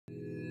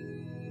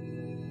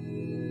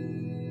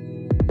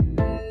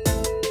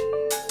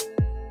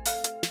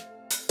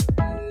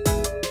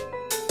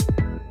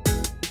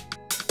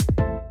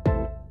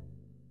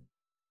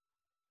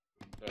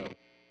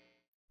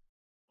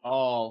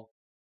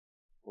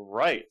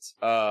Right.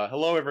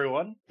 Hello,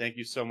 everyone. Thank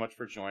you so much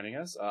for joining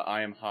us.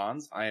 I am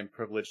Hans. I am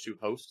privileged to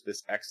host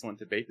this excellent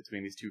debate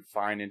between these two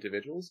fine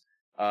individuals,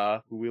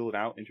 who will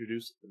now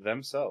introduce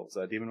themselves.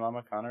 Demon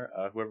Mama, Connor,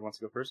 whoever wants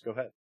to go first, go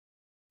ahead.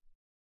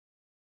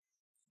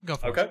 Go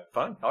for it. Okay,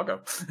 fine. I'll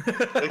go.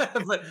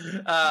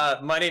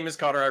 My name is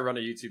Connor. I run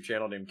a YouTube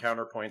channel named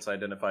Counterpoints. I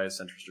identify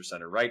as centrist or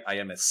center right. I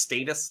am a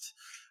statist,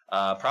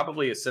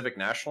 probably a civic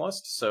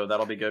nationalist, so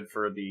that'll be good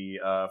for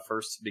the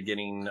first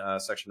beginning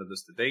section of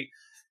this debate.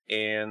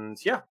 And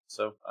yeah,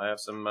 so I have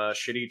some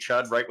shitty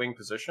chud right-wing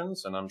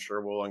positions, and I'm sure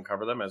we'll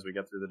uncover them as we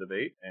get through the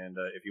debate. And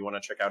if you want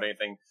to check out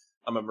anything,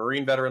 I'm a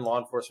Marine veteran, law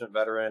enforcement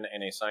veteran,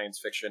 and a science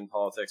fiction,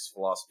 politics,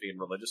 philosophy, and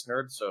religious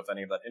nerd. So if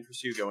any of that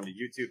interests you, go into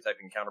YouTube, type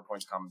in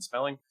Counterpoints Common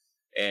Spelling,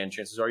 and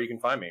chances are you can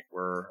find me.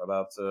 We're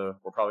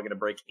probably going to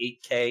break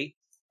 8K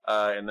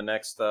in the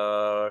next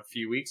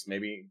few weeks,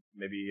 maybe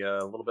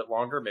a little bit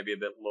longer, maybe a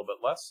little bit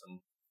less,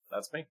 and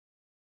that's me.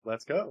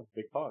 Let's go.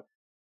 Big Pog.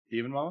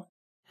 Demon Mama?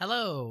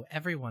 Hello,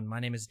 everyone. My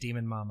name is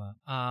Demon Mama.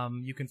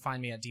 You can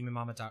find me at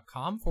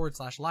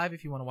demonmama.com/live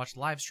if you want to watch the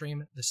live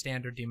stream, the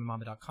standard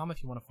demonmama.com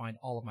if you want to find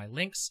all of my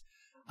links.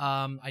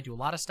 I do a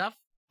lot of stuff,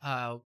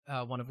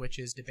 one of which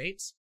is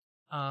debates.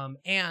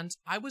 And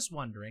I was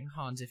wondering,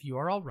 Hans, if you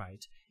are all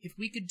right, if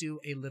we could do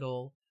a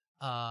little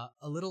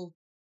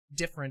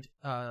different,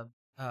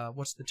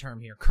 what's the term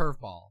here?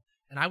 Curveball.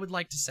 And I would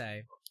like to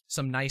say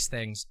some nice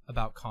things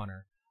about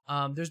Connor.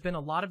 There's been a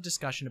lot of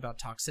discussion about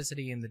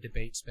toxicity in the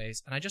debate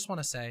space, and I just want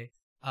to say,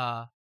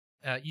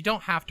 you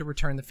don't have to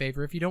return the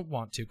favor if you don't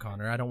want to,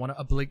 Connor. I don't want to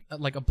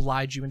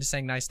oblige you into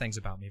saying nice things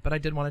about me, but I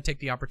did want to take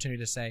the opportunity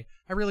to say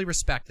I really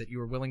respect that you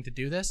were willing to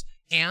do this,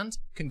 and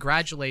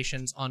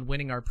congratulations on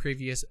winning our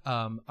previous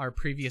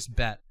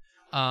bet.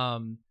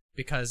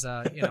 Because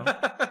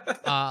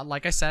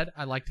like I said,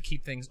 I like to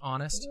keep things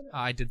honest.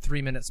 I did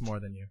 3 minutes more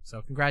than you,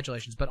 so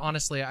congratulations. But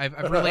honestly,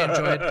 I've really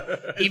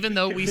enjoyed, even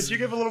though we. Could you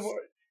give a little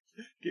more?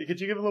 Could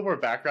you give a little more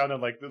background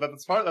on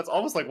that's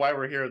almost like why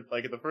we're here in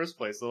the first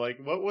place? So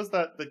what was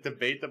that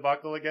debate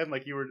debacle again?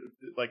 You were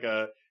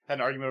had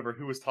an argument over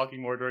who was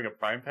talking more during a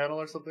Prime panel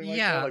or something like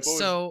that? Yeah.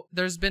 So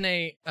there's been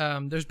a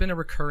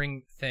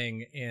recurring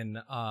thing in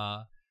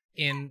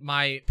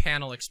my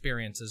panel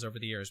experiences over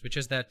the years, which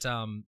is that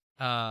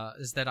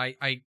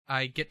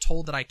I get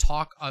told that I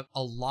talk a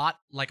lot,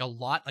 like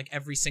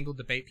every single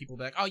debate. People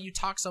be like, "Oh, you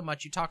talk so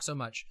much, you talk so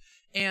much."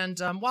 And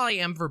while I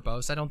am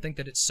verbose, I don't think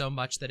that it's so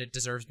much that it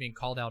deserves being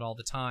called out all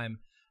the time.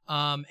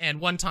 And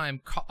one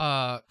time,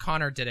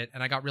 Connor did it,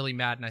 and I got really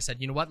mad, and I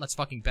said, "You know what? Let's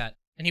fucking bet."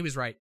 And he was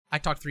right. I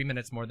talked 3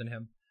 minutes more than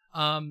him.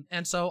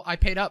 And so I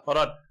paid up. Hold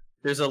on.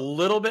 There's a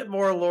little bit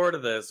more lore to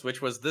this,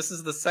 which was this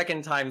is the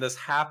second time this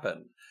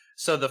happened.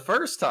 So the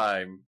first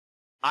time,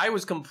 I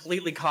was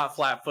completely caught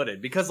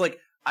flat-footed because,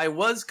 I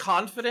was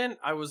confident.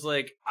 I was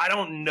like, I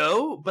don't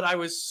know, but I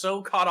was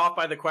so caught off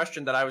by the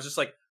question that I was just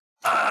like,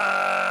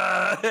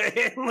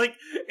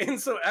 and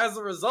so as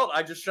a result,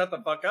 I just shut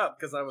the fuck up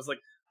because I was like,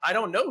 I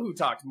don't know who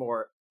talked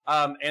more.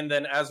 And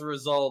then as a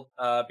result,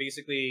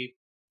 basically,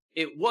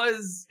 it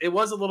was a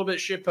little bit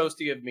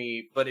shitposty of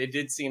me, but it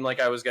did seem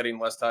like I was getting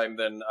less time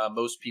than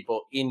most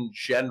people in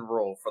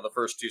general for the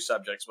first two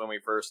subjects when we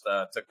first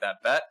took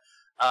that bet.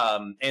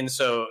 And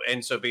so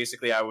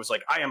basically I was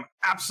like, I am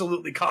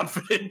absolutely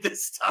confident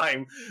this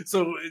time.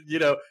 So,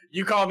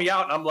 you call me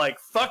out and I'm like,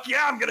 fuck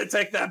yeah, I'm going to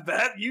take that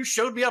bet. You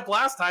showed me up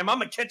last time. I'm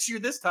going to catch you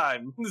this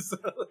time. So,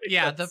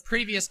 yeah. The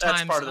previous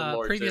times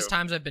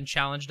I've been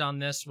challenged on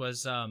this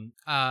was,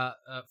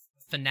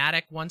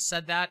 Fnatic once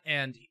said that,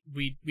 and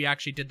we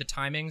actually did the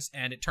timings,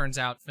 and it turns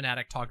out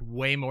Fnatic talked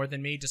way more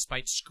than me,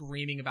 despite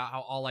screaming about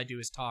how all I do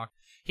is talk.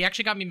 He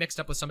actually got me mixed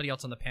up with somebody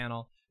else on the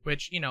panel,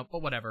 which,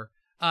 but whatever.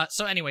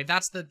 So anyway,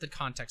 that's the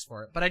context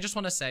for it. But I just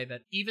want to say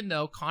that even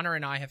though Connor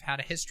and I have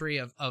had a history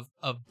of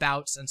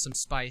bouts and some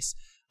spice,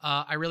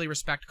 I really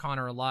respect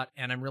Connor a lot,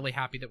 and I'm really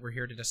happy that we're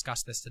here to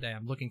discuss this today.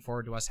 I'm looking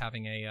forward to us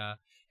having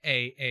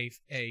a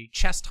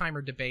chess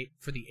timer debate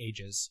for the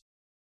ages.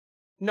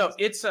 No,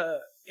 it's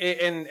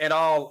and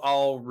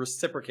I'll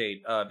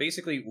reciprocate.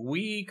 Basically,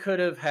 we could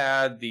have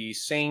had the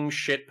same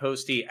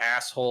shitposty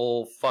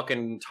asshole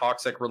fucking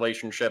toxic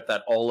relationship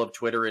that all of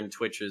Twitter and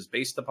Twitch is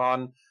based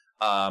upon.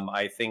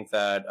 I think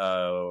that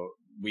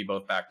we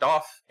both backed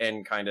off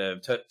and kind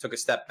of took a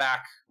step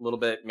back a little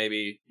bit,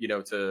 maybe,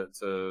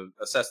 to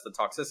assess the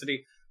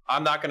toxicity.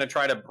 I'm not going to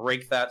try to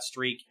break that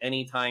streak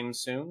anytime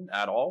soon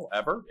at all,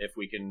 ever, if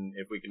we can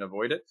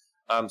avoid it.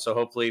 So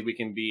hopefully we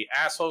can be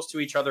assholes to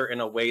each other in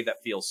a way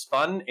that feels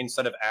fun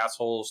instead of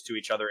assholes to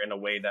each other in a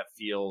way that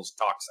feels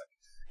toxic.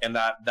 And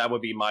that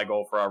would be my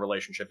goal for our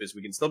relationship, is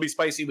we can still be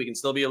spicy, we can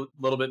still be a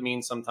little bit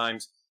mean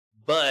sometimes,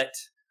 but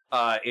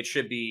it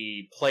should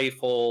be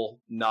playful,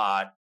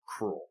 not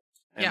cruel.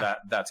 And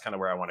that's kind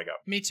of where I want to go.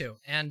 Me too.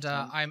 And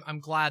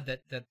I'm glad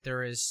that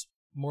there is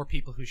more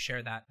people who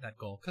share that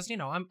goal. Because,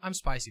 I'm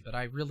spicy, but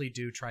I really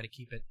do try to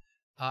keep it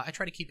I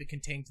try to keep it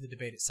contained to the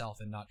debate itself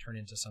and not turn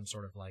into some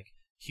sort of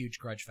huge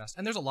grudge fest.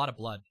 And there's a lot of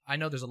blood. I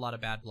know there's a lot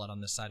of bad blood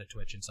on this side of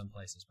Twitch in some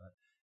places, but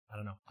I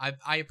don't know.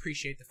 I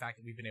appreciate the fact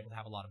that we've been able to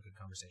have a lot of good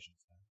conversations.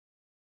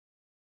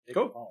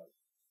 Cool.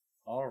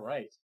 All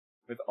right.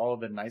 With all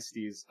the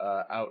niceties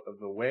out of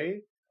the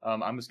way,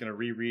 I'm just going to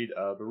reread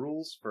the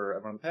rules for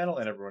everyone on the panel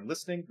and everyone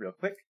listening real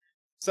quick.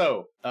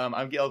 So,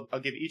 I'll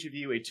give each of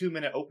you a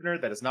 2-minute opener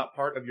that is not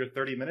part of your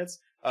 30 minutes,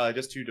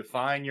 just to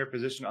define your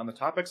position on the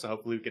topic. So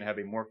hopefully we can have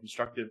a more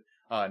constructive,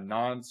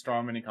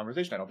 non-strawmanning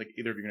conversation. I don't think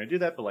either of you are going to do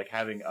that, but like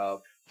having a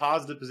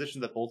positive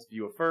position that both of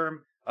you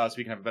affirm, so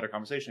we can have a better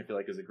conversation, I feel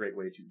like is a great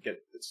way to get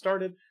it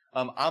started.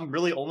 I'm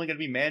really only going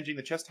to be managing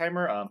the chess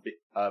timer.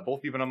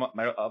 Both people on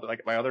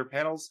my other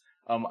panels,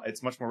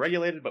 it's much more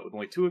regulated, but with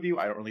only 2 of you,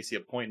 I don't really see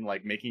a point in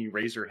like making you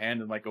raise your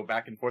hand and like go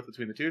back and forth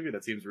between the 2 of you.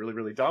 That seems really,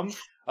 really dumb.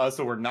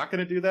 So we're not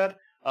going to do that.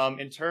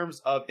 In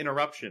terms of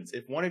interruptions,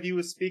 if one of you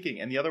is speaking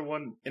and the other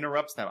one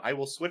interrupts them, I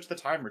will switch the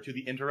timer to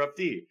the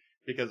interruptee,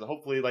 because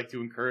hopefully like to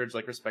encourage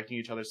like respecting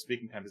each other's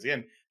speaking time. Because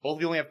again, both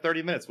of you only have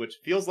 30 minutes, which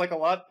feels like a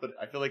lot, but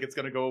I feel like it's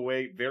going to go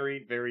away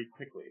very, very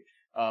quickly.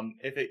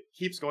 If it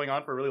keeps going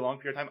on for a really long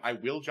period of time, I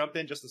will jump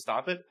in just to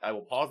stop it. I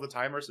will pause the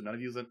timer so none of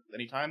you lose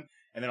any time,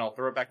 and then I'll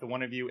throw it back to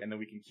one of you, and then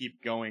we can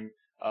keep going,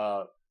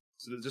 so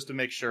just to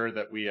make sure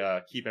that we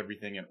keep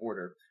everything in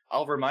order.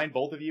 I'll remind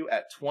both of you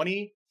at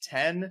 20,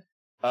 10,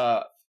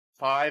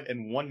 5,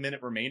 and 1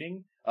 minute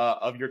remaining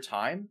of your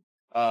time.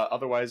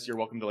 Otherwise, you're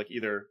welcome to like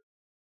either...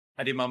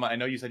 Mama, I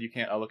know you said you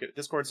can't look at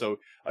Discord, so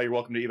you're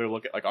welcome to either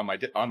look at like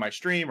on my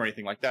stream or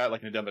anything like that,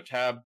 like in another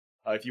tab,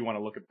 if you want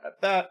to look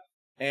at that.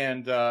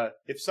 And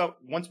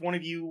once one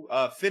of you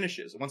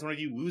once one of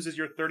you loses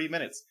your 30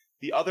 minutes,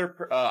 the other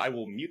I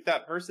will mute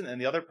that person, and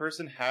the other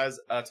person has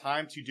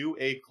time to do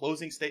a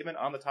closing statement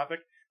on the topic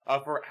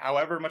for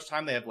however much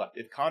time they have left.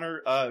 If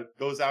Connor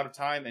goes out of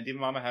time and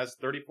Demon Mama has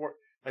 3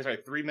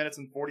 minutes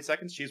and 40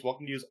 seconds, she's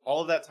welcome to use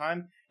all of that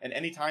time, and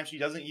any time she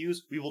doesn't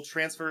use, we will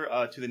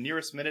transfer to the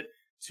nearest minute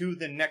to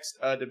the next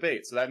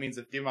debate. So that means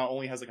if Demon Mama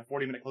only has like a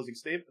 40-minute closing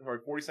statement or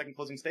a 40-second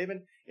closing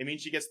statement, it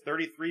means she gets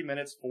 33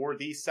 minutes for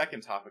the second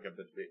topic of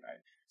the debate night.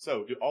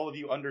 So do all of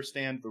you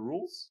understand the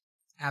rules?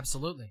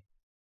 Absolutely.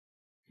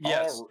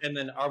 Yes. And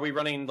then are we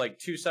running like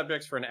 2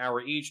 subjects for an hour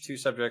each, 2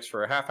 subjects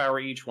for a half hour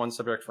each, 1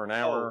 subject for an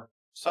hour?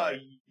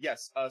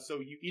 Yes.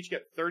 So you each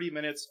get 30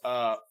 minutes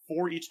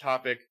for each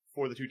topic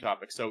for the 2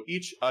 topics. So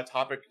each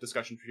topic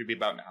discussion should be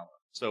about an hour.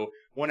 So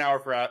 1 hour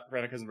for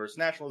anarchism versus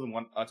nationalism,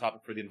 1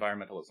 topic for the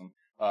environmentalism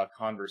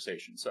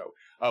conversation. So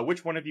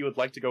which one of you would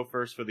like to go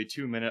first for the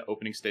 2-minute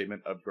opening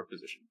statement of your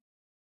position?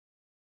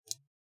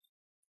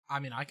 I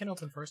mean, I can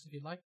open first if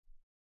you'd like.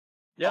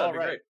 Yeah, that'd be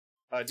great.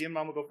 Demon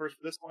Mama will go first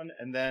for this one,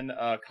 and then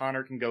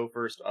Connor can go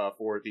first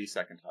for the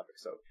second topic.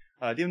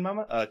 So Demon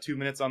Mama, 2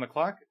 minutes on the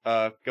clock.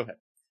 Go ahead.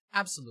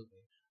 Absolutely.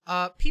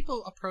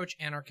 People approach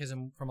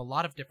anarchism from a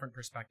lot of different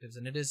perspectives,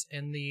 and it is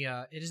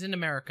in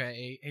America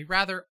a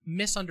rather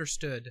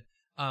misunderstood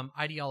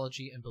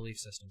ideology and belief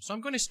system. So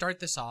I'm going to start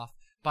this off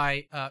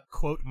by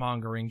quote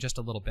mongering just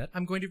a little bit.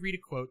 I'm going to read a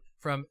quote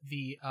from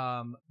the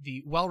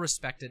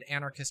well-respected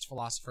anarchist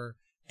philosopher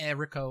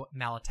Enrico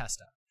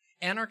Malatesta.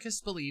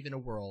 Anarchists believe in a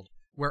world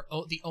where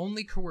the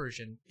only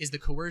coercion is the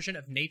coercion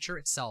of nature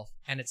itself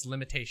and its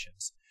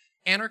limitations.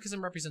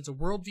 Anarchism represents a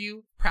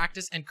worldview,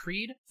 practice, and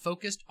creed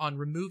focused on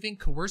removing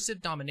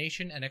coercive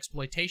domination and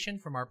exploitation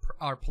from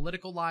our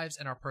political lives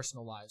and our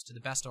personal lives to the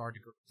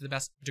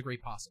best degree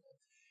possible.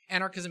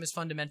 Anarchism is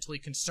fundamentally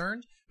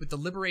concerned with the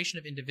liberation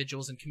of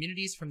individuals and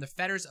communities from the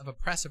fetters of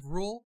oppressive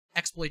rule,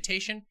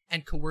 exploitation,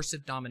 and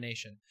coercive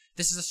domination.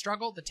 This is a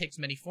struggle that takes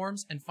many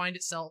forms and finds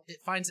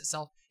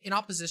itself in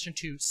opposition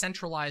to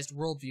centralized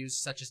worldviews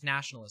such as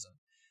nationalism.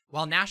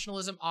 While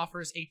nationalism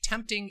offers a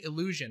tempting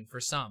illusion for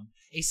some,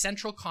 a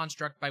central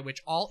construct by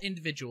which all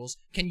individuals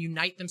can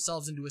unite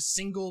themselves into a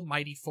single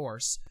mighty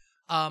force,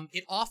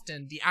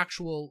 the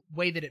actual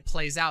way that it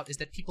plays out is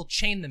that people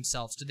chain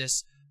themselves to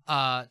this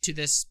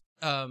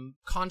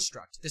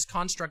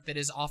construct that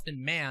is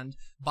often manned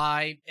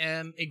by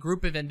a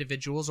group of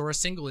individuals or a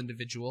single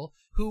individual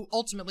who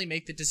ultimately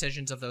make the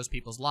decisions of those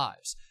people's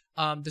lives.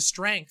 The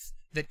strength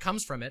that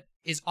comes from it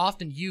is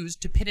often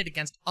used to pit it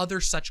against other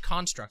such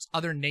constructs,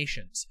 other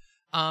nations.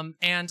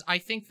 And I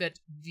think that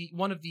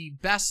one of the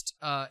best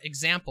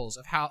examples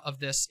of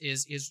this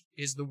is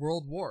the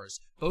World Wars.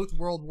 Both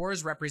World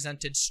Wars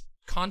represented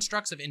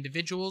constructs of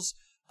individuals,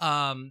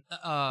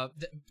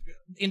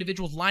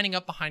 individuals lining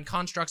up behind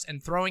constructs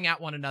and throwing at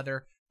one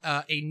another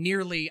a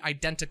nearly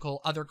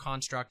identical other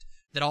construct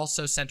that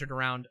also centered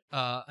around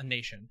a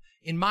nation.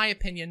 In my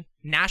opinion,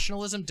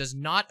 nationalism does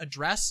not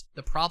address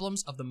the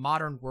problems of the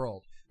modern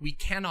world. We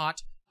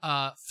cannot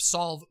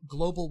solve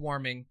global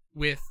warming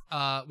with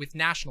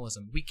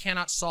nationalism. We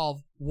cannot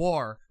solve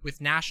war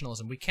with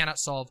nationalism. We cannot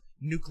solve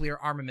nuclear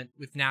armament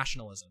with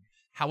nationalism.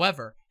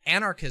 However,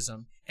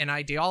 anarchism, an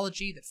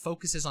ideology that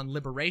focuses on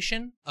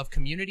liberation of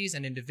communities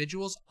and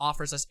individuals,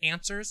 offers us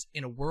answers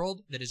in a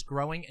world that is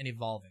growing and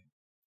evolving.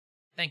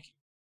 Thank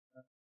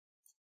you.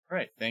 All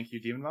right, thank you,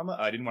 Demon Mama.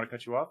 I didn't want to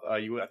cut you off.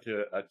 You went up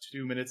to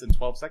 2 minutes and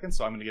 12 seconds,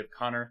 so I'm going to give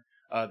Connor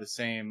the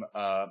same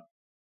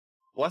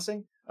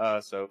blessing.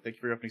 So thank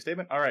you for your opening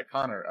statement. All right,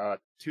 Connor,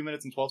 2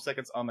 minutes and 12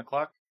 seconds on the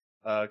clock.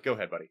 Go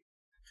ahead, buddy.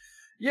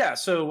 Yeah,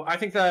 so I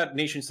think that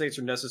nation states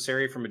are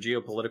necessary from a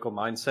geopolitical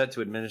mindset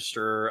to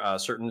administer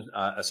certain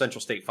essential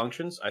state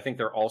functions. I think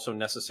they're also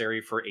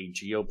necessary for a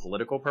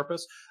geopolitical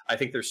purpose. I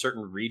think there's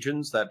certain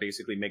regions that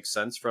basically make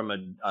sense from a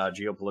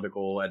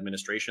geopolitical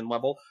administration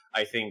level.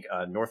 I think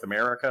North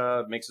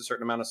America makes a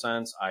certain amount of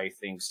sense. I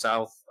think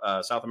South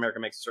America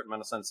makes a certain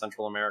amount of sense.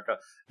 Central America.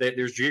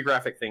 There's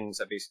geographic things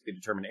that basically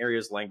determine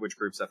areas, language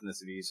groups,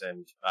 ethnicities,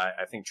 and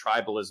I think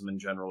tribalism in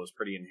general is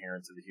pretty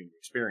inherent to the human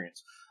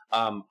experience.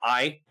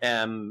 I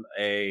am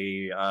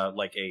a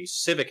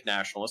civic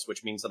nationalist,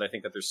 which means that I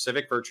think that there's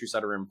civic virtues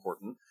that are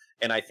important,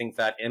 and I think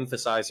that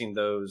emphasizing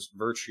those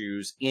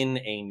virtues in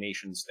a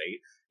nation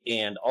state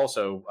and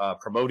also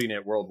promoting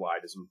it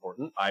worldwide is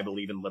important. I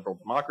believe in liberal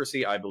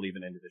democracy. I believe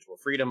in individual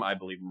freedom. I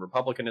believe in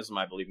republicanism.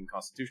 I believe in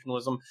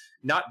constitutionalism,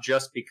 not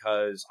just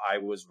because I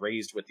was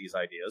raised with these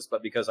ideas,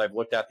 but because I've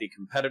looked at the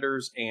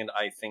competitors, and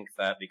I think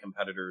that the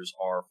competitors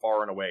are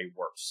far and away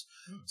worse.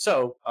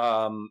 So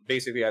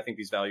basically, I think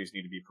these values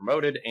need to be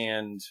promoted,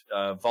 and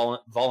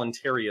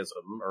voluntarism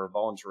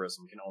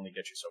can only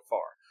get you so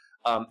far.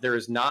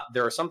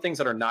 There are some things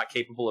that are not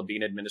capable of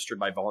being administered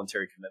by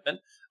voluntary commitment.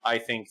 I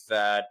think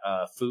that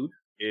food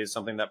is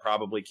something that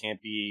probably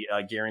can't be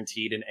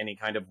guaranteed in any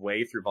kind of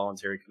way through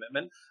voluntary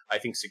commitment. I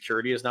think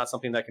security is not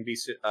something that can be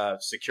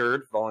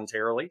secured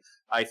voluntarily.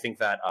 I think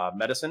that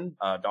medicine,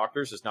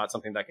 doctors, is not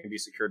something that can be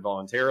secured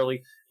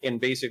voluntarily. And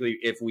basically,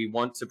 if we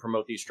want to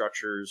promote these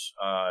structures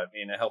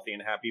in a healthy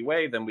and happy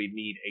way, then we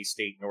need a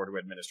state in order to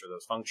administer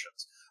those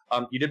functions.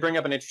 You did bring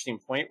up an interesting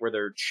point where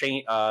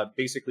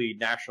basically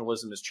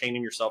nationalism is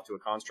chaining yourself to a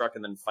construct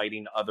and then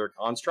fighting other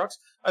constructs.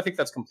 I think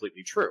that's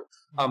completely true.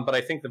 But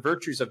I think the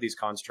virtues of these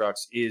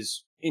constructs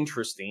is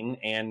interesting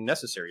and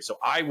necessary. So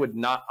I would,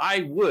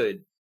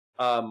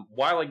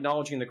 while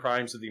acknowledging the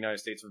crimes of the United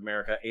States of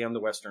America and the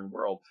Western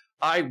world,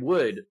 I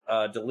would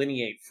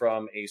delineate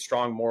from a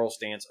strong moral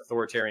stance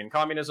authoritarian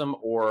communism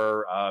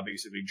or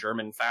basically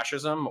German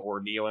fascism or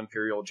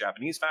neo-imperial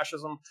Japanese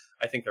fascism.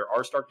 I think there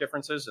are stark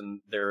differences in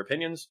their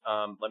opinions.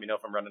 Let me know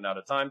if I'm running out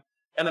of time.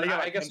 And then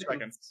I guess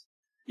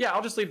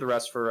I'll just leave the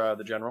rest for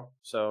the general.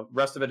 So the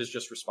rest of it is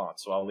just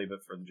response. So I'll leave it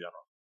for the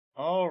general.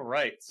 All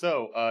right.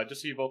 So,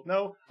 just so you both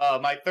know,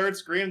 my third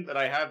screen that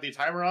I have the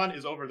timer on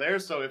is over there.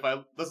 So if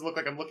I doesn't look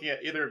like I'm looking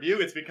at either of you,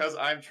 it's because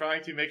I'm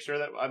trying to make sure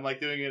that I'm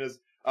doing it as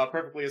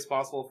perfectly as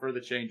possible for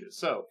the changes.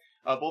 So,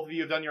 both of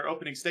you have done your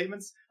opening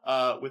statements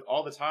with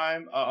all the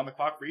time on the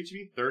clock for each of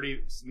you,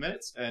 30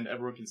 minutes, and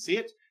everyone can see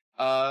it.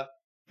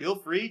 Feel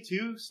free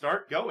to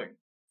start going.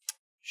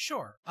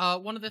 Sure.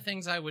 One of the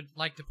things I would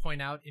like to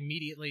point out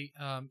immediately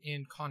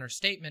in Connor's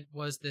statement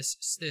was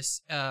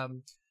this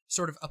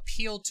sort of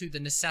appeal to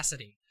the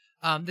necessity.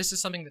 This is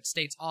something that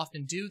states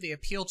often do. They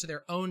appeal to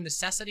their own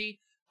necessity,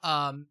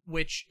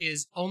 which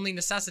is only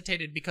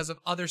necessitated because of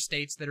other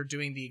states that are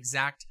doing the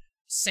exact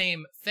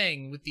same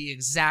thing with the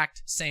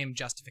exact same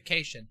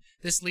justification.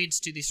 This leads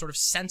to these sort of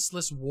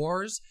senseless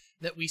wars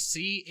that we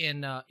see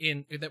in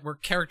that were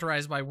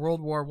characterized by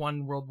World War I,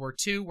 World War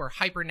II, where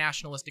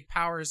hyper-nationalistic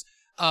powers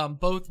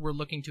both were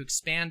looking to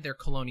expand their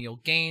colonial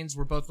gains,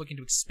 were both looking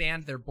to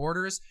expand their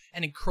borders,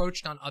 and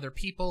encroached on other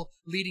people,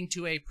 leading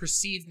to a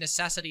perceived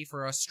necessity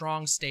for a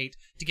strong state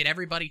to get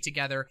everybody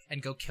together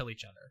and go kill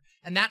each other.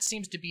 And that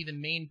seems to be the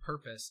main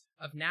purpose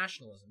of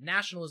nationalism.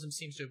 Nationalism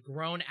seems to have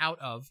grown out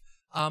of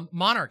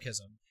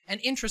monarchism.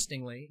 And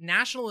interestingly,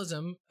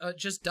 nationalism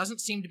just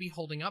doesn't seem to be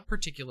holding up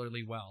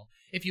particularly well.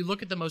 If you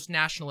look at the most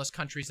nationalist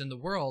countries in the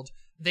world,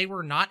 they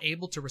were not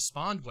able to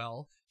respond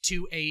well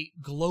to a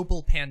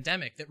global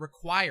pandemic that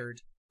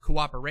required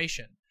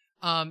cooperation.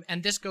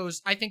 And this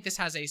goes, I think this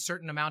has a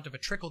certain amount of a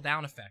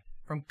trickle-down effect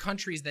from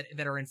countries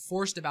that are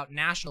enforced about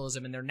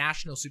nationalism and their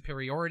national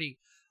superiority,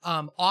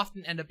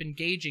 often end up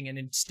engaging and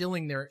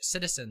instilling their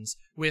citizens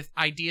with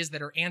ideas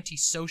that are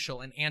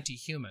anti-social and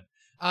anti-human.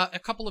 A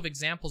couple of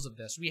examples of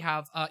this. We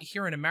have,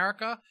 here in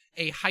America,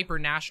 a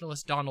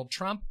hyper-nationalist Donald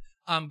Trump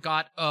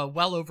got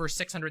well over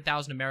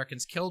 600,000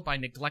 Americans killed by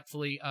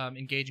neglectfully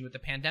engaging with the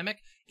pandemic.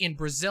 In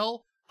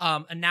Brazil,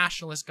 a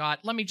nationalist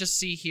got, let me just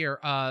see here,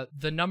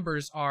 the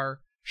numbers are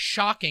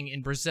shocking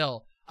in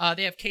Brazil.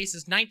 They have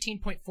cases,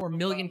 19.4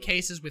 million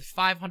cases with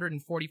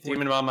 544...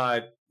 Demon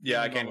Mama,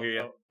 yeah, I can't hear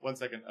you. 1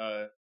 second.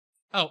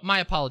 Oh, my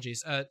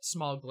apologies.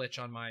 Small glitch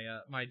on my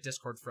my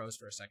Discord froze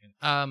for a second.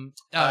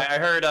 I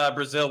heard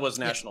Brazil was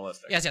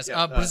nationalistic. Yes.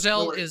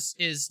 Brazil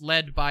is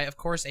led by, of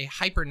course, a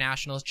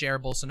hyper-nationalist,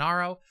 Jair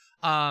Bolsonaro,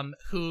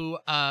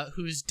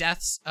 whose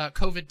deaths,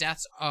 COVID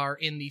deaths, are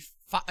in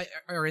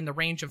the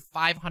range of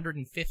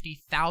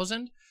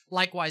 550,000.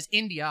 Likewise,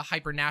 India, a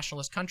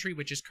hyper-nationalist country,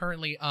 which is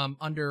currently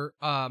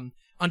undertaking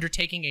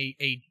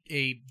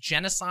a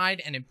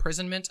genocide and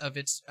imprisonment of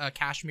its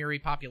Kashmiri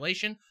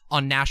population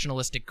on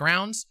nationalistic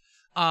grounds.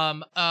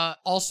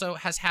 Also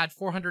has had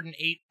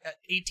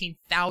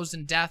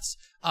 418,000 deaths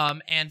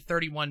and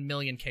 31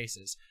 million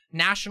cases.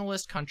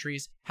 Nationalist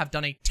countries have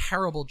done a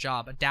terrible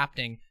job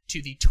adapting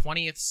to the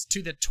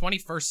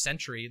 21st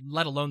century,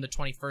 let alone the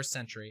 21st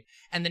century.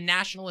 And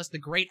the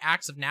great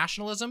acts of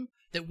nationalism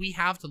that we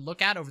have to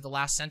look at over the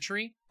last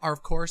century are,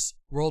 of course,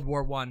 World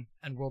War I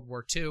and World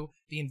War II,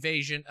 the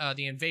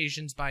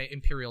invasions by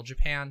Imperial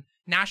Japan,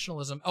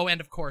 nationalism,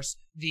 and of course,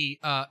 the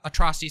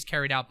atrocities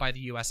carried out by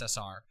the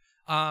USSR.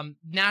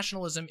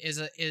 Nationalism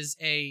is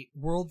a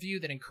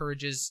worldview that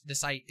encourages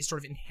this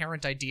sort of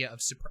inherent idea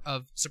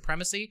of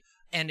supremacy,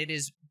 and it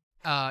is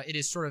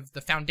sort of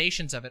the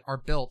foundations of it are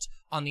built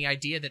on the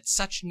idea that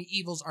such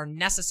evils are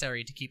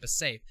necessary to keep us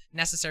safe.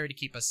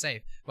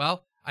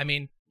 Well, I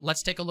mean,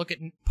 let's take a look at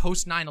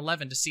post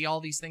 9/11 to see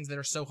all these things that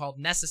are so-called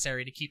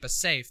necessary to keep us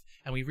safe,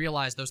 and we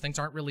realize those things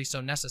aren't really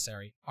so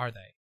necessary, are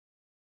they?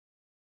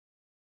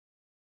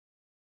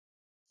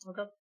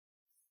 Okay.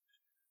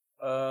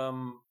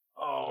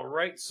 All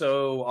right.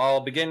 So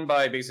I'll begin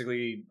by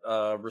basically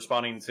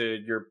responding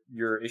to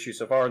your issue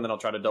so far, and then I'll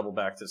try to double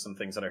back to some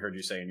things that I heard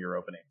you say in your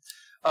opening.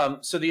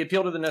 So the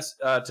appeal to the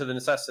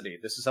necessity.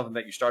 This is something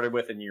that you started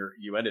with and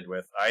you ended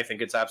with. I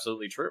think it's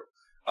absolutely true.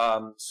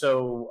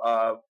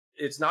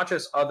 It's not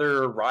just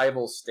other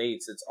rival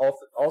states. It's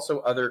also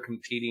other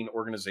competing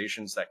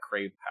organizations that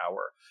crave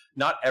power.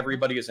 Not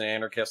everybody is an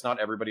anarchist. Not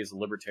everybody is a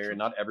libertarian.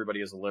 Not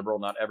everybody is a liberal.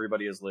 Not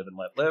everybody is live and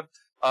let live.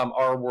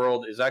 Our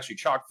world is actually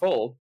chock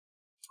full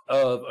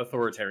of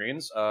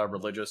authoritarians,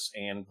 religious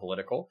and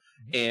political.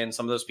 And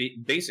some of those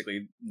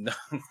basically, no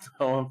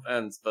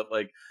offense, but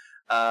like,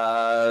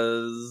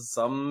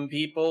 some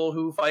people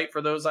who fight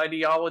for those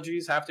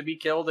ideologies have to be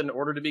killed in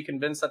order to be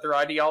convinced that their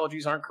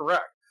ideologies aren't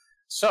correct.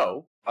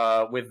 So,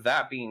 with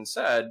that being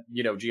said,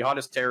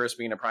 jihadist terrorists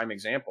being a prime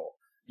example,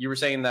 you were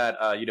saying that,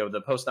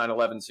 the post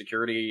 9/11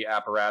 security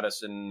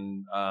apparatus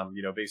and,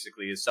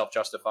 basically is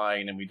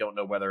self-justifying and we don't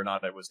know whether or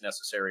not it was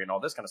necessary and all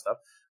this kind of stuff.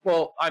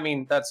 Well, I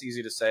mean, that's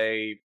easy to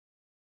say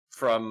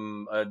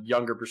from a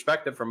younger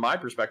perspective. From my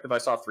perspective, I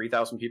saw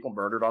 3,000 people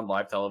murdered on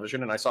live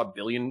television, and I saw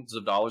billions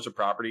of dollars of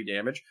property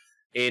damage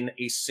in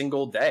a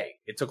single day.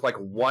 It took like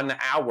 1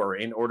 hour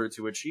in order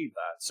to achieve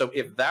that. So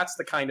if that's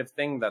the kind of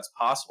thing that's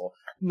possible,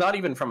 not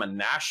even from a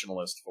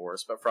nationalist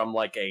force, but from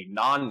like a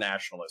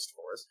non-nationalist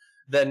force,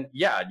 then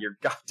yeah, you're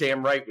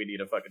goddamn right we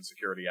need a fucking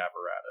security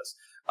apparatus.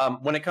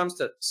 When it comes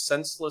to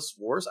senseless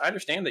wars, I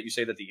understand that you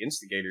say that the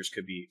instigators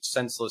could be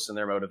senseless in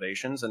their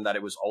motivations and that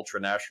it was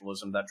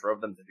ultra-nationalism that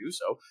drove them to do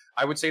so.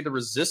 I would say the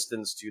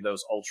resistance to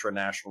those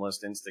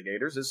ultra-nationalist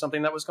instigators is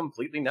something that was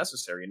completely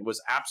necessary and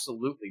was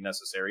absolutely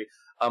necessary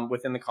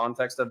within the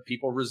context of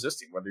people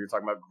resisting, whether you're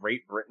talking about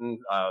Great Britain,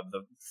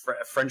 the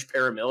French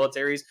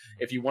paramilitaries.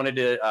 If you wanted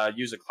to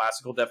use a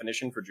classical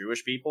definition for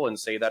Jewish people and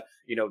say that,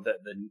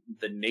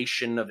 the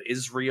nation of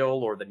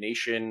Israel or the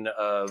nation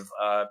of,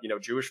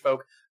 Jewish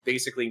folk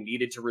basically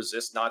needed to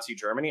resist Nazi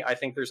Germany, I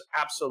think there's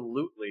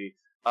absolutely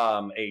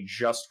a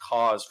just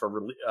cause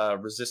for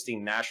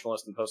resisting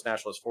nationalist and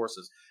post-nationalist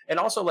forces. And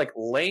also, like,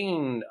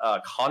 laying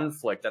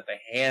conflict at the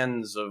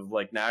hands of,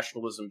 like,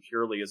 nationalism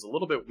purely is a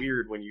little bit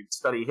weird when you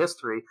study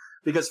history.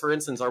 Because, for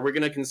instance, are we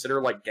going to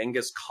consider, like,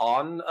 Genghis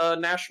Khan a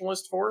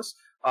nationalist force?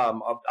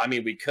 I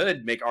mean, we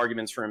could make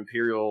arguments for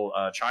Imperial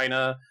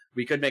China.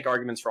 We could make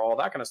arguments for all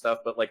that kind of stuff,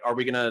 but like, are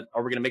we gonna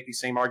make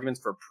these same arguments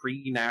for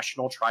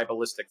pre-national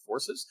tribalistic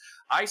forces?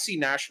 I see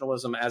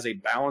nationalism as a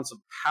balance of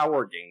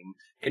power game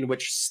in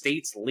which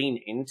states lean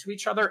into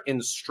each other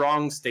and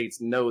strong states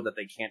know that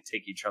they can't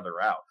take each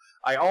other out.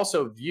 I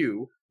also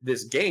view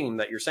this game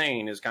that you're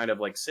saying is kind of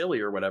like silly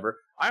or whatever.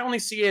 I only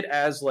see it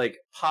as like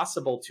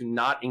possible to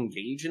not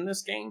engage in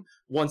this game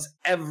once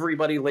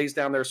everybody lays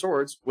down their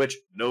swords, which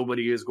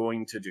nobody is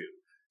going to do.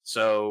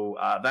 So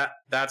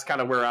that's kind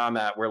of where I'm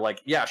at. We're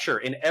like, yeah, sure.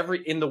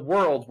 In the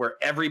world where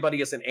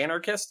everybody is an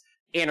anarchist,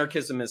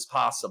 anarchism is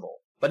possible,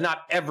 but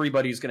not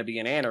everybody's going to be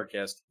an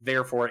anarchist.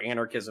 Therefore,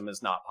 anarchism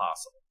is not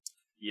possible.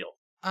 Yield.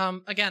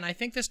 Again, I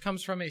think this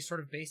comes from a sort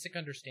of basic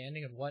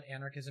understanding of what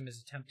anarchism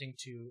is attempting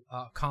to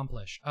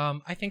accomplish.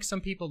 I think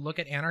some people look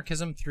at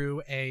anarchism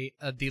through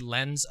the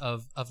lens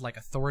of like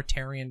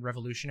authoritarian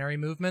revolutionary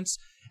movements,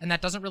 and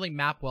that doesn't really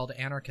map well to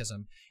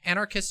anarchism.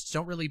 Anarchists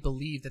don't really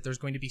believe that there's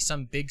going to be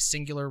some big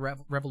singular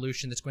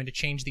revolution that's going to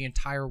change the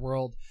entire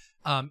world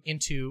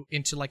into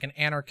like an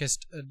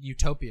anarchist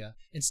utopia.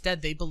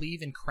 Instead, they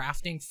believe in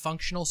crafting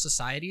functional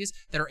societies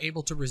that are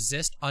able to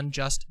resist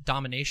unjust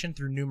domination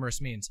through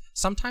numerous means.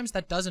 Sometimes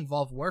that does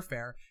involve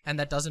warfare, and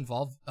that does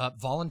involve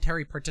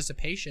voluntary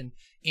participation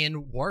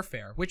in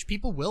warfare, which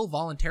people will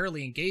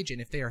voluntarily engage in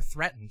if they are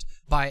threatened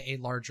by a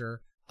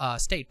larger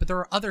state. But there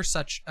are other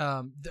such,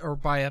 or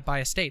by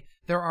a state,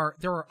 there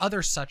are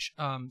other such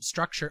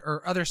structure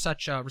or other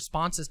such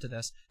responses to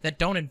this that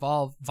don't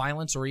involve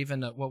violence or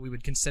even what we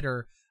would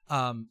consider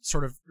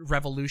sort of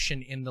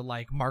revolution in the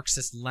like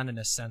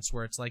Marxist-Leninist sense,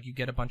 where it's like you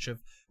get a bunch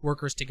of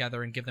workers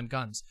together and give them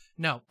guns.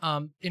 No,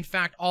 in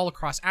fact, all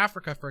across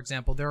Africa, for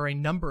example, there are a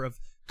number of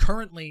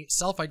currently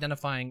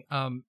self-identifying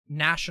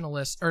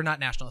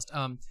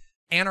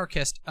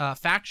anarchist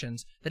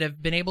factions that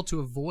have been able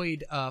to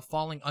avoid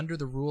falling under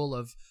the rule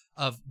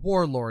of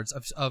warlords,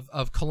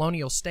 of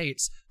colonial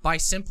states, by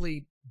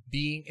simply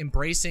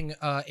embracing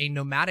a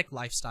nomadic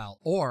lifestyle,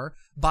 or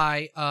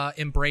by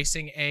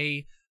embracing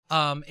a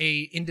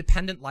a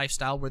independent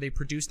lifestyle where they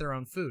produce their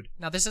own food.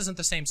 Now, this isn't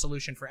the same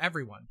solution for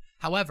everyone.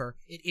 However,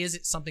 it is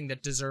something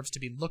that deserves to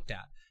be looked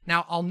at.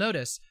 Now, I'll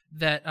notice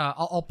that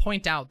I'll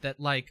point out that,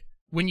 like,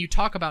 when you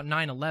talk about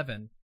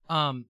 9/11,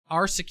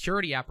 our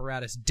security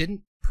apparatus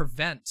didn't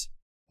prevent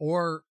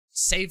or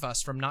save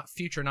us from not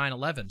future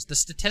 9/11s. The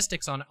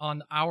statistics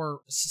on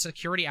our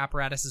security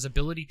apparatus's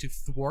ability to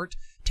thwart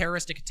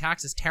terroristic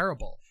attacks is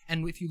terrible.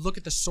 And if you look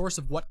at the source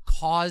of what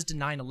caused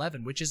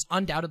 9/11, which is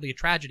undoubtedly a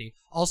tragedy.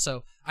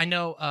 Also, I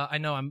know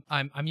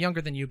I'm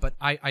younger than you, but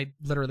I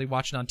literally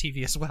watched it on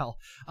TV as well.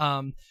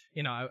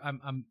 You know,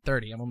 I'm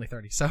 30. I'm only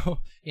 30. So,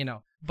 you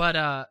know, but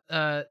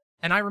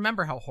and I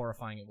remember how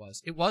horrifying it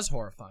was. It was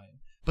horrifying.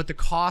 But the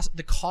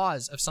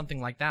cause of something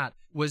like that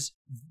was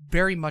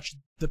very much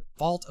the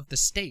fault of the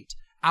state.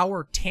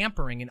 Our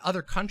tampering in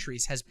other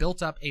countries has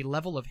built up a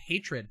level of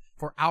hatred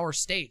for our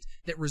state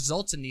that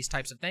results in these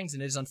types of things.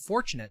 And it is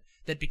unfortunate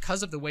that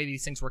because of the way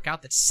these things work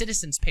out, that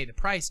citizens pay the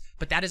price.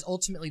 But that is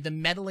ultimately the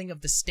meddling of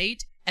the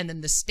state, and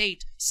then the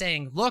state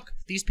saying, look,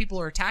 these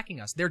people are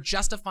attacking us. They're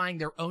justifying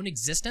their own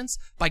existence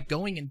by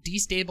going and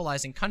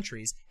destabilizing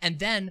countries, and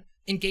then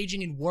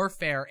engaging in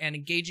warfare and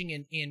engaging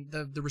in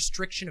the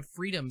restriction of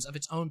freedoms of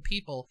its own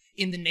people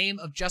in the name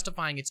of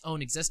justifying its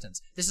own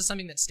existence. This is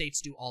something that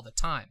states do all the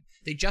time.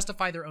 They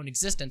justify their own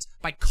existence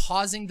by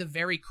causing the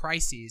very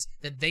crises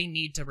that they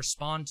need to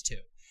respond to.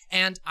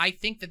 And I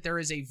think that there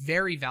is a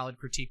very valid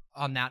critique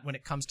on that when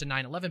it comes to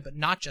 9/11, but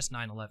not just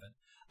 9/11.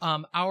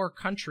 Our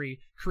country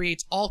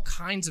creates all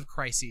kinds of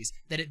crises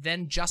that it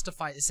then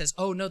justifies. It says,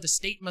 oh no, the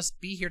state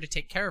must be here to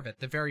take care of it,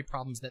 the very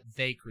problems that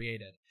they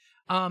created.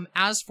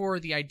 As for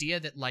the idea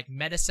that, like,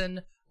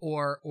 medicine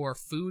or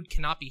food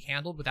cannot be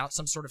handled without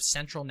some sort of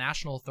central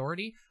national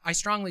authority, I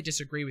strongly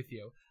disagree with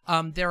you.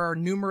 There are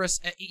numerous,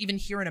 even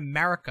here in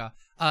America,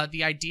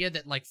 the idea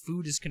that, like,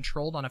 food is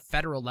controlled on a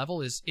federal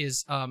level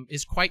is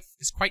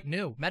quite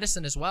new.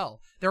 Medicine as well.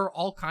 There are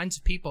all kinds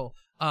of people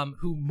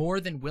who more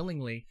than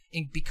willingly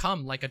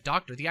become like a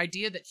doctor. The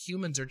idea that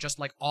humans are just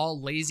like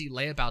all lazy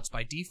layabouts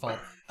by default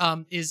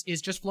is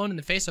just flown in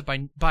the face of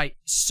by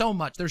so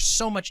much. There's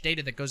so much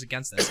data that goes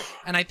against this,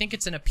 and I think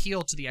it's an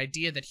appeal to the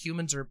idea that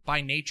humans are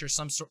by nature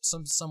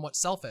somewhat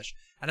selfish.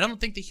 And I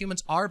don't think that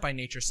humans are by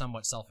nature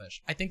somewhat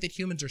selfish. I think that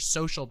humans are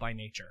social by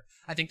nature.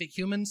 I think that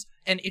humans,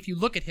 and if you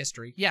look at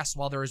history, yes,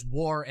 while there is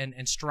war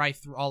and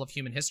strife through all of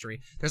human history,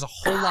 there's a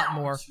whole lot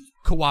more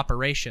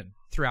cooperation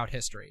throughout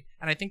history.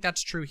 And I think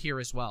that's true here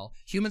as well.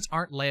 Humans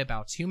aren't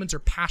layabouts. Humans are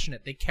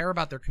passionate. They care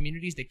about their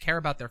communities. They care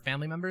about their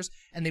family members,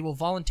 and they will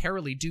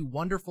voluntarily do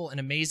wonderful and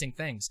amazing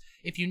things.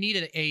 If you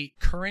need a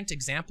current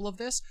example of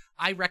this,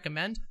 I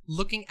recommend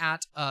looking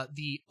at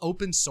the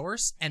open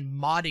source and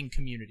modding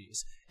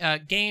communities.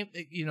 The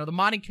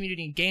modding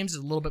community in games is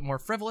a little bit more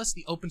frivolous.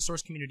 The open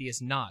source community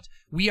is not.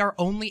 We are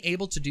only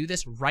able to do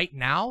this right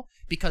now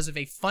because of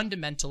a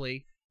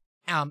fundamentally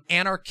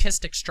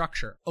anarchistic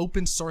structure,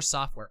 open source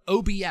software,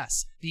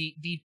 OBS,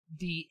 the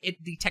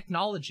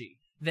technology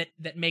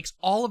that makes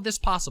all of this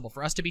possible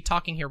for us to be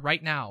talking here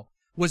right now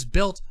was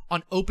built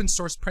on open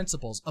source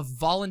principles of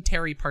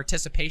voluntary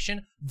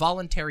participation,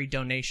 voluntary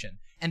donation.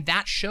 And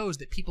that shows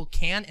that people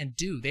can and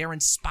do. They are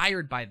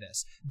inspired by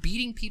this.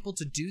 Beating people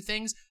to do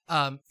things,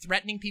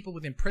 threatening people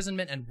with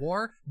imprisonment and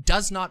war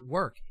does not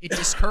work. It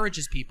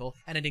discourages people,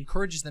 and it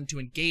encourages them to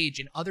engage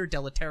in other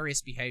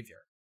deleterious behavior.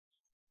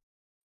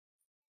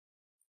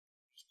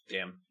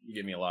 Damn, you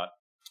give me a lot.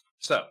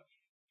 So,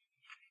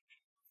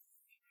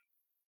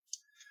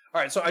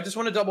 all right, so I just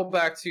want to double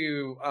back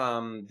to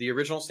the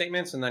original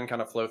statements and then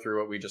kind of flow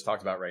through what we just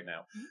talked about right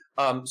now.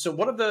 So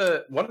one of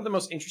the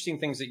most interesting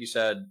things that you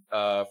said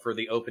for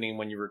the opening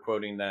when you were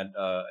quoting that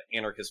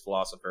anarchist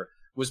philosopher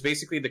was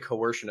basically the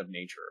coercion of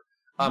nature.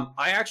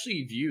 I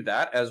actually view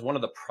that as one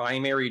of the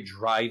primary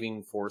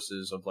driving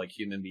forces of, like,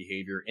 human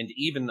behavior and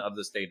even of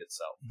the state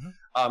itself.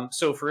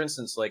 So for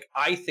instance, like,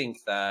 I think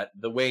that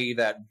the way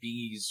that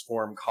bees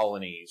form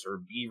colonies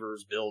or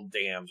beavers build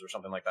dams or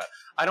something like that,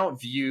 I don't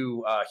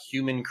view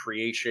human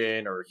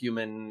creation or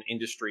human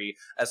industry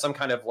as some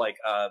kind of, like,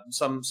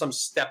 some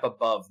step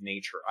above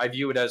nature. I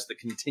view it as the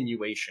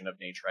continuation of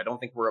nature. I don't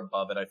think we're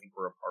above it. I think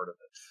we're a part of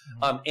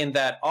it. And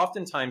that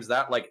oftentimes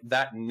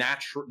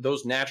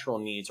those natural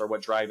needs are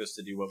what drive us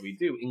to do what we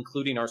do,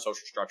 including our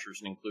social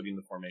structures and including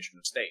the formation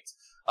of states.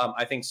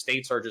 I think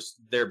states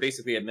they're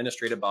basically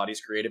administrative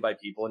bodies created by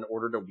people in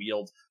order to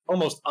wield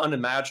almost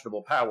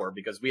unimaginable power,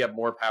 because we have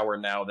more power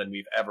now than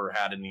we've ever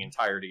had in the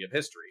entirety of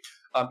history.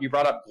 You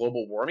brought up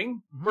global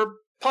warming. We're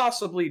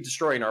possibly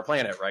destroying our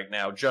planet right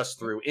now just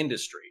through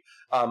industry.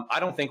 I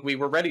don't think we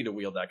were ready to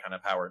wield that kind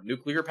of power.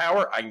 Nuclear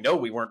power, I know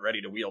we weren't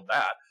ready to wield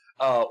that.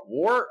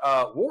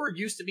 War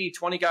used to be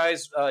 20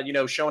 guys,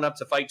 showing up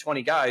to fight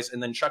 20 guys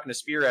and then chucking a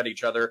spear at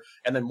each other,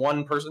 and then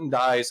one person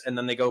dies, and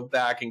then they go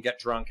back and get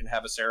drunk and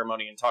have a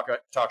ceremony and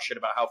talk shit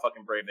about how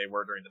fucking brave they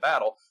were during the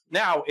battle.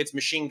 Now it's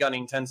machine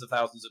gunning tens of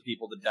thousands of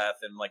people to death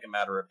in, like, a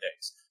matter of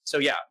days. So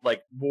yeah,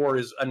 like, war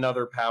is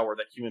another power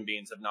that human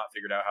beings have not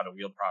figured out how to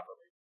wield properly.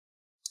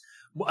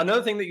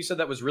 Another thing that you said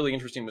that was really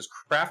interesting was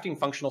crafting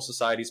functional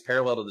societies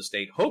parallel to the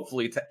state,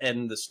 hopefully to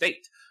end the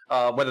state.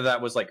 Whether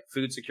that was like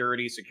food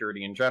security,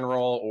 security in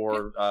general,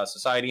 or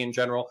society in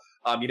general.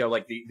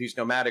 Like these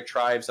nomadic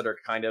tribes that are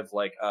kind of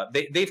like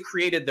they've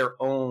created their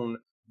own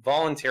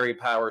voluntary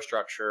power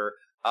structure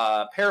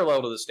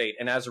parallel to the state,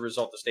 and as a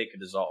result, the state could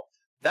dissolve.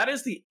 That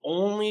is the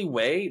only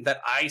way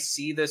that I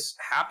see this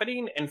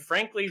happening, and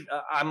frankly,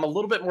 I'm a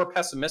little bit more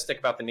pessimistic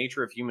about the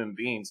nature of human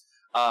beings,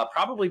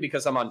 probably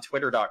because I'm on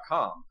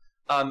Twitter.com.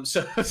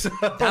 So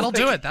that'll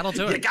do it. That'll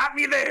do it. You got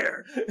me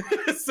there.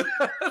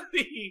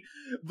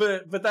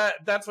 But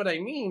that's what I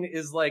mean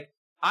is like,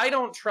 I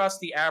don't trust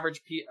the average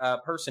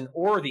person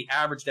or the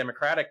average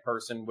democratic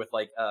person with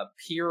like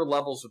peer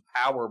levels of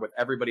power with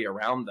everybody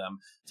around them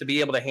to be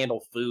able to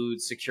handle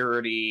food,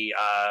 security,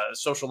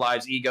 social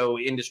lives, ego,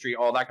 industry,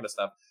 all that kind of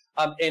stuff.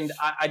 And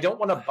I don't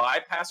want to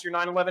bypass your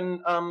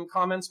 9/11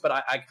 comments, but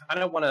I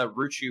kind of want to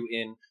root you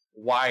in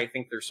why I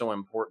think they're so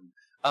important.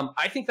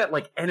 I think that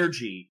like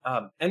energy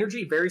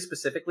very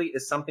specifically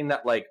is something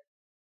that like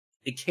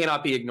it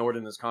cannot be ignored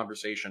in this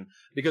conversation,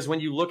 because when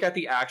you look at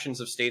the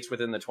actions of states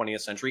within the 20th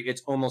century,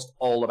 it's almost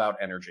all about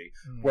energy.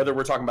 Whether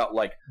we're talking about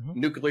like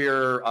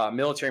nuclear,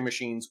 military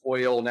machines,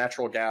 oil,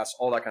 natural gas,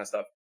 all that kind of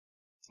stuff.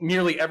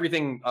 Nearly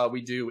everything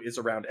we do is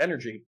around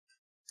energy.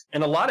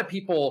 And a lot of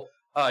people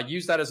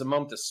use that as a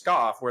moment to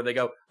scoff, where they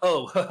go,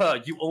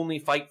 oh, you only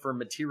fight for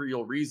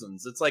material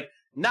reasons. It's like,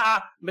 nah,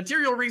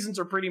 material reasons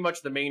are pretty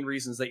much the main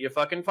reasons that you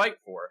fucking fight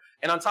for.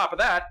 And on top of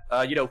that,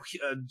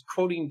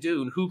 quoting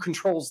Dune, who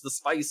controls the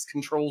spice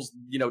controls,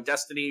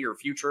 destiny or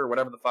future or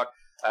whatever the fuck.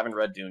 I haven't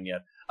read Dune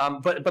yet.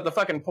 But the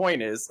fucking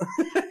point is,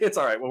 it's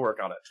all right, we'll work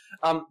on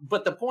it.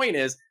 But the point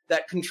is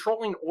that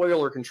controlling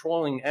oil or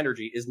controlling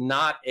energy is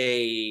not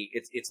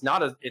it's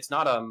not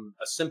a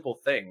simple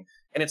thing.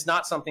 And it's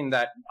not something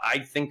that I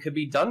think could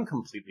be done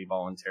completely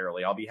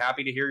voluntarily. I'll be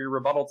happy to hear your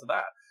rebuttal to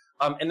that.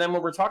 And then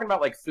when we're talking about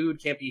like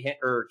food can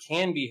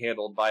be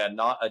handled by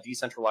a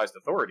decentralized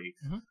authority,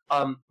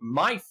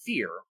 my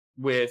fear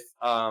with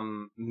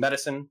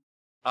medicine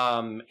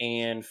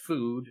and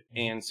food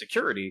and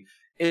security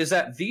is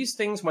that these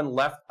things, when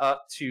left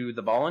up to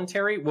the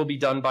voluntary, will be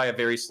done by a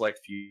very select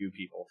few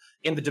people.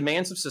 And the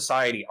demands of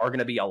society are going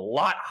to be a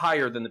lot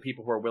higher than the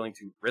people who are willing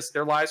to risk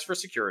their lives for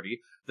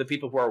security, the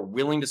people who are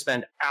willing to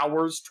spend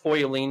hours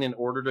toiling in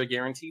order to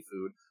guarantee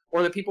food,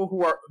 or the people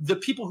who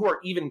are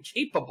even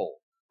capable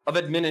of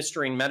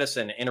administering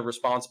medicine in a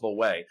responsible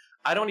way.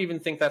 I don't even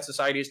think that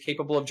society is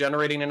capable of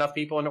generating enough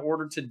people in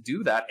order to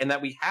do that, and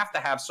that we have to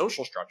have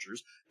social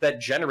structures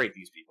that generate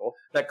these people,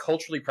 that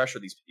culturally pressure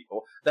these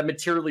people, that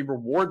materially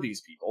reward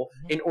these people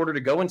in order to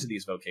go into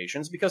these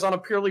vocations, because on a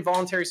purely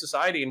voluntary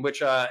society in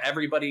which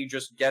everybody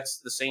just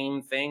gets the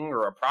same thing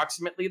or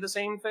approximately the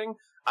same thing,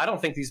 I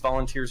don't think these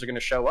volunteers are going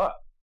to show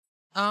up.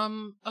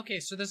 Okay,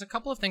 so there's a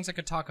couple of things I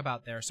could talk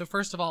about there. So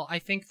first of all, I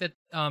think that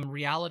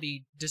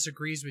reality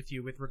disagrees with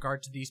you with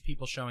regard to these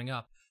people showing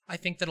up. I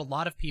think that a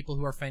lot of people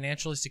who are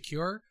financially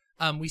secure,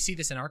 we see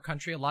this in our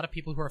country, a lot of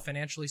people who are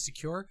financially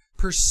secure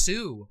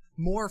pursue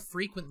more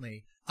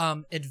frequently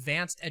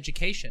advanced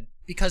education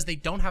because they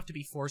don't have to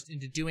be forced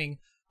into doing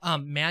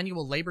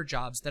manual labor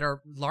jobs that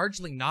are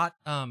largely not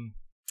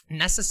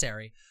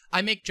necessary.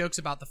 I make jokes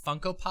about the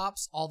Funko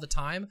Pops all the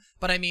time,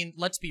 but I mean,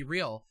 let's be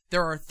real.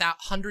 There are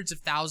hundreds of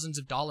thousands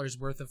of dollars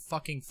worth of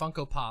fucking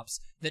Funko Pops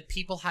that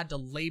people had to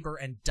labor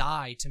and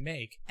die to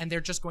make, and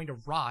they're just going to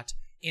rot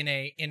in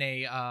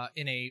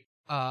a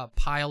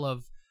pile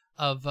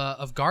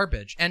of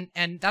garbage.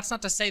 And that's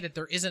not to say that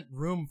there isn't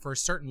room for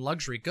certain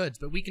luxury goods,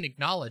 but we can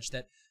acknowledge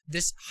that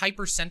this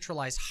hyper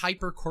centralized,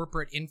 hyper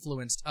corporate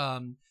influenced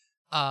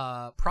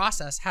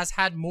process has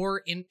had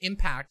more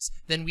impacts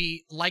than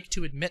we like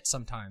to admit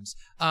sometimes.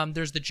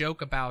 There's the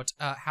joke about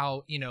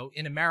how,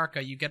 in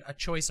America, you get a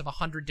choice of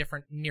 100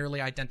 different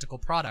nearly identical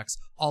products,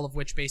 all of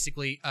which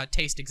basically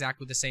taste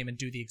exactly the same and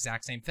do the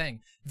exact same thing.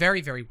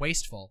 Very, very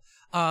wasteful.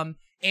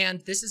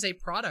 And this is a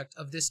product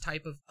of this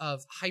type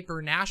of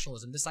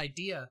hyper-nationalism, this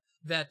idea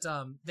that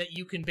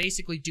you can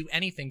basically do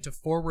anything to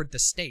forward the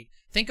state.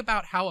 Think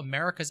about how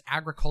America's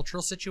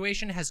agricultural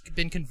situation has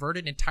been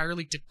converted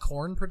entirely to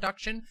corn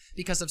production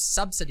because of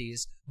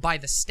subsidies by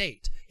the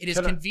state. It is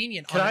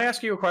convenient. Can I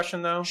ask you a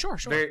question though? Sure.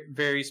 Very,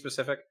 very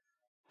specific.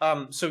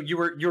 So you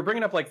were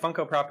bringing up like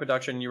Funko Pop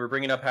production. You were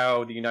bringing up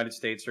how the United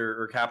States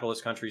or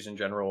capitalist countries in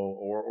general,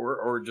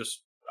 or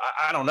just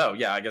I don't know.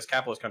 Yeah, I guess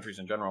capitalist countries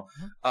in general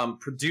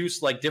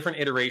produce like different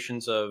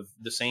iterations of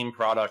the same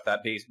product that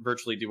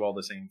virtually do all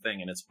the same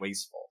thing, and it's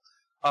wasteful.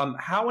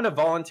 How in a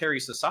voluntary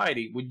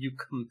society would you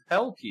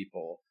compel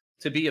people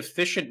to be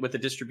efficient with the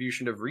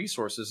distribution of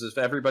resources if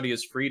everybody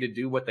is free to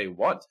do what they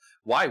want?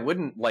 Why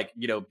wouldn't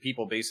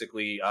people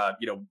basically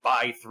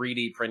buy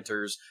 3D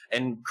printers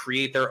and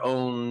create their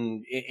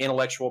own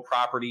intellectual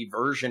property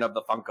version of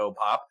the Funko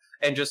Pop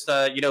and just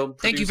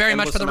Thank you very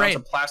much for the raid.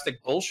 Of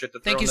plastic bullshit.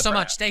 Thank you so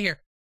much. Stay here.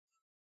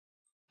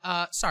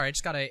 Sorry, I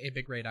just got a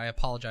big raid. I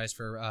apologize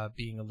for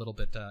being a little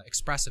bit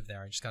expressive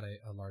there. I just got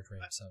a large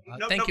raid. So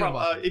thank you.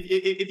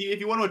 If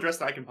you want to address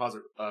that, I can pause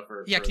it.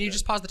 Can you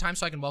just pause the time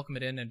so I can welcome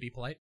it in and be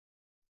polite?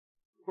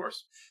 Of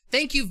course.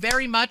 Thank you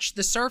very much,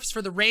 the serfs,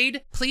 for the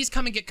raid. Please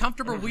come and get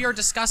comfortable. We are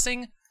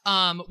discussing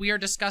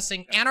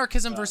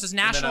anarchism versus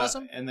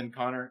nationalism. And then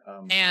Connor.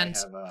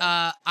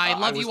 I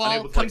love you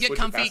all. Come get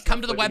comfy.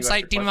 Come to the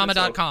website,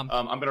 demonmama.com. So,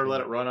 I'm gonna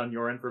let it run on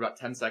your end for about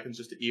 10 seconds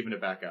just to even it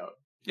back out.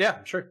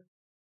 Yeah, sure.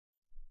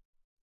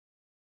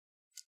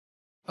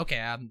 Okay.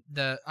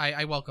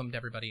 I welcomed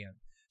everybody in.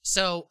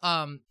 So,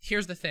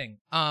 here's the thing.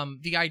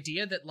 The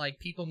idea that, like,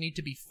 people need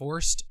to be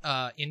forced,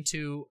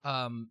 into,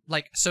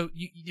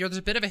 there's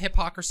a bit of a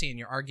hypocrisy in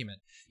your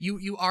argument.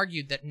 You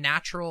argued that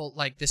natural,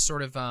 like, this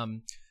sort of,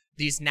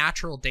 these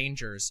natural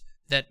dangers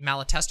that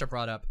Malatesta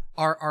brought up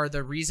are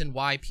the reason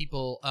why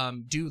people,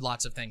 do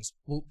lots of things.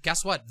 Well,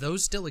 guess what?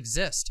 Those still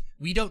exist.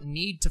 We don't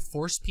need to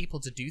force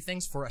people to do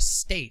things for a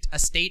state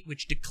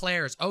which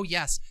declares, oh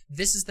yes,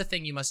 this is the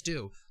thing you must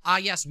do. Ah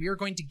yes, we are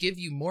going to give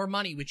you more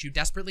money, which you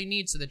desperately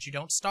need so that you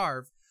don't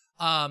starve,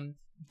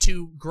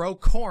 to grow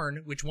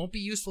corn, which won't be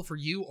useful for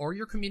you or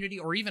your community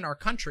or even our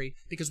country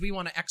because we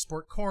want to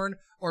export corn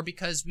or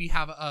because we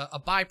have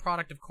a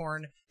byproduct of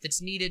corn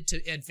that's needed to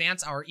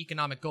advance our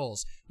economic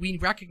goals. We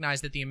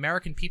recognize that the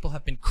American people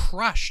have been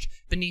crushed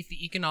beneath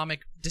the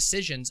economic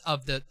decisions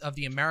of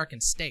the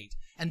American state.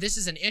 And this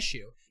is an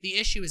issue. The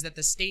issue is that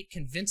the state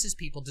convinces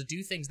people to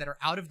do things that are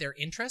out of their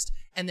interest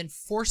and then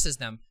forces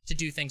them to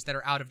do things that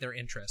are out of their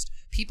interest.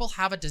 People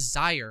have a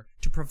desire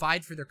to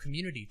provide for their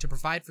community, to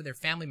provide for their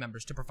family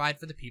members, to provide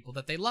for the people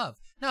that they love.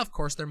 Now, of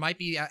course, there might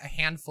be a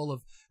handful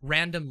of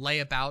random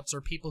layabouts or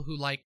people who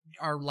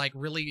are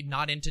really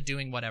not into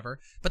doing whatever,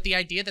 but the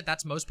idea that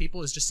that's most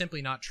people is just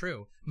simply not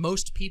true.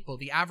 Most people,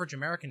 the average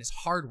American, is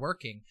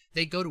hardworking.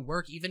 They go to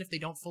work even if they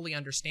don't fully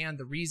understand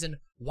the reason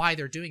why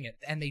they're doing it,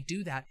 and they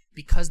do that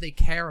because they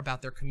care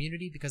about their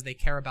community, because they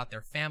care about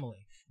their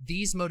family.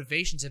 These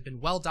motivations have been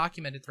well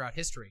documented throughout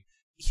history.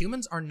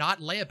 Humans are not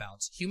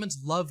layabouts. Humans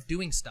love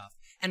doing stuff.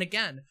 And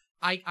again,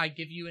 I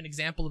give you an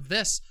example of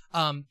this.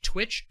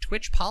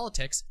 Twitch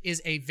politics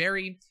is a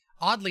very,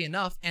 oddly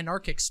enough,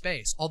 anarchic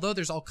space. Although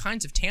there's all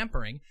kinds of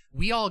tampering,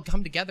 we all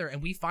come together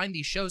and we find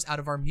these shows out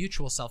of our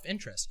mutual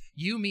self-interest.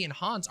 You, me, and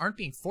Hans aren't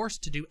being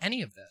forced to do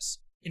any of this.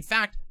 In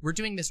fact, we're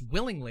doing this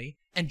willingly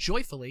and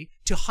joyfully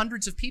to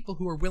hundreds of people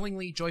who are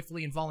willingly,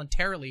 joyfully, and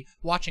voluntarily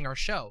watching our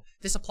show.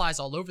 This applies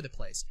all over the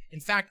place.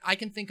 In fact, I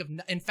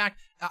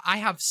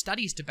have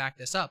studies to back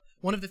this up.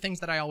 One of the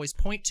things that I always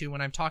point to when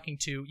I'm talking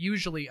to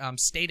usually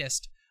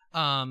statist,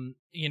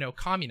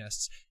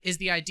 communists is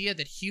the idea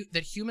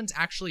that humans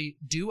actually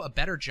do a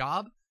better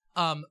job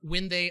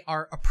when they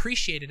are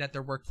appreciated at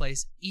their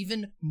workplace,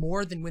 even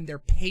more than when they're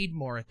paid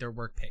more at their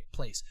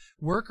workplace.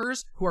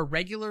 Workers who are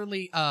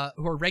regularly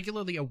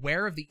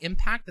aware of the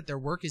impact that their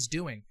work is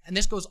doing, and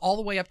this goes all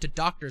the way up to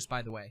doctors,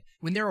 by the way.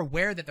 When they're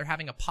aware that they're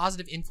having a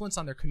positive influence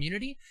on their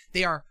community,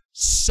 they are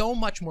so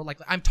much more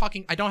likely. I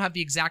don't have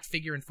the exact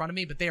figure in front of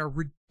me, but they are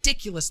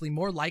ridiculously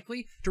more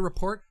likely to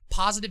report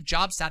positive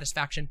job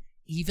satisfaction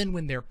even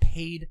when they're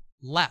paid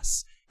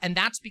less. And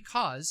that's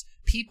because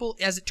people,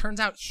 as it turns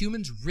out,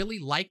 humans really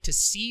like to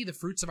see the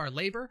fruits of our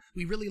labor.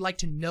 We really like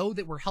to know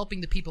that we're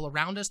helping the people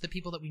around us, the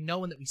people that we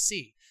know and that we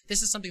see.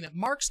 This is something that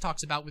Marx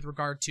talks about with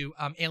regard to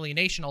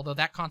alienation, although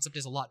that concept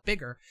is a lot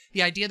bigger.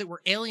 The idea that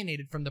we're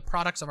alienated from the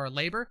products of our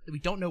labor, that we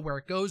don't know where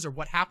it goes or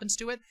what happens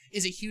to it,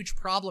 is a huge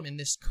problem in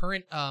this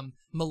current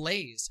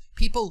malaise.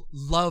 People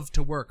love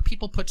to work.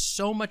 People put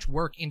so much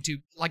work into,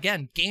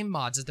 again, game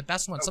mods is the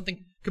best one,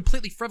 something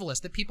completely frivolous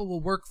that people will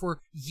work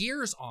for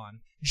years on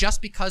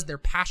just because they're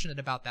passionate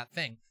about that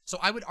thing. So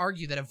I would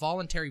argue that a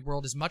voluntary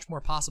world is much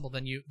more possible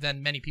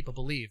than many people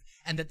believe,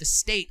 and that the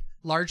state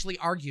largely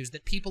argues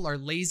that people are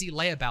lazy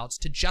layabouts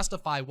to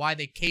justify why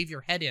they cave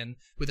your head in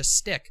with a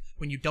stick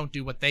when you don't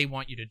do what they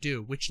want you to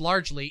do, which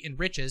largely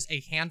enriches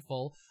a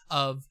handful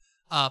of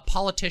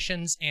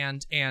politicians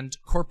and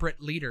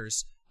corporate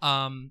leaders,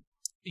 at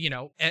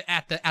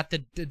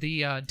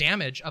the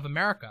damage of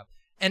America.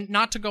 And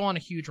not to go on a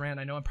huge rant,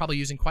 I know I'm probably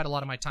using quite a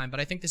lot of my time, but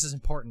I think this is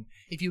important.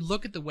 If you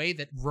look at the way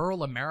that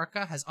rural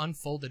America has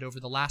unfolded over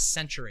the last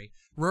century,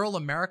 rural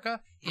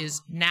America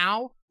is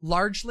now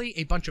largely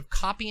a bunch of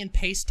copy and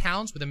paste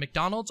towns with a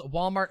McDonald's, a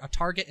Walmart, a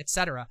Target,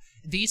 etc.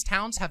 These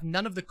towns have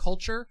none of the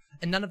culture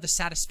and none of the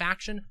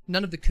satisfaction,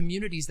 none of the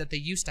communities that they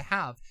used to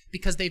have,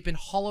 because they've been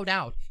hollowed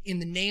out in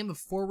the name of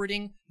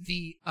forwarding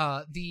the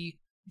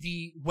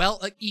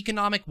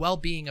economic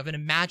well-being of an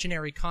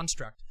imaginary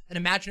construct. An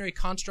imaginary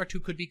construct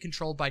who could be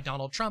controlled by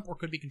Donald Trump or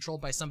could be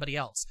controlled by somebody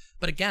else.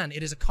 But again,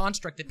 it is a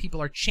construct that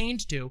people are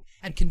chained to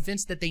and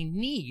convinced that they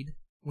need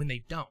when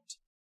they don't.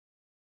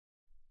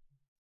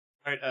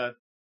 All right,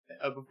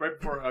 right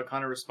before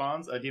Connor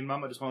responds, Dean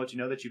Mum, I just want to let you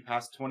know that you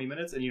passed 20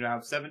 minutes and you now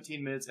have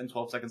 17 minutes and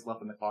 12 seconds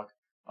left on the clock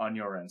on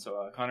your end.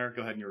 So, Connor,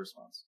 go ahead in your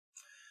response.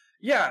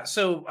 Yeah,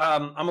 so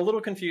I'm a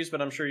little confused,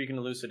 but I'm sure you can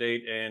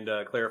elucidate and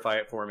clarify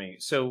it for me.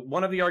 So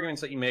one of the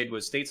arguments that you made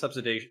was state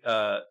subsidization.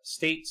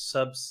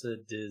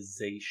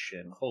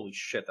 Holy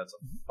shit, that's a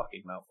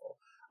fucking mouthful.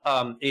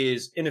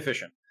 Is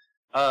inefficient.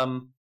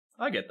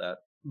 I get that.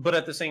 But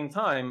at the same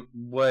time,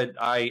 what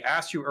I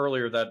asked you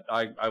earlier that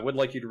I would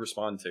like you to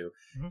respond to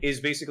is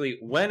basically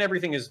when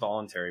everything is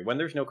voluntary, when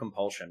there's no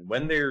compulsion,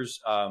 when there's,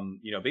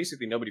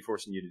 basically nobody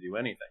forcing you to do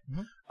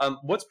anything.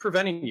 What's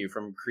preventing you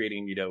from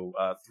creating,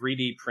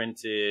 3D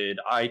printed,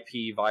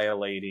 IP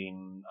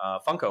violating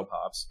Funko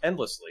Pops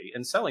endlessly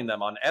and selling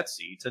them on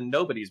Etsy to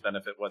nobody's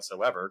benefit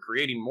whatsoever,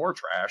 creating more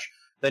trash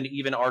than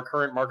even our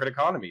current market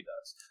economy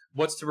does?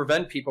 What's to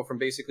prevent people from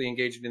basically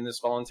engaging in this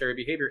voluntary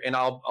behavior? And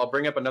I'll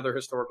bring up another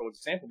historical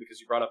example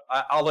because you brought up,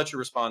 I'll let you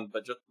respond,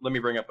 but just let me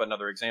bring up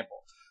another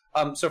example.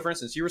 So for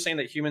instance, you were saying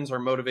that humans are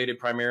motivated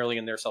primarily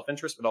in their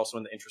self-interest, but also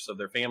in the interest of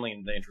their family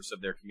and the interest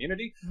of their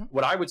community.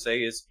 What I would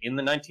say is in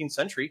the 19th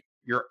century,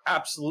 you're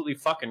absolutely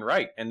fucking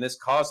right. And this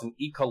caused an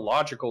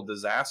ecological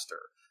disaster.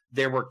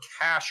 There were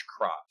cash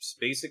crops,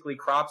 basically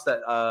crops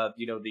that,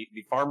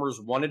 the farmers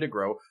wanted to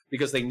grow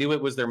because they knew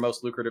it was their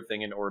most lucrative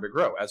thing in order to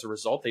grow. As a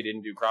result, they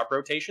didn't do crop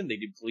rotation. They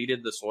depleted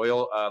the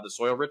soil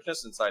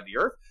richness inside the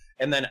earth.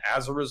 And then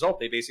as a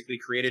result, they basically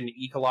created an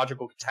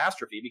ecological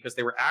catastrophe because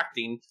they were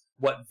acting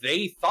what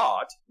they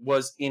thought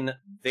was in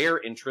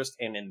their interest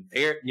and in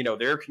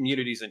their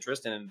community's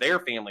interest and in their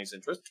family's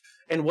interest.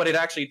 And what it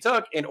actually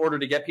took in order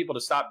to get people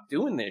to stop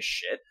doing this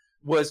shit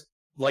was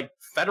like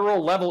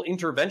federal level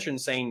intervention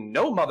saying,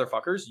 no,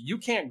 motherfuckers, you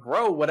can't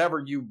grow whatever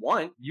you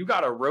want. You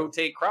got to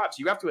rotate crops.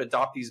 You have to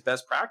adopt these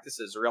best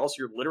practices or else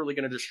you're literally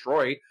going to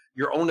destroy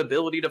your own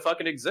ability to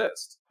fucking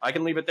exist. I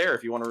can leave it there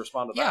if you want to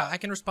respond to that. Yeah, I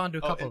can respond to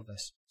a couple of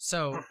this.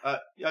 So,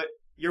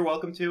 you're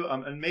welcome to.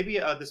 And maybe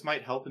this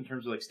might help in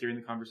terms of like steering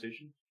the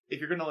conversation.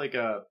 If you're going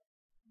to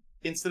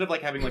instead of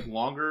like having like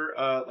longer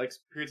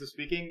periods of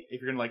speaking,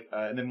 if you're gonna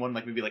and then one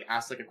maybe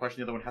ask a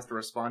question the other one has to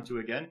respond to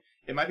again,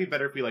 it might be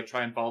better if we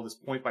try and follow this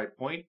point by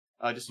point,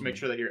 just to make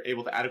sure that you're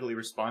able to adequately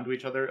respond to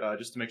each other,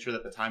 just to make sure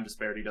that the time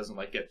disparity doesn't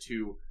get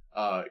too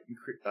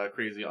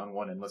crazy on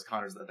one end. Unless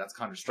that's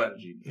Connor's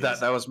strategy.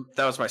 That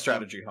was my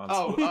strategy, Hans.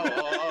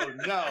 Oh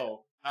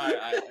no.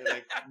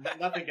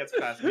 Nothing gets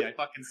past me. I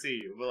fucking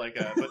see you.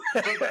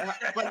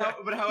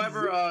 But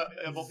however,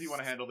 both of you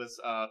want to handle this,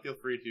 feel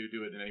free to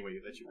do it in any way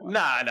that you want.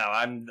 No,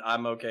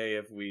 I'm okay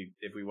if we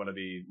want to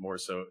be more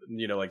so,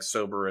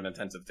 sober and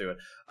attentive to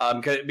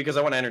it, because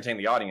I want to entertain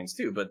the audience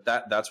too. But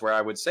that's where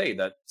I would say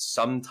that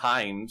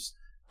sometimes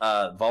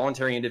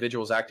voluntary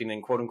individuals acting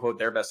in quote unquote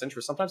their best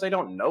interest, sometimes they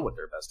don't know what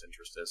their best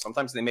interest is.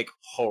 Sometimes they make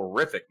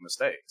horrific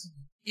mistakes.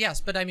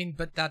 Yes, but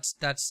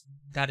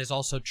that is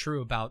also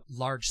true about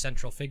large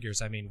central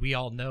figures. I mean, we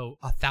all know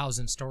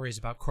 1,000 stories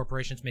about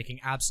corporations making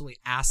absolutely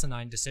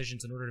asinine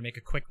decisions in order to make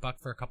a quick buck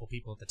for a couple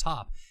people at the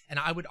top. And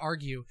I would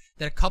argue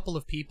that a couple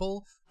of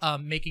people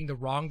making the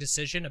wrong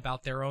decision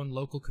about their own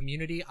local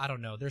community, I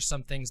don't know, there's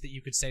some things that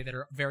you could say that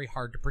are very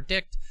hard to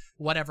predict,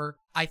 whatever.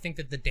 I think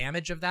that the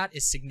damage of that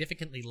is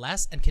significantly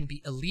less and can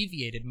be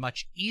alleviated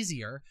much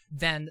easier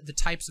than the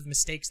types of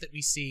mistakes that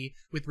we see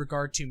with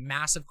regard to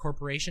massive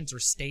corporations or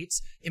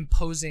states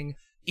imposing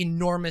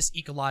enormous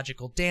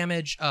ecological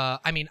damage.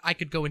 I mean, I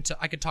could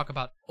talk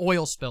about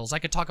oil spills. I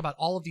could talk about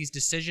all of these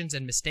decisions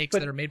and mistakes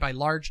that are made by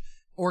large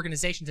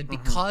organizations, and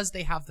because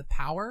they have the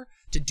power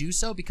to do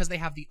so, because they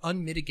have the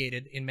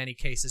unmitigated, in many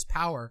cases,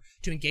 power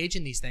to engage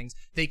in these things,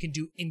 they can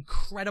do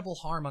incredible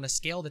harm on a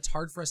scale that's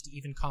hard for us to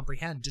even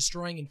comprehend,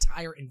 destroying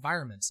entire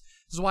environments.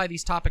 This is why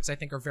these topics, I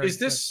think, are very. Is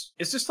this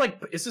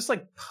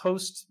like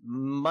post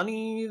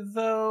money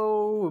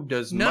though?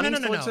 Does money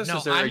still exist? No,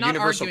 is there I'm a not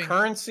universal arguing,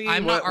 currency?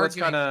 I'm not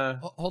arguing. Kinda...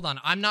 Hold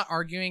on, I'm not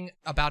arguing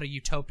about a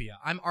utopia.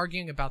 I'm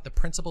arguing about the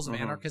principles of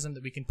anarchism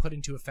that we can put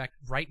into effect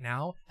right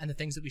now, and the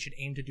things that we should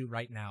aim to do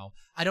right now.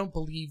 I don't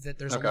believe that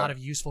there's a lot of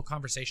useful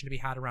conversation to be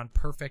had around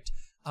perfect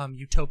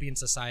utopian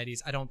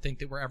societies. I don't think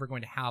that we're ever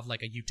going to have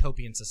a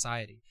utopian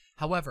society.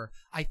 However,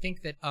 I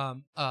think that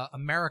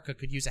America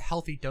could use a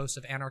healthy dose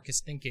of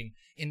anarchist thinking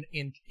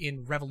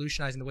in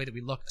revolutionizing the way that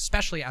we look,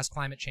 especially as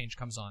climate change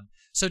comes on.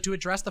 So to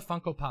address the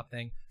Funko Pop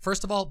thing,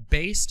 first of all,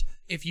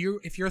 if you're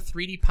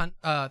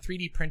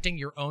 3D printing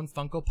your own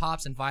Funko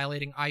Pops and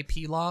violating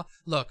IP law,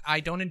 look, I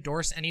don't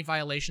endorse any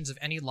violations of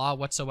any law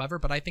whatsoever,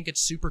 but I think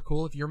it's super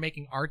cool if you're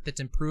making art that's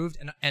improved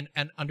and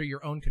under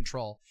your own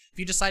control. If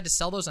you decide to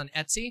sell those on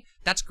Etsy,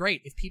 that's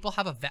great. If people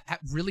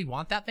really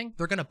want that thing,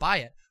 they're going to buy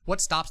it.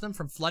 What stops them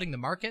from flooding the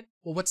market?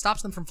 Well, what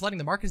stops them from flooding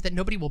the market is that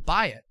nobody will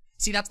buy it.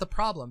 See, that's the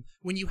problem.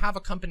 When you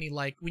have companies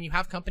like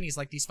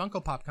these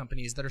Funko Pop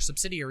companies that are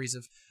subsidiaries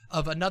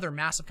of another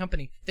massive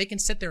company, they can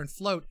sit there and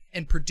float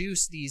and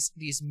produce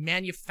these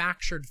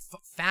manufactured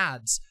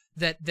fads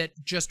that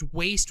just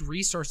waste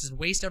resources,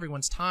 waste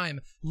everyone's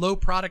time, low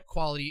product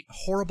quality,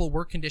 horrible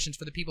work conditions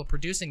for the people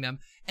producing them,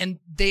 and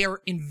they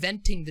are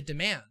inventing the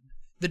demand.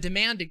 The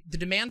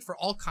demand for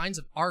all kinds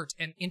of art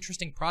and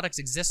interesting products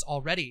exists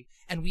already,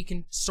 and we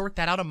can sort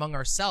that out among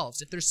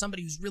ourselves. If there's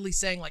somebody who's really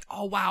saying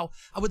oh wow,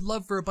 I would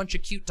love for a bunch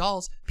of cute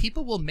dolls,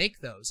 people will make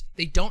those.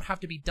 They don't have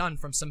to be done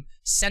from some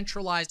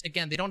centralized,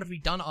 again, they don't have to be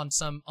done on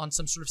some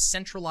sort of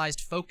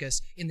centralized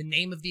focus in the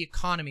name of the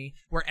economy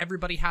where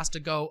everybody has to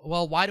go,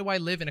 well, why do I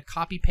live in a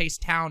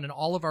copy-paste town and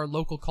all of our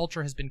local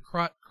culture has been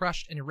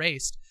crushed and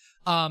erased?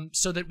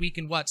 so that we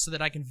can so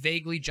that I can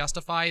vaguely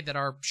justify that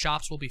our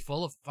shops will be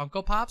full of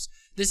Funko Pops.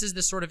 This is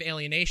the sort of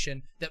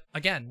alienation that,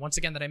 once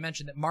again, that I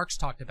mentioned that Marx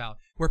talked about,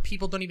 where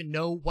people don't even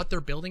know what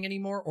they're building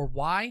anymore or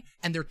why,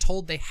 and they're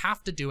told they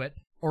have to do it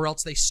or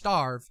else they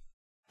starve.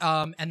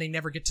 And they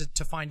never get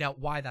to find out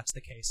why that's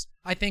the case.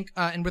 I think,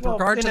 and with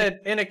regard to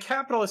in a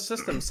capitalist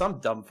system, some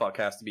dumb fuck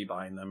has to be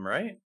buying them,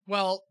 right?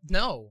 Well,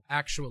 no,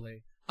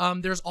 actually.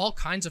 There's all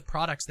kinds of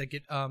products that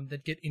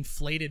get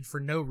inflated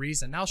for no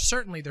reason. Now,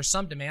 certainly there's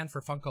some demand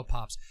for Funko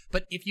Pops,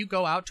 but if you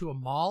go out to a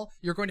mall,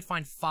 you're going to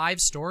find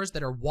 5 stores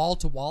that are wall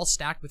to wall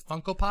stacked with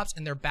Funko Pops,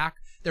 and their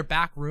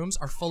back rooms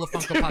are full of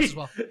Funko Pops as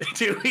well.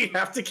 Do we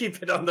have to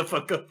keep it on the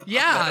Funko Pop?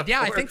 Yeah,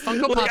 I think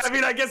Funko Pops. I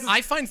mean, I guess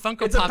I find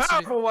Funko it's Pops a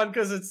powerful one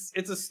because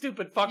it's a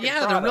stupid fucking yeah,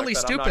 product they're really that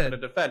stupid. I'm not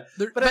going to defend.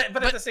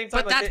 But at the same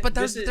time,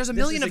 there's a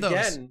million of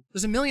those.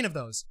 There's a million of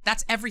those.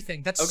 That's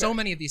everything. That's so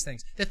many of these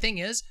things. The thing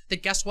is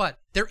that guess what?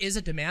 There is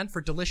a demand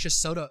for delicious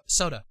soda.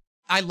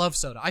 I love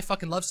soda. I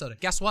fucking love soda.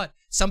 Guess what?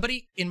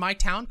 Somebody in my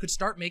town could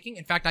start making,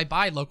 in fact, I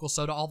buy local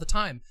soda all the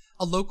time.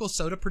 A local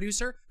soda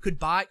producer could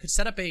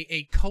set up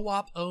a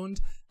co-op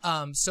owned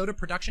soda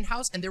production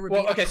house, and there would be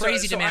a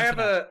crazy demand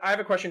for that. I have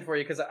a question for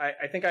you, because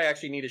I think I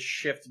actually need to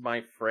shift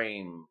my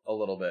frame a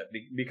little bit,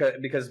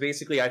 because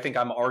basically I think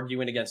I'm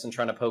arguing against and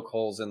trying to poke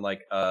holes in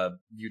like a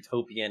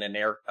utopian and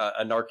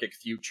anarchic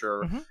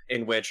future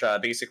in which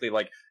basically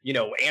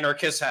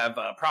anarchists have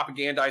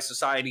propagandized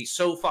society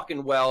so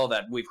fucking well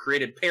that we've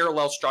created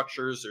parallel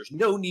structures. There's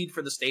no need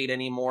for the state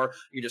anymore.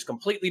 You just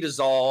completely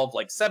dissolve.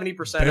 Like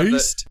 70% of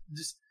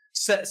the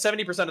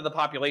 70% of the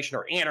population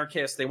are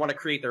anarchists. They want to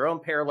create their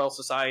own parallel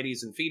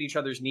societies and feed each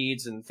other's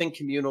needs and think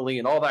communally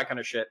and all that kind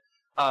of shit.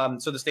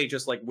 So the state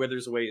just like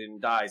withers away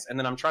and dies. And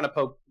then I'm trying to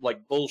poke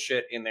like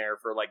bullshit in there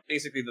for like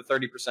basically the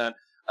 30%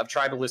 of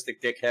tribalistic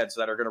dickheads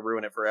that are going to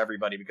ruin it for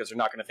everybody because they're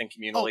not going to think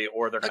communally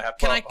or they're going to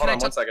have. Hold on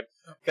 1 second.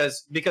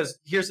 Because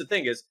here's the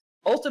thing is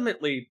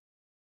ultimately,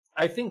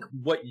 I think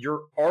what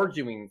you're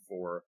arguing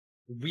for,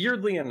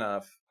 weirdly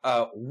enough,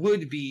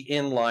 would be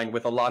in line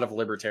with a lot of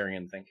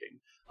libertarian thinking.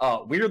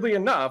 Weirdly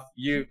enough,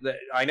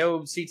 I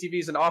know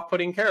CTV is an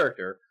off-putting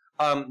character,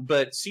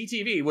 but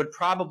CTV would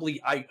probably,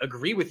 I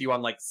agree with you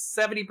on like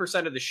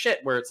 70% of the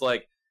shit where it's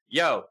like,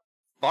 yo,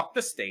 fuck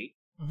the state,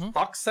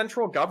 fuck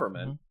central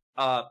government.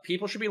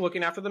 People should be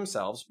looking after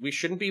themselves. We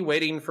shouldn't be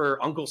waiting for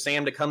Uncle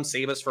Sam to come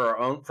save us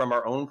from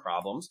our own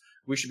problems.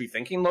 We should be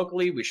thinking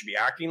locally. We should be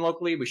acting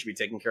locally. We should be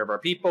taking care of our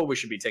people. We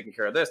should be taking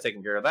care of this,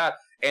 taking care of that.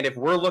 And if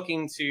we're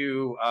looking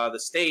to the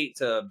state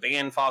to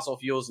ban fossil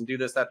fuels and do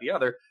this, that, the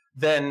other,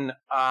 then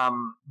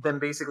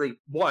basically,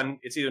 1,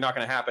 it's either not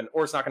going to happen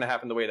or it's not going to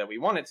happen the way that we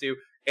want it to.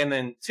 And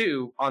then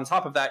 2, on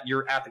top of that,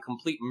 you're at the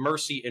complete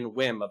mercy and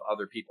whim of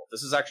other people.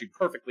 This is actually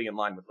perfectly in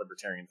line with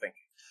libertarian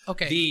thinking.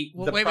 Okay.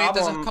 Wait.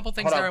 There's a couple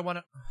things there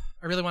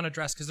I really want to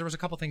address because there was a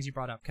couple things you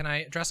brought up. Can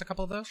I address a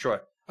couple of those?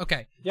 Sure.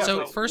 Okay. Yeah,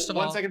 so first of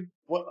all, 1 second.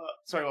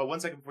 1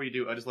 second before you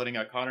do, just letting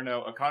Connor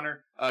know.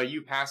 Connor,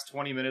 you passed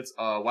 20 minutes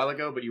a while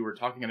ago, but you were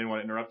talking. I didn't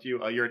want to interrupt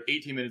you. You're at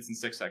 18 minutes and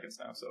 6 seconds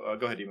now. So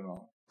go ahead, Demon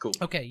Mall. Cool.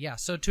 Okay, yeah.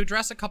 So to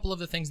address a couple of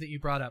the things that you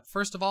brought up,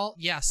 first of all,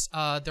 yes,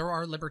 there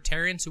are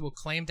libertarians who will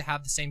claim to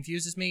have the same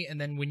views as me,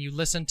 and then when you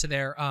listen to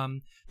their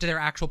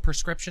actual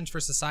prescriptions for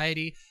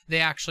society, they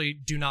actually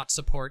do not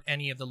support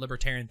any of the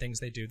libertarian things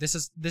they do. This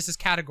is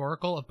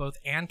categorical of both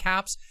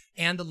ANCAPs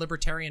and the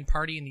Libertarian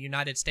Party in the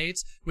United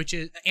States, which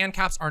is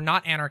ANCAPs are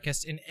not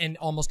anarchists in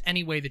almost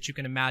any way that you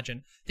can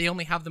imagine. They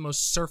only have the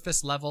most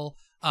surface level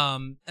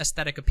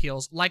aesthetic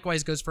appeals.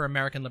 Likewise goes for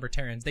American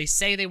libertarians. They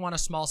say they want a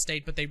small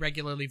state, but they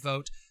regularly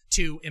vote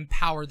to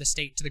empower the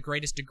state to the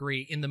greatest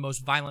degree in the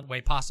most violent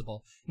way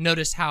possible.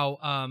 Notice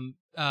how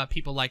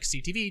people like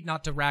CTV,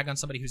 not to rag on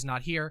somebody who's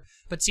not here,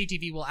 but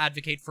CTV will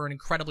advocate for an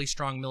incredibly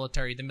strong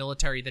military, the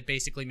military that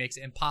basically makes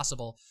it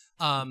impossible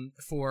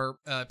for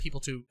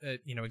people to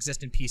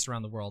exist in peace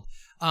around the world.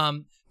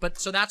 But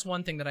so that's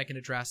one thing that I can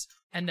address.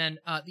 And then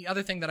the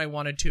other thing that I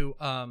wanted to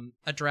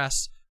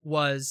address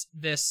was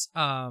this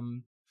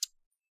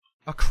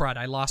oh crud,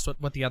 I lost what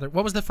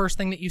was the first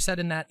thing that you said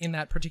in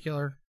that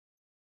particular.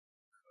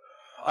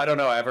 I don't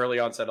know. I have early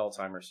onset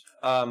Alzheimer's.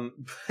 But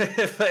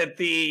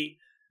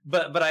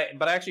I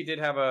actually did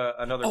have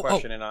another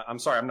question, and I'm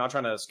sorry, I'm not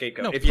trying to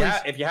scapegoat. No, if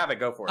you have it,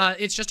 go for it.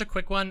 It's just a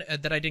quick one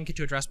that I didn't get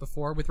to address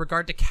before. With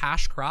regard to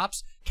cash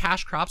crops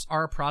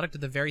are a product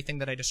of the very thing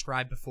that I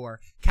described before.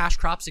 Cash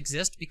crops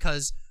exist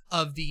because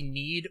of the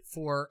need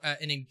for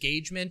an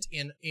engagement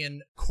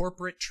in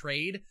corporate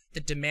trade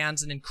that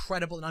demands an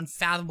incredible and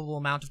unfathomable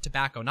amount of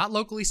tobacco. Not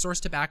locally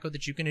sourced tobacco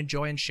that you can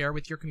enjoy and share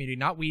with your community,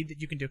 not weed that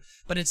you can do,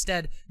 but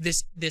instead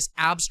this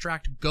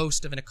abstract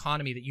ghost of an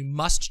economy that you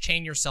must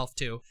chain yourself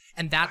to,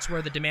 and that's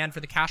where the demand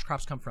for the cash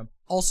crops come from.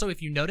 Also, if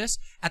you notice,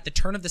 at the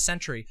turn of the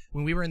century,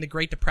 when we were in the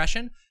Great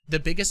Depression, the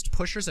biggest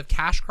pushers of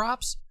cash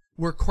crops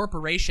were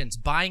corporations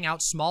buying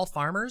out small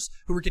farmers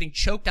who were getting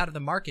choked out of the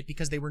market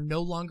because they were no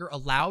longer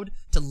allowed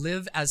to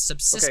live as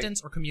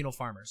subsistence or communal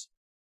farmers.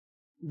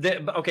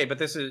 Okay, but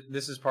this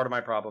is part of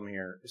my problem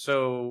here.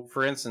 So,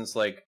 for instance,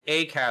 like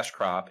a cash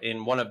crop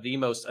in one of the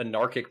most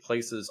anarchic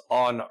places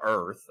on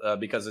Earth,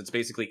 because it's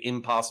basically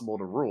impossible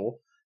to rule,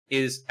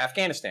 is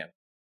Afghanistan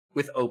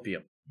with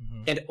opium.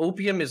 Mm-hmm. And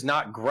opium is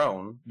not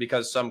grown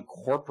because some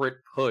corporate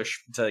push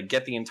to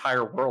get the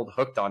entire world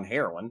hooked on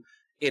heroin.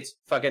 It's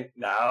fucking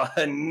no.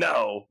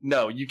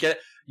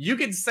 You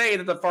can say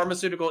that the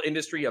pharmaceutical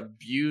industry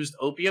abused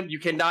opium. You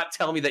cannot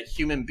tell me that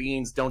human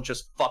beings don't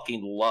just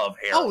fucking love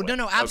heroin. Oh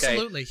no,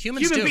 absolutely. Okay?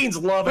 Human beings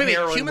love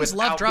heroin humans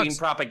without love drugs.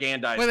 being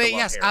propagandized.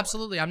 Yes, heroin.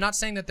 absolutely. I'm not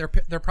saying that they're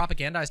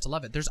propagandized to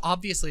love it. There's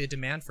obviously a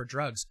demand for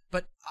drugs,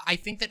 but I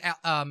think that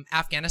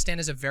Afghanistan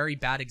is a very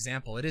bad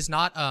example. It is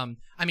not.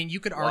 I mean, you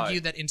could argue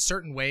that in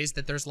certain ways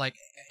that there's like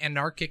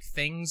anarchic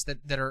things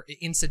that are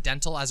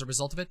incidental as a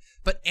result of it,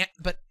 but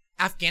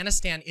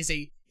Afghanistan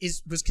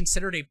was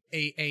considered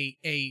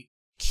a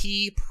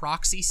key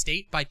proxy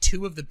state by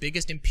two of the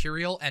biggest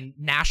imperial and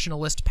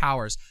nationalist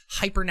powers,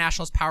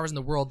 hyper-nationalist powers in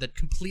the world that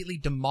completely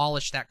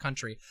demolished that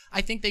country.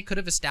 I think they could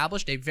have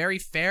established a very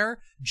fair,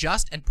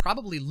 just, and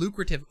probably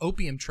lucrative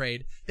opium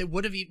trade that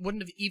wouldn't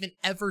have even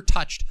ever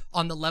touched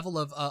on the level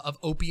of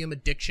opium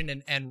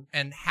addiction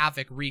and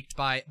havoc wreaked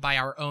by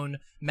our own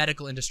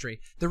medical industry.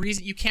 The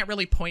reason you can't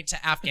really point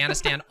to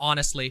Afghanistan,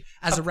 honestly,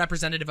 as a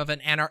representative of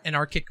an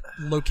anarchic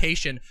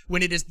location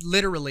when it has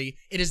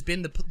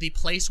been the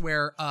place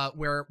where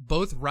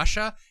both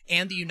Russia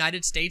and the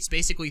United States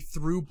basically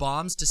threw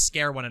bombs to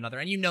scare one another.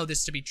 And you know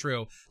this to be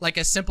true. Like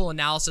a simple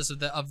analysis of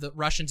the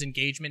Russians'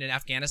 engagement in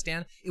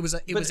Afghanistan, it was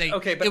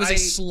a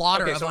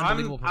slaughter of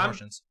unbelievable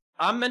proportions.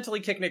 I'm mentally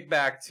kicking it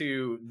back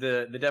to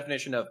the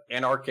definition of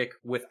anarchic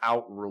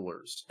without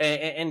rulers.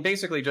 And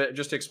basically,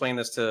 just to explain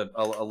this to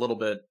a little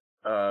bit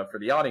for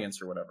the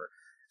audience or whatever.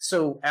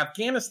 So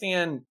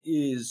Afghanistan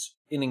is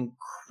an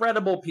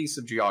incredible piece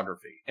of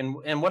geography.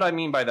 And what I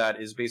mean by that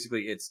is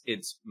basically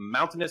it's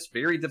mountainous,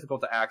 very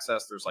difficult to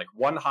access. There's like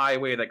one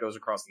highway that goes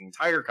across the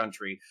entire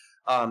country.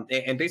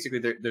 And basically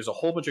there's a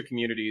whole bunch of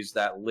communities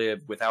that live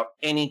without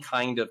any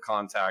kind of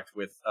contact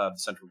with the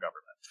central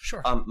government.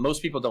 Sure.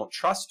 Most people don't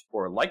trust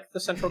or like the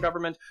central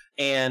government,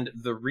 and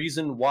the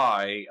reason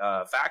why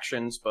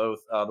factions, both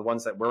the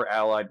ones that we're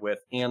allied with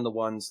and the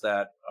ones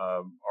that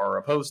are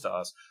opposed to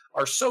us,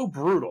 are so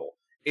brutal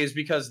is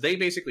because they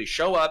basically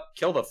show up,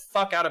 kill the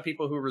fuck out of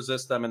people who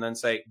resist them, and then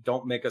say,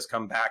 don't make us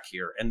come back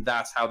here. And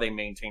that's how they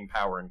maintain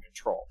power and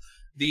control.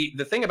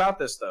 The thing about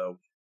this, though,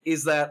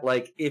 is that,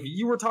 like, if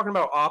you were talking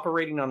about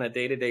operating on a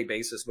day-to-day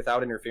basis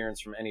without interference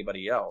from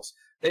anybody else,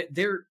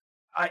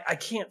 I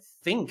can't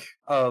think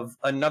of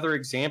another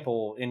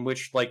example in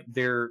which, like,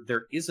 there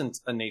isn't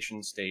a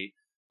nation state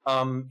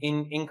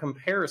in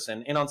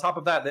comparison. And on top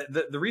of that,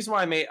 the reason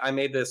why I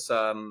made this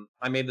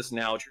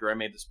analogy, or I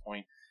made this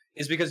point,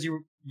 is because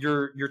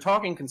you're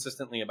talking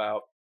consistently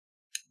about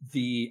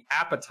the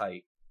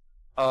appetite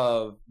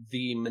of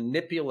the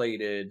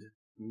manipulated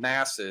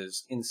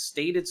masses in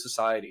stated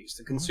societies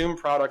to consume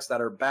products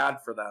that are bad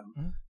for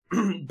them,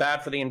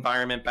 bad for the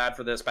environment, bad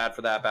for this, bad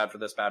for that, bad for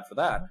this, bad for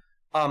that.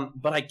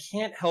 But I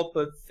can't help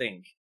but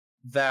think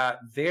that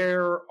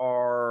there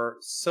are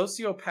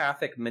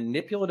sociopathic,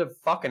 manipulative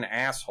fucking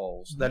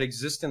assholes that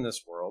exist in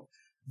this world,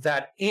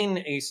 that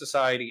in a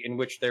society in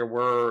which there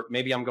were,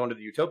 maybe I'm going to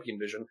the utopian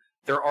vision,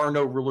 there are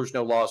no rulers,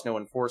 no laws, no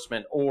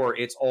enforcement, or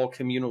it's all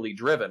communally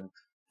driven.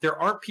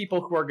 There aren't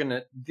people who are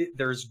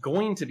there's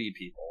going to be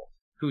people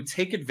who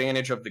take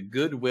advantage of the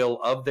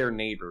goodwill of their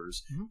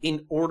neighbors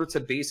in order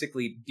to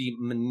basically be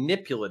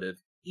manipulative,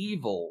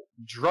 evil,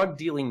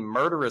 drug-dealing,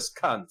 murderous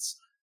cunts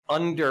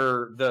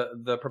under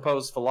the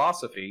proposed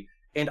philosophy.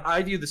 And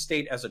I view the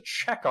state as a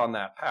check on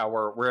that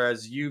power,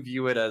 whereas you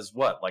view it as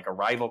what, like a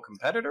rival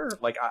competitor?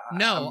 Like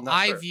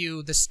I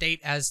view the state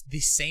as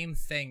the same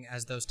thing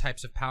as those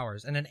types of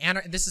powers. And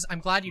I'm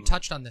glad you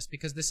touched on this,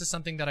 because this is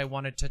something that I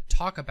wanted to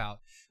talk about,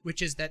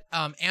 which is that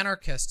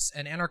anarchists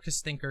and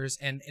anarchist thinkers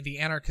and the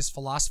anarchist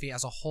philosophy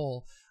as a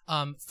whole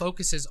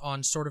focuses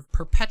on sort of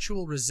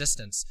perpetual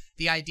resistance.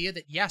 The idea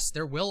that, yes,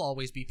 there will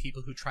always be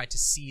people who try to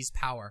seize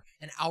power,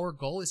 and our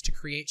goal is to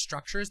create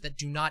structures that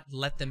do not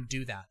let them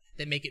do that,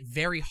 that make it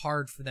very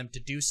hard for them to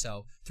do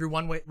so through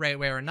one way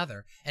or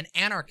another. An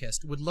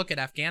anarchist would look at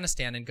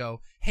Afghanistan and go,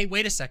 hey,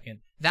 wait a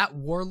second, that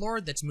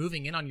warlord that's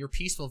moving in on your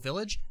peaceful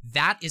village,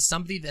 that is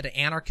somebody that an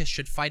anarchist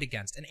should fight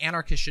against. An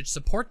anarchist should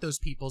support those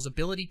people's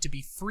ability to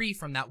be free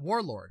from that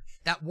warlord.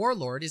 That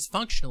warlord is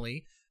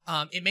functionally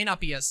it may not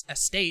be a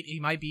state, he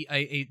might be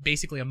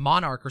basically a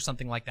monarch or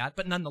something like that,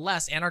 but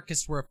nonetheless,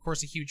 anarchists were, of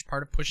course, a huge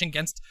part of pushing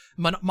against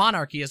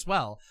monarchy as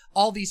well.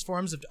 All these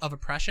forms of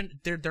oppression,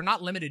 they're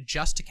not limited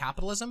just to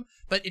capitalism,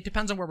 but it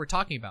depends on what we're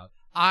talking about.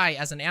 I,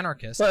 as an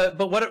anarchist...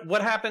 But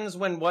what happens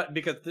when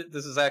because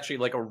this is actually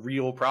like a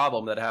real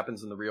problem that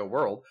happens in the real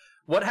world.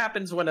 What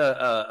happens when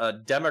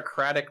a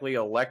democratically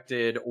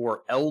elected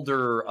or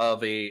elder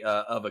of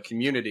a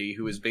community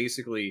who is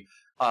basically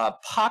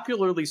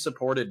popularly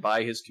supported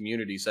by his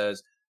community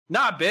says,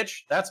 nah,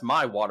 bitch, that's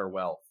my water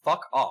well,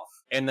 fuck off.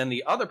 And then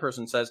the other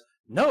person says,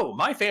 no,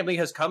 my family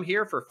has come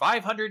here for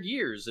 500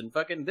 years and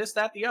fucking this,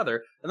 that, the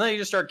other. And then they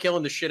just start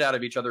killing the shit out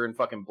of each other in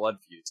fucking blood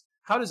feuds.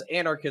 How does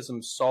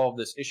anarchism solve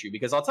this issue?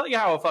 Because I'll tell you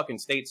how a fucking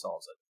state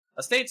solves it.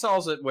 A state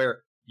solves it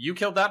where you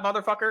killed that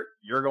motherfucker,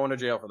 you're going to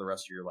jail for the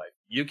rest of your life.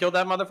 You killed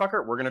that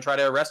motherfucker, we're going to try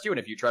to arrest you, and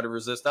if you try to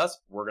resist us,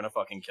 we're going to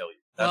fucking kill you.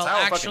 That's how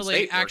a fucking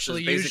state works.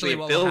 Basically,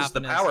 it fills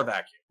the power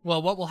vacuum.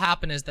 Well, what will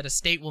happen is that a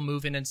state will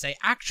move in and say,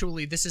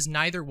 actually, this is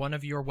neither one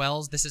of your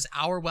wells, this is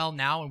our well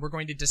now, and we're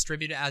going to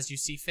distribute it as you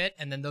see fit,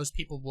 and then those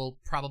people will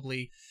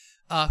probably...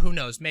 who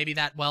knows? Maybe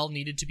that well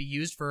needed to be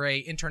used for a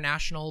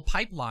international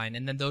pipeline,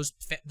 and then those.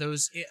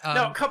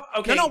 No, come.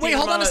 Okay. No, wait.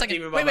 Hold on a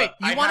second. Wait.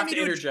 You wanted me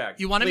to interject?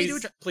 You wanted me to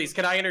interject? Please,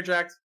 can I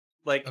interject?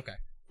 Like, okay.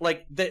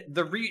 Like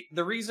the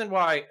reason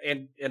why,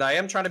 and I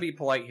am trying to be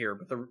polite here,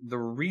 but the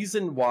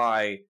reason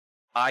why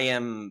I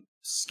am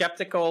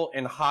skeptical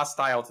and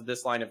hostile to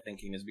this line of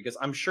thinking is because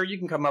I'm sure you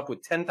can come up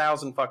with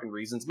 10,000 fucking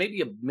reasons,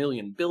 maybe a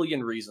million,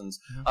 billion reasons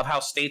of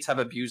how states have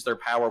abused their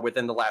power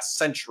within the last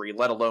century,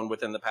 let alone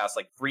within the past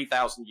like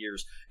 3,000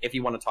 years, if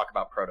you want to talk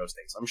about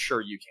proto-states. I'm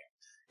sure you can.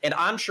 And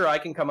I'm sure I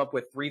can come up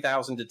with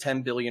 3,000 to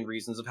 10 billion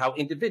reasons of how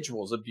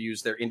individuals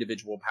abuse their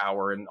individual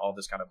power and all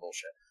this kind of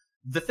bullshit.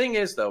 The thing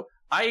is, though,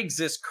 I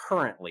exist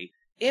currently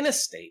in a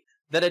state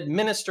that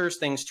administers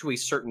things to a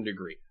certain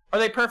degree. Are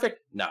they perfect?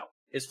 No.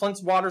 Is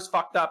Flint's waters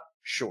fucked up?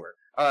 Sure.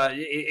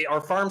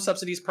 Are farm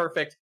subsidies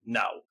perfect?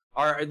 No.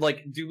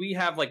 Do we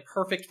have like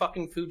perfect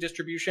fucking food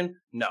distribution?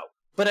 No.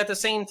 But at the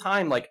same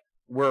time, like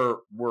we're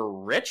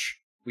rich.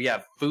 We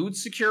have food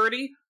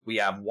security. We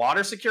have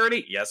water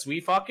security. Yes, we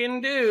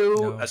fucking do.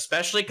 No,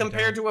 especially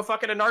compared to a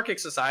fucking anarchic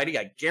society.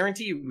 I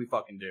guarantee you we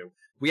fucking do.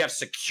 We have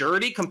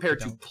security compared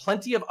to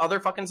plenty of other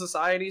fucking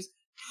societies.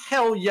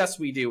 Hell yes,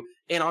 we do.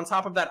 And on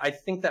top of that, I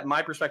think that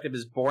my perspective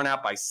is borne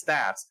out by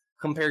stats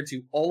compared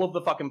to all of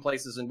the fucking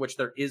places in which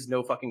there is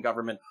no fucking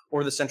government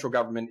or the central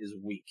government is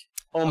weak.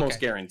 Almost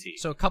guaranteed.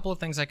 So a couple of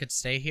things I could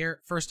say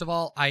here. First of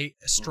all, I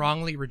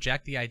strongly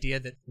reject the idea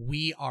that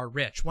we are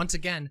rich. Once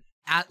again,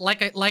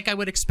 like I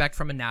would expect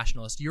from a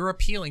nationalist, you're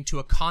appealing to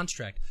a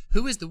construct.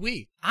 Who is the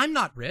we? I'm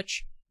not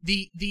rich.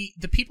 The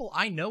people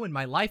I know in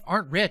my life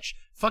aren't rich.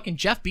 Fucking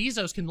Jeff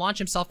Bezos can launch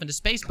himself into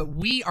space, but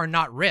we are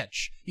not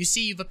rich. You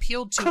see, you've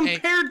appealed to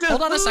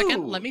Hold on a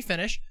second, let me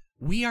finish.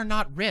 We are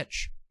not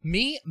rich.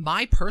 Me,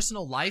 my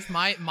personal life,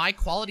 my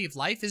quality of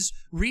life is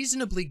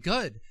reasonably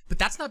good, but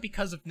that's not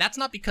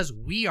because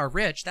we are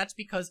rich. That's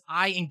because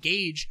I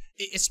engage.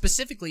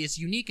 Specifically, it's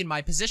unique in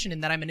my position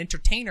in that I'm an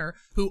entertainer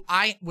who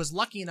I was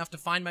lucky enough to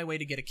find my way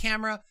to get a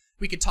camera.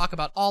 We could talk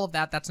about all of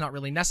that. That's not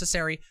really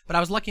necessary, but I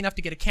was lucky enough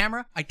to get a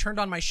camera. I turned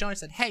on my show and I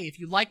said, hey, if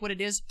you like what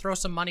it is, throw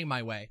some money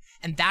my way.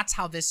 And that's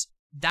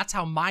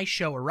how my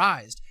show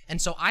arised.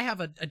 And so I have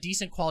a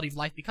decent quality of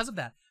life because of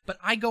that. But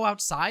I go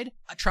outside.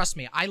 Trust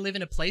me, I live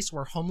in a place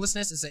where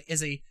homelessness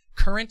is a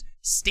current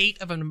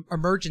state of an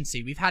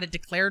emergency. We've had it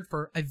declared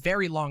for a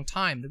very long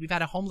time that we've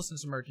had a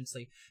homelessness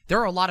emergency. There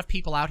are a lot of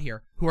people out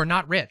here who are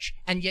not rich,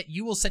 and yet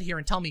you will sit here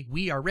and tell me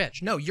we are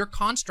rich. No, your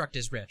construct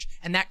is rich,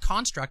 and that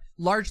construct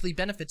largely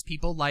benefits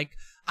people like,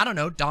 I don't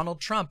know,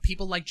 Donald Trump,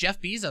 people like Jeff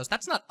Bezos.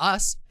 That's not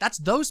us. That's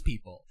those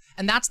people.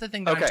 And that's the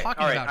thing that I'm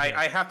talking about here.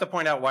 I have to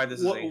point out why this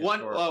is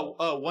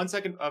one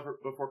second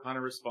before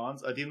Connor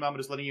responds. Dean, I'm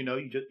just letting you know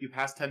you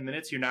passed 10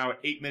 minutes. You're now at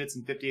 8 minutes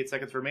and 58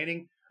 seconds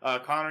remaining.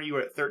 Connor, you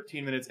were at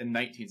 13 minutes and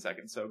 19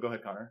 seconds. So go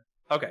ahead, Connor.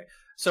 Okay.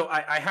 So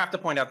I have to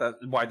point out that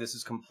why this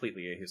is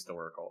completely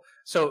ahistorical.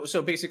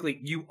 So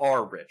basically, you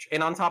are rich,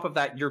 and on top of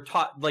that, you're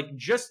taught like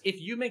just if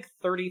you make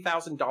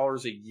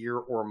 $30,000 a year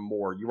or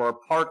more, you are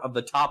part of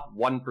the top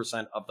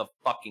 1% of the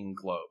fucking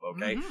globe.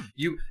 Okay,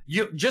 you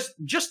just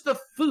the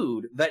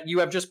food that you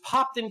have just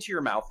popped into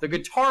your mouth, the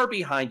guitar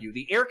behind you,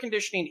 the air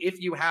conditioning if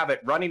you have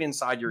it running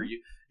inside your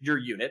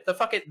unit,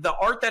 the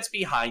art that's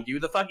behind you,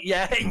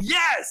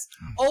 yes!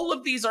 All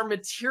of these are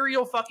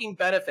material fucking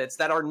benefits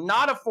that are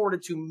not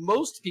afforded to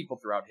most people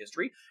throughout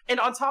history. And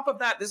on top of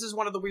that, this is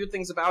one of the weird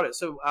things about it.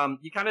 So,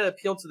 you kind of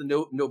appeal to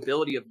the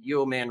nobility of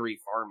yeomanry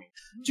farming.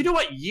 Do you know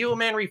what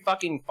yeomanry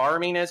fucking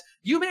farming is?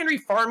 Yeomanry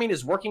farming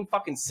is working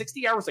fucking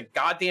 60 hours a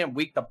goddamn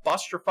week to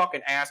bust your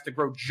fucking ass to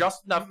grow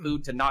just enough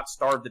food to not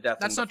starve to death.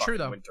 That's not true,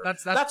 though. Winter.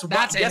 That's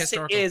yes,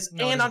 it is.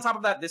 No, and on top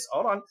of that,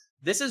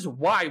 this is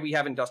why we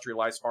have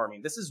industrialized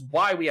farming. This is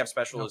why we have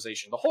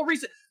specialization. The whole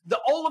reason,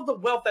 all of the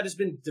wealth that has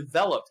been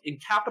developed in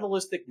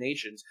capitalistic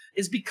nations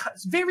is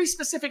very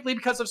specifically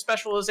because of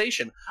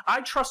specialization.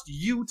 I trust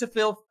you to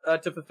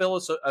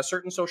fulfill a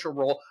certain social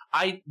role.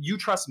 You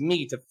trust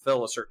me to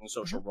fulfill a certain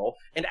social role.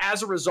 And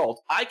as a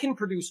result, I can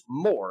produce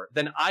more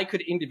than I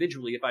could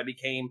individually if I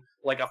became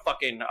like a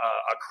fucking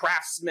a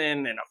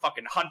craftsman and a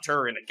fucking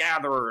hunter and a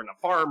gatherer and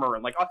a farmer.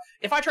 And like,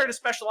 if I try to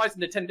specialize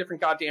into 10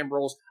 different goddamn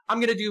roles, I'm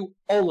going to do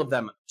all of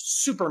them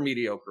super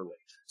mediocrely.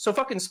 So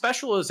fucking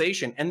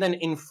specialization and then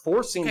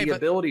enforcing the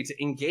ability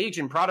to engage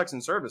in products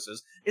and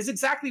services is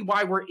exactly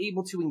why we're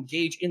able to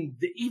engage in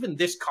even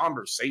this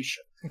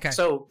conversation. Okay.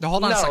 So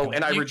hold on a second.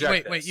 And I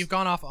reject Wait, you've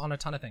gone off on a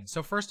ton of things.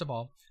 So first of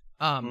all,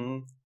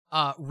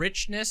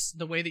 richness,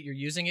 the way that you're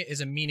using it,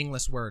 is a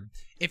meaningless word.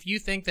 If you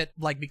think that,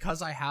 like,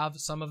 because I have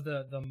some of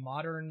the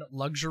modern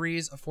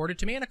luxuries afforded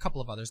to me and a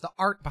couple of others, the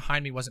art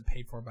behind me wasn't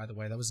paid for, by the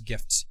way, that was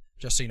gifts.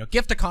 Just so you know,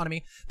 gift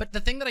economy. But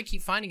the thing that I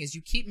keep finding is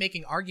you keep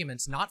making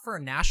arguments not for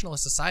a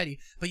nationalist society,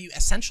 but you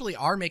essentially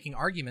are making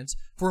arguments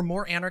for a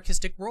more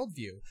anarchistic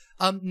worldview.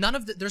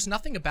 There's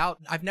nothing about,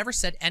 I've never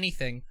said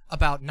anything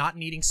about not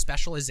needing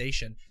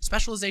specialization.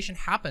 Specialization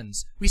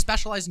happens. We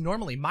specialize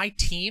normally. My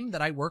team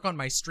that I work on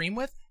my stream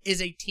with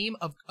is a team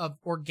of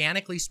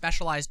organically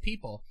specialized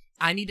people.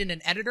 I needed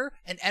an editor.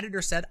 An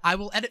editor said, I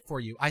will edit for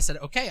you. I said,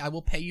 okay, I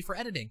will pay you for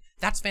editing.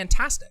 That's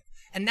fantastic.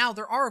 And now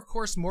there are, of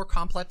course, more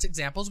complex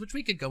examples, which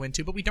we could go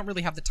into, but we don't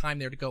really have the time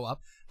there to go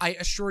up. I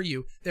assure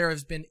you, there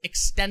has been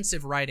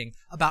extensive writing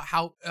about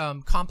how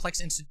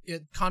complex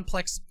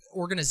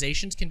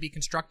organizations can be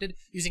constructed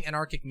using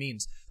anarchic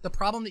means. The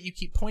problem that you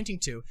keep pointing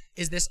to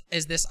is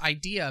this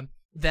idea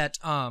that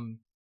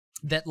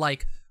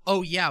like,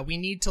 oh yeah, we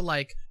need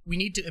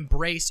to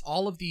embrace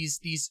all of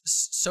these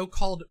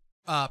so-called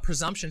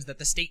presumptions that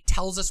the state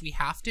tells us we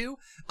have to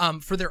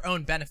for their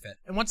own benefit.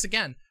 And once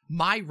again,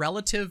 my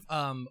relative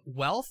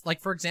wealth, like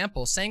for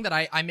example, saying that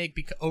I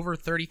make over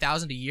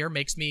 30,000 a year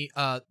makes me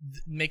a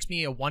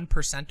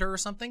 1%er or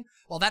something.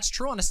 Well, that's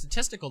true on a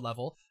statistical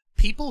level.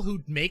 People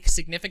who make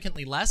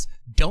significantly less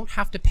don't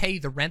have to pay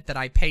the rent that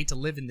I pay to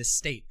live in this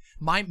state.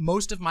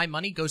 Most of my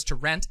money goes to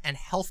rent and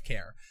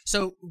healthcare.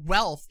 So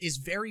wealth is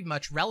very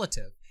much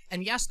relative.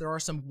 And yes, there are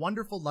some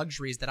wonderful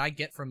luxuries that I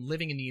get from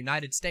living in the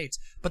United States,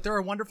 but there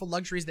are wonderful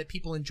luxuries that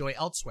people enjoy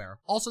elsewhere.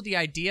 Also, the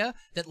idea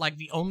that, like,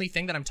 the only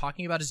thing that I'm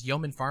talking about is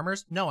yeoman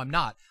farmers. No, I'm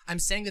not. I'm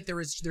saying that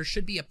there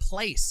should be a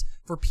place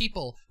for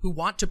people who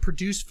want to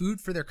produce food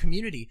for their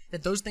community,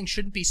 that those things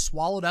shouldn't be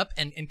swallowed up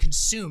and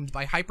consumed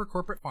by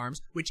hyper-corporate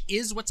farms, which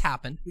is what's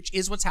happened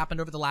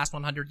over the last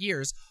 100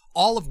 years,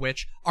 all of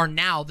which are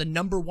now the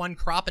 #1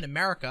 crop in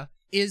America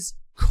is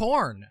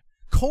corn.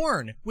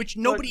 Corn, which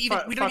nobody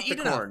we don't eat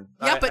enough.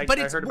 Yeah, but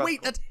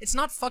it's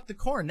not fuck the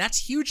corn.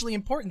 That's hugely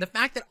important. The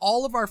fact that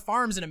all of our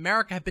farms in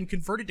America have been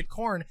converted to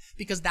corn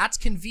because that's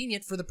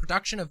convenient for the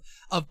production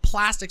of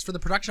plastics, for the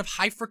production of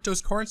high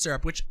fructose corn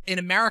syrup, which in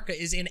America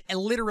is in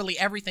literally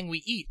everything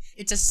we eat.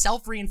 It's a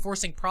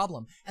self-reinforcing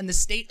problem, and the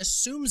state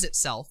assumes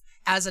itself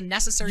as a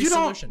necessary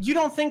solution. You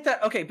don't think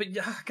that? Okay, but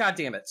god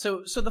damn it.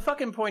 So the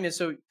fucking point is,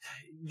 so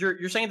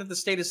you're saying that the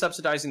state is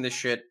subsidizing this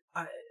shit.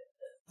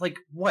 Like,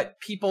 what?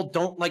 People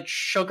don't like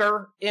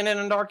sugar in an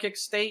anarchic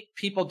state?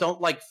 People don't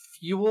like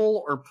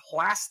fuel or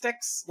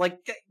plastics? Like,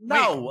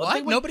 no. Wait,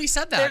 what? Nobody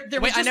said that.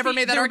 Wait, I never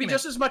made that argument. There would be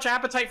just as much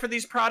appetite for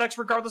these products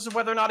regardless of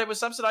whether or not it was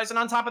subsidized. And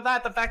on top of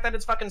that, the fact that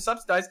it's fucking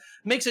subsidized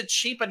makes it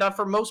cheap enough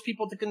for most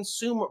people to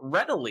consume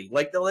readily.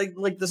 Like the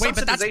subsidization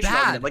but that's bad.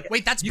 argument. Like,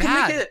 wait, that's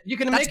bad. You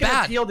can make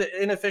an appeal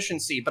to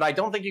inefficiency, but I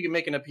don't think you can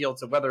make an appeal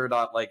to whether or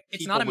not, like,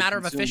 it's not a matter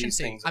of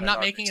efficiency. I'm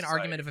not making an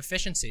argument of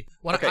efficiency.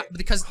 Okay,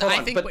 because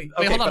I think. Wait,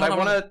 hold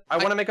on. I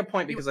want to make a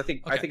point because I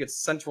think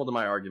it's central to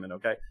my argument.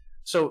 Okay,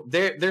 so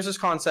there's this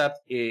concept.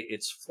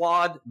 It's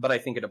flawed, but I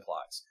think it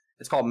applies.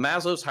 It's called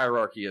Maslow's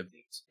hierarchy of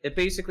needs. It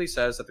basically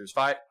says that there's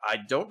 5. I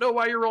don't know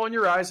why you're rolling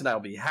your eyes, and I'll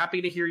be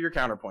happy to hear your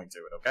counterpoint to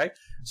it. Okay,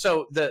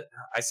 so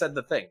I said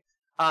the thing.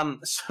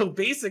 So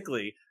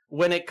basically,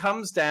 when it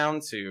comes down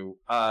to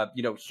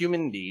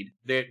human need,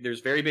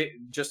 there's very big.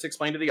 Just to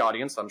explain to the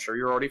audience, I'm sure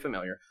you're already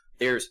familiar.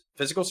 There's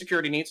physical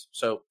security needs,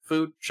 so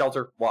food,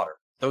 shelter, water.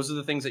 Those are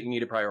the things that you need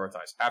to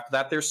prioritize. After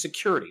that, there's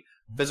security,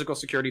 physical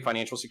security,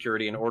 financial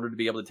security, in order to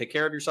be able to take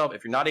care of yourself.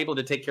 If you're not able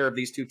to take care of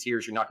these 2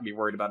 tiers, you're not going to be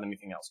worried about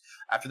anything else.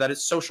 After that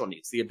is social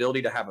needs, the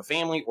ability to have a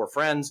family or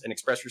friends and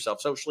express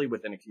yourself socially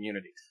within a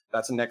community.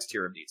 That's the next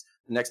tier of needs.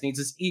 The next needs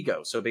is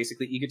ego. So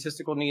basically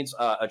egotistical needs,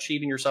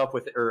 achieving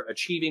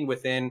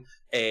within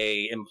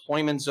a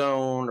employment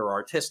zone or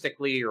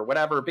artistically or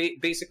whatever,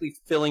 basically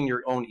filling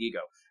your own ego.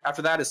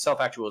 After that is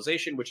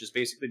self-actualization, which is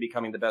basically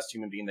becoming the best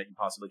human being that you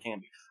possibly can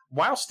be.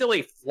 While still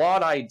a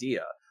flawed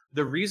idea,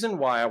 the reason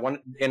why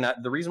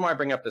I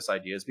bring up this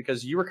idea is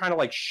because you were kind of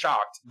like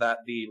shocked that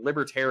the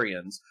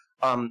libertarians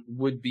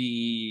would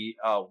be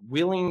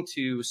willing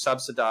to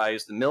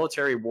subsidize the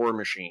military war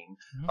machine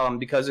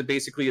because it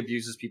basically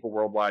abuses people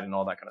worldwide and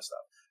all that kind of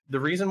stuff. The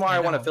reason why I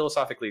want to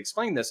philosophically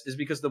explain this is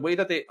because the way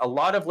that a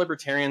lot of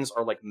libertarians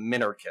are like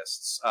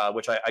minarchists,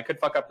 which I could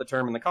fuck up the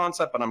term and the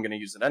concept, but I'm going to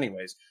use it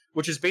anyways,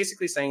 which is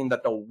basically saying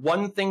that the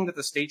one thing that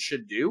the state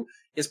should do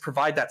is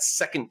provide that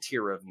second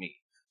tier of need,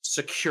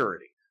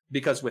 security.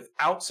 Because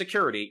without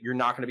security, you're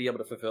not going to be able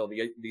to fulfill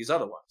these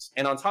other ones.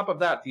 And on top of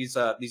that, these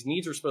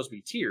needs are supposed to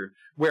be tiered,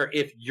 where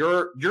if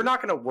you're not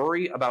going to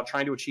worry about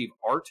trying to achieve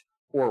art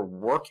or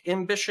work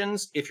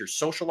ambitions, if your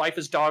social life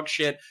is dog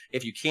shit,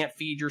 if you can't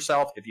feed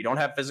yourself, if you don't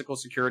have physical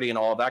security and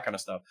all of that kind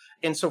of stuff.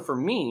 And so for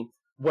me,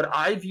 what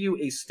I view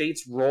a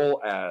state's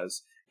role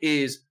as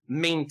is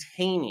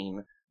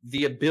maintaining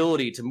the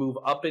ability to move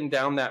up and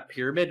down that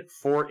pyramid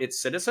for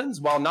its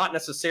citizens while not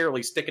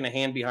necessarily sticking a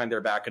hand behind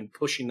their back and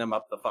pushing them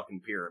up the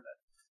fucking pyramid.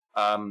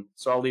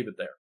 So I'll leave it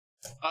there.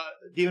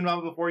 Demon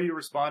Mama, before you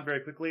respond very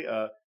quickly,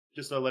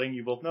 just letting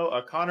you both know,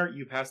 Connor,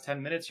 you passed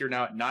 10 minutes. You're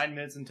now at 9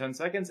 minutes and 10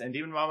 seconds. And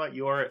Demon Mama,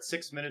 you are at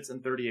 6 minutes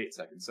and 38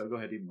 seconds. So go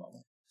ahead, Demon Mama.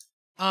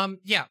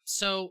 Yeah,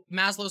 so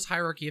Maslow's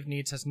hierarchy of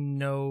needs has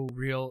no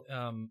real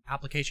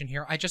application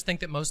here. I just think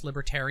that most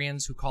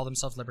libertarians who call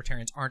themselves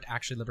libertarians aren't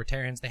actually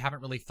libertarians. They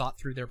haven't really thought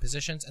through their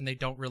positions, and they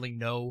don't really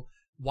know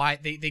why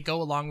they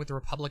go along with the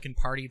Republican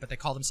Party, but they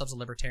call themselves a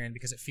libertarian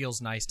because it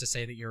feels nice to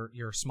say that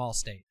you're a small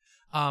state.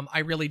 I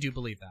really do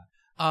believe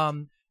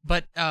that.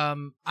 But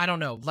I don't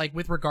know, like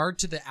with regard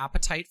to the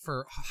appetite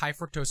for high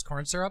fructose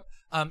corn syrup,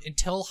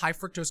 until high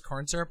fructose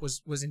corn syrup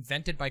was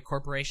invented by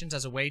corporations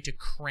as a way to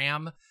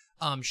cram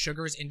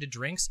sugars into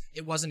drinks,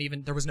 there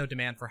was no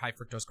demand for high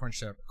fructose corn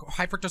syrup.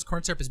 High fructose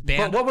corn syrup is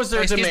banned. But what was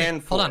their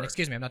demand for? Hold on,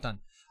 excuse me, I'm not done.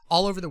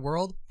 All over the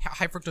world,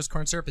 high fructose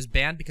corn syrup is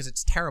banned because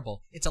it's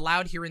terrible. It's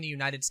allowed here in the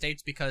United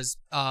States because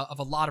of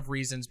a lot of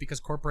reasons, because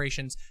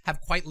corporations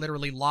have quite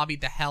literally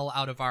lobbied the hell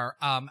out of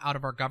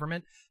our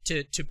government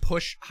to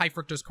push high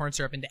fructose corn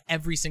syrup into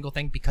every single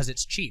thing because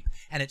it's cheap.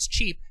 And it's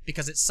cheap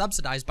because it's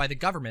subsidized by the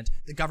government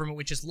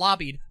which is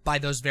lobbied by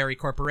those very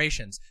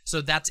corporations.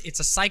 So it's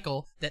a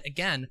cycle that,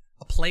 again,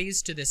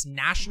 plays to this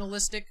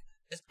nationalistic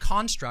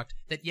construct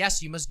that,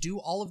 yes, you must do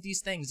all of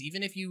these things,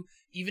 even if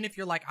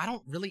you're like, I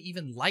don't really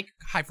even like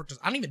high fructose.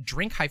 I don't even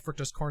drink high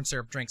fructose corn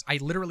syrup drinks. I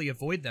literally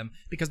avoid them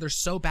because they're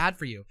so bad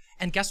for you.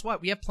 And guess what?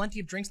 We have plenty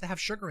of drinks that have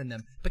sugar in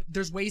them, but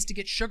there's ways to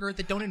get sugar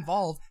that don't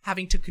involve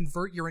having to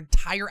convert your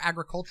entire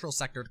agricultural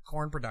sector to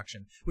corn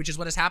production, which is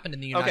what has happened in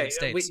the United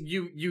States.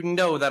 You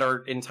know that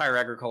our entire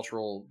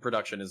agricultural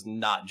production is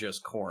not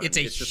just corn. It's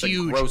just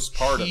huge, a gross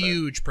part of it.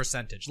 Huge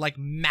percentage, like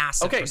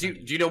massive. Okay,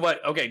 percentage. do you know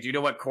what? Okay, do you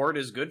know what corn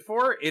is good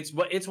for? It's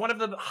one of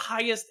the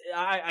highest.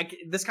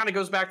 This kind of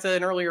goes back to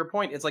an earlier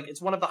point. It's like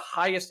it's one of the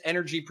highest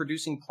energy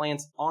producing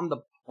plants on the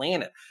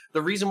planet.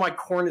 The reason why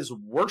corn is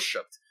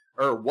worshipped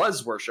or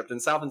was worshipped in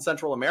South and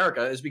Central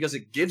America is because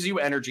it gives you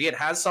energy. It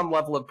has some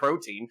level of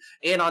protein,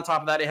 and on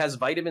top of that, it has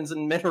vitamins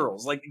and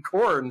minerals. Like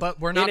corn, but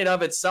we're not, in and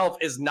of itself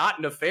is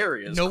not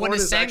nefarious. No one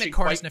is saying that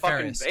corn is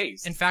nefarious.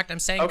 Based. In fact, I'm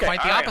saying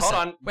quite the opposite.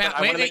 Hold on.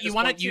 Wait.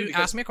 You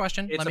asked me a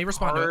question. Let me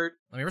respond to it.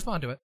 Let me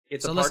respond to it.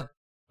 Listen.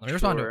 Let me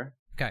respond to it.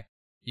 Okay.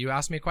 You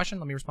asked me a question.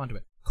 Let me respond to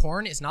it.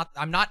 Corn is not,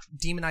 I'm not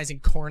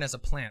demonizing corn as a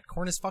plant.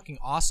 Corn is fucking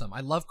awesome.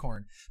 I love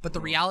corn. But the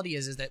reality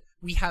is that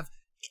we have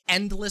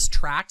endless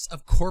tracts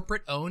of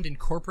corporate owned and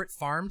corporate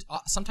farmed,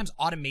 sometimes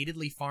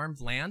automatedly farmed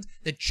land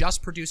that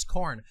just produce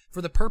corn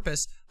for the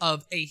purpose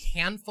of a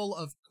handful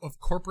of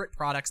corporate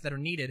products that are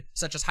needed,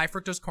 such as high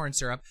fructose corn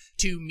syrup,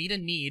 to meet a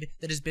need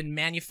that has been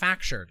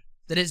manufactured.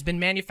 That has been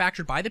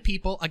manufactured by the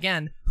people,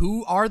 again,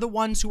 who are the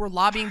ones who are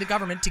lobbying the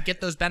government to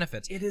get those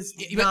benefits. It is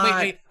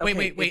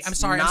wait. I'm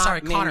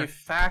sorry, Connor.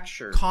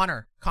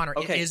 Connor,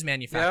 okay. It is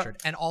manufactured.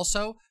 Yep. And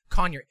also,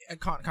 Connor,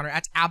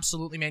 that's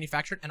absolutely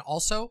manufactured. And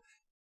also,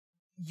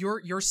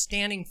 you're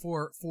standing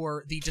for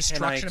the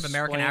destruction of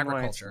American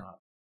agriculture.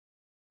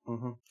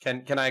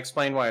 Can I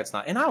explain why it's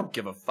not? And I don't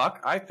give a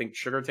fuck. I think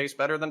sugar tastes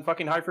better than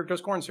fucking high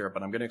fructose corn syrup,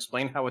 but I'm going to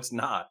explain how it's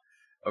not.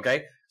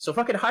 Okay, so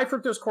fucking high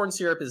fructose corn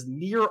syrup is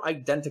near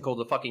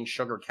identical to fucking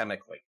sugar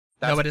chemically.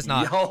 No, it is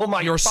not. Oh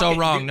my! You're so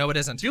wrong. No, it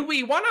isn't. Do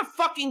we want to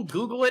fucking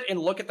Google it and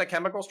look at the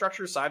chemical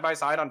structure side by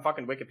side on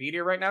fucking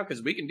Wikipedia right now?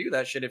 Because we can do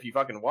that shit if you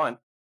fucking want.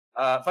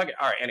 Fuck it.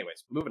 All right.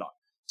 Anyways, moving on.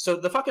 So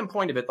the fucking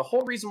point of it, the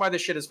whole reason why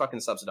this shit is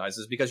fucking subsidized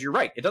is because you're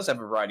right. It does have a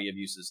variety of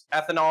uses.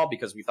 Ethanol,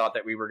 because we thought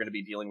that we were going to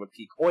be dealing with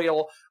peak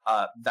oil.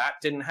 That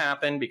didn't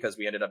happen because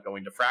we ended up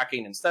going to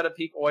fracking instead of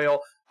peak oil.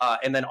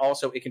 And then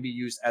also it can be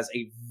used as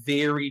a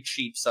very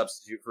cheap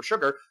substitute for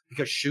sugar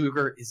because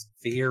sugar is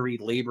very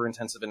labor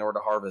intensive in order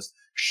to harvest.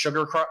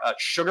 Sugar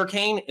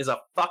cane is a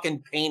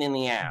fucking pain in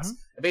the ass.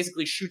 It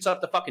basically shoots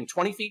up to fucking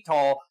 20 feet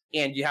tall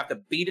and you have to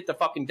beat it to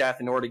fucking death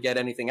in order to get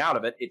anything out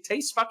of it. It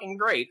tastes fucking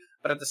great,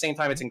 but at the same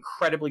time, it's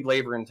incredibly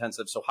labor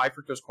intensive. So high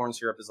fructose corn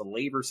syrup is a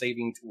labor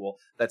saving tool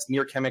that's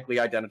near chemically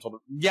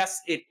identical. Yes,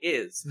 it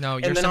is. No,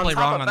 you're simply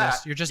wrong on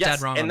this. You're just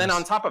dead wrong on this. And then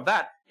on top of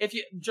that,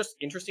 just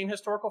interesting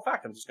historical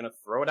fact, I'm just going to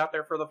throw it out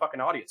there for the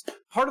fucking audience.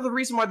 Part of the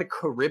reason why the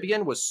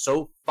Caribbean was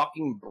so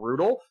fucking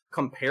brutal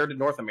compared to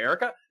North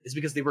America is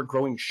because they were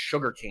growing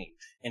sugarcane.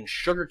 And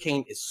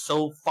sugarcane is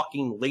so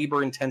fucking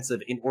labor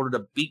intensive in order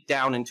to beat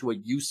down into a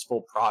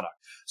useful product.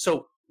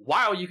 So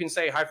while you can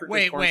say high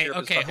fructose corn syrup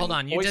is fucking hold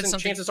on. You poison, did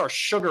something... chances are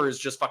sugar is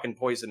just fucking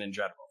poison in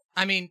general.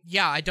 I mean,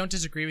 yeah, I don't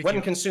disagree with you.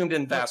 When consumed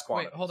in vast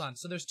quantities. Wait, hold on.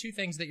 So there's two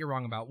things that you're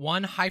wrong about.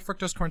 One, high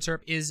fructose corn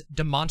syrup is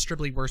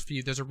demonstrably worse for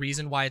you. There's a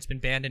reason why it's been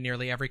banned in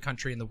nearly every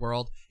country in the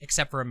world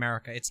except for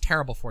America. It's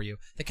terrible for you.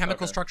 The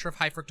chemical structure of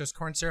high fructose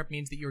corn syrup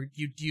means that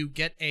you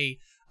get a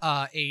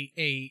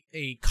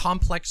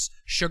complex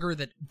sugar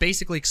that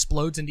basically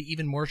explodes into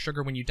even more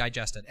sugar when you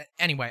digest it.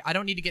 Anyway, I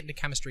don't need to get into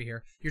chemistry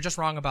here. You're just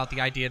wrong about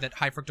the idea that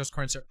high fructose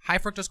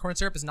corn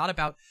syrup is not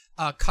about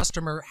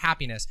customer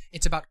happiness.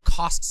 It's about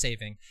cost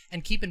saving.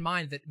 And keep in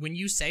mind that when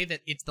you say that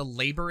it's the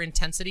labor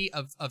intensity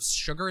of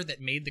sugar that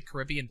made the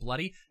Caribbean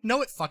bloody,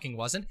 no, it fucking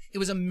wasn't. It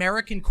was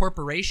American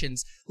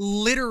corporations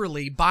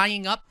literally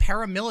buying up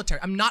paramilitary.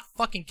 I'm not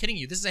fucking kidding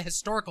you. This is a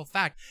historical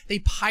fact.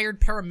 They hired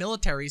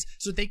paramilitaries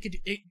so they could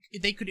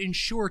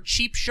ensure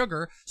cheap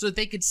sugar so that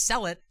they could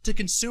sell it to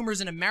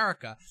consumers in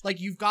America. Like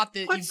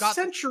What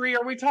century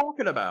are we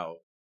talking about?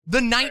 The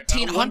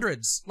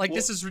 1900s.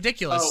 This is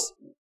ridiculous.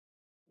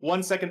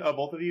 1 second,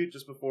 both of you,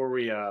 just before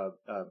we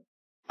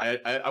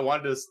I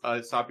wanted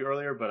to stop you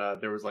earlier,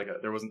 but there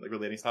wasn't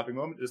really any stopping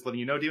moment. Just letting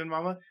you know, Demon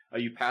Mama,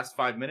 you passed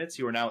 5 minutes.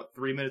 You are now at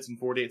 3 minutes and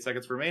 48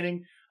 seconds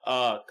remaining.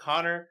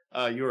 Connor,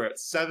 you are at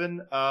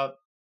 7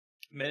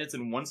 minutes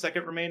and 1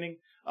 second remaining.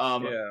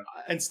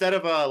 Instead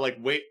of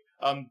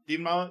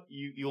Demon Mama,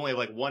 you only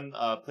have one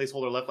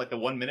placeholder left, the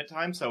 1 minute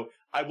time. So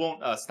I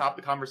won't stop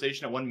the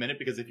conversation at 1 minute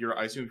because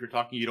I assume if you're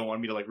talking, you don't want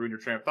me to ruin your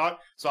train of thought.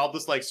 So I'll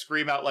just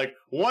scream out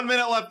 1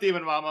 minute left,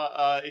 Demon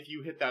Mama, if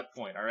you hit that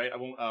point. All right, I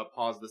won't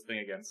pause this thing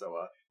again. So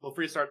feel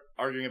free to start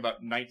arguing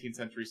about 19th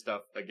century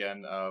stuff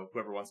again.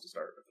 Whoever wants to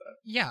start with that.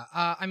 Yeah,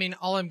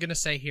 all I'm gonna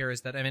say here is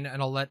that and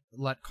I'll let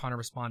Connor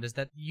respond, is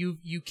that you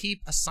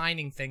keep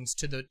assigning things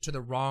to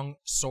the wrong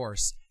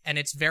source. And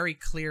it's very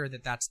clear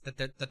that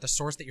that the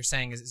source that you're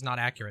saying is not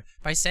accurate.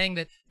 By saying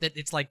that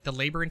it's the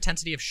labor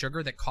intensity of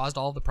sugar that caused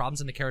all the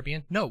problems in the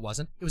Caribbean, no, it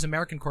wasn't. It was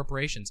American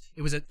corporations.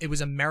 It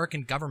was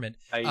American government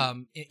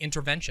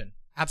intervention.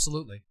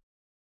 Absolutely.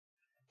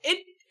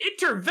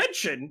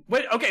 Intervention?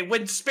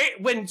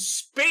 When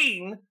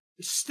Spain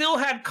still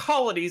had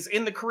colonies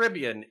in the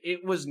Caribbean,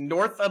 it was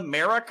North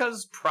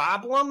America's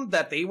problem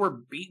that they were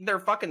beating their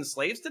fucking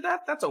slaves to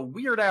death? That's a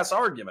weird-ass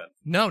argument.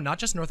 No, not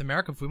just North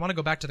America. If we want to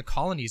go back to the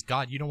colonies,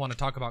 God, you don't want to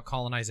talk about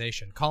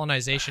colonization.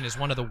 Colonization is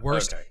one of the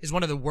worst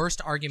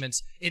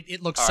arguments.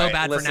 It looks so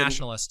bad for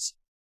nationalists.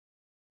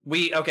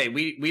 We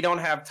don't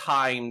have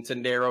time to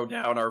narrow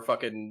down our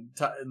fucking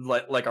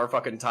our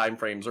fucking time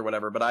frames or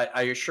whatever, but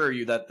I assure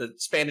you that the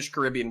Spanish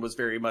Caribbean was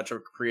very much a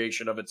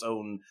creation of its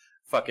own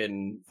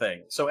fucking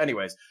thing. So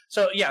anyways,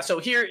 so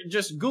here,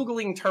 just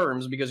Googling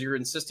terms because you're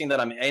insisting that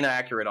I'm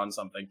inaccurate on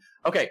something.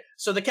 Okay,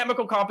 so the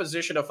chemical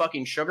composition of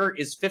fucking sugar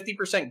is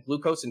 50%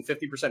 glucose and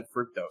 50%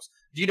 fructose.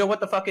 Do you know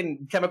what the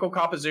fucking chemical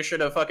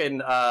composition of fucking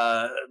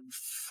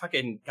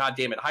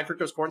goddamn it, high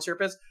fructose corn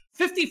syrup is?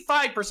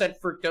 55%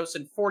 fructose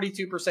and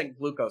 42%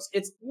 glucose.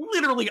 It's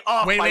literally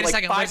off by a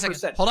second,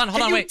 5%. Hold on,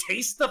 Can wait. you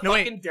taste the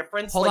fucking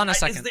difference? Hold on a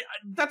second.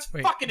 That's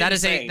fucking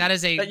insane.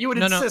 That you would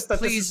insist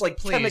that this is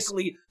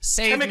chemically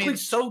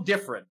so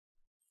different.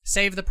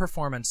 Save the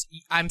performance.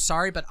 I'm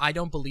sorry, but I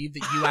don't believe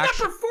that you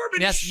actually.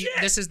 Performance shit.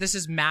 This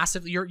is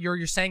massive.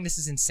 You're saying this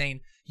is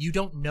insane. You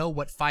don't know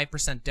what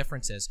 5%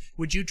 difference is.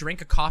 Would you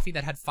drink a coffee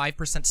that had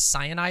 5%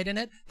 cyanide in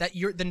it?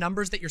 The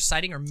numbers that you're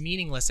citing are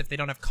meaningless if they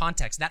don't have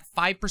context. That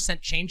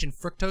 5% change in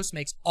fructose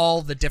makes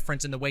all the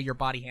difference in the way your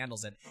body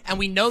handles it. And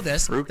we know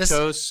this.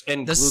 Fructose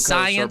and glucose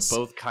science are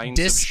both kinds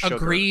of sugar.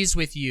 Disagrees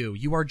with you.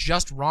 You are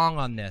just wrong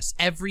on this.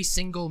 Every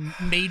single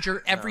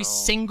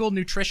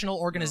nutritional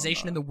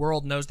organization in the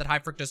world knows that high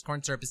fructose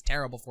corn syrup is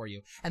terrible for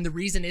you. And the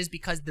reason is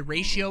because the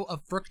ratio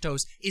of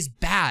fructose is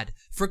bad.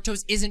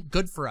 Fructose isn't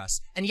good for us.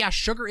 And yeah,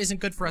 sugar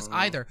isn't good for us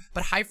either,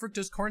 but high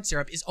fructose corn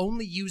syrup is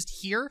only used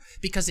here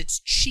because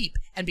it's cheap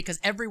and because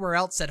everywhere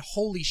else said,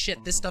 holy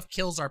shit, this stuff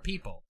kills our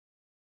people.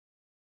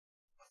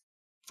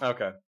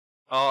 Okay.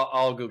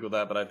 I'll Google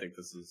that, but I think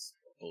this is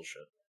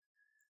bullshit.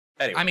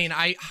 Anyways,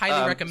 I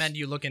highly recommend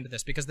you look into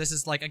this because this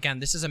is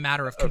this is a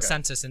matter of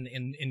consensus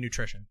in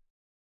nutrition.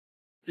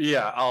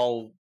 Yeah,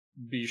 I'll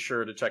be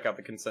sure to check out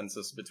the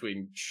consensus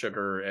between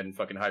sugar and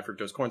fucking high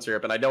fructose corn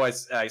syrup. And I know I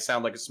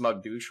sound like a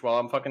smug douche while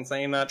I'm fucking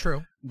saying that.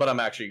 True. But I'm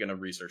actually going to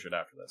research it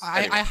after this.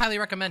 I highly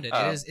recommend it.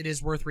 It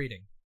is worth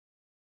reading.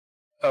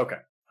 Okay,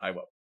 I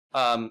will.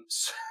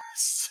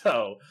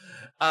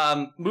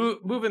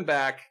 Moving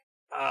back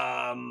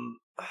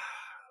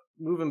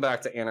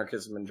to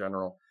anarchism in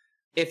general.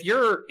 If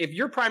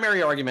your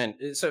primary argument,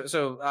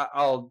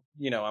 I'll,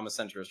 I'm a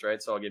centrist,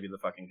 right? So I'll give you the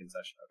fucking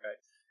concession, okay?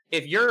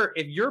 If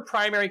your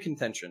primary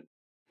contention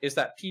is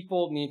that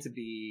people need to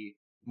be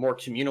more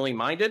communally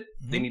minded,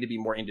 they need to be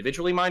more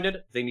individually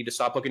minded, they need to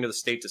stop looking to the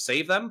state to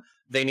save them,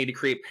 they need to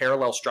create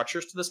parallel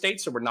structures to the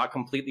state so we're not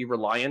completely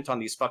reliant on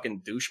these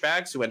fucking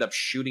douchebags who end up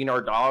shooting our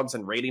dogs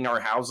and raiding our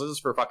houses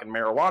for fucking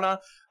marijuana.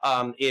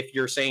 If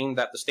you're saying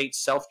that the state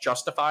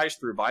self-justifies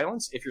through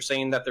violence, if you're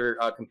saying that they're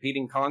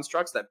competing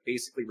constructs that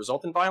basically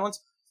result in violence,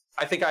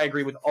 I think I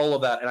agree with all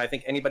of that, and I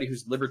think anybody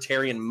who's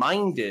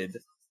libertarian-minded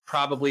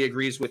probably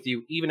agrees with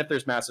you, even if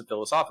there's massive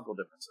philosophical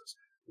differences.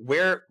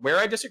 Where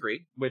I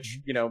disagree, which,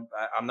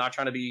 I'm not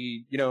trying to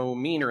be,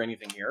 mean or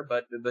anything here,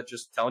 but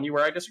just telling you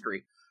where I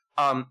disagree.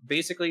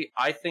 Basically,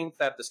 I think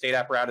that the state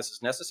apparatus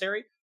is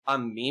necessary.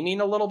 I'm memeing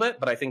a little bit,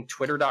 but I think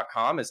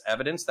Twitter.com is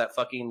evidence that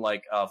fucking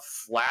a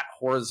flat,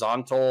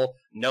 horizontal,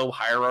 no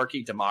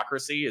hierarchy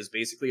democracy is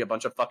basically a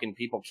bunch of fucking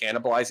people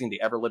cannibalizing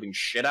the ever-living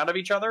shit out of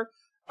each other.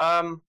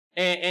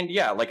 Anarchic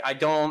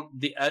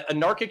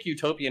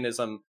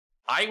utopianism,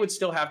 I would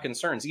still have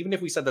concerns, even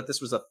if we said that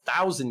this was a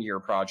 1,000-year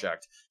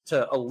project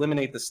to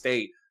eliminate the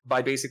state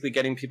by basically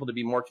getting people to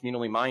be more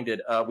communally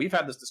minded. We've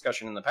had this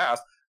discussion in the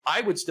past.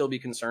 I would still be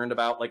concerned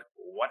about,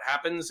 what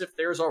happens if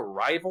there's a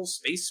rival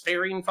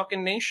spacefaring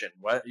fucking nation?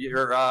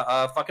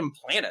 Fucking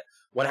planet?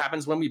 What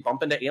happens when we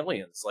bump into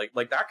aliens?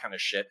 Like that kind of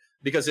shit.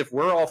 Because if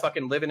we're all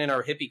fucking living in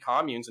our hippie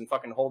communes and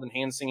fucking holding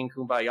hands, singing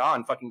Kumbaya,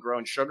 and fucking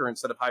growing sugar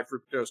instead of high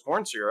fructose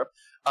corn syrup,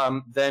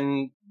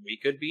 then we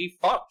could be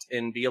fucked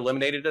and be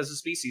eliminated as a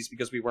species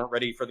because we weren't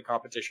ready for the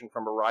competition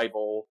from a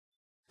rival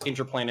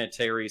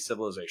interplanetary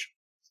civilization.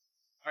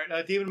 All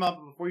right, Demon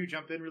Mom, before you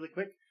jump in really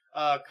quick,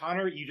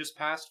 Connor, you just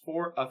passed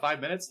 5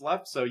 minutes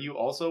left, so you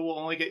also will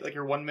only get like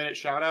your 1 minute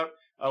shout out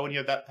when you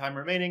have that time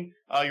remaining.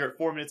 You're at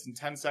 4 minutes and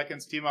 10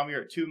 seconds. Demon Mom,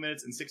 you're at 2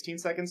 minutes and 16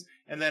 seconds.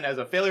 And then as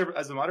a failure,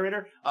 as a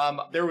moderator,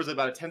 there was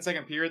about a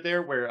 10-second period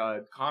there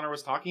where Connor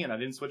was talking and I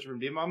didn't switch it from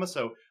Demon Mama.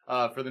 So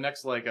for the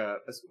next,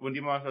 when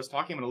Demon Mama was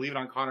talking, I'm going to leave it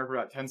on Connor for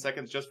about 10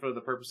 seconds just for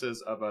the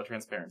purposes of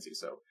transparency.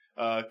 So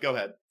go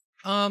ahead.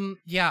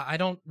 Yeah, I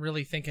don't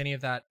really think any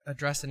of that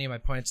addressed any of my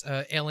points.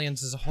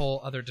 Aliens is a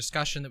whole other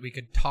discussion that we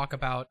could talk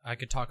about. I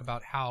could talk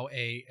about how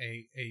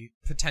a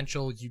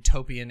potential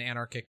utopian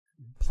anarchic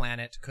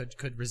planet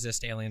could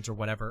resist aliens or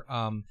whatever.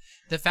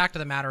 The fact of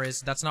the matter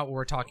is that's not what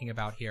we're talking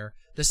about here.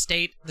 The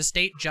state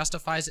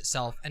justifies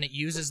itself, and it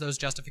uses those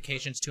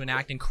justifications to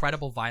enact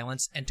incredible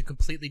violence and to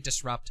completely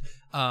disrupt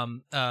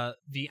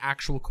the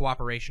actual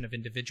cooperation of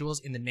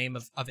individuals in the name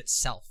of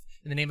itself,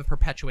 in the name of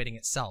perpetuating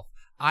itself.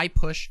 I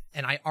push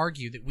and I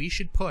argue that we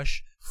should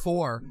push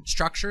for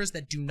structures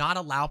that do not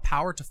allow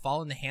power to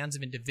fall in the hands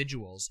of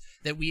individuals,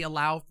 that we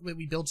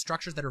build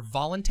structures that are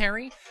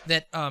voluntary,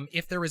 that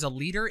if there is a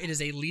leader, it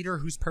is a leader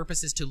whose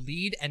purpose is to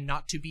lead and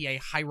not to be a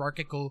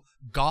hierarchical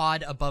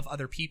god above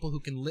other people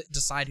who can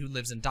decide who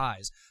lives and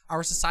dies.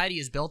 Our society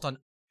is built on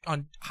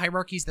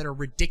hierarchies that are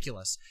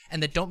ridiculous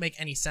and that don't make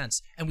any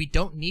sense, and we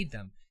don't need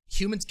them.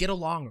 Humans get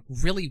along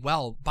really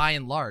well by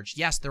and large.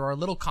 Yes, there are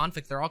little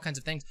conflicts, there are all kinds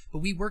of things, but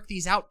we work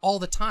these out all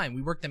the time.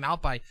 We work them out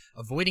by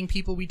avoiding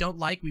people we don't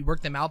like. We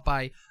work them out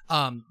by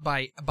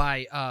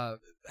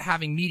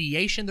having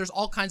mediation. There's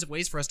all kinds of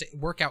ways for us to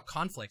work out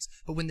conflicts.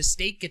 But when the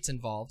state gets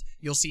involved,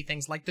 you'll see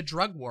things like the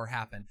drug war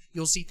happen.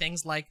 You'll see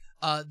things like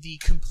the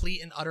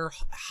complete and utter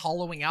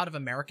hollowing out of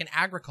American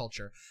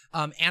agriculture.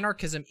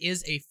 Anarchism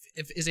is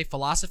a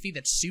philosophy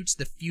that suits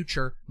the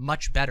future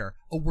much better.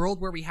 A world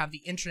where we have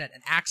the internet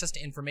and access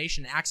to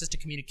information, access to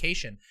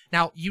communication.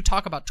 Now, you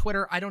talk about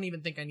Twitter. I don't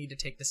even think I need to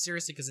take this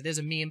seriously because it is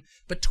a meme,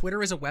 but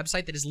Twitter is a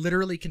website that is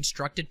literally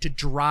constructed to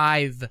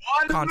drive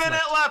conflict. 1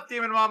 minute left,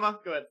 Demon Mama.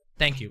 Go ahead.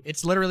 Thank you.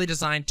 It's literally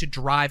designed to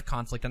drive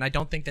conflict, and I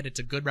don't think that it's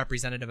a good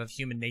representative of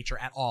human nature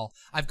at all.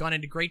 I've gone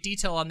into great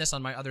detail on this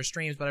on my other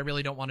streams, but I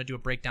really don't want to do a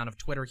breakdown of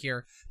Twitter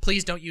here.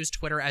 Please don't use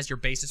Twitter as your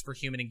basis for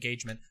human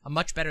engagement. A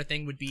much better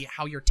thing would be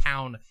how your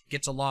town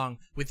gets along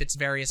with its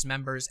various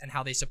members and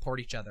how they support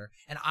each other.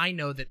 And I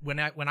know that when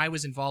I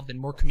was involved in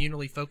more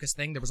communally focused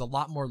thing, there was a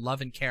lot more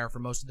love and care for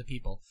most of the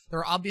people. There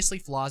are obviously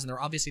flaws and there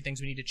are obviously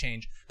things we need to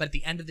change, but at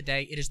the end of the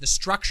day, it is the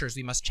structures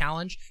we must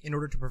challenge in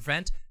order to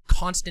prevent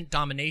constant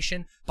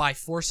domination by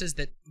forces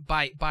that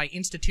by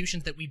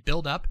institutions that we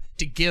build up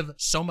to give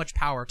so much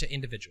power to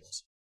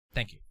individuals.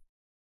 Thank you.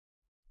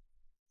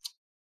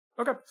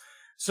 Okay.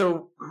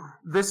 So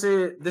this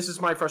is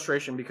my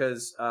frustration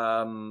because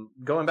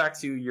going back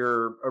to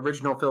your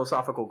original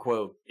philosophical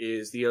quote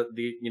is the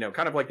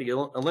kind of like the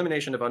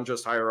elimination of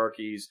unjust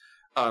hierarchies,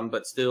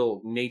 but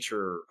still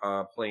nature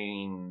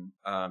playing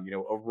a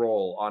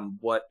role on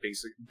what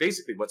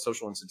basically what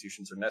social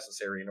institutions are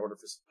necessary in order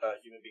for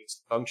human beings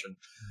to function.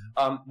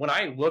 When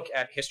I look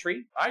at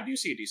history, I do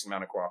see a decent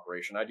amount of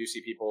cooperation. I do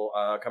see people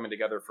coming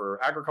together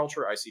for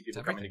agriculture. I see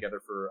people coming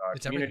together for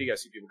community. Everything. I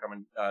see people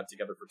coming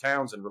together for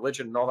towns and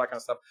religion and all that kind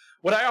of stuff.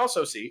 What I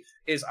also see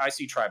is I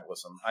see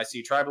tribalism. I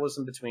see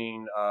tribalism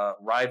between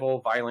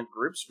rival violent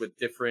groups with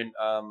different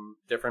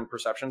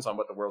perceptions on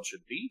what the world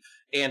should be.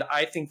 And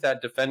I think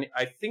that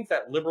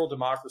liberal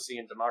democracy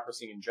and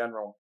democracy in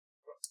general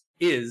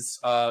is,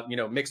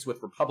 mixed with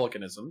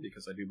republicanism,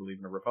 because I do believe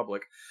in a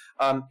republic,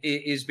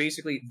 is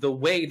basically the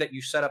way that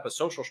you set up a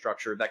social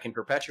structure that can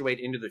perpetuate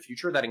into the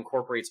future that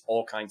incorporates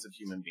all kinds of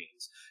human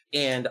beings.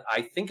 And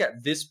I think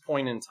at this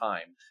point in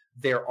time,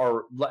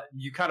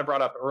 you kind of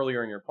brought up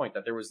earlier in your point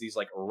that there was these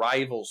like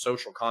rival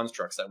social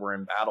constructs that we're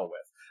in battle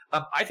with.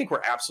 I think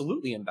we're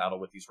absolutely in battle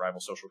with these rival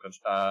social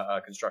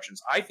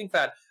constructions. I think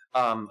that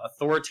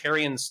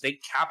authoritarian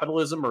state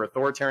capitalism or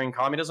authoritarian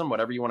communism,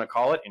 whatever you want to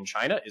call it, in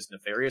China is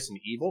nefarious and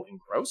evil and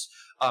gross.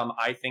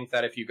 I think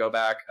that if you go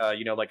back,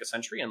 like a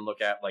century and look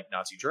at like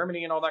Nazi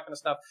Germany and all that kind of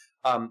stuff,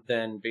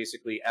 then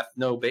basically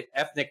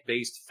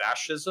ethnic-based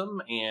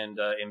fascism and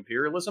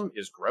imperialism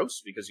is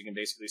gross because you can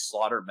basically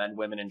slaughter men,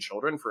 women, and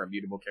children for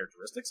immutable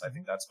characteristics. I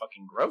think that's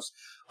fucking gross.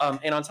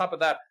 And on top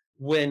of that,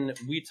 when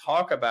we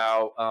talk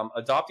about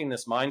adopting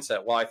this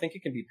mindset, while I think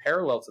it can be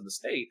parallel to the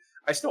state,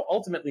 I still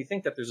ultimately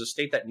think that there's a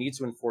state that needs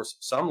to enforce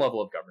some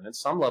level of governance,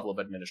 some level of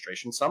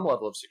administration, some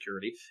level of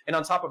security. And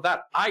on top of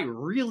that, I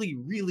really,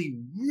 really,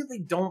 really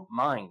don't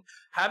mind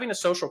having a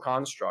social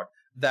construct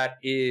that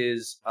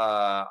is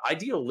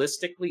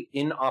idealistically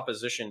in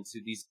opposition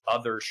to these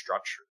other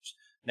structures.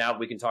 Now,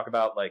 we can talk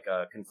about like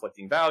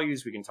conflicting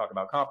values. We can talk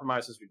about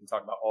compromises. We can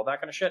talk about all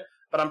that kind of shit.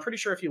 But I'm pretty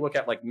sure if you look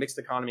at like mixed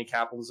economy,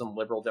 capitalism,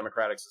 liberal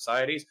democratic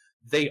societies,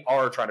 they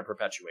are trying to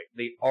perpetuate.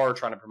 They are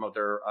trying to promote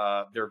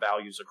their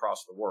values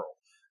across the world.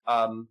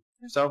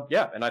 So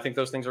yeah, and I think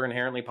those things are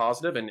inherently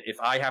positive. And if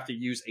I have to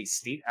use a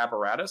state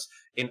apparatus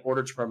in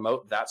order to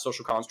promote that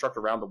social construct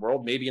around the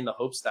world, maybe in the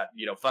hopes that,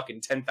 fucking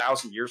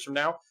 10,000 years from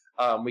now,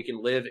 we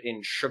can live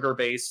in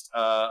sugar-based,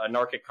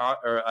 anarchic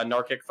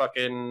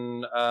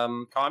fucking,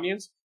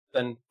 communes,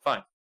 then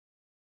fine.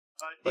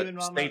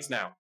 But states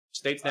now,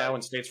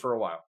 and states for a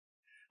while.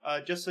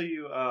 Just so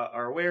you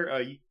are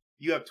aware,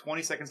 you have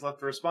 20 seconds left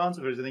to respond.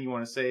 So if there's anything you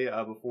want to say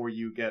before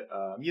you get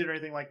muted or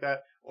anything like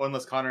that, or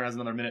unless Connor has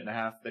another minute and a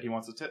half that he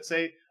wants to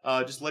say,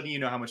 just letting you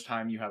know how much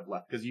time you have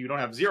left, because you don't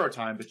have 0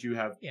 time, but you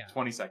have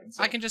 20 seconds.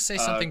 So, I can just say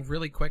something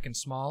really quick and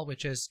small,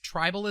 which is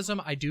tribalism,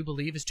 I do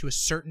believe, is to a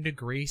certain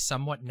degree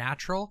somewhat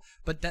natural,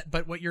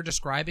 but what you're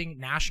describing,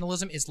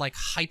 nationalism, is like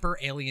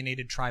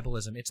hyper-alienated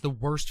tribalism. It's the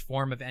worst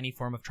form of any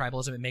form of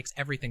tribalism. It makes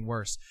everything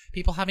worse.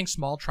 People having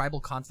small tribal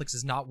conflicts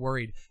is not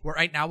worried.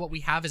 Right now what we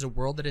have is a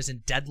world that is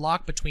in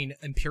deadlock between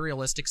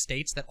imperialistic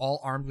states that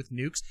all armed with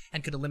nukes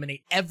and could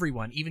eliminate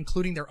everyone, even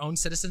including their own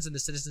citizens and the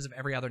citizens of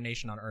every other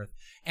nation on Earth.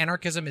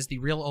 Anarchism is the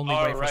real only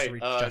way for us to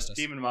reach justice.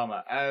 Demon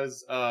Mama,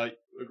 as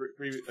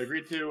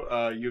agreed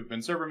to, you've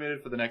been server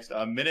muted for the next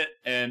minute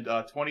and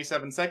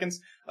 27 seconds.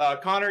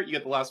 Connor, you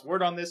get the last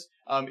word on this.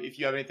 If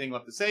you have anything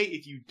left to say,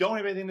 if you don't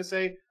have anything to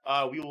say,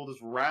 we will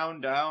just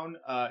round down,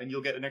 and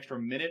you'll get an extra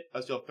minute.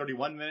 So you'll have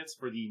 31 minutes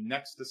for the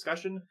next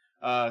discussion.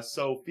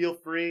 So feel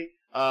free.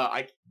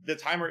 The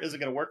timer isn't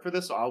going to work for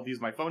this, so I'll use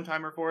my phone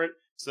timer for it.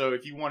 So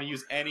if you want to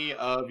use any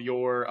of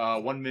your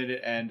 1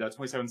 minute and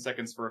 27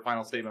 seconds for a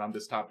final statement on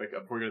this topic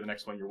before you go to the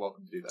next one, you're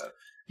welcome to do that.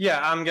 Yeah,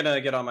 I'm going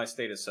to get on my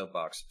status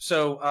soapbox.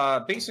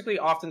 So basically,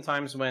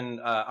 oftentimes when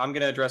I'm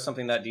going to address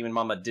something that Demon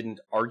Mama didn't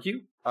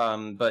argue,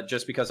 but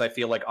just because I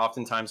feel like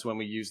oftentimes when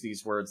we use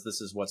these words, this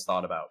is what's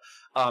thought about.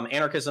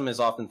 Anarchism is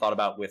often thought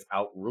about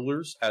without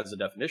rulers as a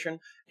definition.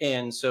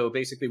 And so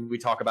basically we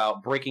talk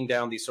about breaking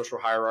down these social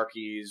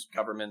hierarchies,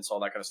 governments, all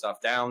that kind of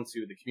stuff down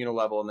to the communal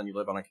level, and then you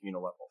live on a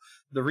communal level.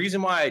 The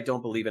reason why I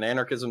don't believe in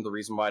anarchism, the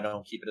reason why I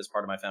don't keep it as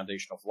part of my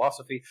foundational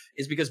philosophy,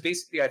 is because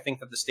basically I think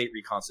that the state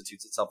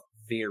reconstitutes itself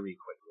very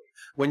quickly.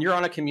 When you're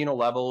on a communal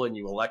level and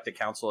you elect a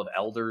council of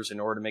elders in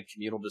order to make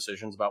communal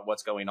decisions about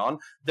what's going on,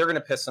 they're going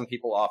to piss some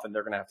people off and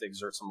they're going to have to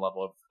exert some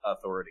level of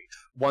authority.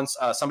 Once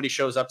somebody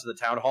shows up to the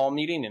town hall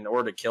meeting in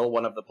order to kill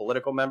one of the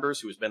political members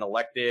who has been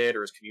elected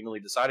or is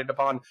communally decided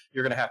upon,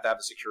 you're going to have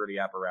a security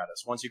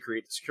apparatus. Once you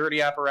create the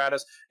security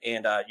apparatus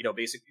and,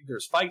 basically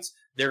there's fights,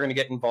 they're going to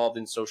get involved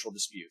in social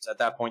disputes. At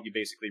that point, you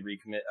basically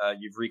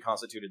you've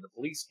reconstituted the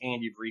police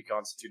and you've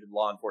reconstituted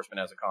law enforcement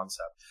as a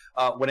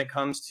concept. When it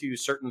comes to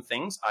certain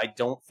things, I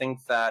don't think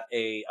that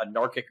a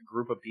anarchic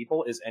group of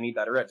people is any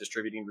better at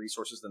distributing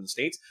resources than the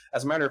states.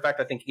 As a matter of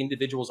fact, I think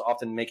individuals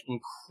often make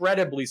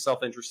incredibly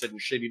self-interested and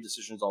shitty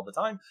decisions all the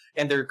time,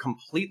 and they're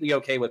completely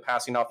okay with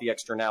passing off the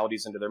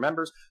externalities into their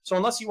members. So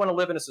unless you want to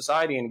live in a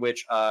society in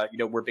which,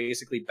 we're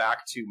basically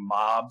back to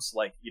mobs,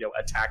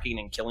 attacking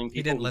and killing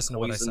people who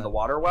poison the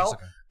water well,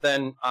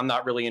 then I'm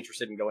not really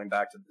interested in going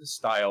back to this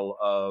style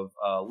of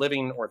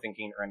living or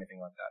thinking or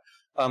anything like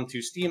that.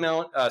 To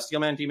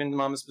Steelman Demon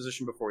Mama's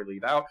position before we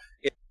leave out.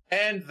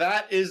 And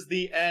that is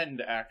the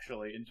end,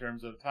 actually, in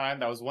terms of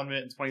time. That was 1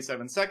 minute and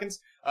 27 seconds.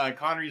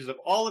 Connor used up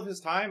all of his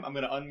time. I'm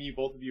going to unmute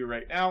both of you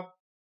right now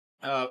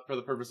for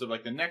the purpose of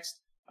the next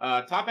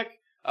topic.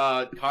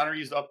 Connor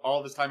used up all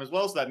of his time as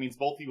well, so that means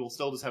both of you will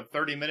still just have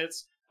 30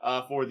 minutes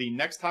for the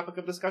next topic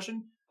of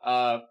discussion.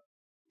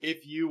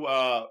 If you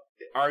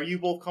are you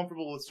both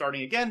comfortable with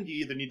starting again? Do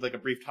you either need a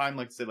brief time,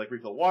 say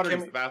refill water,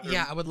 use the bathroom?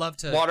 Yeah, I would love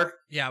to. Water?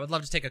 Yeah, I would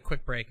love to take a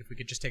quick break if we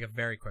could just take a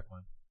very quick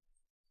one.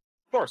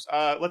 Of course.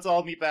 Let's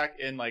all meet back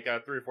in 3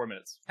 or 4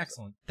 minutes.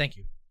 Excellent. Thank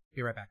you.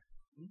 Be right back.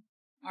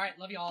 All right,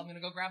 love you all. I'm going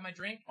to go grab my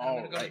drink, and I'm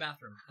going to go to the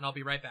bathroom, and I'll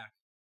be right back.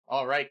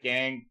 All right,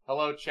 gang.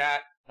 Hello,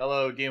 chat.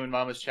 Hello, Demon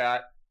Mama's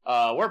chat.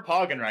 We're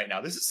pogging right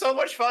now. This is so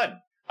much fun.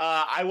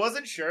 I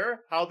wasn't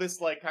sure how this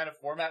kind of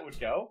format would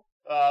go,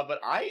 but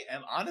I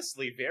am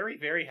honestly very,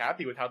 very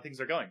happy with how things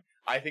are going.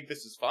 I think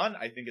this is fun.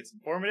 I think it's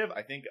informative.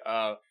 I think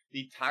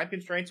the time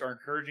constraints are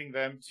encouraging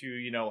them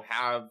to,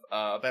 have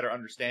a better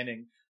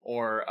understanding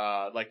or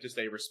just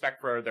a respect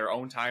for their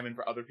own time and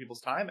for other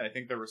people's time. And I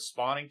think they're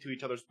responding to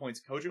each other's points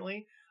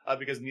cogently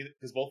because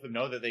both of them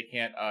know that they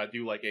can't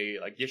do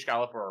a gish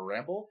gallop or a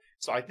ramble.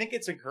 So I think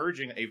it's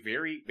encouraging a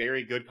very,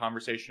 very good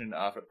conversation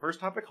for the first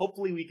topic.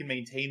 Hopefully we can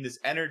maintain this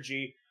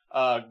energy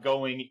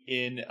going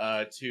in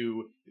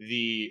to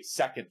the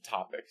second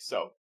topic.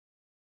 So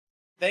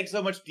thanks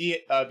so much, B.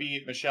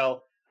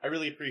 Michelle. I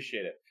really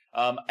appreciate it.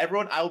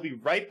 Everyone, I will be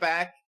right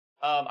back.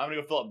 I'm going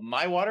to go fill up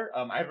my water.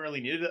 I haven't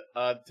really needed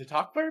to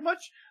talk very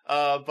much,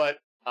 but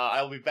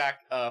I'll be back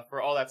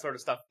for all that sort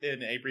of stuff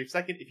in a brief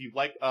second. If you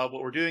like what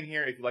we're doing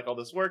here, if you like all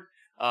this work,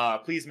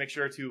 please make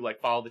sure to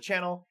follow the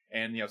channel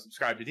and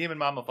subscribe to Demon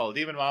Mama, follow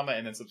Demon Mama,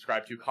 and then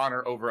subscribe to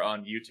Connor over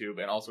on YouTube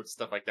and all sorts of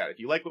stuff like that. If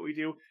you like what we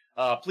do,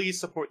 please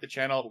support the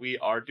channel. We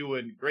are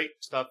doing great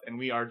stuff and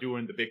we are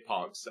doing the big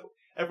pogs. So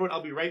everyone,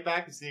 I'll be right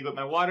back to sneak up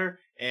my water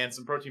and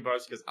some protein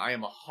bars because I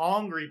am a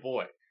hungry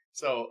boy.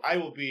 So I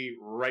will be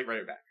right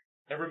back.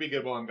 Everyone be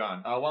good while I'm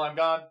gone. While I'm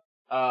gone,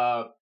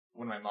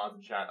 one of my mods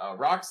in chat,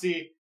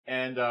 Roxy,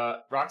 and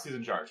Roxy's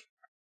in charge.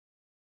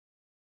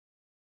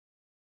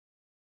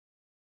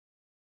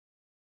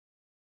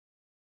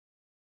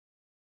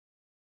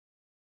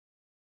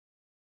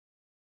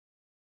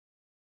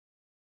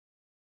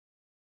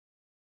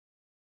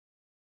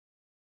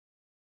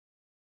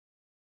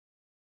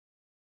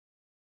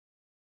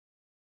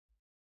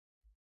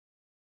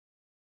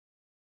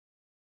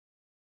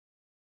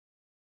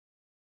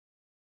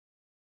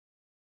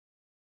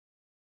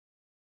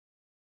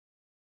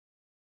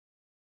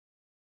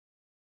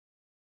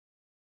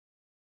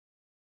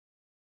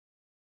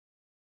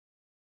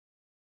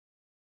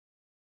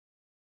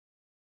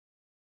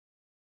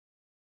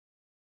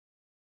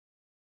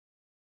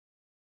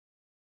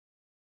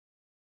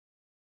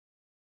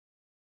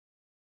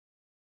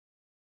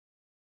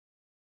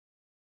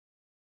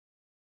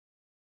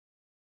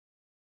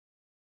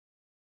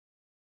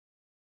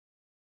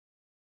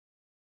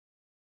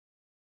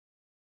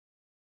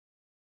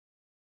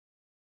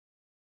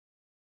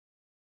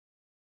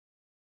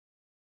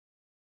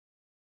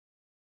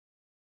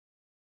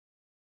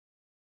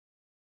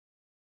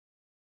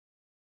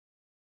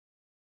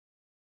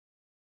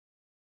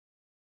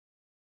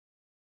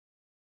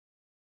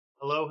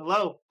 Hello,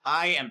 hello.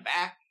 I am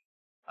back.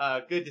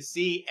 Good to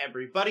see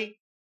everybody.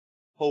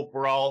 Hope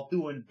we're all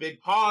doing big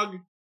hog.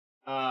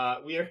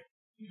 We are.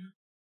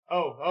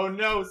 Oh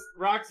no,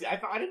 Roxy. I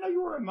didn't know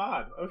you were a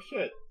mod. Oh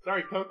shit.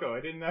 Sorry, Coco.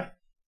 I didn't.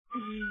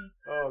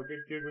 Oh,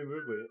 good giggly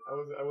wiggly.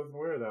 I wasn't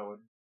aware of that one.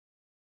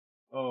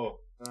 Oh.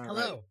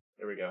 Hello. Right.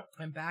 There we go.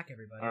 I'm back,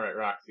 everybody. All right,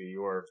 Roxy,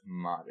 you're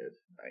modded.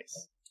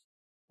 Nice.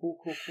 Cool.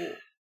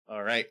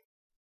 All right.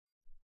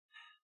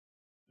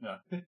 No.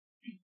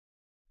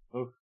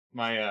 Oh.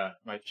 My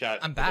chat.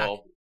 I'm back.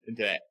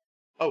 Into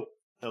oh,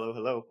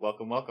 hello,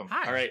 welcome.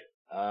 Hi. All right.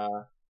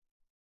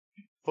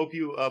 Hope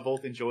you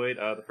both enjoyed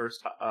the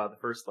first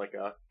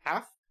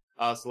half.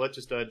 So let's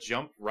just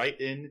jump right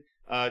in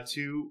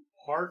to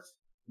part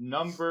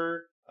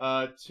number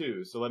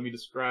 2. So let me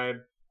describe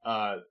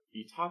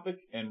the topic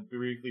and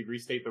briefly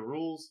restate the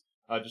rules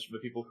just for the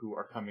people who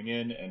are coming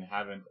in and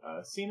haven't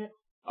seen it.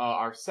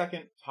 Our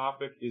second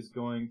topic is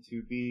going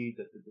to be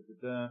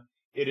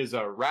it is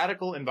a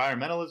radical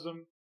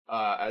environmentalism.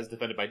 As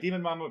defended by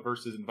Demon Mama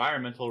versus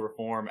environmental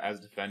reform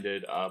as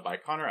defended by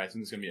Connor. I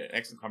think this is going to be an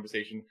excellent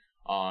conversation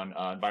on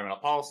environmental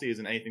policies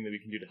and anything that we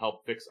can do to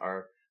help fix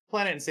our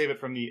planet and save it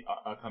from the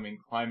upcoming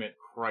climate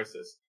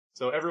crisis.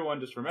 So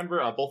everyone just remember,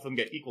 both of them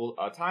get equal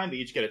time. They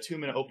each get a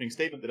 2-minute opening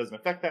statement that doesn't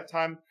affect that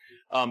time.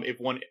 If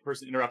one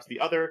person interrupts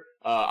the other,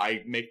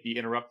 I make the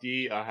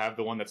interruptee have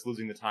the one that's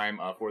losing the time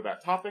for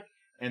that topic.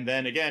 And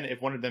then again,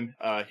 if one of them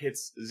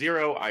hits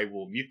 0, I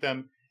will mute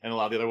them and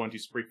allow the other one to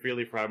speak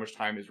freely for how much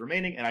time is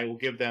remaining, and I will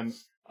give them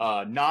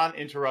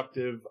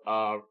non-interruptive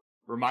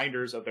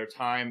reminders of their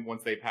time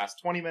once they pass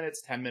 20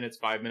 minutes, 10 minutes,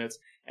 5 minutes,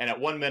 and at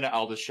 1 minute,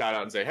 I'll just shout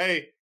out and say,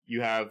 hey, you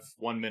have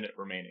 1 minute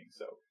remaining.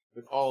 So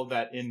with all of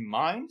that in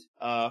mind,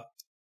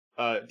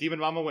 Demon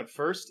Mama went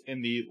first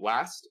in the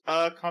last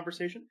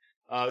conversation,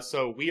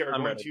 so we are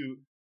going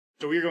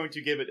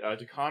to give it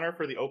to Connor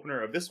for the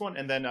opener of this one,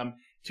 and then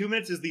 2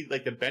 minutes is the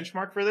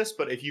benchmark for this,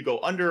 but if you go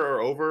under or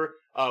over,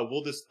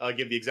 we'll just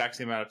give the exact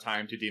same amount of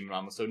time to Demon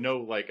Mama. So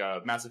no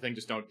massive thing,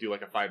 just don't do a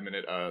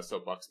 5-minute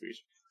soapbox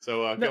speech.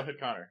 So go ahead,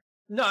 Connor.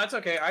 No, it's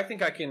okay. I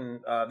think I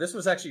can. This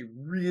was actually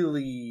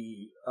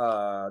really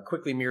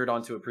quickly mirrored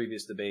onto a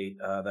previous debate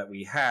that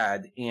we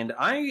had, and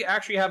I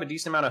actually have a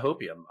decent amount of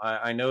hopium.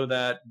 I know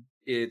that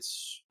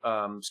it's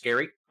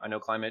scary. I know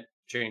climate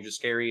change is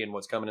scary, and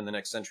what's coming in the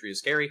next century is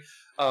scary.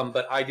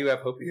 But I do have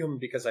hopium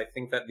because I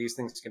think that these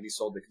things can be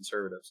sold to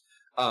conservatives.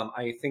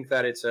 I think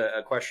that it's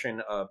a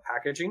question of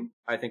packaging.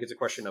 I think it's a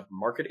question of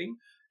marketing.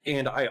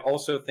 And I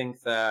also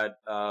think that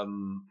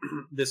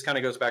this kind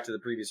of goes back to the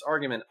previous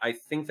argument. I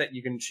think that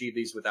you can achieve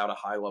these without a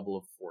high level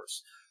of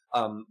force.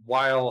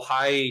 While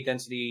high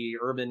density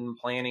urban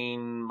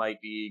planning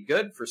might be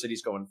good for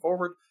cities going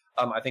forward,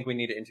 I think we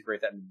need to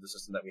integrate that into the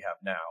system that we have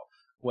now.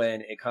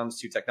 When it comes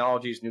to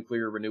technologies,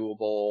 nuclear,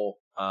 renewable,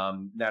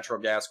 natural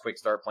gas, quick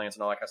start plants,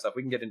 and all that kind of stuff,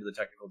 we can get into the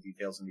technical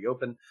details in the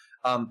open.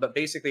 But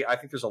basically, I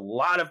think there's a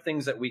lot of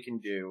things that we can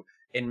do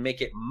and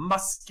make it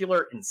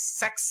muscular and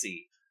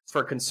sexy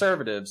for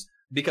conservatives,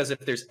 because if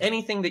there's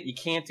anything that you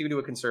can't do to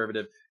a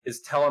conservative is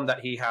tell him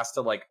that he has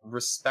to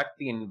respect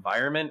the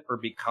environment or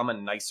become a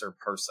nicer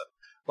person.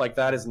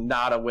 That is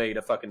not a way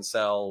to fucking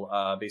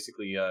sell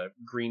basically a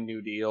Green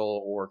New Deal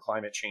or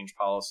climate change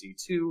policy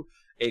to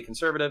a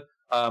conservative.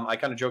 I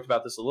kind of joked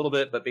about this a little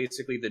bit, but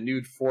basically the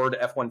new Ford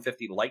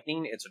F-150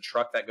 Lightning, it's a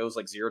truck that goes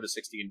 0 to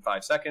 60 in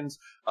 5 seconds.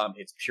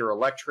 It's pure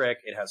electric.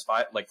 It has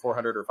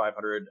 400 or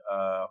 500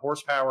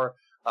 horsepower.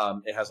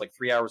 It has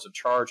 3 hours of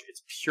charge.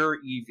 It's pure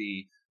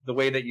EV. The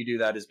way that you do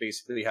that is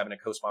basically having a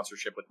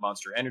co-sponsorship with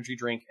Monster Energy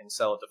Drink and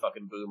sell it to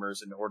fucking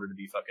boomers in order to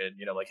be fucking,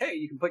 hey,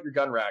 you can put your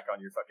gun rack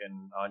on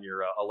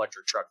your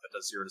electric truck that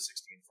does 0 to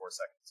 60 in 4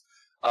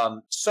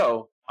 seconds.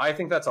 So I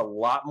think that's a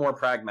lot more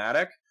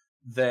pragmatic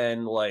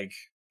than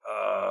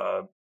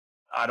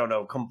I don't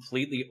know,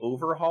 completely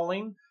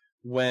overhauling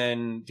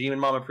when Demon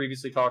Mama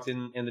previously talked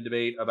in the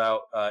debate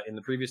about in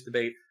the previous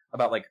debate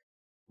about like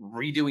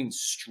redoing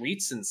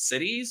streets and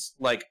cities.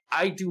 Like,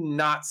 I do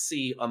not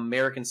see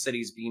American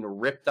cities being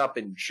ripped up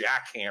and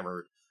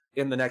jackhammered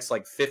in the next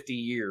like 50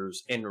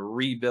 years and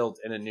rebuilt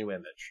in a new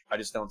image. I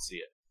just don't see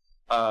it.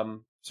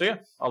 So yeah,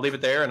 I'll leave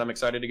it there, and I'm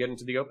excited to get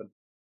into the open.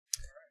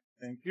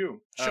 Thank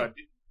you. Sure.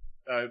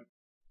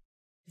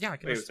 Yeah, I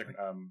can. Wait a second.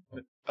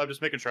 I'm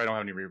just making sure I don't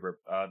have any reverb.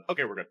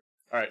 Okay, we're good.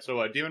 All right,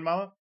 so Demon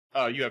Mama,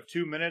 you have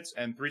 2 minutes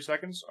and 3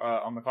 seconds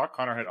on the clock.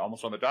 Connor had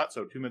almost on the dot,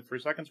 so 2 minutes 3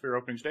 seconds for your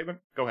opening statement.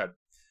 Go ahead.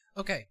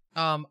 Okay.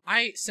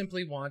 I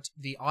simply want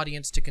the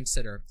audience to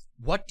consider,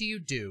 what do you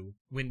do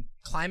when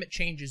climate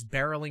change is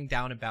barreling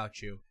down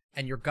about you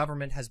and your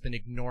government has been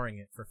ignoring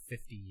it for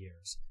 50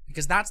 years?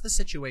 Because that's the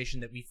situation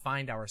that we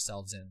find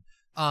ourselves in.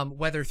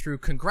 Whether through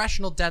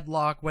congressional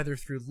deadlock, whether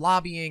through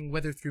lobbying,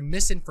 whether through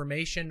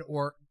misinformation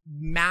or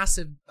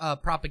massive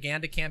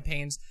propaganda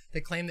campaigns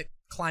that claim that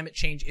climate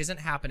change isn't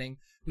happening,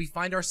 we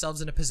find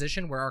ourselves in a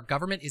position where our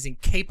government is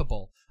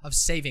incapable of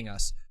saving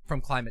us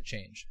from climate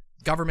change.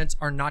 Governments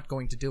are not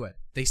going to do it.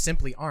 They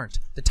simply aren't.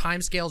 The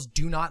timescales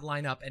do not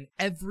line up, and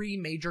every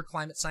major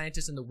climate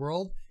scientist in the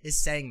world is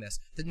saying this.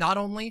 That not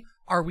only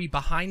are we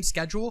behind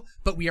schedule,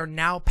 but we are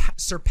now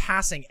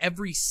surpassing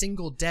every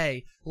single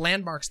day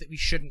landmarks that we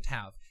shouldn't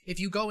have. If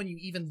you go and you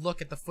even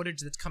look at the footage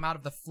that's come out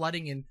of the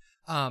flooding in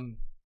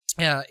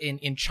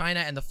China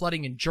and the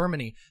flooding in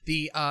Germany,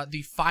 the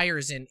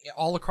fires in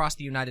all across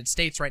the United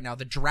States right now,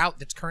 the drought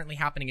that's currently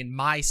happening in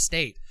my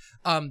state.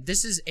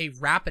 This is a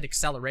rapid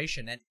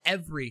acceleration, and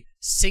every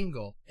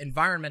single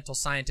environmental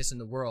scientist in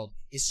the world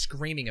is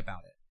screaming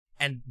about it,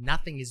 and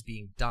nothing is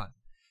being done.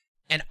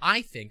 And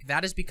I think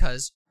that is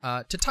because,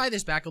 to tie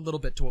this back a little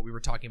bit to what we were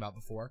talking about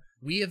before,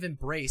 we have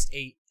embraced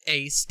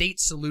a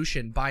state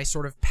solution by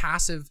sort of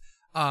passive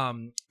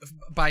and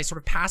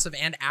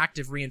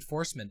active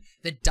reinforcement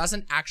that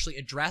doesn't actually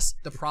address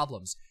the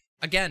problems.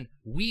 Again,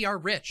 we are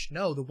rich.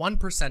 No, the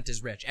 1%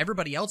 is rich.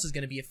 Everybody else is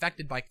going to be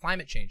affected by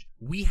climate change.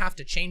 We have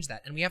to change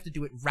that, and we have to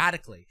do it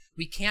radically.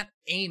 We can't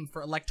aim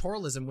for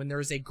electoralism when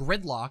there is a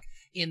gridlock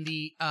in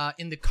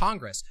the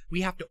Congress. We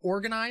have to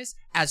organize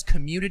as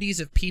communities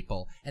of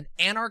people, an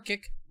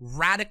anarchic,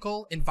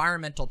 radical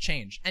environmental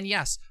change. And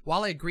yes,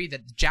 while I agree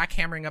that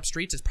jackhammering up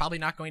streets is probably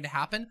not going to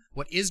happen,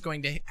 what is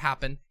going to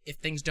happen if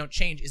things don't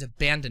change is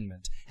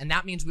abandonment. And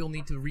that means we'll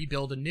need to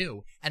rebuild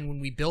anew. And when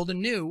we build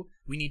anew,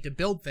 we need to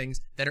build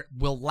things that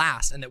will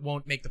last and that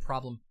won't make the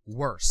problem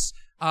worse.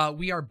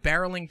 We are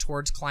barreling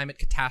towards climate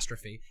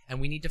catastrophe,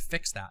 and we need to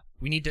fix that.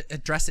 We need to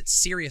address it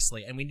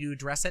seriously, and we need to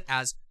address it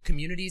as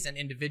communities and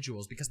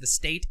individuals, because the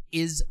state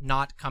is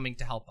not coming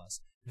to help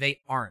us. They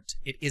aren't.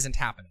 It isn't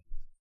happening.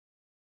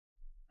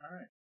 All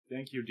right.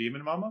 Thank you,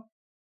 Demon Mama.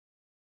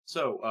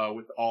 So,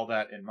 with all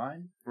that in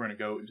mind, we're going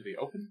to go into the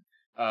open.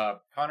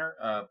 Connor,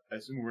 I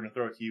assume we're going to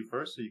throw it to you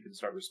first so you can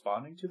start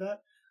responding to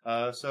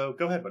that. So,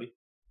 go ahead, buddy.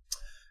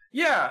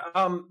 Yeah,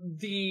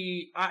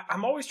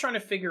 I'm always trying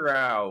to figure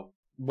out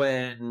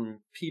when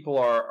people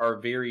are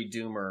very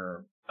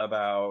doomer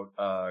about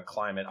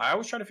climate. I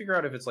always try to figure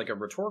out if it's like a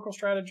rhetorical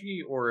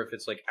strategy or if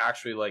it's like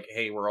actually like,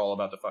 hey, we're all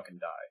about to fucking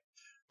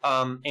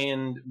die.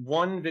 And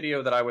one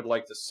video that I would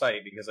like to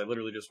cite, because I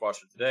literally just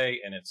watched it today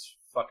and it's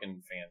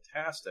fucking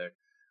fantastic,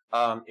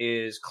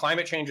 is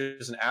Climate Change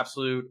is an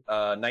Absolute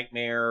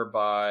Nightmare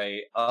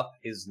by Up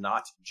Is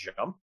Not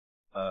Jump.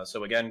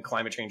 So again,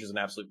 climate change is an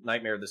absolute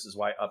nightmare. This is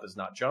why Up is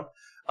not Jump.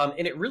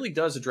 And it really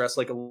does address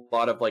like a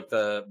lot of like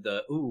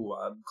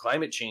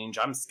climate change,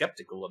 I'm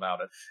skeptical about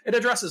it. It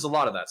addresses a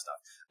lot of that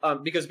stuff.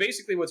 Because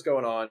basically what's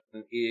going on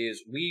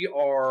is we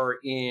are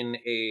in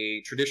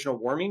a traditional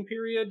warming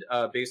period,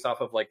 based off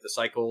of like the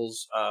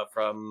cycles,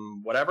 from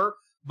whatever.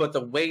 But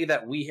the way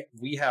that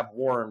we have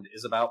warmed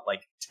is about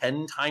like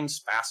 10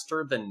 times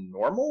faster than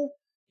normal.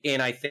 In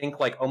I think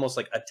like almost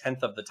like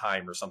 1/10 of the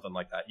time or something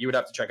like that. You would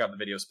have to check out the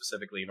video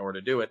specifically in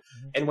order to do it.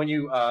 Mm-hmm. And when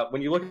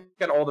you look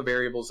at all the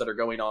variables that are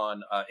going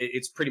on,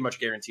 it's pretty much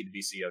guaranteed to be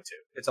CO2.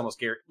 It's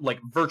almost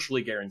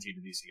virtually guaranteed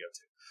to be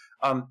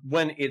CO2.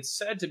 When it's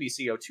said to be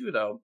CO2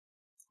 though,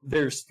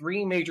 there's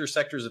 3 major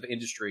sectors of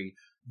industry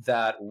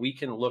that we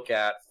can look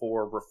at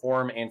for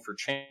reform and for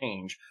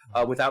change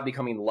without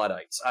becoming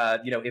Luddites.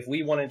 If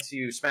we wanted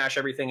to smash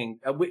everything,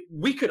 and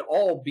we could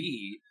all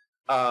be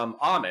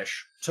Amish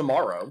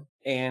tomorrow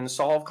and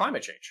solve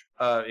climate change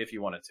if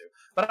you wanted to.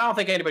 But I don't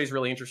think anybody's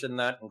really interested in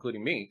that,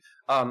 including me.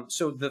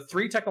 So the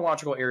 3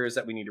 technological areas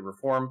that we need to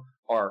reform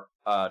are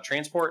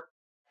transport,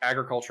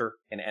 agriculture,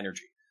 and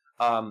energy.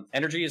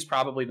 Energy is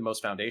probably the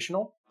most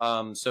foundational.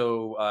 And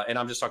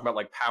I'm just talking about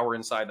like power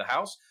inside the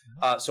house.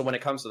 So when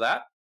it comes to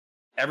that,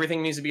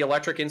 everything needs to be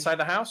electric inside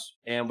the house,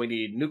 and we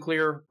need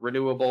nuclear,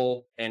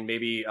 renewable, and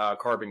maybe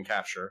carbon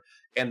capture.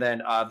 And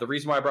then the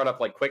reason why I brought up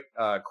like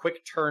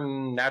quick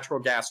turn natural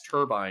gas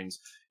turbines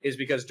is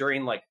because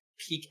during like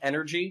peak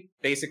energy,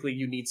 basically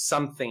you need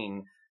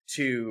something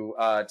to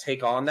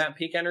take on that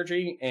peak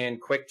energy, and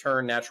quick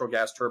turn natural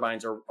gas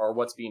turbines are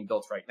what's being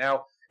built right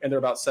now, and they're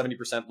about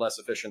 70% less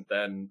efficient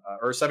than,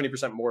 or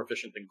 70% more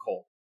efficient than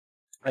coal.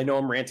 I know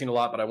I'm ranting a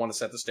lot, but I want to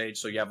set the stage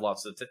so you have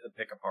lots to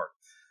pick apart.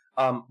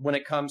 When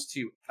it comes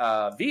to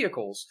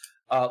vehicles,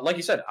 like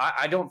you said,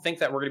 I don't think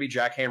that we're going to be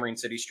jackhammering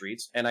city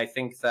streets, and I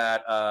think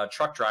that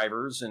truck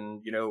drivers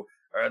and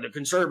the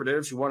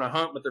conservatives who want to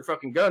hunt with their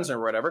fucking guns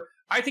or whatever,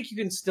 I think you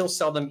can still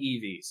sell them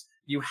EVs.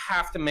 You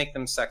have to make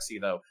them sexy,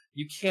 though.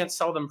 You can't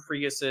sell them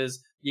Priuses.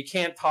 You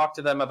can't talk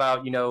to them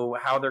about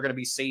how they're going to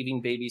be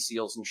saving baby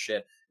seals and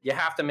shit. You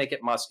have to make it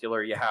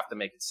muscular. You have to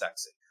make it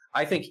sexy.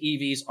 I think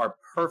EVs are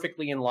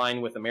perfectly in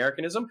line with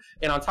Americanism,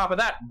 and on top of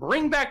that,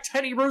 bring back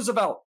Teddy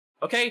Roosevelt.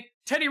 Okay,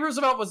 Teddy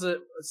Roosevelt was a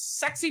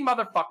sexy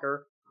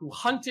motherfucker who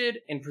hunted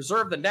and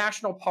preserved the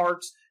national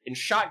parks and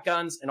shot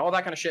guns and all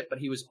that kind of shit, but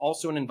he was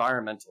also an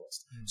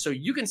environmentalist. So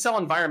you can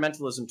sell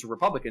environmentalism to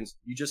Republicans,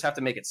 you just have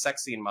to make it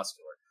sexy and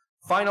muscular.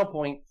 Final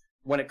point,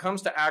 when it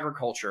comes to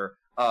agriculture,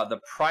 the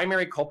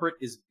primary culprit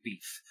is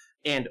beef.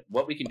 And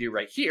what we can do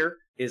right here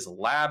is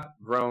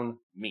lab-grown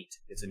meat.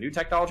 It's a new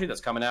technology that's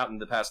coming out in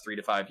the past 3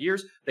 to 5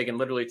 years. They can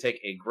literally take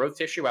a growth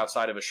tissue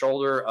outside of a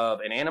shoulder of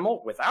an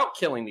animal without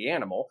killing the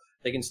animal.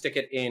 They can stick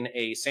it in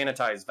a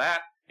sanitized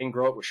vat and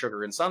grow it with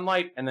sugar and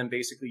sunlight. And then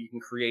basically you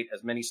can create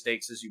as many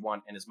steaks as you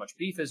want and as much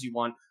beef as you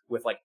want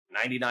with like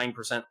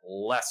 99%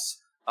 less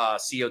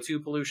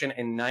CO2 pollution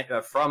and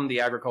from the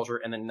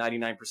agriculture, and then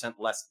 99%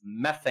 less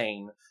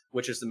methane,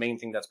 which is the main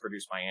thing that's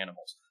produced by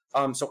animals.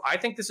 So I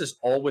think this is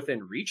all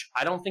within reach.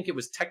 I don't think it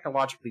was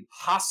technologically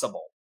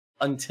possible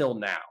until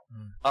now.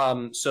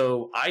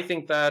 So I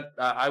think that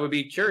I would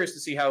be curious to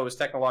see how it was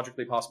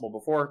technologically possible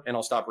before, and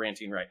I'll stop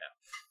ranting right now.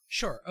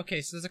 Sure.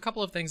 Okay, so there's a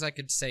couple of things I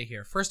could say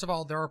here. First of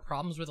all, there are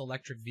problems with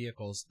electric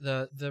vehicles.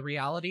 The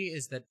reality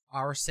is that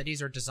our cities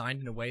are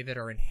designed in a way that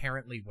are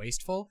inherently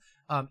wasteful.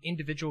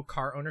 Individual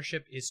car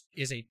ownership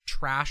is a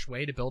trash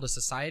way to build a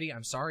society.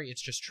 I'm sorry,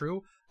 it's just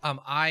true.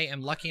 I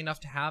am lucky enough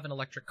to have an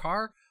electric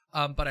car,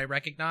 but I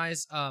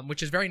recognize,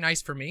 which is very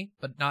nice for me,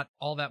 but not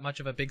all that much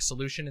of a big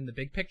solution in the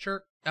big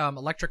picture.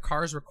 Electric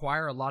cars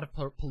require a lot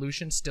of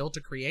pollution still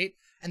to create,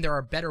 and there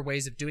are better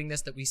ways of doing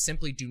this that we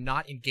simply do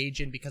not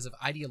engage in because of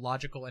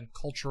ideological and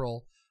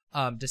cultural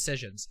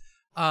decisions.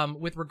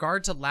 With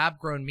regard to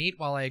lab-grown meat,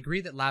 while I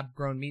agree that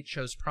lab-grown meat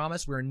shows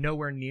promise, we're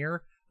nowhere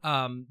near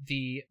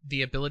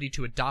the ability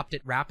to adopt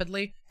it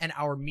rapidly, and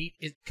our meat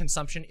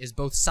consumption is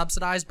both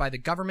subsidized by the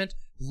government,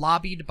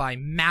 lobbied by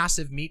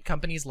massive meat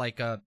companies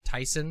like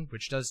Tyson,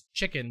 which does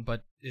chicken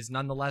but is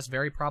nonetheless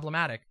very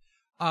problematic,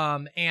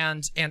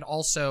 and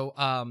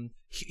also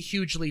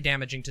hugely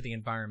damaging to the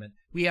environment.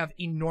 We have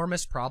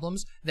enormous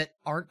problems that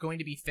aren't going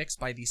to be fixed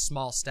by these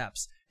small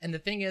steps. And the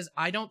thing is,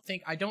 I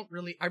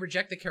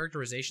reject the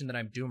characterization that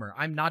I'm doomer.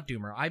 I'm not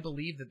doomer. I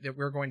believe that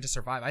we're going to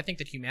survive. I think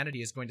that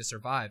humanity is going to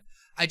survive.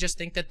 I just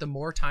think that the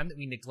more time that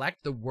we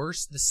neglect, the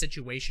worse the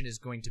situation is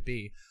going to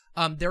be.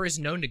 There is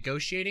no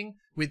negotiating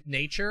with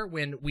nature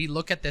when we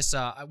look at this,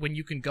 when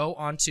you can go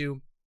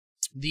onto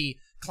the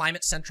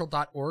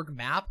climatecentral.org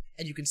map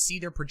and you can see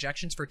their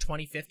projections for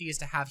 2050 is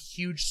to have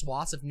huge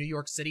swaths of New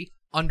York City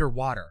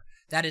underwater.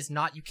 That is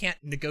not, you can't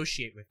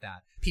negotiate with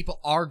that. People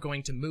are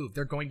going to move.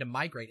 They're going to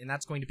migrate, and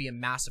that's going to be a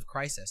massive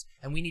crisis.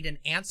 And we need an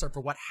answer for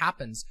what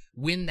happens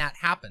when that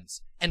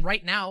happens. And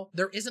right now,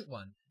 there isn't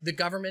one. The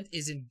government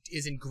is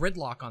in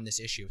gridlock on this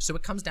issue. So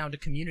it comes down to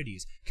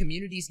communities.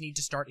 Communities need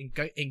to start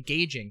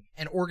engaging,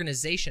 and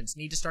organizations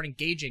need to start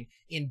engaging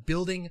in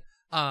building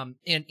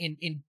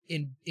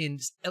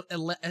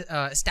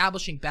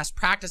establishing best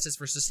practices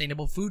for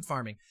sustainable food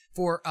farming,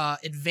 for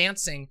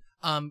advancing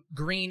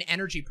green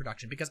energy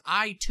production, because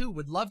I too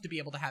would love to be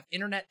able to have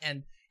internet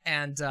and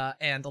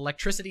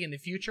electricity in the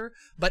future,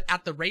 but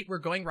at the rate we're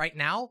going right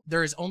now,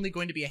 there is only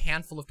going to be a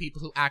handful of people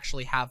who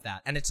actually have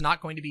that, and it's not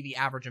going to be the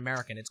average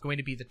American. It's going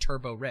to be the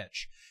turbo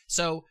rich.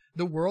 So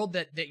the world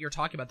that you're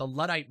talking about, the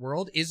Luddite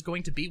world, is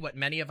going to be what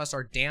many of us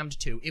are damned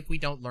to if we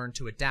don't learn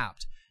to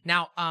adapt.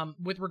 Now,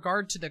 with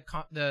regard to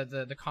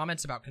the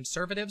comments about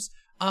conservatives,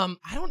 I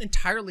don't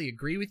entirely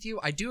agree with you.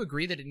 I do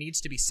agree that it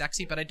needs to be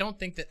sexy, but I don't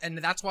think that, and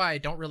that's why I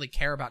don't really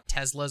care about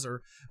Teslas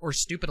or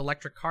stupid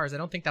electric cars. I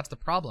don't think that's the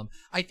problem.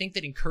 I think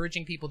that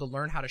encouraging people to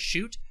learn how to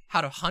shoot,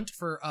 how to hunt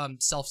for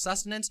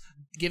self-sustenance,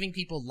 giving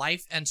people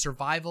life and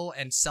survival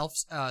and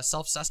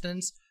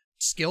self-sustenance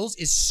skills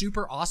is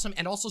super awesome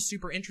and also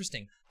super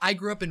interesting. I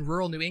grew up in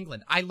rural New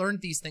England. I learned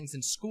these things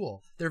in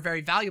school. They're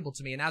very valuable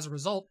to me, and as a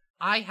result,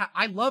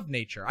 I love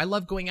nature. I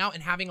love going out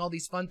and having all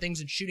these fun things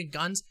and shooting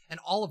guns and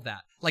all of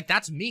that. Like,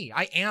 that's me.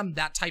 I am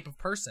that type of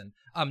person.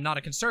 I'm not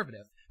a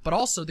conservative. But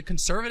also, the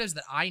conservatives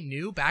that I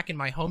knew back in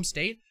my home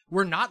state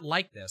were not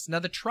like this. Now,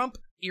 the Trump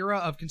era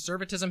of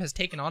conservatism has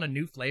taken on a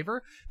new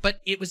flavor,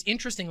 but it was,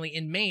 interestingly,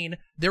 in Maine,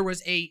 there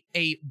was a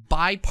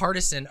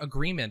bipartisan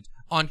agreement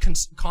on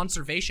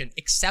conservation,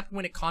 except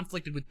when it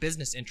conflicted with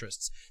business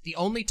interests. The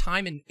only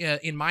time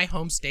in my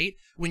home state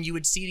when you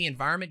would see the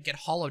environment get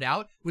hollowed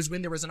out was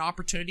when there was an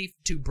opportunity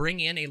to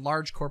bring in a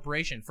large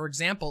corporation. For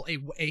example,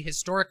 a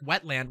historic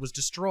wetland was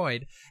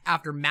destroyed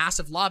after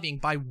massive lobbying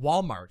by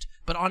Walmart.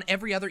 But on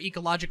every other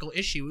ecological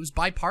issue, it was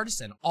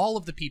bipartisan. All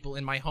of the people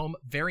in my home,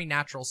 very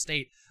natural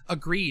state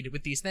agreed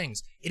with these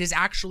things. It is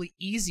actually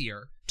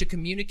easier to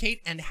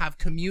communicate and have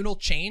communal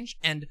change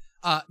and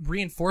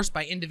reinforced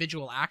by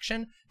individual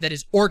action that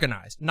is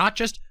organized, not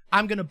just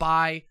I'm going to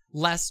buy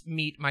less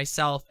meat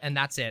myself and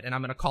that's it and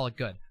I'm going to call it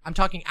good. I'm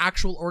talking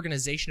actual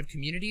organization of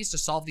communities to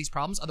solve these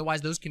problems.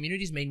 Otherwise, those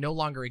communities may no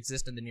longer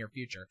exist in the near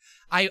future.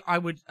 I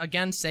would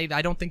again say that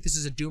I don't think this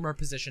is a doomer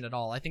position at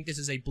all. I think this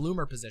is a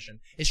bloomer position.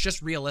 It's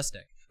just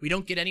realistic. We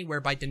don't get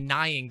anywhere by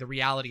denying the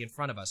reality in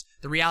front of us.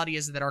 The reality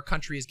is that our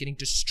country is getting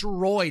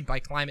destroyed by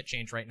climate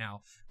change right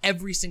now.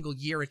 Every single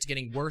year, it's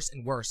getting worse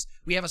and worse.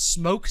 We have a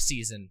smoke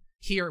season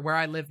here where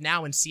I live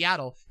now in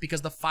Seattle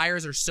because the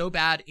fires are so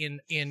bad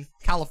in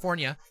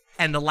California,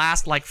 and the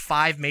last like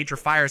 5 major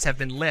fires have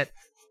been lit.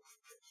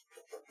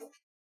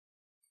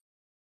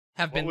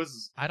 I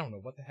don't know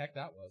what the heck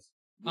that was.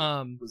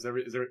 Is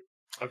there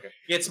okay.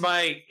 It's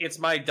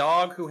my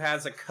dog who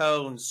has a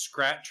cone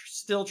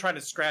still trying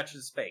to scratch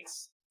his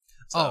face.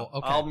 So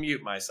okay. I'll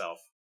mute myself.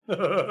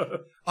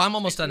 I'm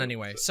almost done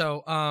anyway.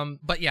 So,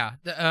 but yeah,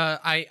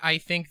 I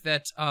think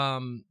that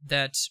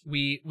that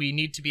we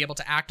need to be able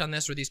to act on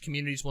this, or these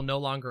communities will no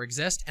longer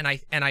exist. And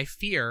I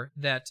fear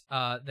that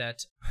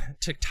that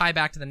to tie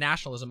back to the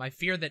nationalism, I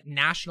fear that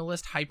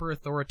nationalist,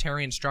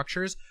 hyper-authoritarian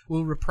structures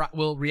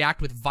will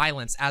react with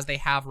violence as they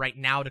have right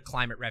now to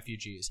climate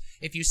refugees.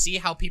 If you see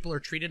how people are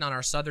treated on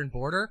our southern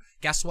border,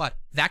 guess what?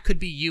 That could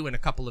be you in a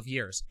couple of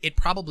years. It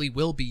probably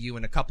will be you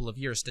in a couple of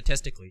years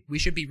statistically. We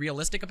should be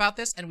realistic about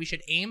this, and we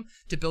should aim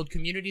to build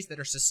communities that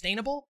are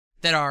sustainable,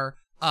 that are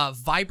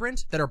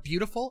vibrant, that are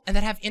beautiful, and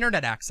that have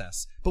internet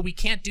access. But we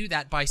can't do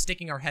that by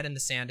sticking our head in the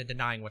sand and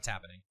denying what's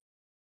happening.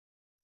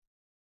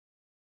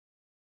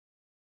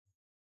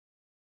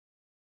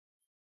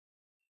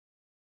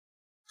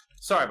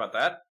 Sorry about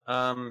that.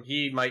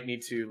 He might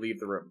need to leave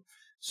the room.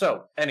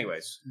 So,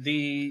 anyways,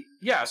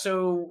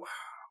 so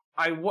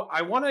I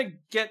want to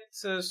get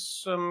to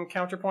some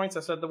counterpoints.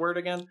 I said the word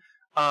again.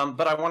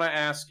 But I want to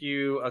ask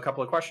you a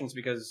couple of questions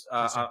because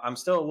I'm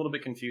still a little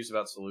bit confused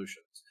about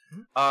solutions.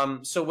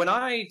 So when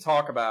I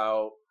talk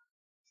about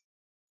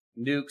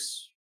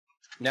nukes,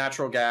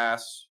 natural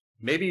gas,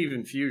 maybe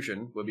even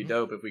fusion would be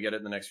dope if we get it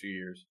in the next few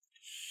years,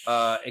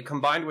 and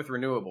combined with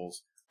renewables,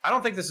 I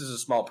don't think this is a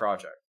small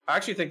project. I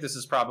actually think this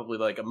is probably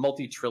like a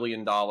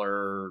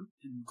multi-trillion-dollar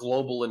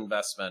global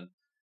investment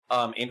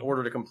in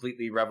order to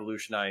completely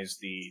revolutionize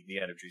the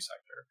energy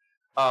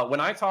sector. When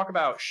I talk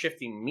about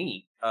shifting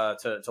meat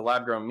to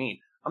lab-grown meat,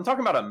 I'm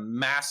talking about a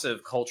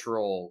massive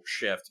cultural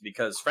shift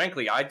because,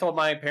 frankly, I told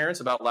my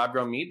parents about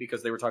lab-grown meat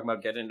because they were talking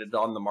about getting it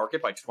on the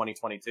market by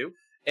 2022.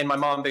 And my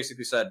mom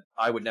basically said,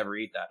 I would never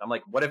eat that. I'm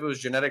like, what if it was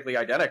genetically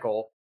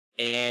identical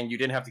and you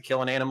didn't have to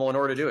kill an animal in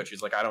order to do it?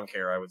 She's like, I don't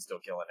care. I would still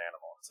kill an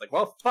animal. It's like,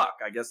 well, fuck.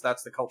 I guess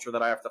that's the culture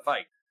that I have to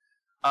fight.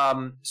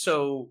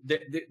 So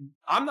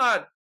I'm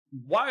not,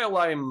 while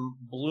I'm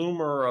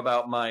bloomer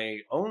about my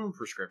own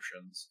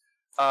prescriptions,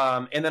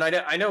 and then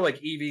I know like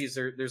EVs,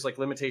 there's like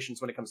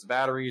limitations when it comes to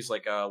batteries,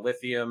 like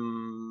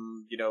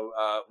lithium,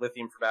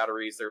 lithium for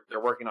batteries.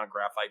 They're working on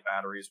graphite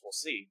batteries. We'll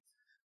see.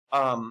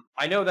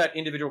 I know that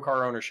individual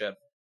car ownership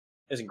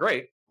isn't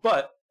great,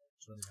 but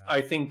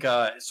I think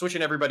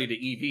switching everybody to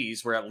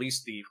EVs, where at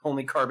least the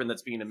only carbon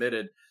that's being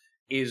emitted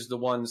is the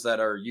ones that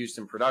are used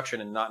in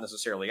production and not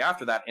necessarily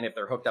after that. And if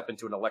they're hooked up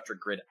into an electric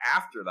grid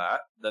after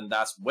that, then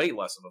that's way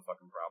less of a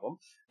fucking problem.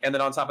 And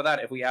then on top of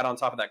that, if we add on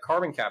top of that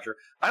carbon capture,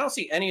 I don't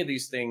see any of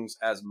these things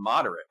as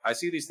moderate. I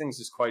see these things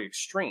as quite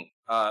extreme.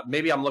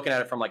 Maybe I'm looking at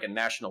it from like a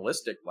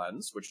nationalistic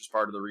lens, which is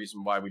part of the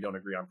reason why we don't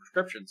agree on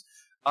prescriptions.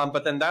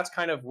 But then that's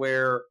kind of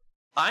where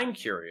I'm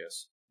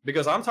curious,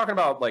 because I'm talking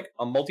about like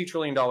a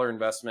multi-trillion-dollar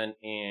investment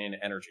in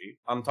energy.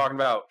 I'm talking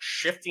about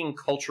shifting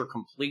culture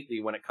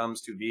completely when it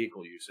comes to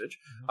vehicle usage.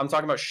 I'm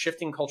talking about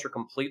shifting culture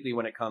completely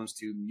when it comes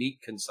to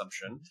meat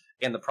consumption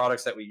and the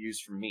products that we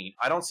use for meat.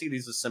 I don't see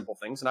these as simple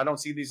things, and I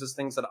don't see these as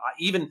things that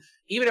even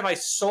if I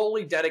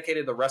solely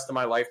dedicated the rest of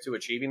my life to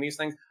achieving these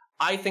things,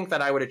 I think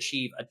that I would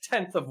achieve a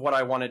tenth of what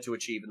I wanted to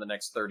achieve in the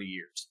next 30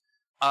 years.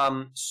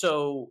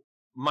 So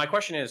my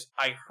question is,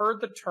 I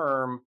heard the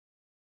term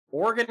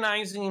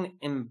organizing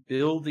and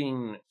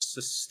building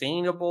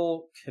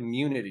sustainable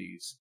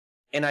communities,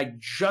 and I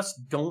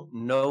just don't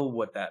know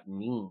what that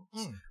means.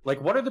 Like,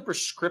 what are the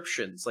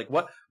prescriptions? Like,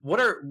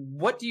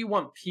 what do you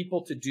want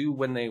people to do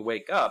when they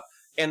wake up?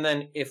 And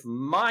then if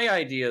my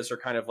ideas are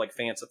kind of like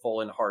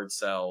fanciful and hard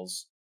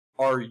sells,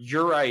 are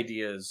your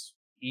ideas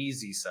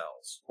easy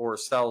sells or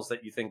sells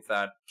that you think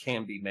that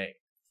can be made?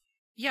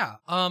 Yeah,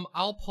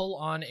 I'll pull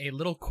on a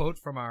little quote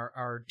from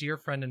our dear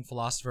friend and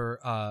philosopher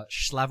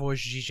Slavoj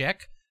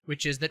Žižek,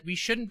 which is that we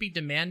shouldn't be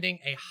demanding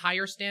a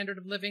higher standard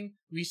of living.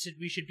 We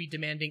should be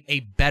demanding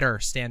a better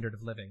standard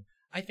of living.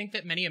 I think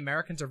that many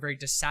Americans are very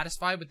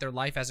dissatisfied with their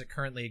life as it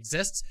currently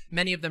exists.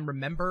 Many of them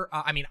remember,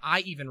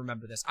 I even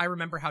remember this. I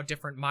remember how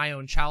different my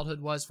own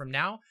childhood was from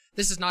now.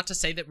 This is not to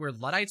say that we're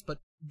Luddites, but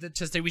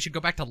to say we should go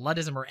back to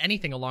Luddism or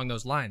anything along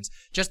those lines.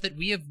 Just that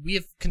we have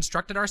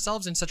constructed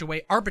ourselves in such a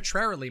way,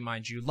 arbitrarily,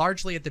 mind you,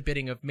 largely at the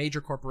bidding of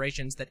major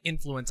corporations that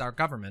influence our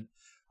government,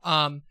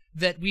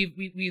 that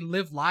we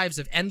live lives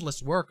of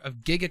endless work,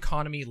 of gig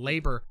economy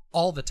labor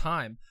all the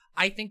time.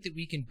 I think that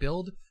we can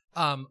build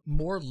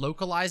more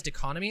localized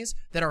economies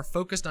that are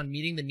focused on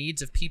meeting the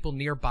needs of people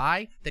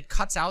nearby, that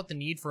cuts out the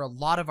need for a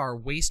lot of our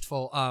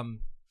wasteful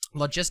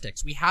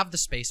logistics. We have the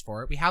space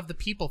for it. We have the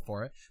people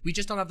for it. We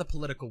just don't have the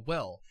political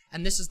will.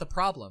 And this is the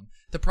problem.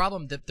 The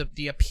problem that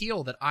the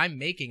appeal that I'm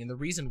making, and the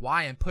reason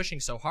why I'm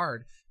pushing so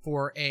hard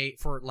for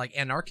like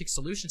anarchic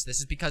solutions to this,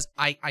 is because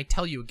I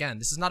tell you again,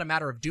 this is not a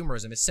matter of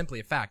doomerism. It's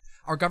simply a fact.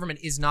 Our government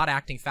is not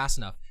acting fast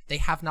enough. They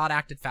have not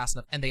acted fast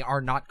enough, and they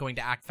are not going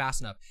to act fast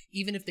enough.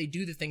 Even if they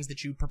do the things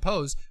that you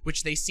propose,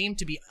 which they seem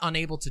to be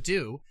unable to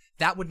do,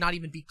 that would not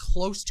even be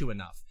close to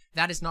enough.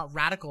 That is not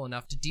radical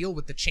enough to deal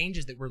with the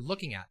changes that we're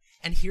looking at.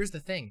 And here's the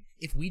thing.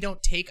 If we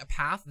don't take a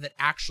path that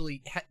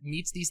actually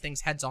meets these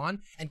things heads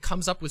on and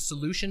comes up with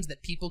solutions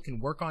that people can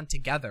work on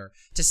together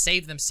to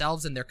save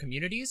themselves and their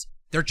communities,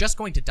 they're just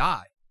going to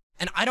die.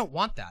 And I don't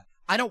want that.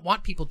 I don't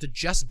want people to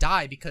just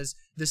die because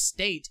the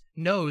state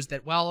knows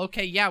that, well,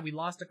 okay, yeah, we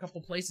lost a couple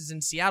places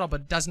in Seattle,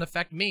 but it doesn't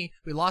affect me.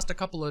 We lost a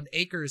couple of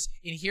acres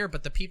in here,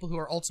 but the people who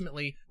are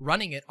ultimately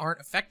running it aren't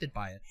affected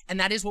by it. And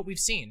that is what we've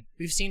seen.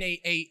 We've seen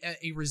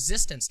a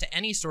resistance to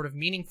any sort of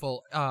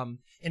meaningful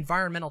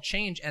environmental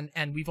change,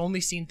 and we've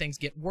only seen things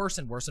get worse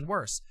and worse and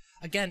worse.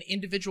 Again,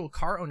 individual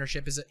car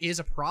ownership is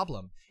a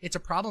problem. It's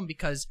a problem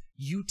because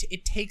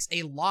it takes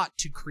a lot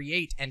to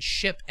create and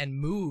ship and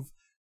move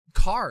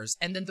cars,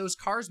 and then those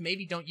cars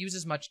maybe don't use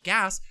as much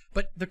gas.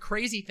 But the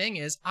crazy thing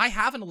is, I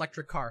have an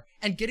electric car,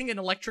 and getting an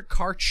electric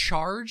car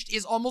charged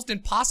is almost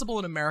impossible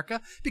in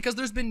America because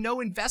there's been no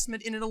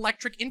investment in an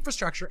electric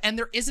infrastructure, and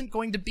there isn't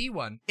going to be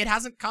one. It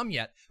hasn't come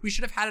yet. We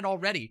should have had it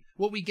already.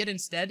 What we get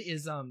instead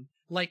is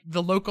like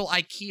the local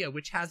IKEA,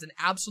 which has an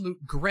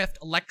absolute grift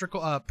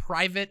electrical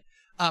private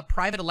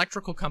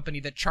electrical company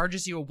that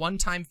charges you a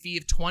one-time fee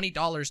of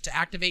 $20 to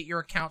activate your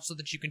account so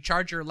that you can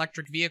charge your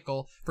electric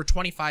vehicle for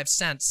 25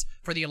 cents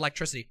for the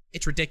electricity.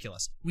 It's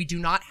ridiculous. We do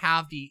not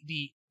have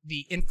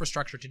the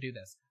infrastructure to do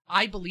this.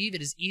 I believe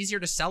it is easier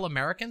to sell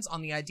Americans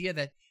on the idea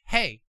that,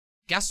 hey,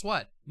 guess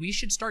what? We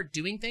should start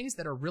doing things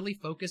that are really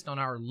focused on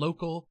our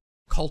local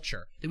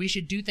culture, that we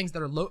should do things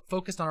that are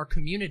focused on our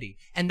community,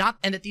 and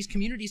that these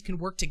communities can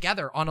work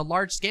together on a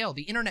large scale.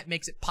 The internet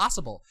makes it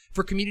possible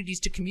for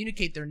communities to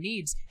communicate their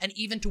needs and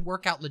even to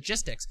work out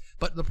logistics.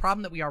 But the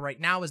problem that we are right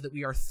now is that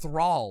we are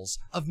thralls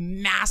of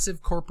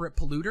massive corporate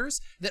polluters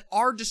that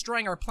are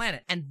destroying our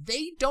planet, and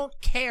they don't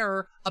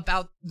care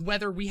about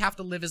whether we have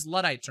to live as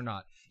Luddites or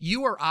not.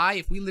 You or I,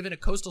 if we live in a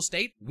coastal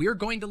state, we're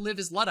going to live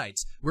as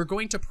Luddites. We're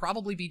going to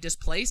probably be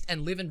displaced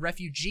and live in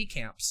refugee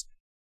camps,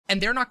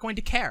 and they're not going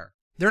to care.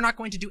 They're not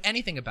going to do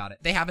anything about it.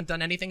 They haven't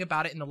done anything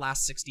about it in the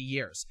last 60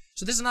 years.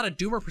 So this is not a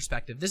doomer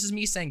perspective. This is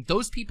me saying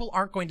those people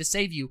aren't going to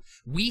save you.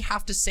 We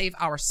have to save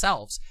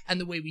ourselves. And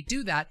the way we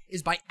do that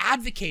is by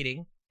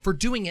advocating for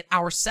doing it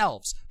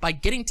ourselves, by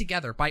getting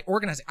together, by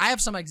organizing. I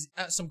have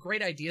some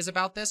great ideas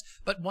about this,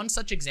 but one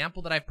such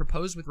example that I've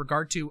proposed with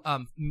regard to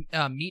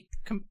meat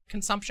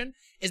consumption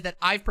is that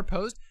I've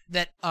proposed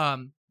that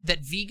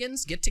that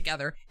vegans get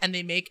together and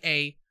they make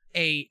a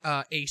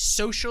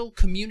social,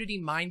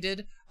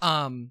 community-minded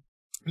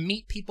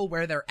meet people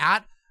where they're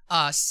at,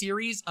 a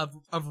series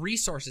of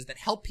resources that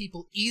help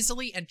people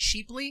easily and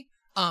cheaply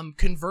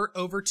convert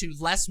over to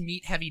less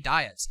meat-heavy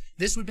diets.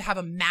 This would have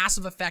a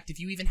massive effect if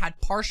you even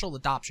had partial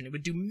adoption. It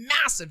would do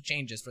massive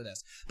changes for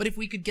this. But if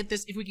we could get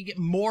this, if we could get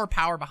more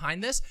power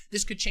behind this,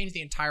 this could change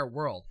the entire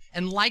world.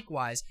 And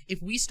likewise,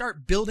 if we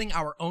start building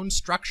our own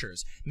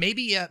structures,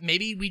 maybe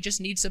we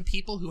just need some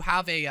people who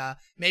have a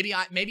maybe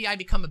I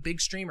become a big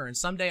streamer and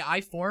someday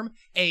I form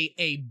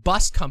a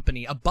bus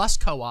company, a bus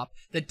co-op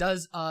that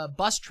does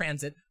bus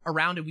transit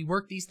around, and we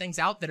work these things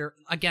out that are,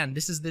 again,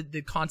 this is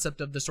the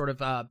concept of the sort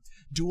of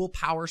dual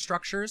power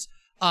structures.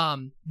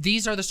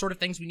 These are the sort of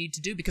things we need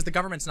to do because the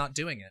government's not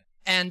doing it.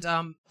 And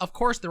of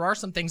course, there are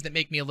some things that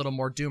make me a little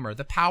more doomer.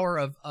 The power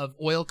of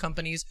oil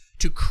companies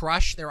to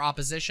crush their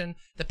opposition,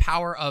 the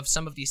power of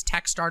some of these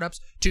tech startups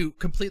to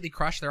completely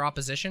crush their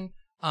opposition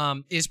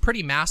is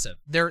pretty massive.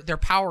 Their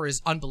power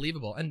is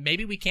unbelievable, and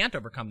maybe we can't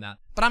overcome that.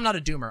 But I'm not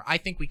a doomer. I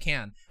think we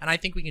can, and I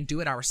think we can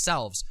do it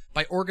ourselves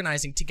by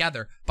organizing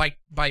together,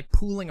 by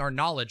pooling our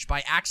knowledge,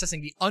 by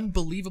accessing the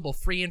unbelievable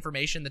free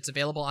information that's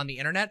available on the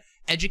internet,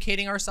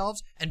 educating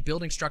ourselves, and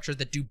building structures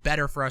that do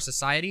better for our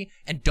society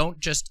and don't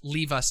just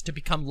leave us to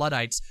become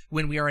Luddites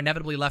when we are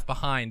inevitably left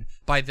behind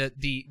by the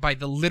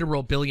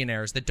literal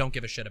billionaires that don't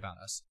give a shit about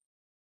us.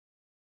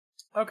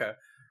 Okay.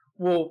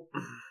 Well,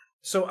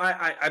 so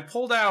I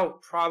pulled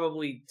out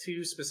probably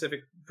two specific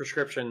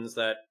prescriptions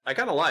that I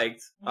kind of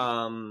liked,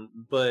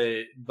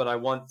 but I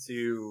want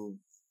to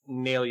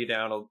nail you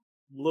down a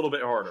little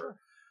bit harder.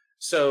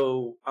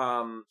 So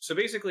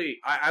basically,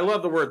 I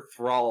love the word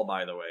thrall,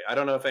 by the way. I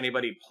don't know if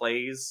anybody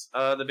plays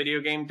the video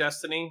game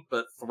Destiny,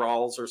 but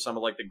thralls are some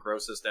of like the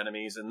grossest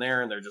enemies in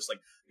there, and they're just like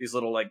these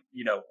little like,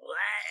 you know,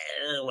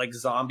 like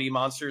zombie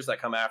monsters that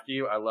come after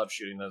you. I love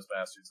shooting those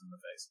bastards in the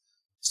face.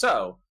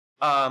 So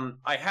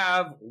I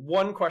have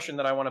one question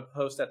that I want to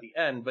post at the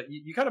end, but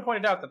you kind of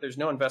pointed out that there's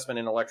no investment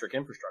in electric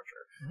infrastructure.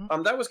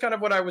 That was kind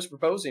of what I was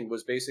proposing,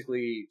 was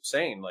basically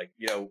saying, like,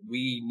 you know,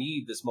 we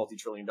need this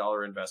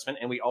multi-trillion-dollar investment,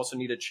 and we also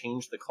need to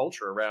change the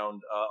culture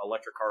around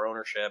electric car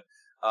ownership,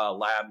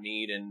 lab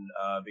need, and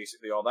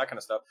basically all that kind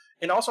of stuff.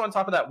 And also on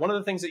top of that, one of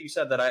the things that you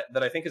said that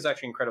I think is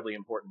actually incredibly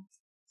important.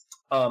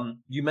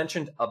 You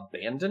mentioned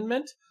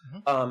abandonment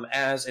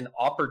as an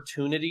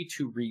opportunity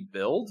to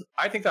rebuild.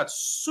 I think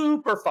that's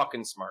super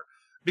fucking smart.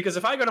 Because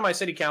if I go to my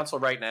city council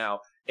right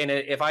now, and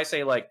if I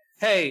say, like,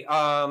 hey,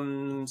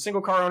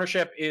 single car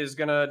ownership is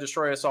going to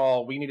destroy us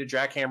all, we need to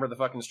jackhammer the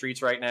fucking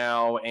streets right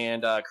now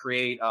and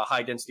create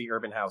high density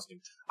urban housing,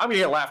 I'm going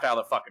to get laughed out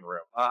of the fucking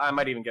room. I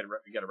might even get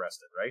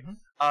arrested, right?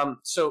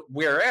 So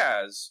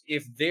whereas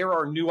if there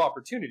are new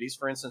opportunities,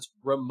 for instance,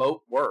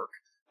 remote work,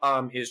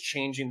 is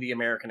changing the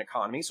American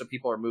economy, so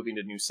people are moving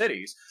to new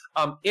cities.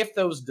 If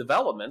those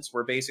developments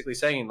were basically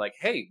saying, like,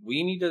 hey,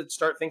 we need to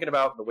start thinking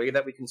about the way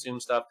that we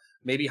consume stuff,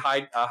 maybe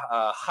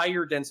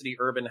higher density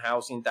urban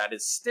housing that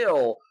is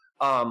still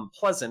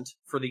pleasant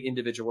for the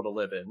individual to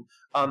live in.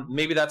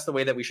 Maybe that's the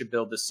way that we should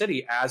build the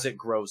city as it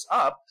grows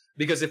up,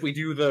 because if we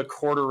do the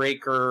quarter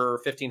acre,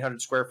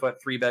 1,500 square foot,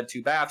 3-bed,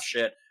 2-bath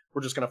shit,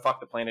 we're just going to fuck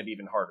the planet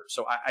even harder.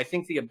 So I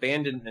think the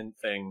abandonment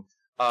thing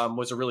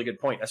was a really good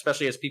point,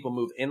 especially as people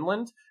move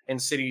inland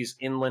and cities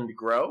inland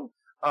grow.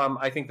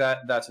 I think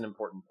that that's an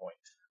important point.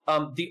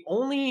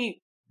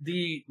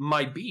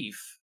 My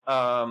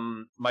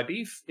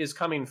beef is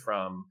coming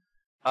from,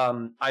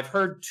 I've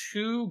heard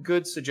two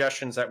good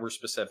suggestions that were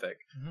specific.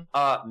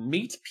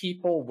 Meet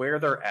people where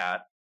they're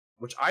at,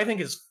 which I think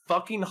is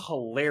fucking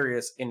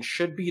hilarious and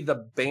should be the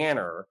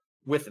banner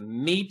with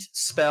meat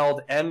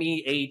spelled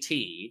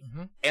MEAT,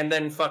 and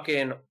then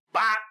fucking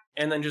bop,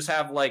 and then just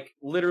have, like,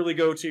 literally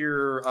go to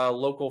your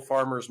local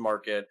farmer's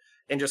market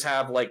and just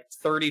have, like,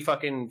 30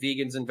 fucking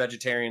vegans and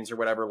vegetarians or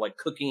whatever, like,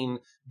 cooking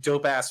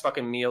dope-ass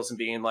fucking meals and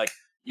being like,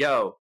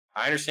 yo,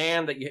 I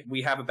understand that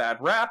we have a bad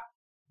rap,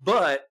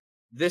 but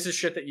this is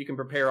shit that you can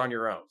prepare on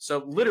your own.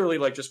 So literally,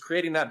 like, just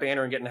creating that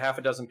banner and getting half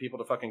a dozen people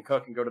to fucking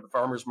cook and go to the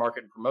farmer's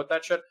market and promote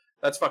that shit,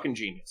 that's fucking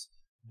genius.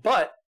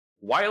 But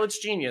while it's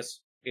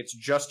genius, it's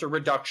just a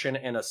reduction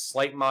and a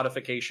slight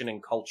modification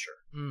in culture.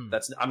 I'm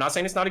not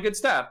saying it's not a good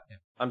step. Yeah.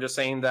 I'm just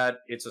saying that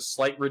it's a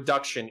slight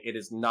reduction. It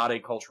is not a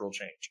cultural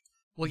change.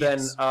 Well, then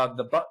yes. I'll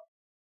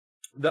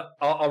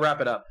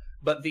wrap it up.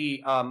 But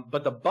the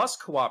bus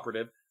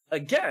cooperative,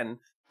 again,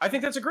 I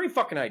think that's a great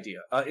fucking idea.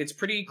 It's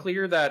pretty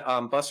clear that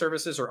bus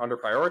services are under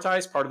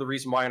prioritized. Part of the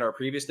reason why in our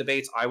previous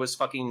debates I was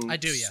fucking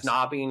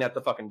snobbing at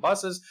the fucking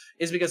buses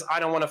is because I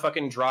don't want to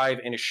fucking drive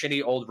in a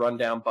shitty old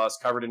rundown bus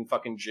covered in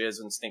fucking jizz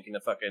and stinking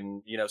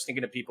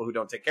to people who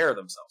don't take care of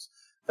themselves.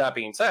 That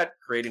being said,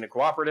 creating a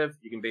cooperative,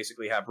 you can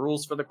basically have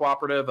rules for the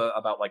cooperative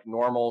about, like,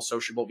 normal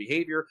sociable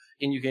behavior,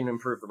 and you can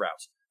improve the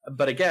routes.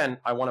 But again,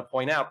 I want to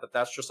point out that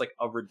that's just like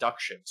a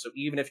reduction. So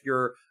even if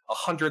you're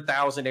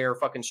 100,000-air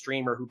fucking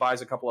streamer who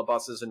buys a couple of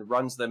buses and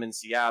runs them in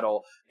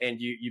Seattle, and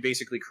you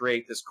basically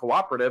create this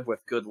cooperative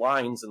with good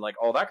lines and,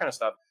 like, all that kind of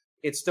stuff,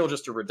 it's still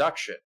just a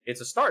reduction. It's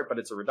a start, but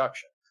it's a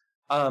reduction.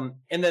 And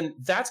then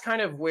that's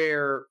kind of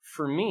where,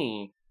 for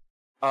me,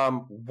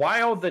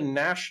 while the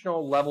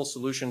national level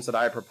solutions that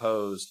I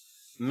proposed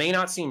may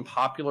not seem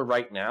popular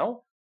right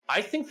now,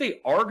 I think they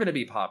are going to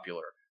be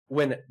popular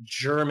when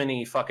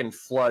Germany fucking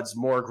floods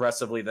more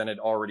aggressively than it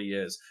already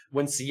is.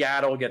 When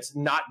Seattle gets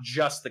not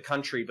just the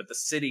country, but the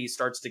city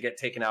starts to get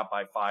taken out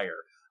by fire.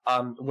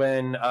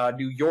 When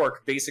New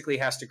York basically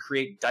has to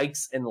create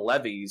dikes and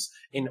levees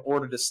in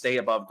order to stay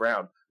above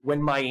ground.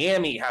 When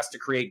Miami has to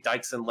create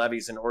dikes and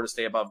levees in order to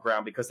stay above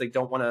ground because they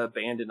don't want to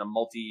abandon a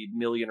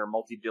multi-million or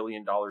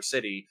multi-billion-dollar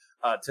city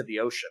to the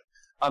ocean.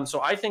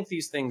 So I think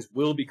these things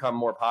will become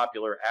more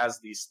popular as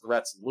these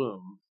threats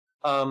loom.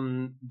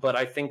 But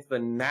I think the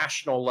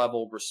national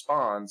level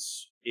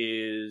response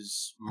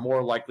is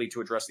more likely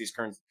to address these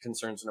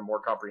concerns in a more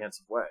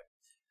comprehensive way.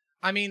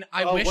 I mean,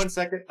 I wish... 1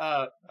 second.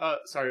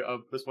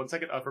 Just 1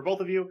 second. For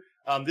both of you,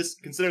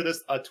 consider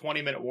this a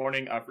 20-minute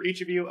warning for each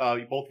of you.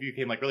 Both of you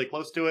came, like, really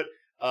close to it.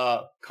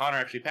 Connor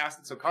actually passed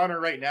it. So Connor,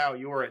 right now,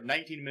 you are at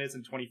 19 minutes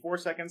and 24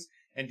 seconds.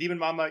 And Demon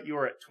Mama, you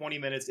are at 20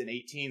 minutes and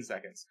 18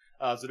 seconds.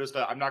 So just,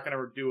 I'm not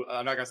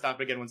gonna stop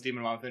it again once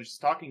Demon Mama finishes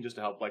talking, just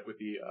to help, like, with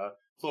the,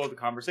 flow of the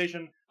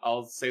conversation.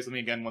 I'll say something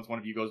again once one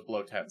of you goes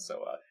below 10.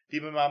 So,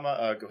 Demon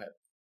Mama, go ahead.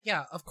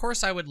 Yeah, of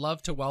course I would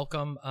love to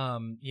welcome,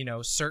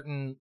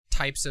 certain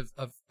types of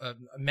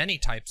many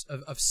types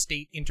of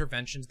state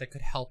interventions that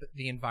could help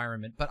the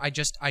environment, but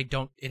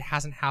it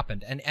hasn't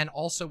happened. And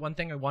also one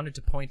thing I wanted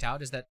to point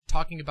out is that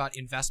talking about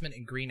investment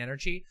in green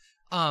energy,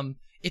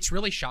 it's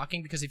really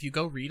shocking because if you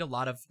go read a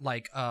lot of,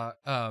 like,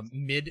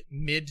 mid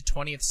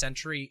 20th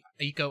century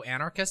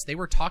eco-anarchists, they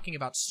were talking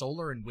about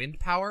solar and wind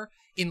power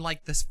in,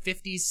 like, the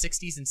 50s,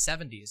 60s, and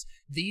 70s.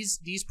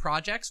 These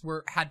projects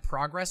had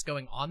progress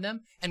going on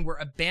them and were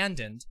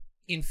abandoned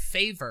in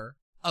favor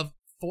of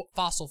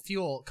fossil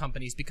fuel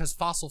companies because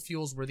fossil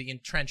fuels were the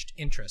entrenched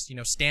interest.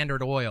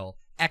 Standard Oil,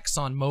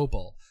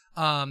 ExxonMobil,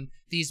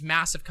 these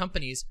massive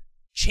companies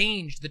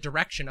change the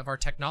direction of our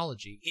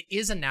technology. It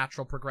is a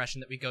natural progression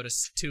that we go to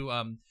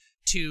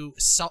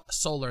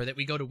solar, that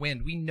we go to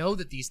wind. We know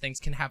that these things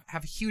can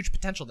have huge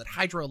potential, that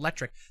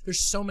hydroelectric,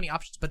 there's so many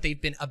options, but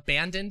they've been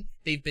abandoned,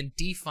 they've been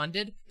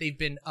defunded, they've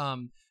been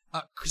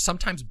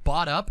sometimes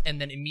bought up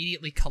and then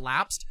immediately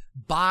collapsed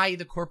by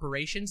the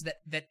corporations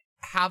that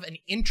have an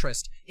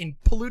interest in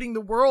polluting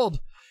the world.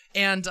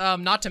 And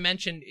not to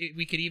mention,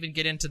 we could even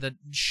get into the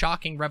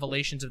shocking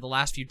revelations of the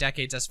last few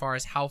decades as far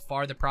as how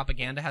far the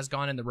propaganda has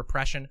gone in the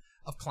repression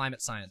of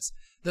climate science.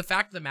 The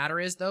fact of the matter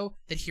is, though,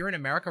 that here in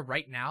America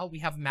right now, we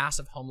have a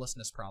massive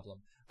homelessness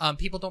problem.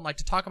 People don't like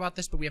to talk about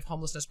this, but we have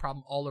homelessness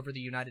problem all over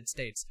the United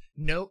States.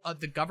 No,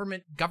 the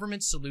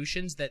government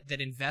solutions that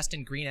invest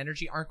in green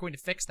energy aren't going to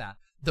fix that.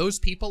 Those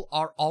people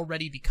are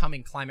already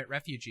becoming climate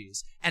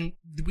refugees. And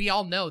we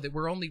all know that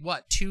we're only,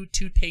 what, two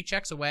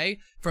paychecks away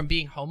from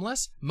being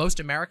homeless? Most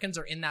Americans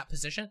are in that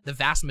position. The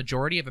vast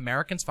majority of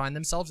Americans find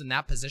themselves in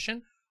that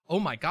position.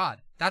 Oh my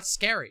God, that's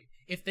scary.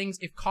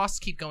 If costs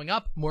keep going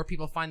up, more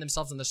people find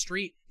themselves on the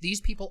street. These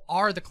people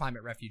are the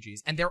climate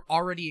refugees, and they're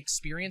already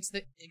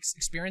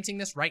experiencing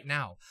this right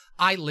now.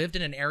 I lived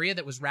in an area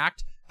that was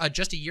racked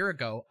just a year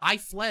ago. I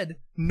fled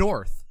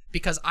north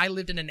because I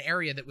lived in an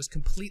area that was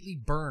completely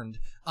burned,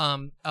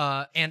 and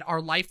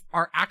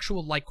our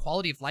actual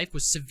quality of life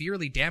was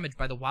severely damaged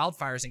by the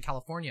wildfires in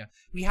California.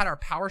 We had our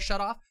power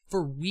shut off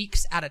for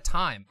weeks at a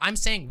time. I'm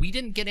saying we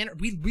didn't get in.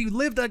 We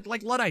lived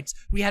like Luddites.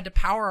 We had to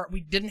power.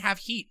 We didn't have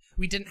heat.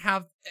 We didn't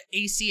have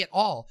AC at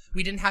all.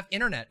 We didn't have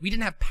internet. We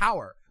didn't have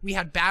power. We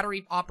had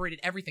battery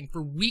operated everything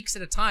for weeks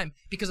at a time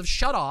because of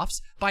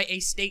shutoffs by a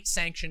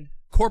state-sanctioned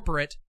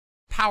corporate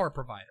power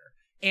provider.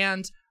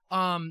 And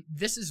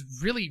this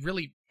is really,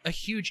 really a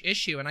huge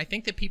issue, and I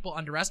think that people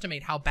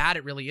underestimate how bad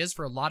it really is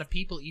for a lot of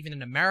people, even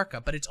in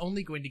America, but it's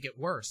only going to get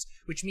worse,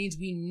 which means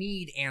we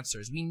need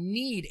answers. We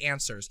need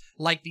answers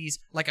like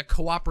a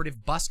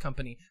cooperative bus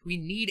company. We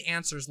need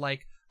answers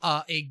like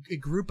a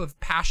group of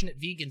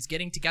passionate vegans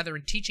getting together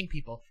and teaching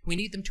people. We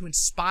need them to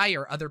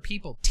inspire other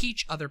people,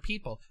 teach other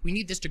people. We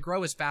need this to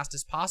grow as fast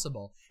as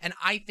possible. And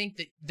I think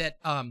that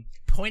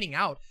pointing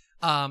out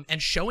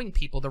and showing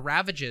people the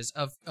ravages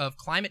of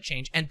climate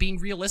change and being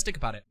realistic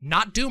about it,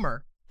 not doomer,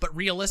 but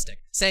realistic,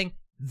 saying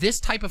this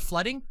type of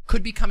flooding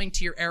could be coming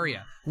to your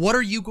area. What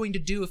are you going to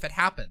do if it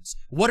happens?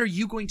 What are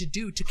you going to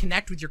do to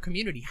connect with your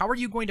community? How are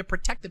you going to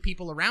protect the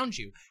people around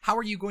you? How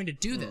are you going to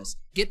do this?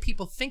 Get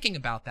people thinking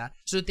about that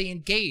so that they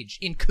engage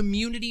in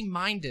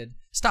community-minded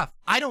stuff.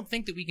 I don't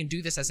think that we can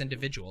do this as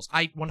individuals.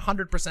 I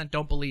 100%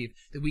 don't believe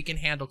that we can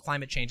handle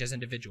climate change as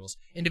individuals.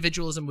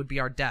 Individualism would be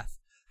our death.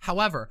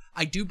 However,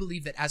 I do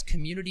believe that as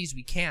communities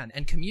we can,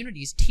 and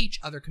communities teach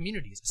other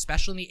communities,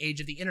 especially in the age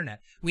of the internet.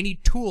 We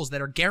need tools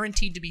that are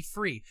guaranteed to be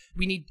free.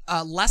 We need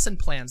lesson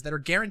plans that are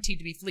guaranteed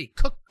to be free,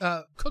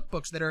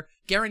 cookbooks that are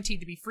guaranteed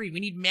to be free. We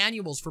need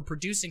manuals for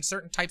producing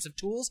certain types of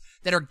tools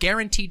that are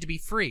guaranteed to be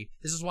free.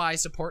 This is why I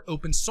support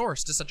open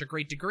source to such a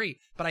great degree,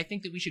 but I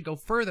think that we should go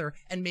further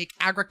and make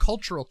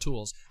agricultural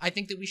tools. I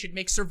think that we should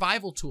make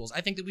survival tools.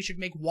 I think that we should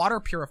make water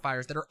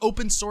purifiers that are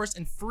open source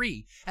and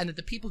free, and that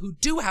the people who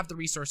do have the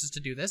resources to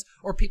do this,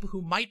 or people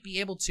who might be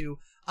able to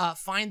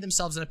find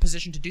themselves in a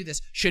position to do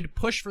this, should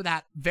push for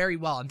that very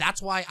well. And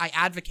that's why I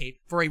advocate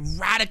for a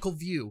radical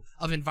view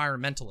of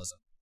environmentalism.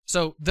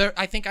 So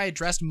I think I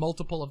addressed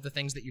multiple of the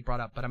things that you brought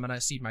up, but I'm going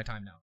to cede my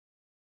time now.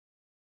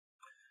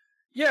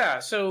 Yeah,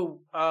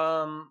 so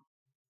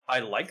I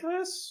like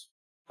this.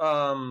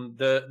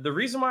 The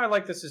reason why I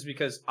like this is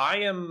because I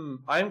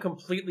am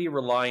completely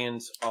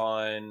reliant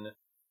on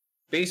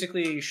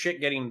basically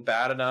shit getting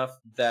bad enough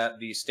that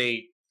the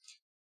state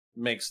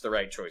makes the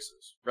right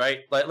choices, right?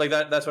 Like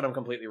that's what I'm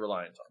completely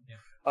reliant on.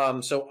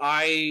 Yeah. So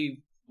I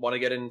want to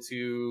get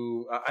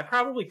into. I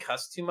probably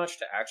cuss too much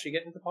to actually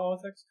get into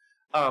politics.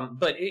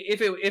 But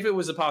if it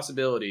was a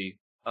possibility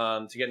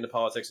to get into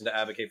politics and to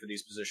advocate for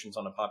these positions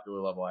on a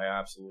popular level, I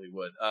absolutely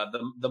would.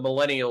 The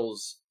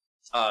millennials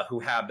who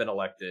have been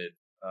elected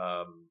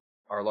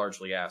are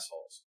largely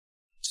assholes.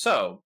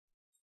 So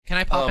can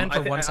I pop in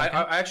for 1 second?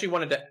 I actually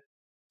wanted to.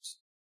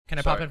 Can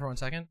I pop in for 1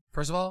 second?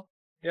 First of all,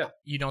 yeah,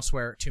 you don't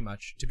swear too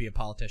much to be a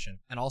politician,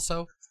 and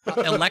also,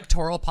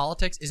 electoral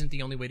politics isn't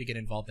the only way to get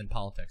involved in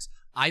politics.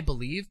 I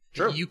believe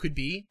that you could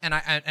be,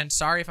 and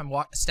sorry if I'm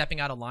stepping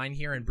out of line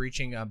here and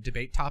breaching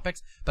debate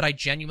topics, but I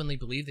genuinely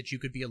believe that you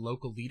could be a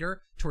local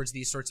leader towards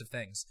these sorts of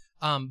things.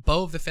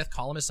 Bo of the Fifth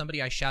Column is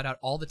somebody I shout out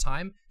all the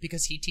time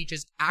because he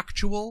teaches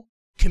actual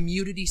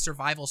community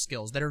survival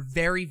skills that are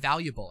very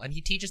valuable, and he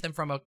teaches them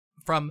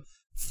from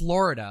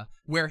Florida,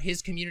 where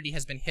his community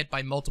has been hit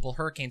by multiple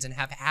hurricanes and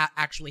have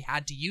actually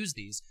had to use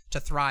these to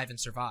thrive and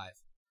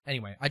survive.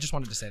 Anyway, I just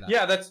wanted to say that.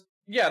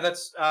 Yeah,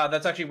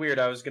 that's actually weird.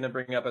 I was going to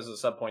bring up as a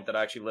sub point that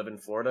I actually live in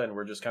Florida and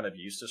we're just kind of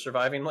used to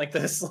surviving like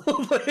this.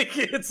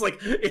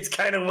 It's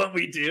kind of what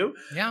we do.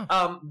 Yeah.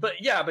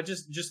 But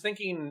just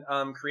thinking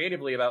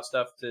creatively about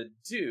stuff to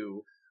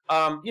do.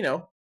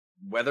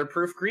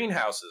 weatherproof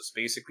greenhouses,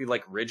 basically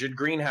like rigid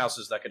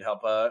greenhouses that could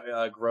help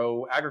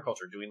grow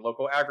agriculture, doing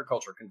local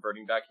agriculture,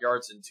 converting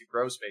backyards into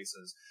grow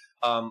spaces,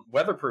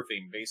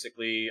 weatherproofing,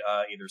 basically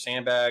either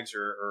sandbags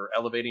or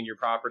elevating your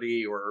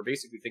property, or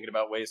basically thinking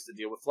about ways to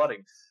deal with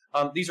flooding.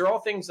 These are all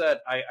things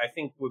that I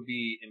think would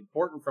be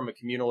important from a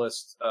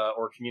communalist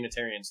or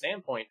communitarian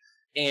standpoint.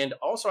 And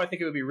also, I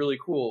think it would be really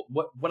cool.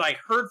 What I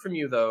heard from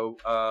you,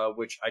 though,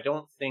 which I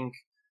don't think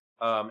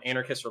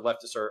anarchists or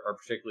leftists are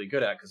particularly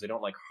good at, because they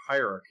don't like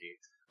hierarchy.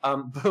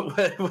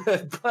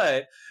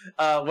 But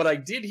what I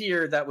did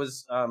hear that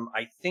was,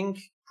 I think,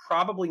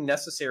 probably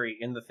necessary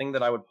in the thing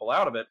that I would pull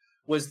out of it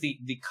was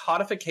the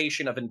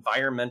codification of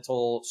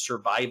environmental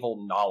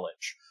survival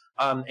knowledge.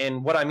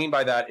 And what I mean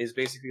by that is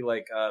basically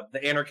like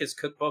the Anarchist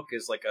Cookbook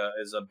is like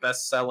a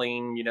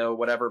best-selling,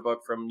 whatever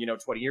book from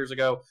 20 years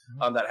ago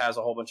that has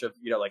a whole bunch of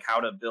like how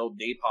to build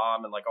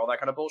napalm and like all that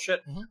kind of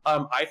bullshit.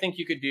 I think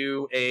you could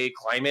do a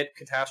climate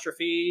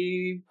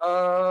catastrophe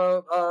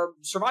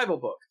survival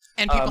book.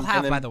 And people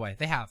have, by the way,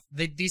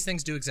 these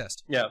things do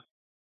exist. Yeah.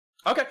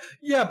 Okay.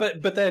 Yeah,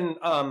 but then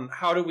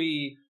how do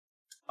we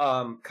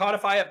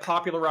codify it,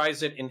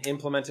 popularize it, and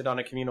implement it on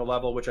a communal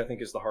level, which I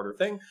think is the harder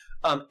thing.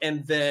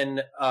 And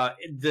then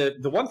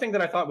the one thing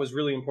that I thought was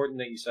really important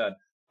that you said,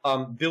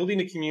 building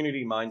a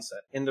community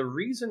mindset. And the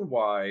reason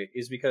why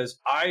is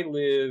because I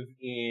live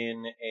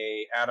in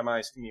a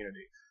atomized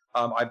community.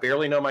 I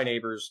barely know my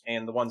neighbors,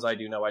 and the ones I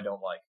do know I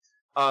don't like.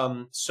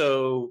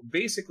 So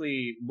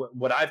basically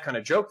what I've kind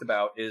of joked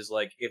about is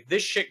like, if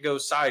this shit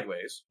goes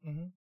sideways,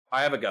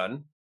 I have a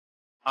gun,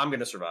 I'm going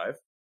to survive.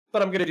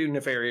 But I'm going to do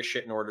nefarious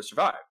shit in order to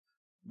survive.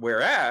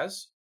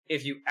 Whereas,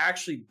 if you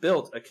actually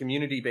built a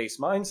community-based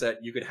mindset,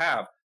 you could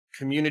have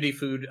community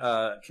food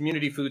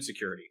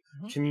security,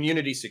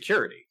 community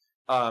security,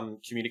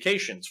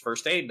 communications,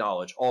 first aid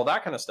knowledge, all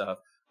that kind of stuff.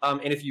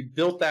 And if you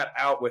built that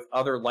out with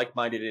other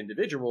like-minded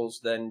individuals,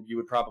 then you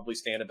would probably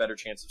stand a better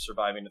chance of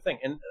surviving the thing.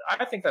 And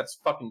I think that's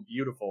fucking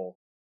beautiful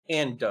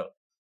and dope.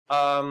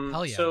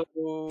 Hell yeah. So,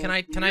 can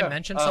I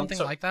mention something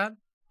like that?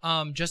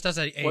 Just as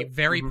a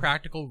very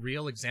practical,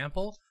 real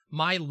example,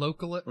 my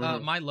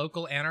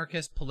local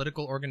anarchist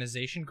political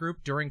organization group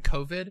during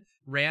COVID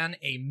ran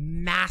a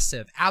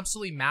massive,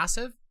 absolutely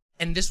massive,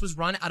 and this was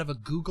run out of a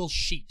Google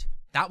Sheet.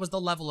 That was the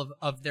level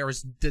of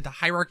the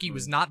hierarchy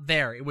was not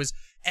there.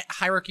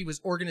 Hierarchy was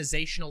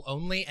organizational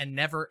only, and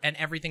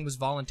everything was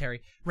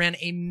voluntary. Ran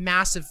a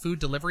massive food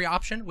delivery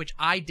option, which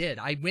I did.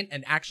 I went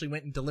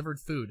and delivered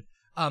food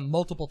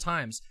multiple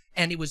times,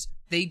 and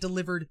they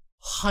delivered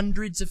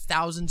hundreds of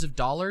thousands of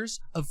dollars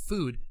of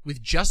food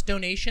with just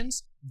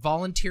donations,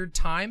 volunteered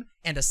time,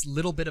 and a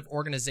little bit of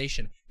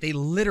organization. They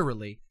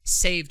literally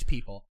saved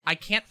people. I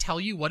can't tell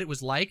you what it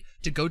was like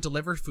to go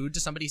deliver food to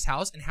somebody's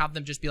house and have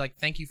them just be like,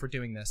 thank you for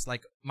doing this.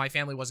 Like, my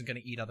family wasn't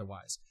going to eat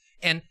otherwise.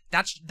 And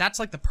that's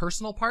like the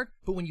personal part,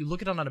 but when you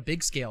look at it on a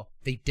big scale,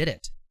 they did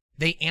it.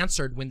 They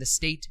answered when the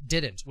state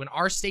didn't. When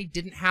our state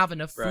didn't have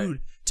enough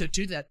food to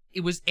do that, it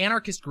was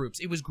anarchist groups.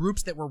 It was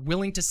groups that were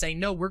willing to say,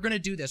 no, we're going to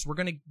do this. We're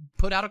going to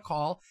put out a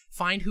call,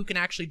 find who can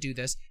actually do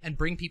this, and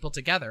bring people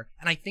together.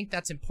 And I think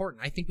that's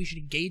important. I think we should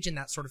engage in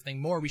that sort of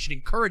thing more. We should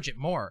encourage it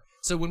more.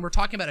 So when we're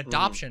talking about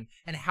adoption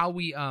and how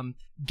we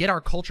get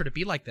our culture to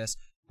be like this,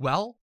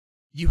 well,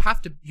 you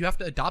have to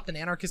adopt an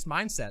anarchist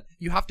mindset.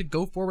 You have to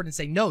go forward and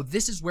say, no,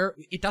 this is where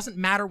it doesn't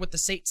matter what the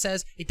state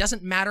says. It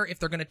doesn't matter if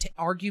they're going to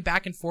argue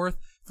back and forth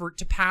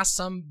to pass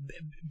some,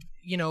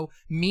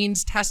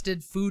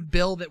 means-tested food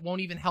bill that won't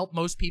even help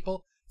most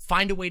people.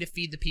 Find a way to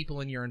feed the people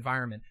in your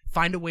environment.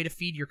 Find a way to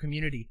feed your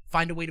community.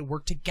 Find a way to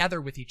work together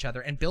with each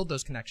other and build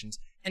those connections.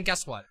 And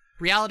guess what?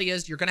 Reality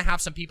is you're going to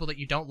have some people that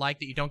you don't like,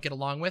 that you don't get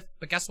along with.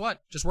 But guess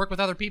what? Just work with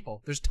other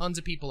people. There's tons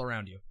of people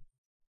around you.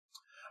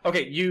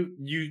 Okay,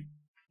 you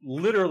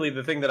literally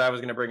the thing that I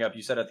was going to bring up,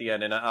 you said at the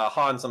end, and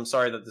Hans, I'm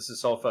sorry that this is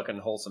so fucking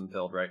wholesome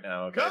pilled right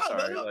now. Okay,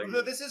 sorry.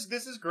 No, this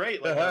is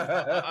great. Like,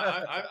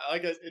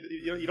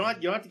 you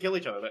don't have to kill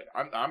each other. Like,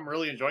 I'm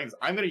really enjoying this.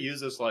 I'm going to use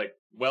this like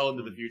well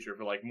into the future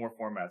for like more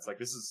formats. Like,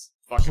 this is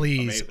fucking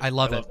amazing. I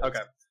love it.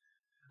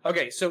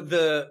 Okay. So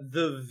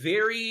the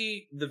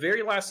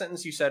very last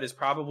sentence you said is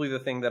probably the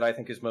thing that I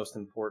think is most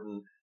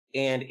important.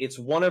 And it's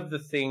one of the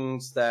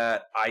things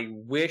that I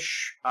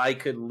wish I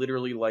could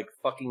literally like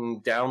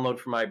fucking download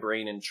from my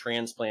brain and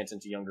transplant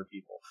into younger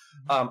people.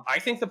 I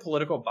think the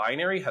political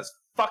binary has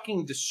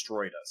fucking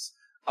destroyed us.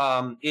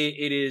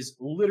 It is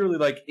literally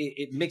like,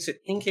 it makes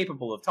it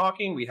incapable of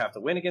talking. We have to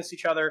win against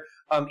each other.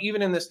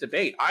 Even in this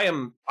debate, I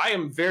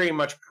am very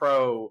much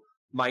pro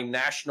my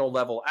national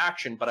level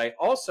action, but I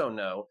also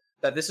know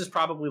that this is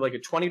probably like a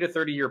 20 to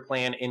 30 year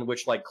plan in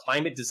which like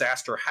climate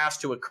disaster has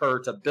to occur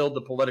to build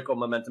the political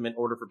momentum in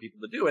order for people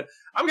to do it.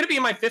 I'm going to be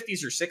in my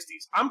 50s or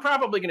 60s. I'm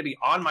probably going to be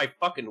on my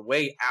fucking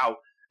way out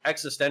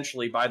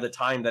existentially by the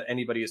time that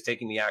anybody is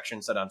taking the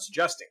actions that I'm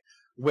suggesting.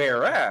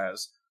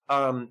 Whereas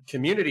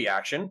community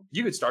action,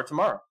 you could start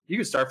tomorrow. You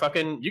could start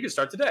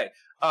today.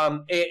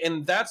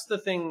 And that's the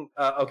thing.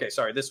 Okay,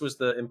 sorry. This was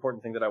the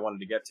important thing that I wanted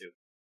to get to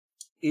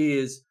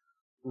is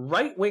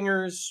right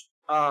wingers,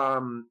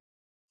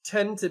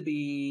 tend to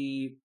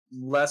be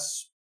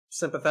less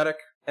sympathetic,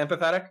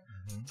 empathetic,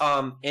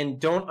 and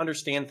don't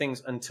understand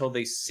things until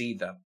they see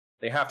them.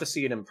 They have to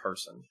see it in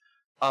person.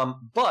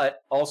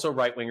 But also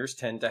right-wingers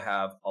tend to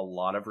have a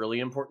lot of really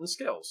important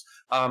skills.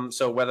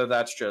 So whether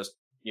that's just,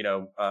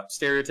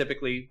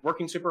 stereotypically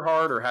working super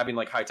hard or having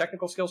like high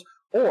technical skills,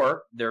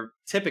 or they're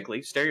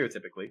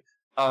stereotypically,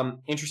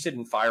 interested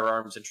in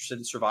firearms, interested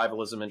in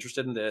survivalism,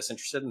 interested in this,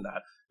 interested in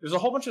that. There's a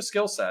whole bunch of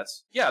skill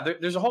sets. Yeah,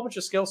 there's a whole bunch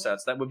of skill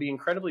sets that would be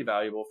incredibly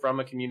valuable from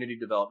a community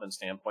development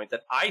standpoint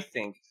that I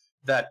think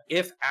that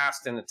if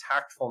asked in a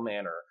tactful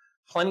manner,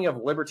 plenty of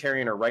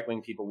libertarian or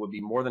right-wing people would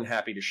be more than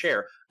happy to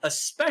share,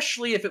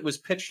 especially if it was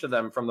pitched to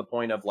them from the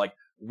point of like,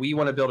 we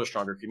want to build a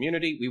stronger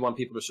community. We want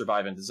people to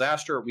survive in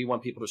disaster. We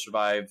want people to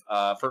survive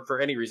for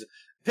any reason.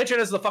 Pitch it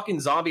as the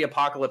fucking zombie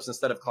apocalypse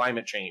instead of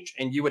climate change.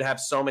 And you would have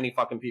so many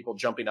fucking people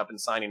jumping up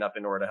and signing up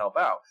in order to help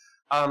out.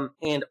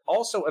 And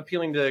also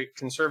appealing to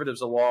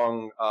conservatives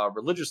along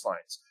religious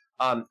lines.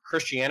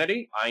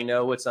 Christianity, I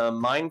know it's a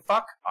mind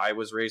fuck. I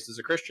was raised as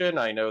a Christian.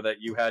 I know that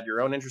you had your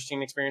own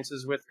interesting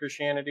experiences with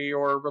Christianity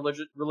or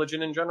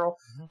religion in general.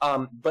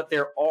 But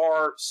there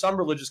are some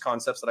religious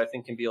concepts that I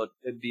think can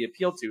be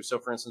appealed to. So,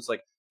 for instance,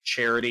 like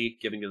charity,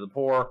 giving to the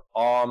poor,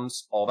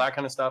 alms, all that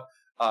kind of stuff.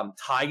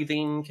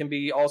 Tithing can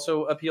be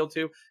also appealed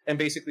to, and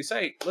basically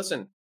say,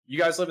 listen, you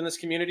guys live in this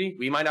community.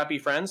 We might not be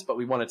friends, but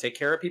we want to take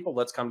care of people.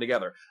 Let's come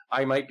together.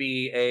 I might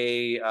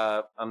be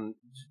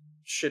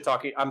shit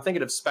talking. I'm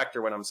thinking of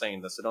Spectre when I'm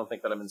saying this, so don't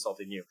think that I'm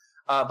insulting you.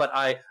 But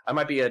I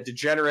might be a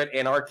degenerate,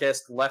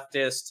 anarchist,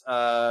 leftist,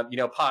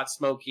 pot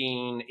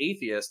smoking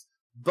atheist,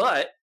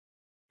 but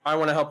I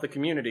want to help the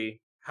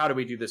community. How do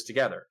we do this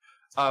together?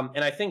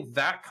 And I think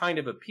that kind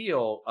of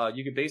appeal,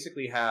 you could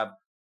basically have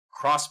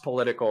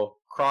cross-political,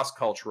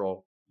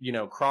 cross-cultural,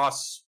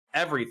 cross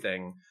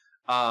everything,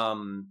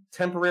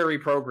 temporary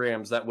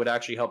programs that would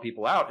actually help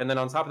people out. And then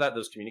on top of that,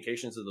 those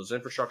communications and those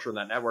infrastructure and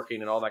that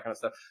networking and all that kind of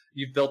stuff,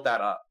 you've built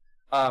that up.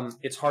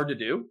 It's hard to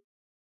do.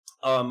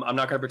 I'm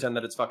not going to pretend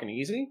that it's fucking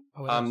easy.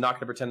 I'm not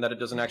going to pretend that it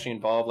doesn't actually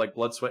involve like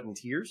blood, sweat, and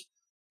tears.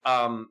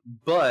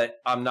 But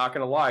I'm not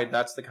going to lie.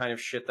 That's the kind of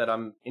shit that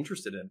I'm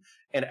interested in.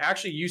 And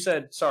actually, you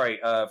said, sorry,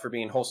 for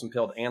being wholesome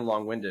pilled and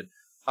long winded.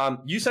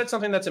 You said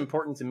something that's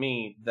important to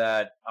me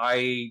that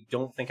I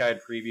don't think I had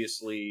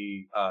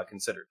previously,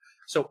 considered.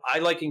 So I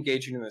like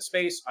engaging in the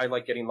space. I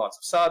like getting lots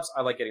of subs.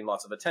 I like getting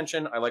lots of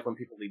attention. I like when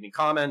people leave me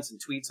comments and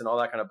tweets and all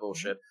that kind of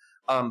bullshit.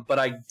 But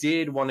I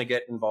did want to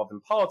get involved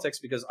in politics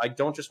because I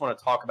don't just want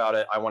to talk about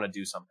it. I want to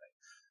do something.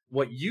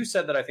 What you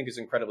said that I think is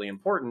incredibly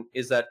important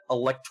is that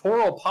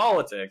electoral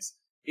politics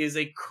is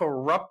a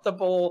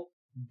corruptible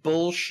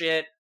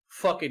bullshit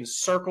fucking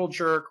circle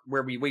jerk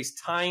where we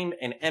waste time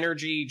and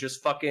energy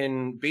just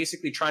fucking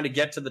basically trying to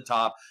get to the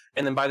top.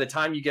 And then by the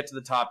time you get to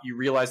the top, you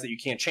realize that you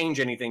can't change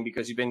anything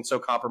because you've been so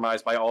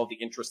compromised by all the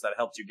interests that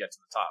helped you get to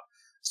the top.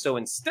 So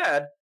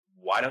instead,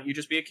 why don't you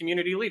just be a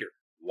community leader?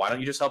 Why don't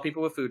you just help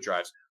people with food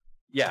drives?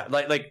 Yeah,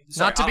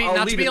 sorry,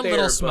 not to be a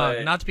little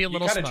smug, not to be a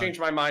little smug. You kind of changed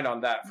my mind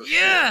on that.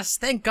 Yes,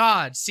 sure. Thank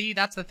God. See,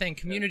 that's the thing.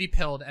 Community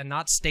pilled and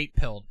not state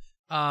pilled.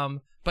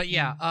 But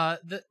yeah, I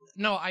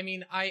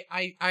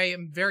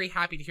am very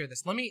happy to hear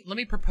this. Let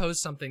me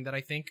propose something that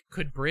I think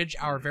could bridge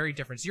our very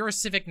difference. You're a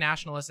civic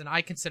nationalist, and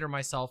I consider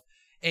myself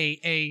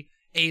a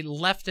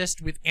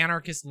leftist with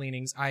anarchist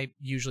leanings. I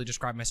usually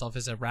describe myself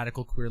as a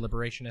radical queer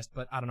liberationist,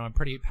 but I don't know. I'm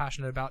pretty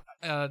passionate about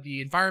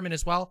the environment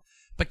as well.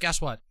 But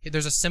guess what?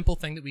 There's a simple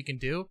thing that we can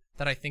do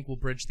that I think will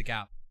bridge the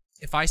gap.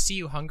 If I see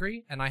you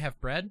hungry and I have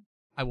bread,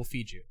 I will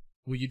feed you.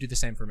 Will you do the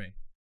same for me?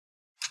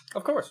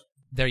 Of course.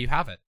 There you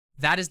have it.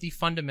 That is the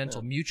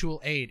fundamental. Yeah.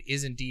 Mutual aid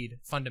is indeed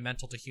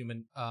fundamental to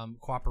human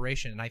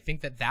cooperation. And I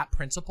think that that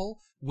principle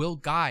will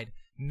guide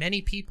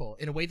many people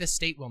in a way the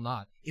state will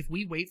not. If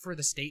we wait for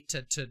the state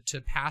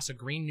to pass a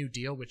Green New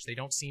Deal, which they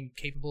don't seem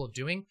capable of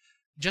doing,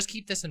 just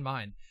keep this in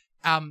mind.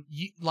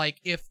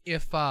 If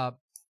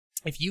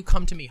you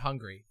come to me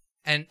hungry,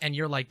 and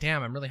you're like,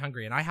 damn, I'm really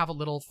hungry, and I have a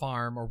little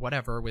farm or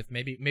whatever with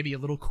maybe a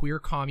little queer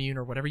commune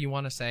or whatever you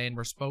want to say, and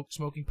we're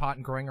smoking pot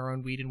and growing our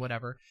own weed and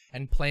whatever,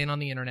 and playing on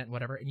the internet and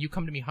whatever, and you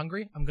come to me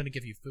hungry, I'm going to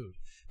give you food.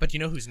 But you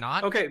know who's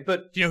not? Okay,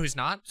 but... Do you know who's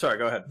not? Sorry,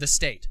 go ahead. The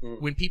state.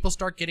 When people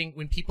start getting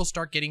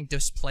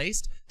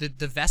displaced,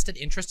 the vested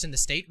interests in the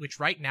state,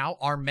 which right now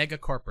are mega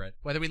corporate,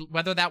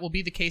 whether that will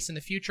be the case in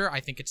the future,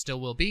 I think it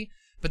still will be,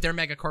 but they're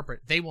mega corporate.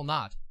 They will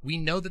not. We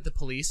know that the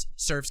police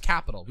serves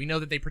capital. We know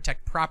that they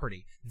protect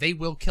property. They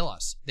will kill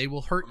us. They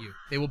will hurt you.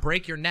 They will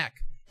break your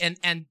neck.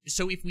 And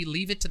so if we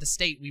leave it to the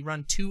state, we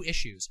run two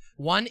issues.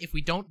 One, if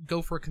we don't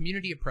go for a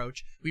community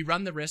approach, we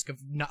run the risk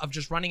of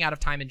just running out of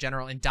time in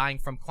general and dying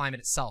from climate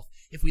itself.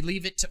 If we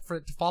leave it to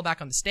fall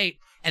back on the state,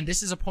 and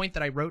this is a point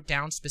that I wrote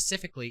down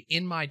specifically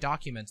in my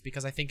documents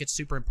because I think it's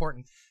super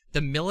important,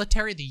 the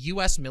military, the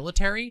U.S.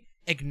 military,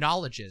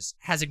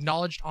 has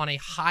acknowledged on a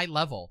high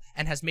level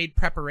and has made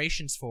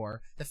preparations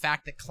for the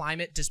fact that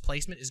climate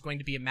displacement is going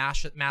to be a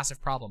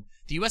massive problem.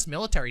 The U.S.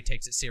 military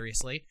takes it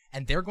seriously,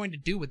 and they're going to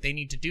do what they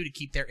need to do to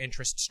keep their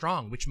interests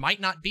strong, which might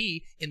not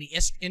be in the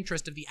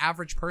interest of the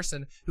average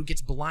person who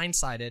gets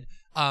blindsided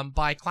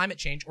by climate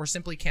change or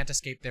simply can't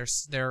escape their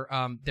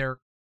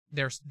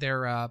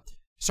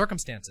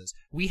circumstances.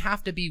 We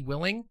have to be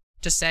willing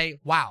to say,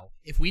 wow,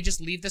 if we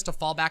just leave this to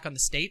fall back on the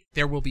state,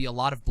 there will be a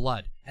lot of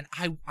blood. And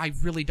I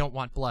really don't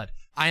want blood.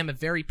 I am a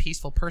very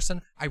peaceful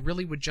person. I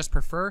really would just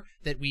prefer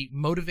that we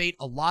motivate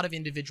a lot of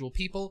individual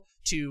people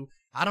to,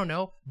 I don't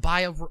know,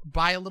 buy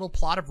a little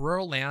plot of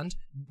rural land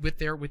with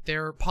their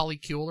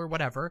polycule or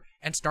whatever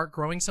and start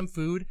growing some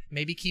food,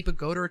 maybe keep a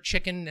goat or a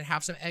chicken and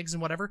have some eggs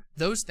and whatever,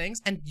 those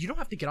things. And you don't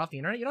have to get off the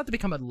internet. You don't have to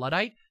become a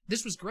Luddite.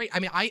 This was great. I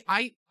mean,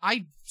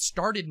 I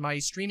started my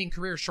streaming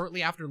career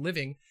shortly after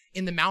living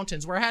in the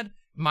mountains where I had,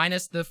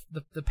 minus the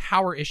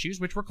power issues,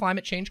 which were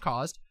climate change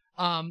caused.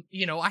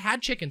 You know, I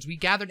had chickens. We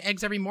gathered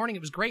eggs every morning.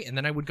 It was great. And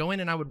then I would go in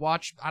and I would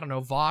watch, I don't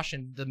know, Vosh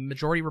and the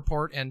Majority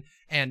Report and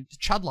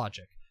Chud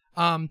Logic.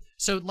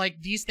 So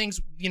like these things,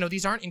 you know,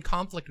 these aren't in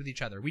conflict with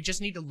each other. We just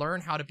need to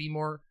learn how to be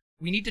more,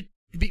 we need to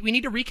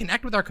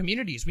reconnect with our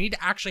communities. We need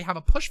to actually have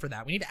a push for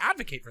that. We need to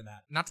advocate for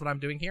that. And that's what I'm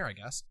doing here, I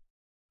guess.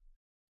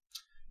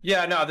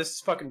 Yeah, no, this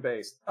is fucking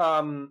based.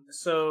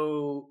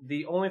 So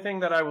the only thing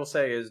that I will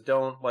say is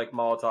don't like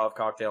Molotov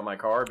cocktail my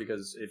car,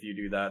 because if you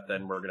do that,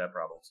 then we're gonna have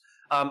problems.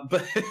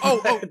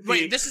 But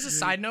wait, this is a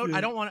side note.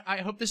 I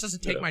hope this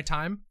doesn't take my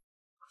time.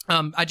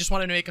 I just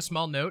wanted to make a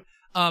small note.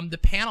 The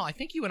panel, I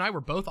think you and I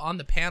were both on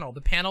the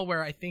panel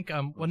where I think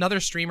another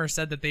streamer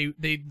said that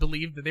they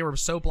believed that they were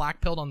so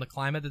black-pilled on the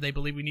climate that they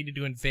believe we needed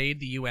to invade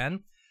the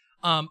UN.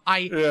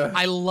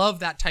 I love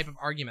that type of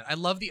argument. I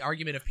love the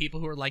argument of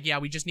people who are like, yeah,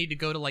 we just need to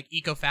go to like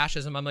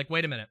eco-fascism. I'm like,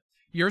 wait a minute.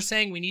 You're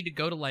saying we need to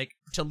go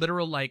to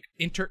literal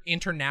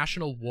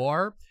international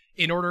war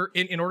in order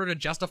to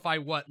justify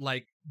what,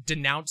 like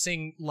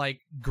denouncing like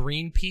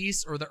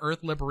Greenpeace or the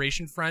Earth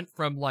Liberation Front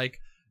from like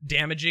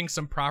damaging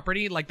some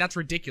property? Like, that's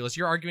ridiculous.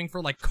 You're arguing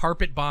for like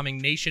carpet bombing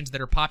nations that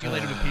are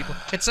populated with people.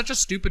 It's such a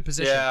stupid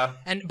position. Yeah.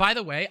 And by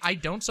the way, I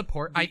don't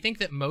support, I think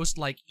that most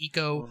like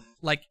eco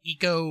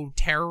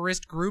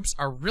terrorist groups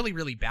are really,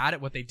 really bad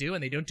at what they do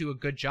and they don't do a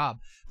good job.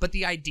 But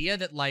the idea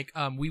that like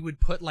we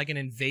would put like an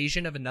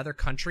invasion of another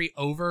country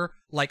over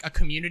like a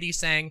community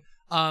saying,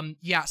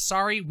 yeah,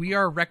 sorry, we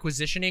are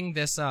requisitioning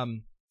this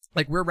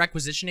we're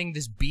requisitioning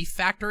this beef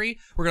factory.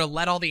 We're going to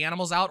let all the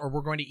animals out, or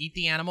we're going to eat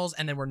the animals,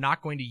 and then we're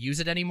not going to use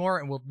it anymore,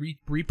 and we'll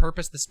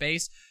repurpose the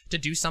space to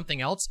do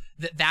something else.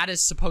 That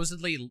is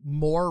supposedly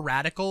more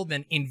radical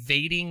than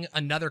invading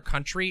another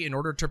country in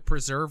order to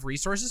preserve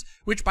resources,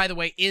 which, by the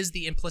way, is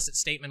the implicit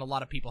statement a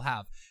lot of people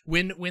have.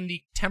 When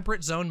the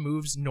temperate zone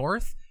moves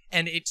north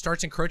and it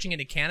starts encroaching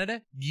into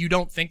Canada, you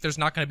don't think there's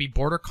not going to be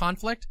border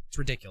conflict? It's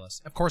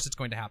ridiculous. Of course it's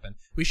going to happen.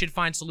 We should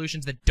find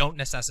solutions that don't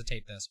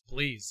necessitate this,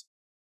 please.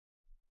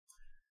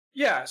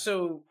 Yeah,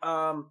 so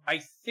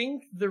I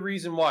think the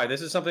reason why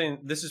this is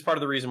part of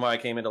the reason why I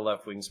came into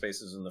left-wing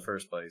spaces in the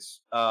first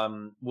place,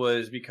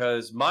 was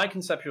because my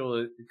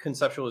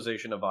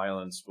conceptualization of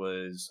violence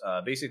was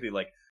basically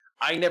like,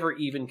 I never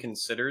even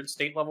considered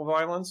state-level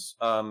violence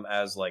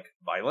as like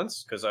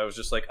violence, because I was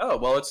just like, oh,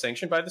 well, it's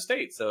sanctioned by the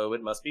state, so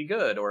it must be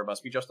good, or it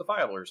must be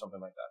justifiable, or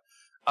something like that.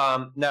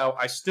 Now,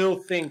 I still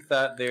think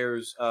that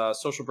there's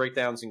social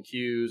breakdowns and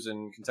cues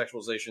and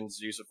contextualizations,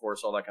 use of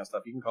force, all that kind of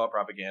stuff. You can call it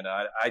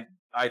propaganda.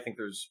 I think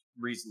there's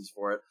reasons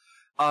for it.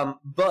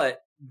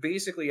 But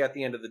basically, at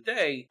the end of the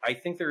day, I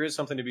think there is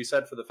something to be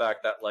said for the fact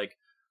that like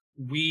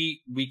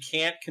we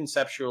can't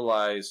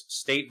conceptualize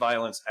state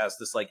violence as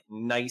this like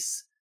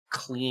nice,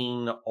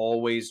 clean,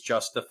 always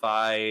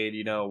justified,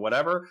 you know,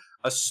 whatever,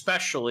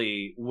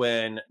 especially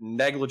when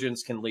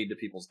negligence can lead to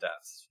people's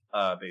deaths,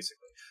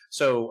 basically.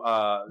 So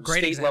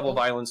state level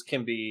violence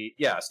can be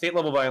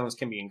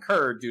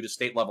incurred due to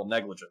state level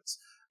negligence.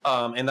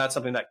 And that's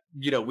something that,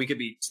 you know, we could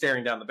be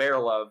staring down the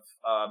barrel of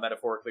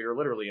metaphorically or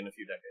literally in a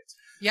few decades.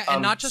 Yeah,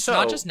 and not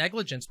just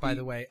negligence, by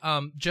the way.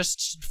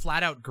 Just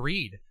flat out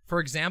greed. For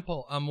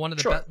example, one of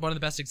the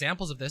best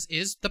examples of this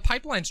is the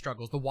pipeline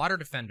struggles, the water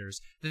defenders.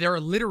 There are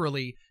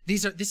literally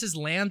this is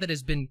land that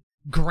has been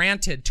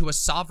granted to a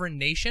sovereign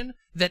nation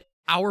that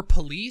our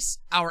police,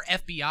 our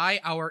FBI,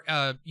 our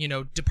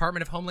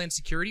Department of Homeland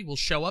Security will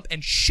show up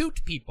and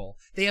shoot people.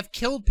 They have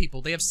killed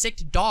people. They have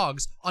sicked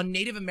dogs on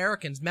Native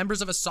Americans,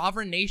 members of a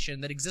sovereign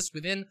nation that exists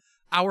within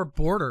our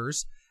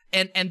borders,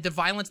 and the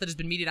violence that has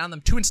been meted on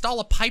them to install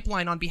a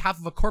pipeline on behalf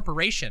of a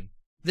corporation.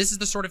 This is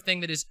the sort of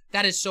thing that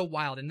is so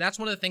wild, and that's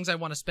one of the things I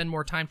want to spend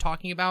more time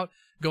talking about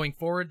going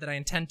forward, that I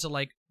intend to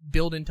like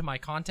build into my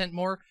content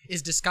more,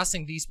 is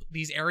discussing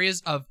these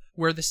areas of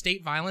where the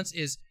state violence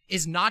is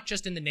not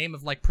just in the name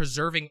of like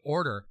preserving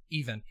order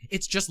even.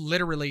 It's just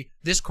literally,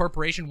 this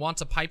corporation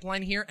wants a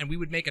pipeline here and we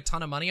would make a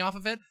ton of money off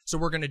of it, so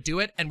we're going to do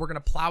it, and we're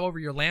going to plow over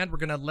your land. We're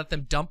going to let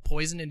them dump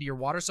poison into your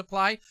water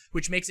supply,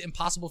 which makes it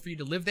impossible for you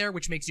to live there,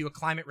 which makes you a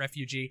climate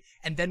refugee.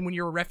 And then when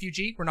you're a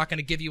refugee, we're not going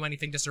to give you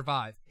anything to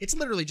survive. It's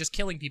literally just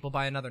killing people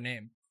by another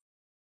name.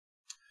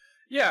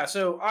 Yeah,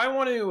 so I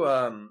want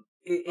to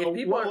if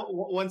people are...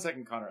 1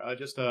 second, Connor.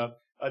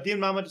 Dean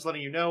Mama, just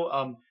letting you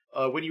know.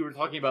 When you were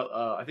talking about,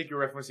 I think you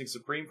were referencing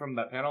Supreme from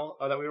that panel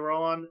that we were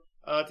all on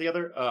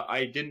together.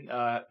 I didn't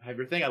have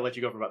your thing. I let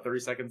you go for about 30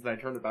 seconds, then I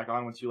turned it back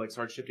on once you like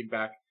started shifting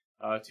back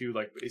to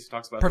like it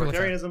talks about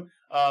authoritarianism,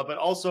 but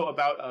also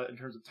about in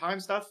terms of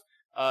time stuff.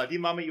 Dean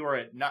Mama,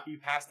 you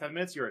passed 10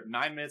 minutes. You're at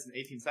 9 minutes and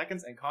 18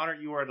 seconds, and Connor,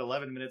 you are at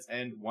 11 minutes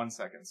and 1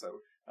 second. So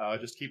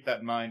just keep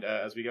that in mind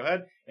as we go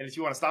ahead. And if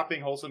you want to stop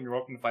being wholesome, you're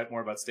welcome to fight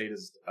more about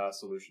statist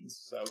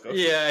solutions. So go.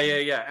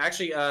 Yeah.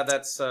 Actually,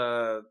 that's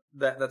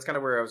kind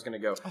of where I was going to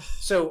go.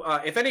 So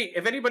if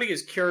anybody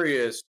is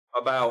curious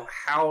about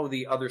how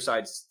the other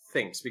side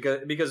thinks,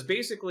 because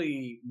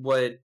basically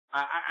what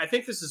I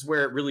think this is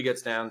where it really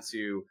gets down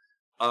to.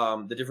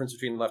 The difference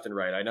between left and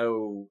right. I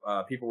know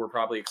people were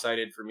probably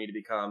excited for me to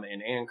become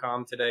an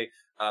ANCOM today.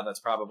 That's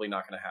probably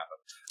not going to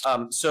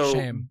happen.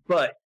 Shame.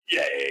 But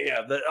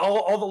yeah.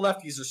 All the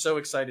lefties are so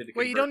excited to convert.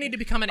 Well, you don't need to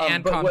become an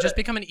ANCOM. Just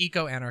become an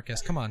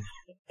eco-anarchist. Come on.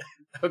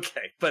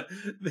 Okay, but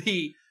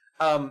the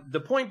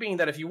point being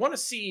that if you want to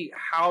see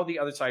how the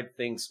other side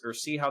thinks, or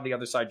see how the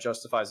other side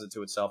justifies it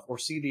to itself, or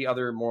see the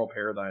other moral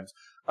paradigms,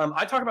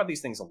 I talk about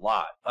these things a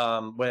lot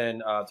when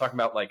talking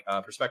about like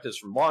perspectives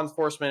from law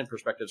enforcement,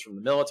 perspectives from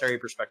the military,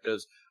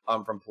 perspectives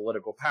from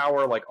political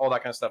power, like all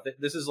that kind of stuff.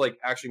 This is like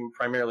actually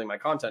primarily my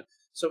content.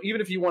 So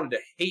even if you wanted to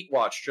hate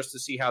watch just to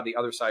see how the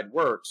other side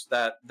works,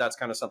 that's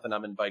kind of something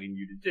I'm inviting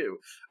you to do,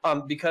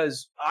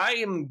 because I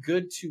am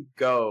good to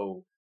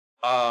go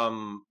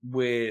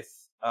with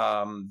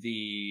a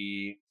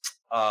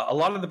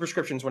lot of the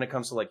prescriptions when it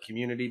comes to like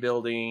community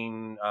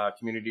building,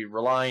 community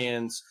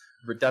reliance,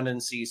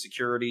 redundancy,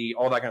 security,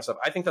 all that kind of stuff.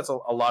 I think that's a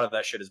lot of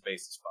that shit is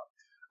based as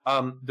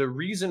fuck. The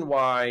reason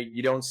why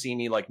you don't see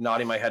me like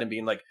nodding my head and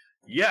being like,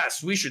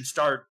 yes, we should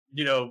start,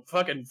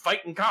 fucking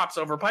fighting cops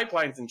over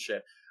pipelines and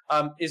shit,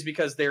 is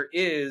because there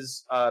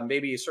is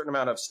maybe a certain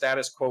amount of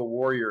status quo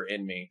warrior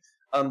in me.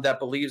 That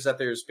believes that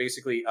there's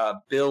basically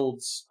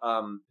builds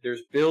to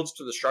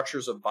the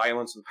structures of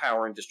violence and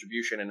power and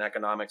distribution and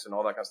economics and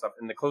all that kind of stuff.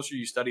 And the closer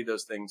you study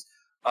those things,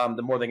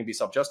 the more they can be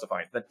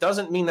self-justifying. That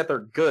doesn't mean that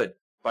they're good,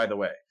 by the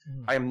way.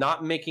 I am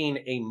not making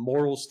a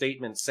moral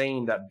statement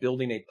saying that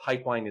building a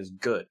pipeline is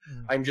good.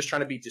 I'm just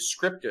trying to be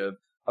descriptive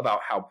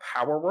about how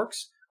power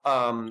works,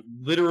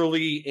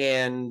 literally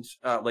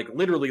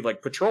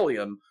like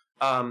petroleum,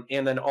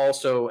 and then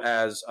also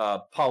as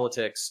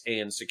politics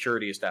and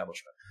security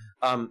establishment.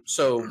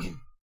 So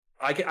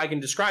I can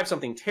describe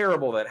something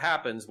terrible that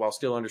happens while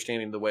still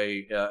understanding the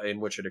way in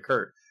which it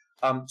occurred.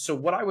 So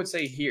what I would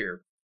say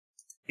here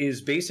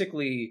is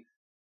basically,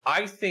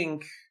 I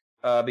think,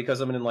 because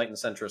I'm an enlightened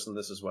centrist and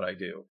this is what I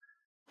do,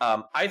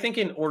 I think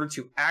in order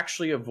to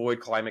actually avoid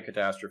climate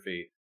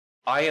catastrophe,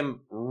 I am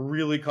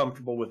really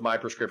comfortable with my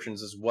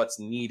prescriptions as what's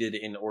needed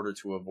in order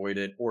to avoid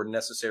it, or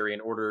necessary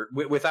in order,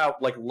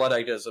 without like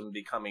Ludditism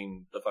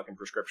becoming the fucking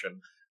prescription.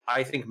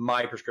 I think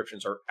my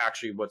prescriptions are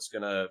actually what's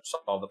going to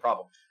solve the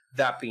problem.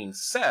 That being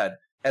said,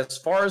 as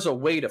far as a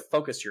way to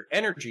focus your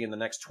energy in the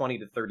next 20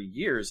 to 30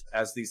 years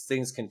as these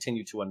things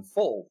continue to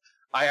unfold,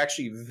 I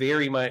actually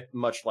very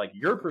much like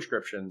your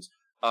prescriptions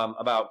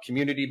about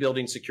community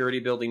building, security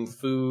building,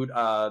 food,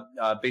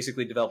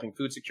 basically developing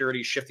food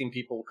security, shifting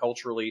people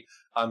culturally,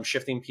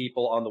 shifting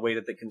people on the way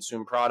that they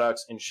consume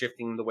products, and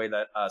shifting the way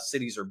that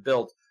cities are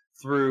built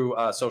through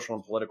social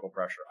and political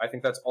pressure. I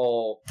think that's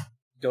all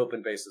dope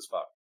and base as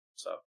fuck.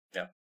 So,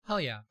 yeah.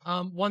 Hell yeah.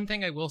 One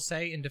thing I will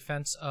say in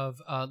defense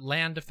of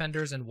land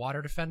defenders and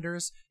water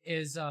defenders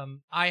is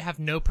I have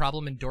no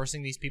problem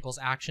endorsing these people's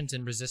actions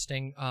in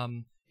resisting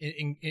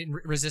in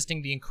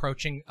resisting the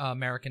encroaching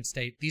American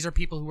state. These are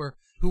people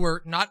who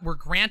were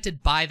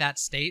granted by that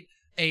state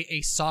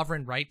a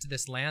sovereign right to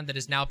this land that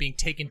is now being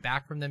taken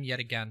back from them yet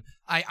again.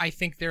 I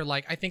think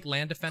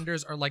land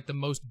defenders are like the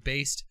most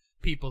based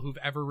people who've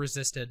ever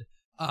resisted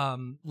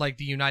like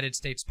the United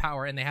States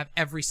power, and they have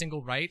every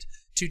single right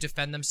to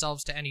defend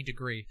themselves to any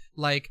degree.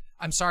 Like,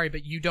 I'm sorry,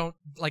 but you don't,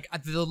 like,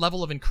 the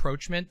level of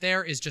encroachment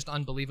there is just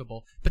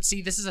unbelievable. But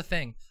see, this is a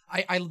thing.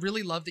 I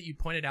really love that you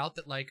pointed out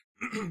that, like,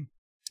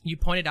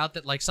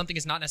 something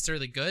is not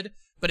necessarily good,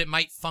 but it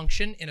might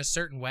function in a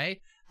certain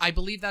way. I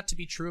believe that to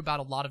be true about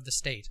a lot of the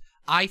state.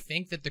 I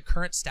think that the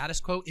current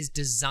status quo is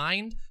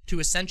designed to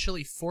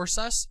essentially force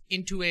us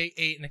into an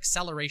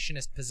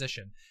accelerationist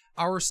position.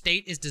 Our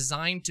state is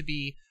designed to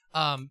be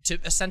to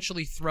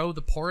essentially throw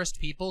the poorest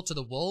people to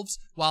the wolves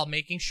while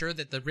making sure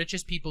that the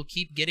richest people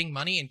keep getting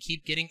money and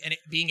keep getting and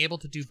being able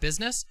to do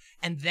business.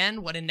 And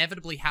then what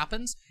inevitably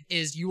happens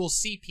is you will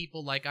see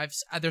people like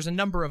there's a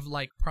number of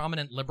like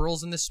prominent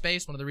liberals in this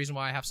space. One of the reasons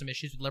why I have some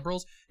issues with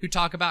liberals who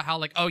talk about how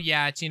like, oh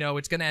yeah, it's,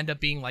 it's going to end up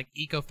being like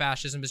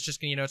eco-fascism. It's just,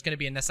 it's going to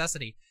be a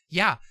necessity.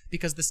 Yeah,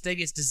 because the state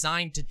is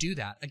designed to do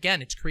that.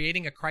 Again, it's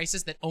creating a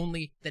crisis that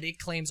it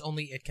claims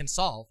only it can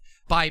solve.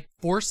 by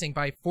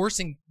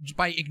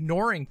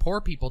ignoring poor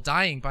people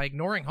dying, by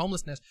ignoring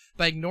homelessness,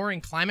 by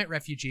ignoring climate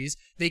refugees.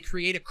 They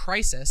create a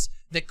crisis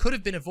that could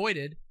have been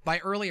avoided by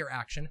earlier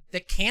action,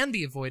 that can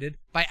be avoided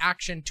by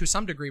action to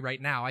some degree right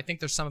now. I think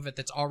there's some of it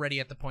that's already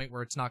at the point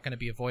where it's not going to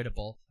be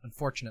avoidable,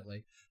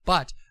 unfortunately.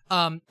 But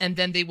and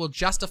then they will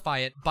justify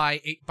it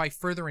by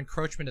further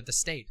encroachment of the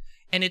state.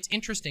 And it's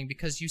interesting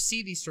because you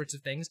see these sorts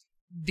of things.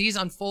 These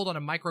unfold on a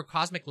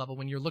microcosmic level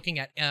when you're looking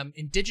at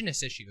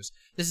indigenous issues.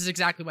 This is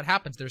exactly what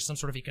happens. There's some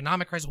sort of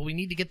economic crisis. Well, we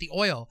need to get the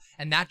oil,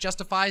 and that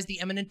justifies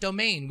the eminent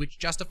domain, which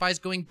justifies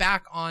going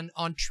back on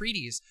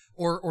treaties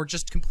or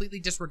just completely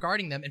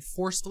disregarding them and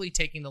forcefully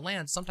taking the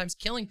land, sometimes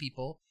killing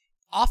people,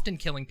 often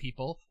killing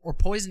people, or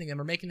poisoning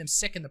them or making them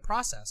sick in the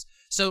process.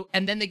 So,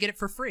 and then they get it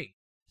for free.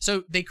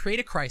 So they create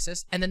a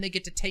crisis, and then they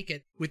get to take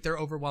it with their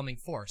overwhelming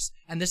force.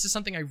 And this is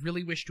something I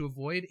really wish to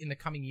avoid in the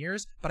coming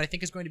years, but I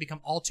think is going to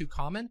become all too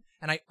common.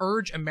 And I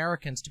urge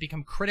Americans to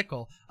become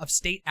critical of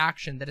state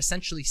action that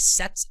essentially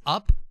sets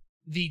up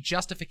the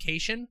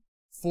justification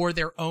for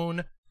their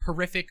own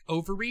horrific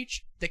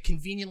overreach that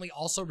conveniently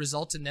also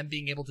results in them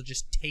being able to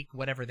just take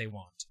whatever they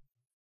want.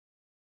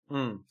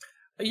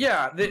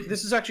 Yeah,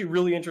 this is actually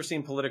really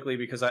interesting politically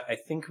because I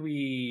think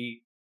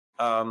we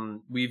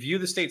view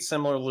the state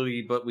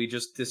similarly, but we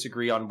just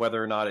disagree on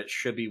whether or not it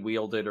should be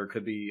wielded or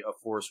could be a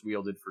force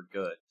wielded for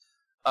good.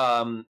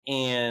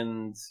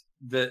 And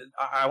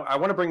I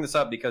want to bring this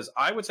up because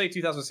I would say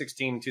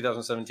 2016,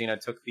 2017, I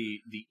took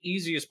the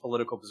easiest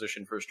political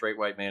position for a straight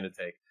white man to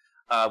take,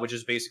 which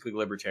is basically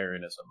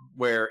libertarianism,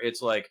 where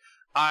it's like,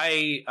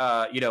 I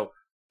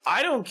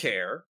don't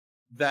care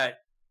that,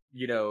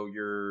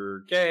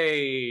 you're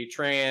gay,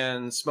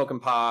 trans, smoking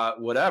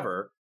pot,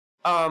 whatever.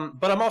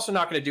 But I'm also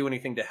not going to do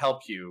anything to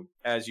help you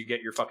as you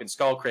get your fucking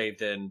skull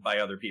craved in by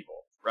other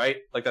people, right?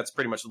 Like, that's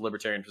pretty much the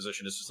libertarian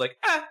position. It's just like,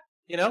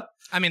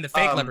 I mean, the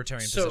fake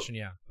libertarian position,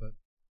 yeah. But...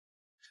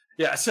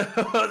 Yeah,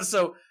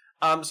 so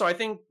I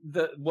think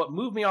what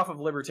moved me off of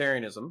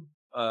libertarianism,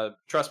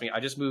 trust me, I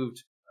just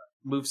moved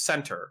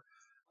center.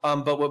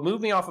 But what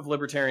moved me off of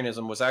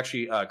libertarianism was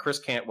actually Chris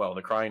Cantwell,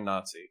 the crying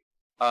Nazi.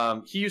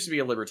 He used to be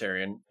a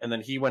libertarian, and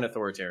then he went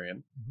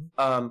authoritarian.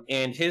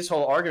 And his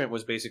whole argument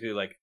was basically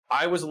like,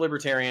 I was a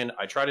libertarian.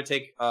 I tried to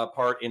take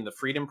part in the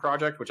Freedom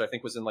Project, which I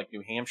think was in like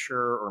New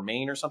Hampshire or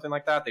Maine or something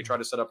like that. They tried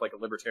to set up like a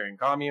libertarian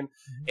commune.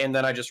 And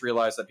then I just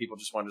realized that people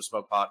just wanted to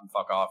smoke pot and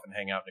fuck off and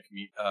hang out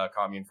in a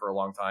commune for a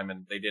long time.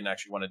 And they didn't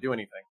actually want to do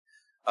anything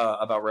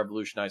about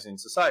revolutionizing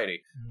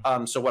society.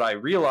 So what I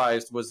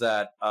realized was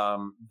that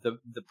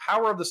the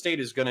power of the state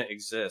is going to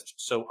exist.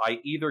 So I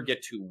either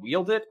get to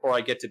wield it or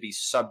I get to be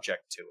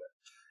subject to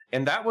it.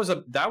 And that was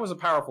a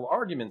powerful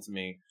argument to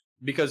me.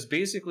 Because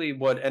basically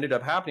what ended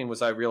up happening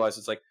was I realized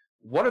it's like,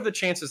 what are the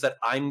chances that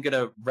I'm going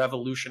to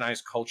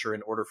revolutionize culture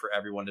in order for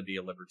everyone to be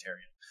a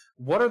libertarian?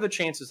 What are the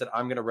chances that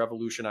I'm going to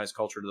revolutionize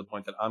culture to the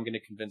point that I'm going to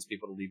convince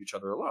people to leave each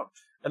other alone?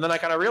 And then I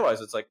kind of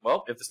realized it's like,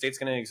 well, if the state's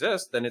going to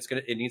exist, then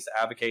it needs to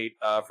advocate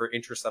for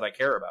interests that I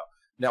care about.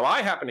 Now,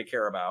 I happen to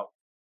care about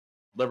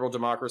liberal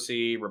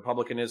democracy,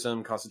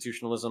 republicanism,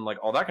 constitutionalism, like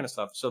all that kind of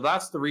stuff. So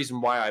that's the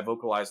reason why I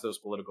vocalize those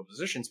political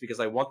positions, because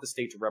I want the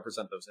state to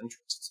represent those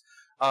interests.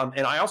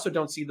 And I also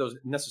don't see those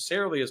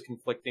necessarily as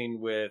conflicting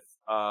with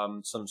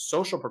some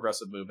social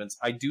progressive movements.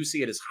 I do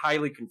see it as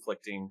highly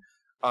conflicting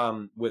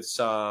with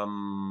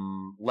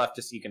some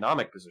leftist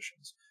economic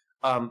positions.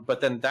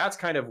 But then that's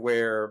kind of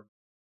where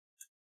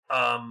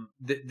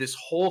this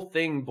whole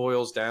thing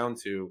boils down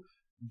to.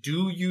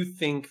 Do you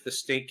think the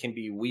state can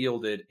be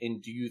wielded,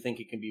 and do you think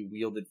it can be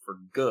wielded for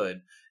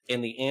good?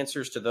 And the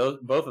answers to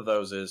both of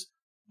those is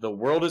the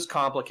world is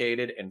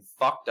complicated and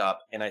fucked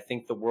up, and I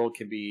think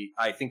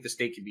the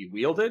state can be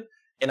wielded,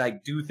 and I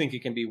do think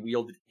it can be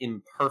wielded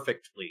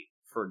imperfectly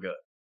for good.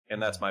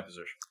 And that's my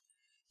position.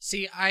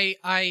 See,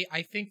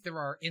 I think there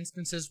are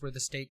instances where the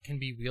state can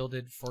be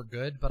wielded for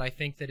good, but I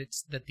think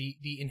that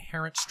the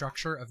inherent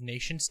structure of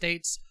nation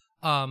states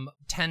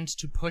tends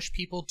to push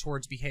people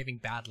towards behaving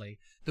badly.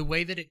 The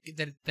way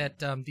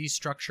that these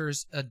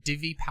structures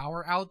divvy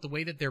power out, the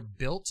way that they're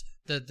built,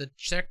 the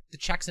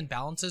checks and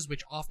balances,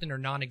 which often are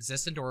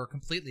non-existent or are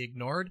completely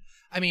ignored.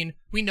 I mean,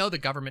 we know the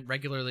government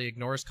regularly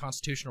ignores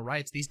constitutional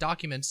rights. These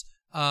documents,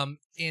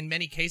 in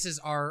many cases,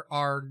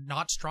 are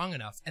not strong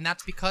enough, and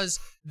that's because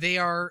they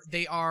are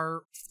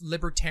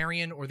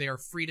libertarian, or they are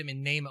freedom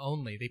in name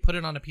only. They put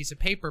it on a piece of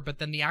paper, but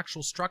then the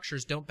actual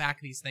structures don't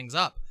back these things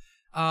up.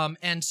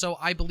 And so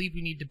I believe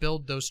we need to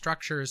build those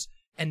structures,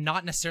 and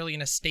not necessarily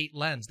in a state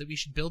lens, that we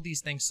should build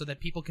these things so that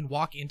people can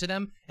walk into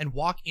them and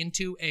walk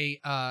into a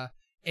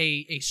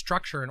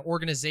structure, an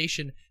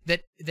organization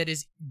that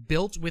is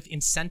built with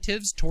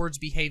incentives towards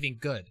behaving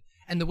good.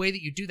 And the way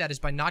that you do that is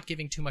by not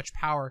giving too much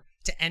power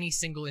to any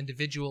single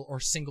individual or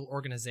single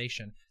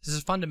organization. This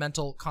is a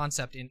fundamental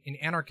concept in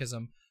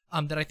anarchism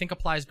that I think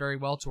applies very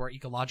well to our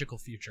ecological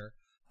future.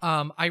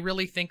 I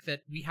really think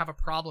that we have a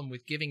problem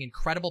with giving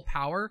incredible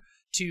power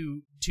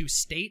to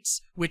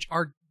states which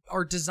are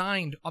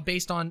designed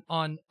based on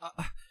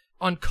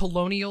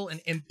colonial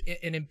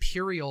and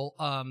imperial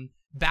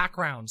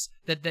backgrounds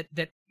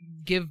that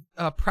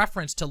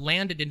preference to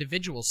landed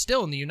individuals.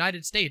 Still in the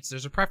United States,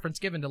 there's a preference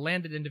given to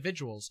landed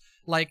individuals.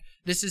 Like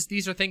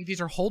these are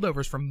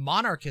holdovers from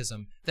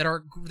monarchism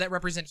that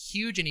represent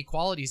huge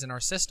inequalities in our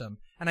system,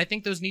 and I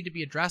think those need to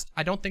be addressed.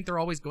 I don't think they're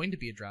always going to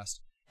be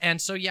addressed. And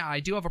so, yeah,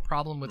 I do have a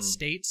problem with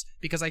states,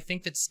 because I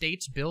think that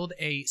states build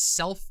a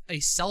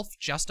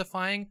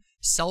self-justifying,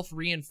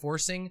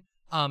 self-reinforcing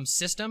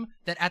system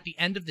that at the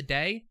end of the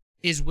day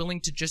is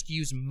willing to just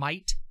use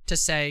might to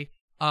say,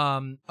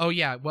 oh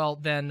yeah, well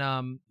then,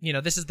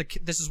 this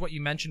is what you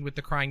mentioned with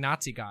the crying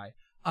Nazi guy,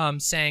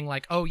 saying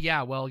like, oh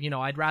yeah, well,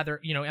 I'd rather,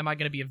 am I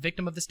going to be a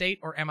victim of the state,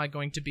 or am I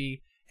going to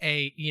be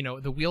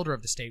the wielder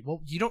of the state?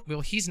 Well,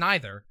 he's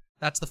neither.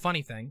 That's the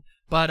funny thing.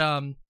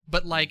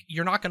 But like,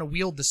 you're not going to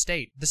wield the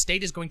state. The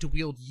state is going to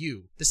wield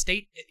you. The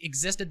state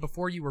existed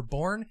before you were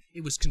born.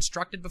 It was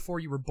constructed before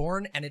you were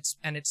born, and its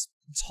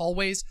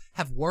hallways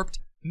have warped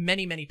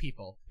many, many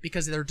people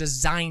because they're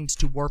designed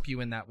to warp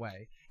you in that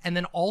way. And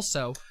then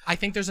also, I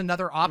think there's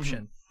another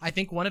option. I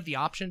think one of the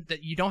options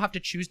that you don't have to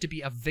choose to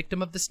be a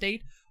victim of the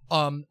state,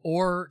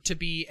 or to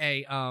be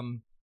a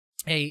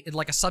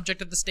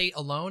subject of the state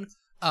alone,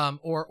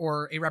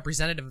 or a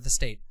representative of the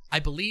state. I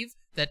believe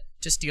that,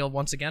 to steal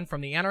once again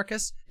from the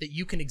anarchists, that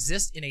you can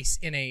exist in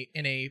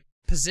a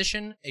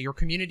position, your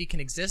community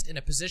can exist in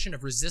a position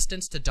of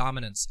resistance to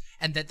dominance,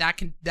 and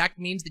that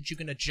means that you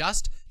can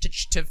adjust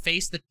to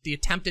face the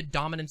attempted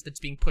dominance that's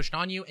being pushed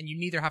on you, and you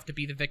neither have to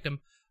be the victim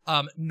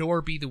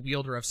nor be the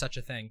wielder of such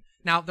a thing.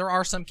 Now, there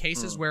are some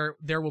cases where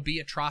there will be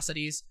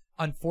atrocities,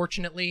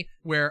 unfortunately,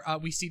 where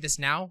we see this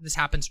now. This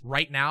happens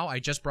right now. I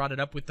just brought it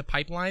up with the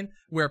pipeline,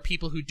 where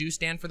people who do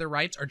stand for their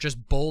rights are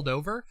just bowled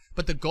over.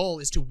 But the goal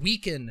is to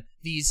weaken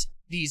these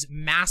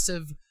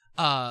massive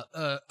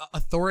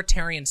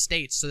authoritarian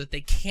states so that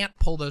they can't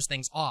pull those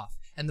things off.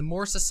 And the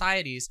more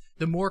societies,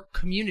 the more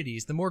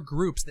communities, the more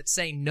groups that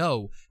say,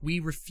 no, we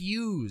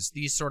refuse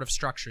these sort of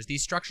structures,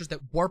 these structures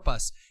that warp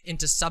us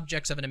into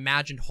subjects of an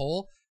imagined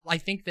whole, I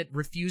think that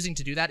refusing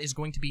to do that is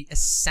going to be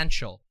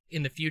essential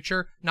in the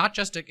future, not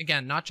just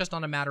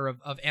on a matter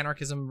of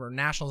anarchism or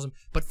nationalism,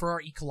 but for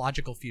our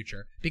ecological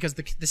future. Because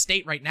the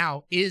state right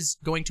now is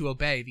going to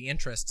obey the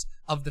interests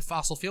of the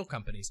fossil fuel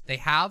companies. They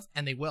have,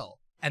 and they will.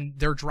 And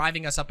they're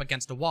driving us up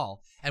against a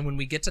wall. And when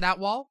we get to that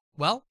wall,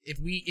 well, if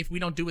we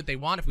don't do what they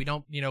want, if we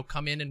don't,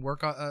 come in and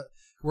work on a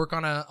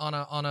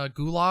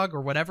gulag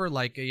or whatever,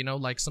 like,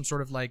 like some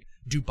sort of like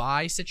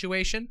Dubai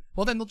situation,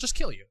 well, then they'll just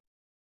kill you,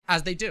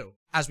 as they do,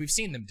 as we've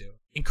seen them do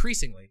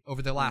increasingly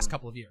over the last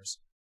couple of years.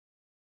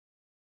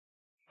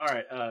 All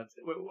right.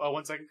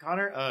 1 second,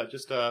 Connor.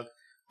 Just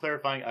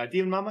clarifying.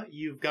 Demon Mama,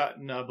 you've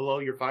gotten below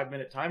your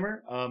 5-minute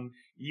timer.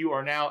 You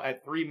are now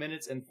at 3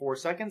 minutes and 4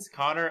 seconds.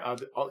 Connor,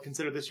 I'll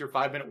consider this your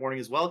 5-minute warning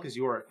as well, because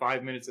you are at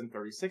 5 minutes and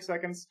 36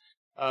 seconds.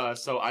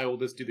 So I will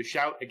just do the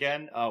shout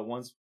again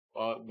once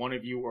one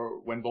of you, or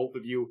when both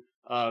of you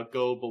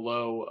go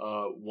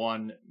below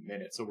 1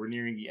 minute. So we're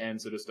nearing the end.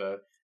 So just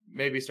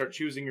maybe start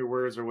choosing your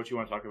words or what you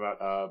want to talk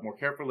about more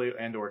carefully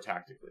and or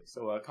tactically.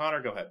 So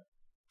Connor, go ahead.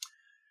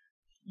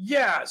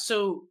 Yeah,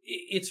 so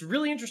it's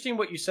really interesting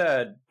what you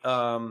said.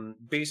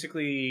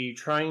 Basically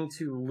trying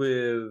to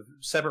live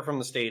separate from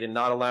the state and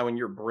not allowing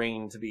your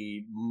brain to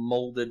be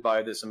molded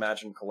by this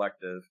imagined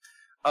collective.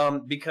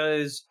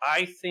 Because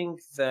I think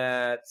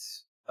that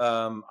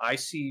I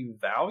see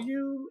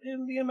value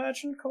in the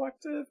imagined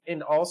collective.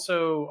 And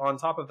also, on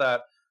top of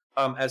that,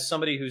 as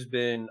somebody who's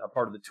been a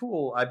part of the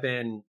tool, I've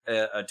been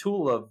a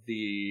tool of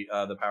the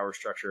power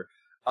structure.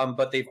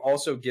 But they've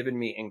also given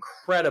me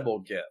incredible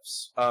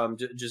gifts,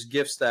 just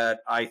gifts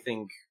that I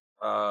think,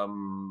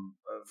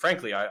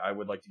 frankly, I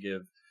would like to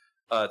give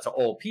to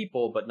all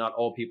people, but not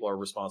all people are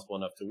responsible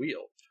enough to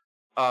wield.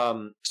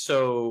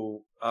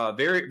 So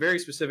very, very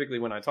specifically,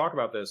 when I talk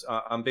about this,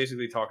 I'm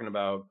basically talking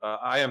about,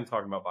 I am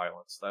talking about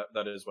violence.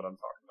 That is what I'm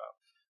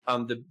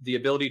talking about. The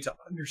ability to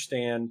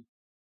understand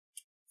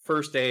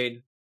first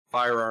aid,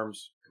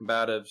 firearms,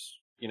 combatives,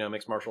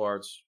 mixed martial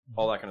arts,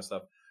 all that kind of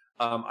stuff.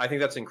 I think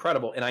that's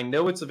incredible. And I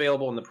know it's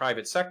available in the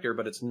private sector,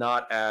 but it's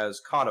not as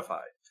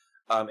codified.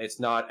 It's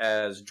not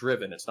as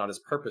driven. It's not as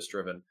purpose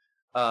driven.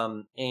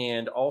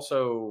 And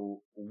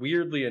also,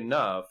 weirdly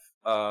enough,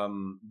 by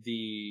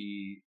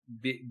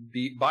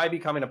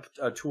becoming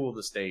a tool of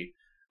the state,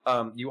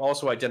 you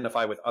also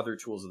identify with other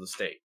tools of the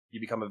state. You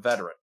become a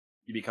veteran.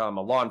 You become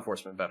a law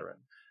enforcement veteran.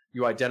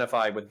 You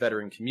identify with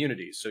veteran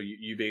communities. So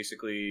you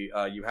basically,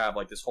 you have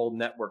like this whole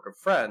network of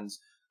friends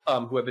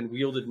who have been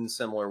wielded in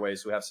similar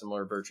ways, who have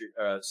similar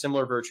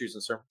virtues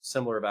and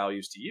similar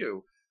values to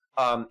you,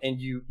 and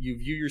you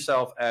view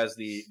yourself as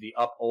the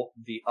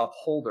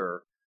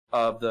upholder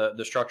of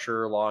the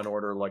structure, law and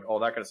order, like all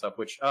that kind of stuff.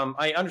 Which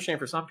I understand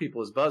for some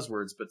people is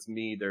buzzwords, but to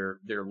me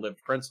they're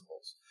lived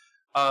principles.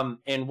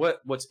 And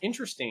what's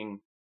interesting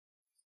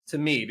to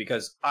me,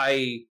 because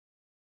I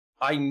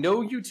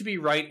know you to be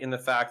right in the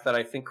fact that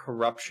I think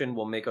corruption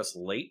will make us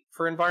late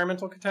for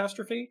environmental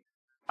catastrophe.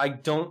 I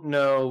don't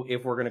know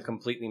if we're going to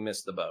completely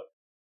miss the boat.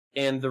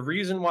 And the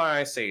reason why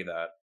I say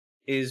that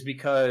is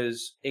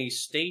because a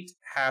state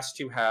has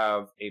to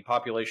have a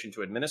population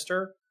to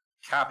administer,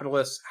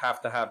 capitalists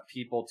have to have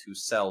people to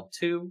sell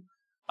to.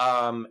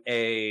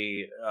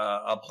 A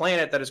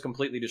planet that is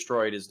completely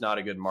destroyed is not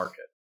a good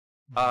market.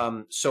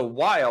 So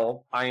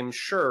while I'm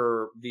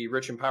sure the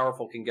rich and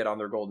powerful can get on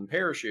their golden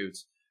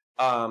parachutes,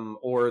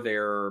 or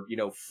their,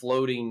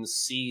 floating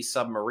sea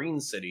submarine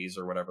cities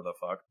or whatever the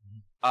fuck,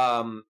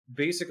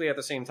 basically at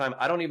the same time,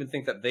 I don't even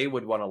think that they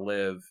would want to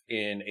live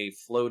in a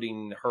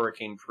floating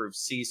hurricane-proof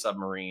sea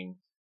submarine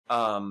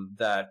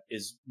that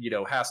is,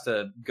 has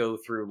to go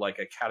through like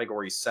a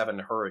Category 7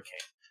 hurricane.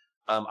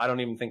 I don't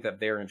even think that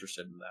they're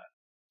interested in that.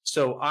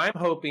 So I'm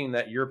hoping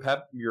that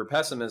your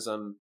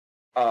pessimism,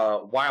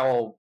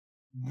 while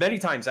many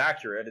times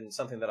accurate and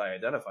something that I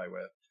identify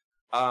with,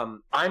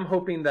 I'm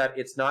hoping that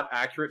it's not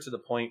accurate to the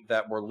point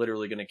that we're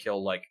literally going to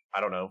kill,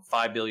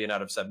 5 billion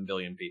out of 7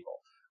 billion people.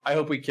 I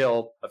hope we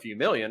kill a few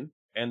million,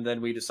 and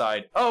then we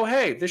decide, oh,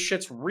 hey, this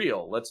shit's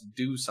real. Let's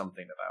do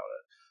something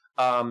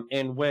about it.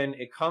 And when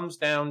it comes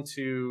down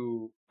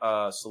to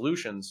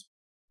solutions,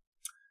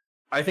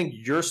 I think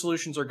your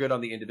solutions are good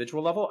on the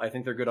individual level. I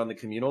think they're good on the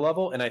communal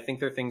level. And I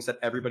think they're things that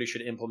everybody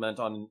should implement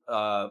on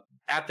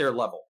at their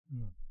level.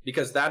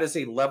 Because that is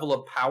a level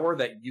of power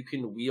that you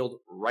can wield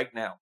right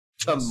now,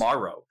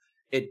 tomorrow.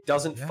 It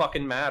doesn't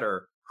fucking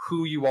matter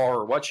who you are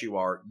or what you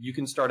are. You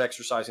can start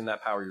exercising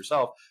that power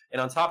yourself.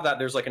 And on top of that,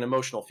 there's like an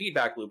emotional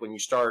feedback loop. When you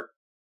start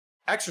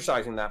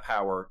exercising that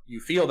power, you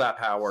feel that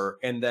power,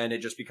 and then it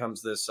just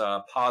becomes this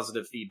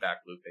positive feedback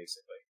loop,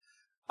 basically.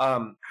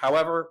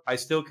 However, I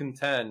still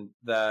contend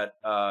that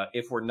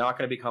if we're not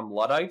going to become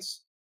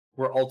Luddites,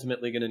 we're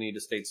ultimately going to need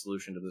a state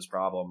solution to this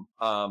problem.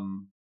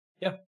 And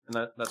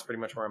that's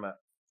pretty much where I'm at.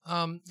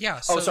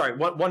 So... Oh, sorry.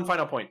 One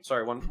final point.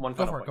 Sorry, one final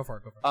point. Go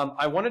for it.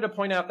 I wanted to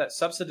point out that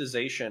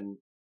subsidization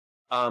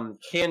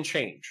can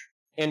change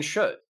and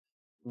should.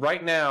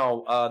 Right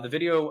now, the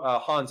video,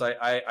 Hans,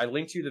 I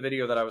linked you the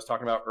video that I was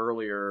talking about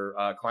earlier,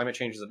 Climate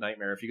Change is a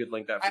Nightmare. If you could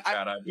link that for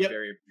chat, I'd be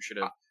very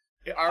appreciative.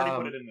 I already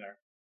put it in there.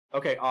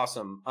 Okay,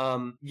 awesome.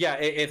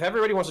 If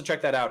everybody wants to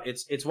check that out,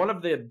 it's one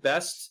of the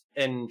best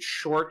and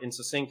short and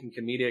succinct and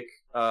comedic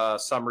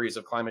summaries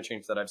of climate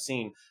change that I've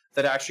seen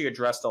that actually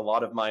addressed a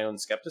lot of my own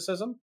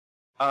skepticism.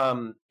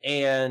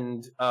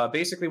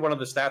 Basically one of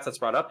the stats that's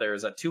brought up there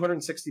is that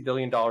 $260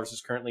 billion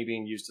is currently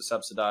being used to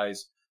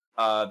subsidize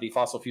the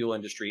fossil fuel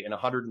industry, and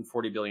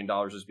 $140 billion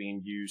is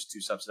being used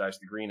to subsidize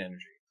the green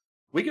energy.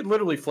 We could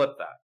literally flip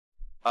that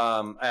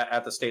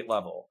at the state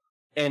level.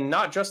 And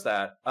not just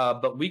that,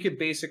 but we could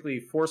basically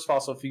force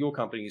fossil fuel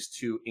companies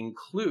to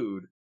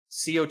include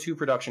CO2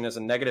 production as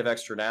a negative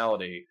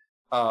externality,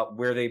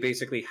 where they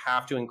basically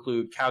have to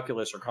include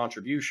calculus or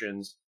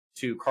contributions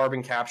to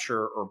carbon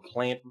capture or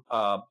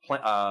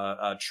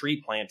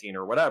tree planting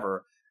or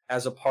whatever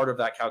as a part of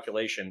that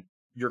calculation.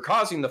 You're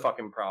causing the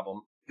fucking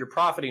problem. You're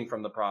profiting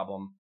from the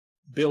problem.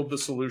 Build the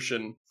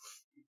solution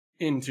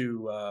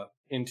into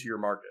your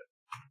market.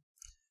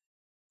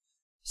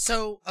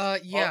 So, sorry,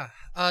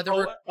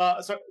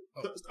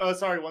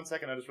 1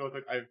 second. I just really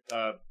quick. I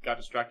got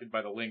distracted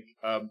by the link.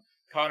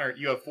 Connor,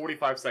 you have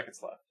 45 seconds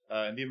left.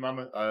 And Dean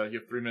Mama, you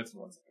have 3 minutes and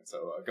 1 second.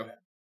 So go ahead.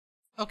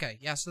 Okay,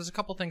 yeah. So there's a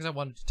couple things I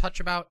wanted to touch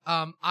about.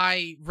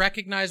 I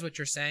recognize what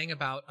you're saying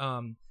about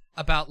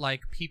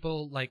like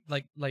people like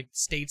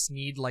states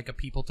need like a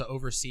people to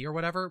oversee or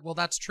whatever. Well,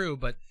 that's true,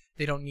 but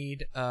they don't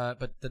need.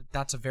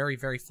 That's a very,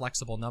 very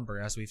flexible number,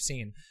 as we've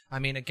seen. I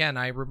mean, again,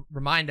 I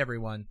remind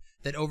everyone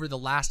that over the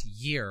last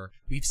year,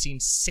 we've seen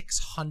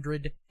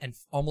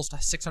almost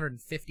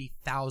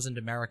 650,000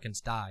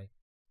 Americans die,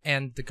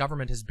 and the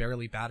government has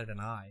barely batted an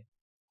eye.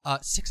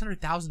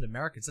 600,000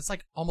 Americans, that's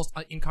like almost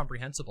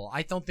incomprehensible.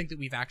 I don't think that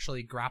we've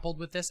actually grappled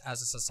with this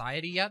as a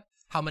society yet,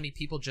 how many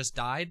people just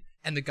died,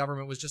 and the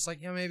government was just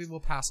like, yeah, maybe we'll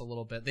pass a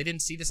little bit. They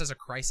didn't see this as a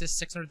crisis.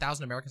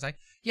 600,000 Americans died.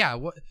 Yeah,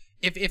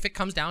 if it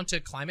comes down to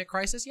climate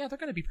crisis, yeah, they're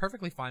going to be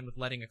perfectly fine with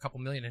letting a couple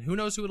million, and who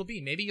knows who it'll be.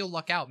 Maybe you'll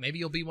luck out. Maybe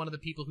you'll be one of the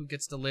people who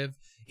gets to live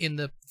in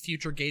the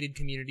future gated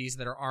communities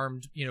that are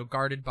armed,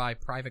 guarded by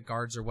private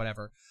guards or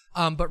whatever.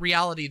 But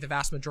reality, the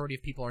vast majority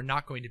of people are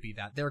not going to be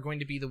that. They're going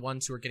to be the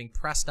ones who are getting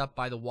pressed up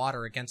by the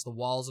water against the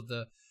walls of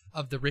the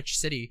rich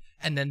city,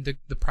 and then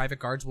the private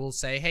guards will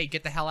say, hey,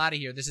 get the hell out of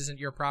here, this isn't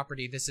your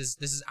property, this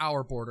is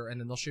our border, and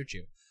then they'll shoot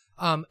you.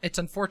 It's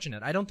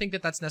unfortunate. I don't think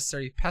that that's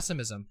necessarily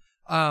pessimism.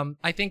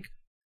 I think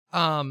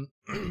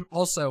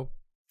also,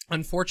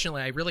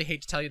 unfortunately, I really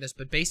hate to tell you this,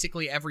 but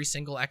basically every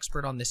single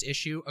expert on this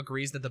issue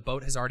agrees that the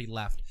boat has already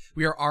left.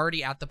 We are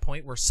already at the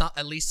point where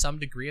at least some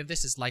degree of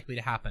this is likely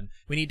to happen.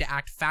 We need to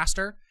act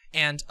faster,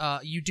 and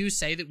you do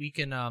say that we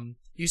can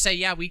you say,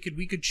 yeah, we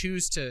could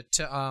choose to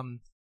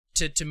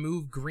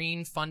move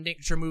green funding,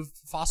 to move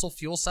fossil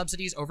fuel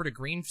subsidies over to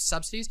green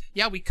subsidies.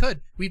 Yeah, we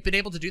could. We've been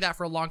able to do that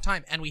for a long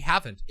time, and we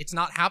haven't. It's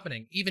not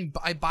happening. Even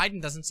Biden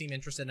doesn't seem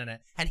interested in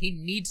it, and he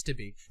needs to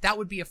be. That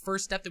would be a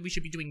first step that we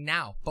should be doing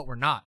now, but we're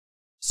not.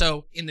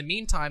 So in the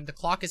meantime, the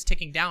clock is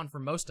ticking down for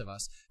most of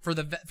us. For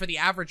the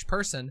average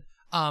person,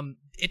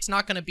 it's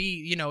not going to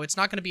be, it's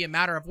not going to be a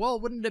matter of, well,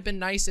 wouldn't it have been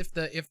nice if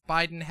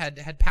Biden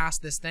had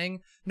passed this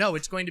thing? No,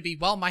 it's going to be,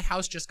 well, my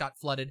house just got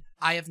flooded.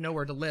 I have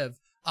nowhere to live.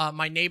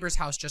 My neighbor's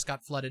house just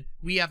got flooded.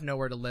 We have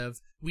nowhere to live.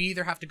 We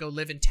either have to go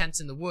live in tents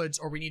in the woods,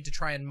 or we need to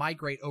try and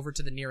migrate over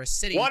to the nearest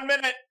city. 1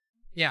 minute.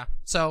 Yeah.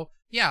 So,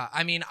 yeah,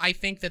 I mean, I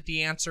think that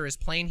the answer is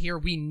plain here.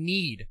 We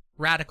need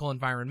radical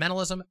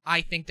environmentalism.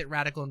 I think that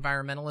radical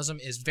environmentalism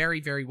is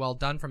very, very well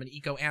done from an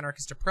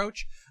eco-anarchist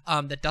approach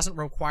that doesn't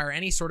require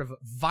any sort of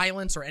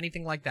violence or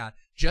anything like that.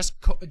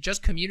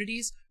 Just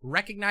communities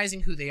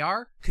recognizing who they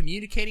are,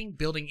 communicating,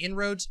 building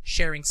inroads,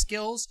 sharing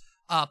skills,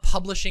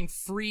 publishing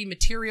free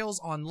materials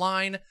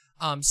online,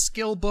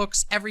 skill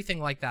books,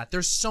 everything like that.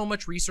 There's so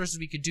much resources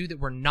we could do that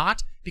we're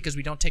not, because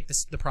we don't take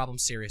the problem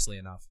seriously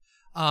enough.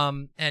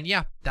 And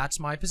yeah, that's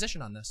my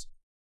position on this.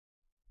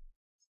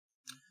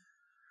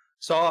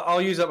 So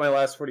I'll use up my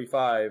last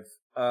 45.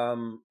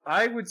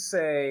 I would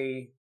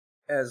say,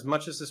 as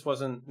much as this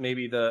wasn't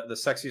maybe the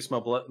sexiest,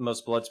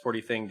 most blood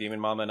sporty thing, Demon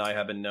Mama and I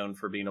have been known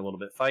for being a little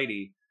bit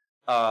fighty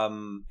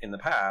in the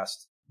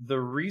past. The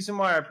reason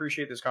why I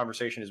appreciate this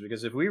conversation is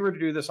because if we were to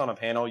do this on a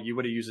panel, you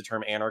would have used the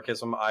term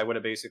anarchism. I would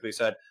have basically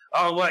said,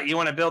 oh, what, you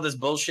want to build this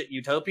bullshit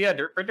utopia?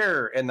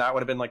 And that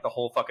would have been like the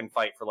whole fucking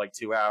fight for like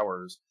 2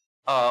 hours.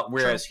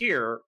 Whereas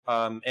here,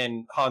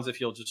 and Hans, if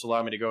you'll just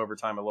allow me to go over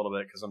time a little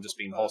bit, because I'm just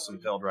being wholesome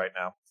filled right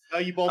now.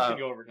 You both can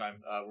go over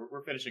time.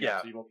 We're finishing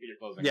up, so you won't get your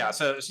closing. Yeah,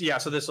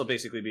 so this will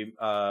basically be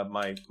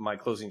my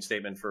closing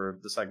statement for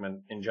the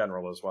segment in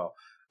general as well.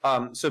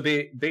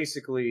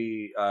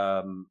 Basically,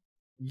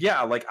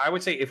 yeah, like I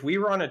would say if we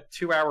were on a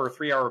 2 hour or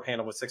 3 hour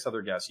panel with 6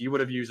 other guests, you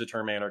would have used the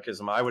term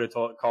anarchism. I would have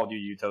called you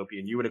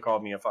utopian. You would have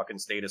called me a fucking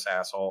status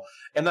asshole.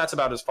 And that's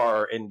about as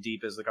far and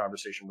deep as the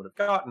conversation would have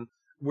gotten.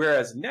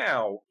 Whereas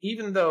now,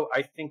 even though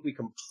I think we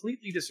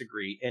completely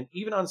disagree, and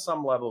even on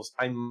some levels,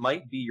 I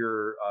might be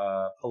your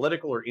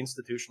political or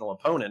institutional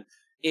opponent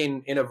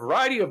in a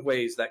variety of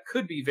ways that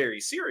could be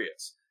very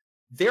serious,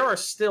 there are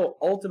still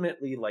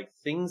ultimately like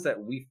things that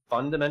we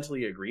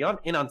fundamentally agree on.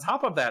 And on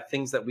top of that,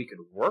 things that we could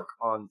work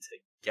on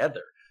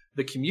together.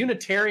 The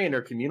communitarian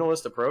or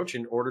communalist approach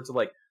in order to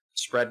like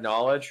spread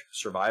knowledge,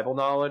 survival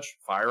knowledge,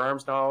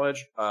 firearms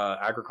knowledge,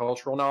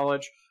 agricultural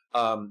knowledge,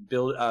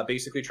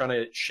 basically trying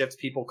to shift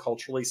people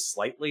culturally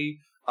slightly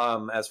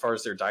as far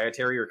as their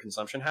dietary or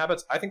consumption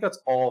habits. I think that's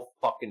all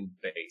fucking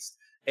based.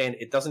 And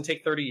it doesn't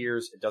take 30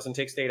 years. It doesn't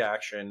take state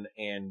action.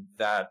 And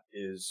that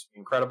is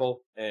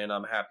incredible. And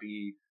I'm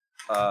happy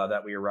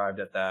that we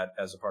arrived at that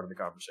as a part of the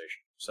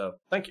conversation. So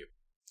thank you.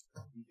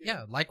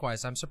 Yeah,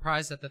 likewise. I'm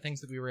surprised at the things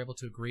that we were able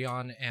to agree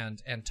on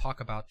and talk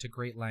about to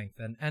great length.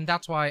 And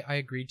that's why I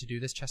agreed to do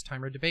this chess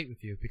timer debate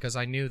with you, because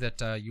I knew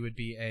that you would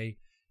be a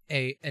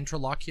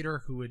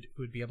interlocutor who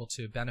would be able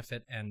to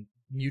benefit and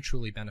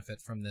mutually benefit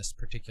from this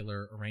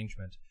particular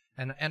arrangement.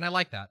 And I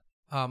like that.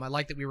 I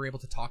like that we were able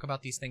to talk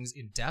about these things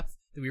in depth,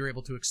 that we were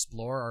able to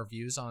explore our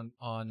views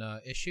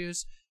on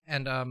issues.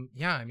 And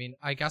yeah, I mean,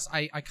 I guess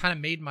I kind of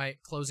made my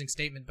closing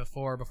statement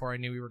before I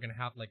knew we were going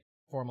to have like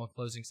formal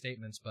closing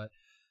statements. But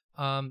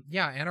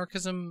yeah,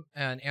 anarchism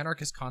and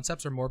anarchist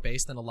concepts are more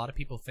based than a lot of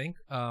people think.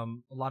 A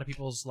lot of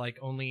people's like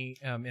only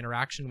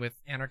interaction with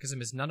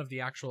anarchism is none of the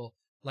actual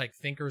like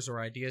thinkers or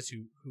ideas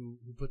who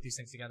put these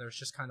things together. It's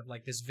just kind of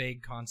like this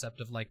vague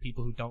concept of like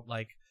people who don't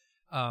like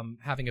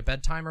having a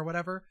bedtime or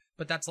whatever.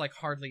 But that's like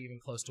hardly even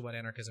close to what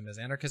anarchism is.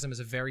 Anarchism is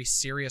a very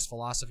serious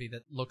philosophy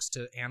that looks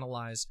to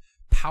analyze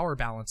power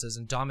balances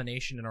and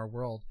domination in our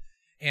world.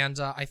 And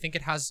I think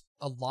it has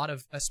a lot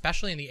of,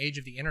 especially in the age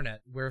of the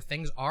internet, where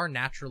things are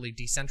naturally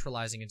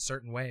decentralizing in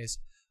certain ways,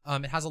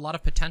 it has a lot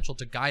of potential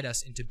to guide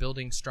us into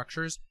building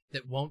structures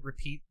that won't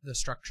repeat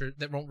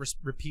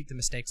repeat the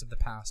mistakes of the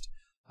past.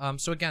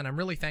 So again, I'm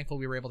really thankful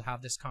we were able to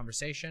have this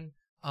conversation.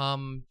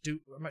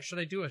 Should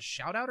I do a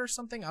shout out or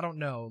something? I don't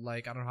know.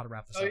 Like, I don't know how to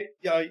wrap this up.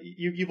 Yeah,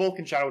 you both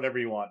can shout out whatever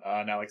you want.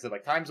 Now, like I said,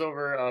 like time's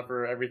over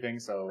for everything,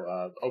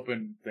 so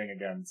open thing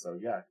again. So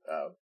yeah,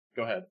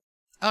 go ahead.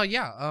 Oh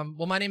yeah.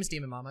 Well, my name is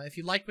Demon Mama. If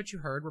you like what you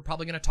heard, we're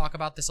probably going to talk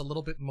about this a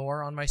little bit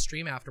more on my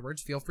stream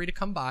afterwards. Feel free to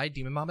come by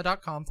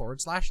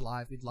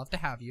demonmama.com/live. We'd love to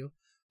have you.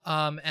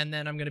 And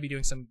then I'm going to be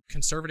doing some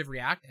conservative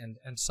react and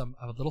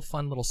a little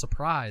fun little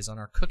surprise on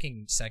our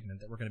cooking segment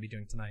that we're going to be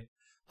doing tonight.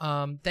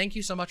 Thank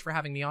you so much for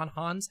having me on,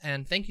 Hans,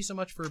 and thank you so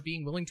much for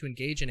being willing to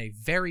engage in a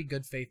very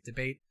good faith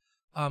debate.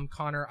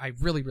 Connor, I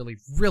really, really,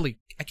 really,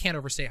 I can't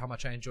overstate how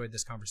much I enjoyed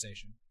this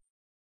conversation.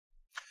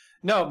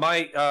 No,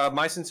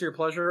 my sincere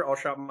pleasure. I'll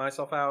shout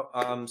myself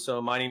out.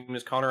 So my name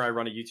is Connor. I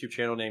run a YouTube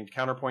channel named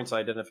Counterpoints. I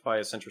identify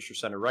as centrist or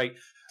center right.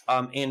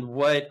 And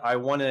what I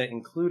want to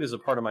include as a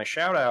part of my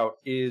shout out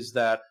is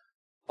that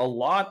a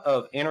lot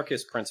of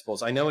anarchist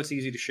principles, I know it's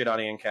easy to shit on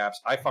ANCAPs.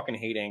 I fucking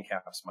hate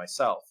ANCAPs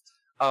myself.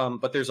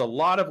 But there's a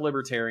lot of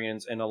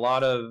libertarians and a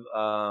lot of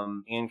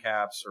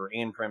ANCAPs or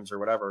ANPRIMs or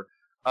whatever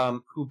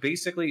who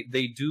basically,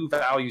 they do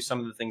value some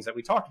of the things that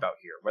we talked about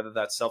here, whether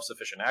that's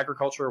self-sufficient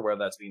agriculture, whether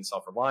that's being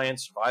self-reliant,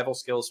 survival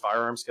skills,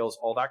 firearm skills,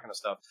 all that kind of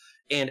stuff.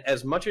 And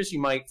as much as you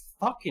might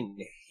fucking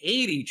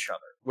hate each other,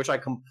 which I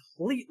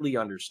completely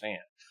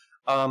understand,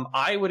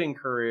 I would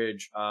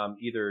encourage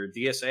either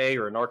DSA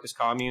or anarchist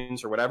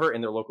communes or whatever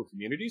in their local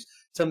communities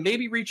to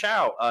maybe reach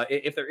out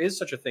if there is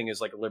such a thing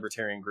as like a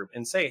libertarian group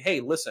and say,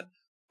 hey, listen,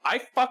 I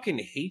fucking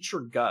hate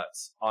your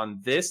guts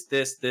on this,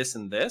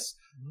 and this,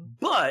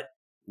 but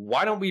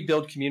why don't we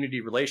build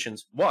community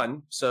relations?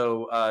 One,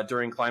 so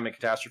during climate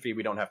catastrophe,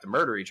 we don't have to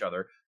murder each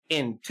other.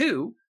 And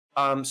two,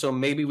 so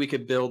maybe we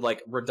could build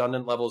like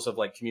redundant levels of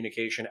like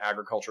communication,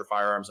 agriculture,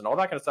 firearms, and all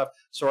that kind of stuff,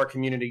 so our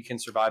community can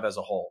survive as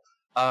a whole.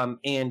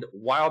 And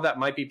while that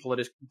might be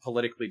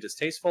politically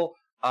distasteful,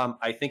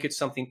 I think it's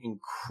something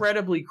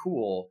incredibly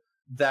cool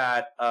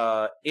that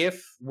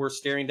if we're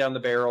staring down the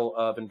barrel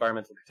of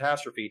environmental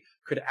catastrophe,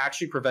 could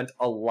actually prevent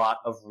a lot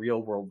of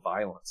real world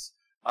violence.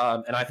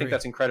 And I think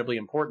that's incredibly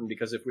important,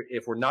 because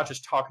if we're not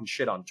just talking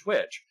shit on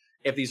Twitch,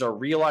 if these are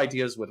real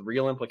ideas with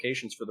real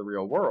implications for the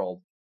real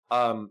world,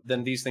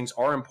 then these things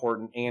are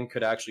important and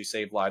could actually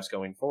save lives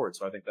going forward.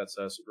 So I think that's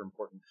super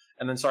important.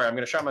 And then, sorry, I'm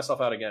going to shout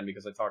myself out again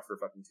because I talked for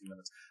fucking 2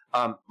 minutes.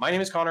 My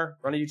name is Connor,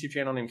 run a YouTube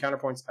channel named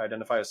Counterpoints. I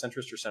identify as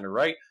centrist or center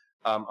right.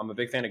 I'm a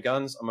big fan of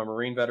guns. I'm a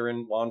Marine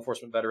veteran, law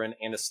enforcement veteran,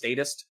 and a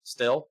statist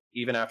still,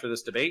 even after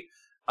this debate.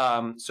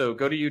 So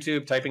go to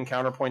YouTube, type in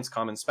Counterpoints,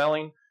 common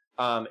spelling,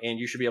 and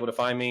you should be able to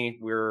find me.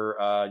 We're,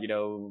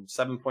 7.6,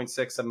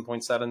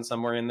 7.7,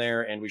 somewhere in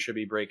there, and we should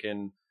be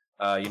breaking,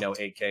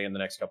 8K in the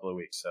next couple of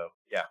weeks. So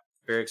yeah,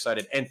 very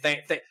excited. And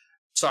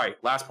sorry,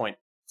 last point.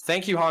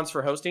 Thank you, Hans,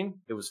 for hosting.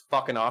 It was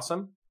fucking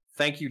awesome.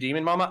 Thank you,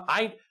 Demon Mama.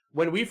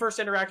 When we first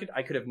interacted,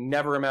 I could have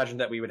never imagined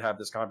that we would have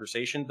this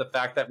conversation. The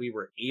fact that we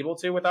were able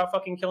to without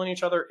fucking killing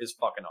each other is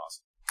fucking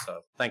awesome.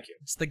 So thank you.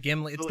 It's the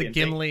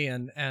Gimli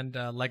and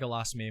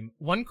Legolas meme.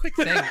 One quick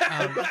thing.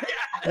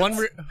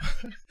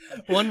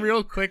 One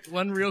real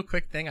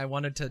quick thing I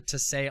wanted to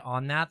say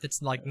on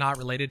that's like not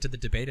related to the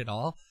debate at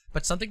all,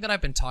 but something that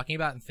I've been talking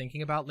about and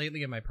thinking about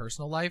lately in my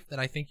personal life that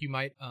I think you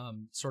might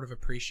sort of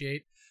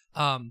appreciate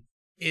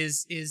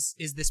is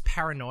this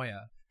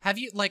paranoia. Have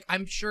you, like,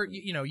 I'm sure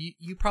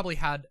you probably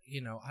had,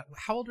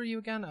 how old were you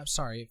again? I'm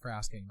sorry for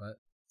asking, but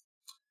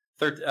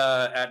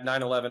at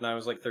 9/11 I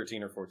was like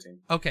 13 or 14.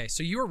 Okay,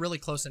 so you were really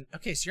close, and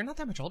okay, so you're not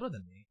that much older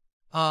than me.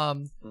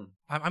 I'm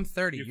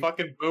 30. You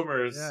fucking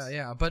boomers.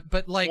 Yeah, but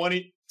like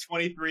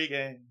 23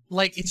 gang.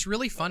 Like, it's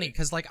really funny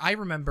because, like, I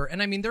remember,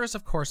 and I mean, there's,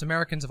 of course,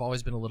 Americans have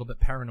always been a little bit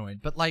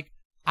paranoid, but like,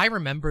 I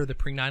remember the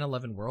pre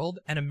 9/11 world,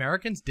 and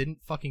Americans didn't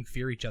fucking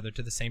fear each other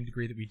to the same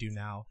degree that we do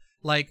now.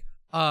 Like,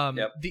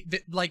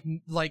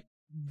 like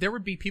there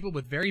would be people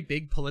with very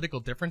big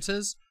political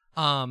differences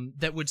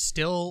that would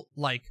still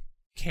like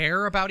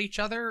care about each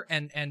other,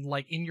 and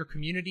like in your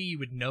community you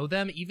would know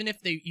them, even if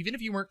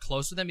you weren't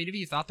close to them, even if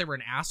you thought they were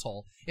an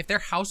asshole. If their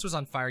house was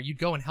on fire, you'd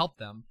go and help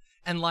them.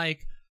 And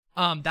like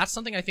that's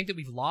something I think that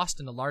we've lost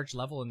in a large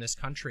level in this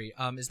country,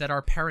 is that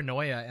our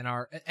paranoia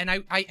and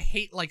I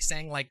hate like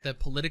saying like the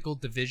political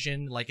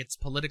division, like it's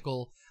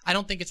political. I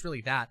don't think it's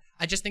really that.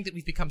 I just think that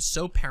we've become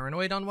so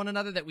paranoid on one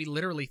another that we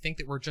literally think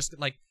that we're just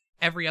like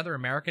every other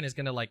American is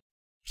gonna like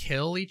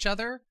kill each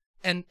other.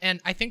 And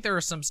I think there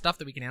is some stuff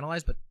that we can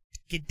analyze, but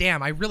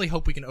damn, I really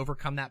hope we can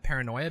overcome that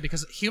paranoia,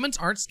 because humans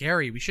aren't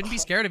scary. We shouldn't be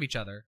scared of each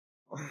other.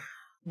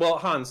 Well,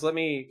 Hans, I want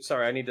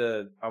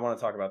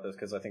to talk about this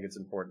because I think it's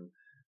important.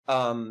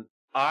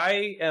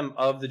 I am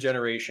of the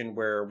generation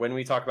where when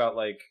we talk about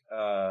like,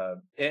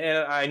 and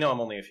I know I'm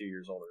only a few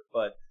years older,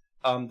 but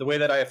the way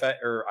that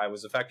I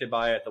was affected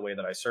by it, the way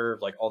that I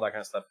served, like all that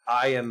kind of stuff,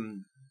 I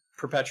am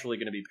perpetually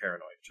going to be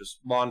paranoid. Just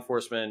law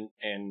enforcement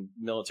and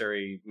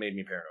military made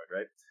me paranoid,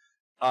 right?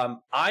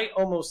 I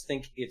almost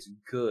think it's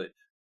good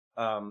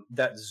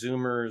that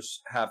Zoomers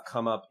have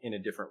come up in a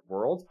different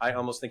world. I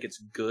almost think it's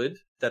good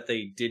that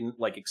they didn't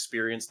like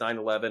experience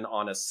 9/11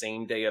 on a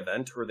same day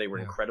event, or they were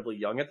incredibly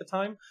young at the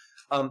time.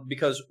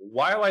 Because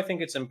while I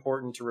think it's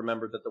important to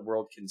remember that the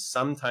world can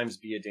sometimes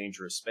be a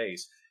dangerous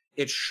space,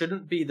 it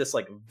shouldn't be this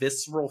like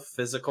visceral,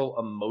 physical,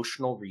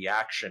 emotional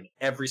reaction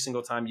every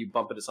single time you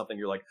bump into something.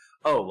 You're like,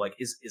 oh, like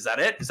is that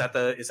it? Is that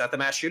the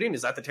mass shooting?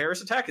 Is that the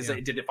terrorist attack?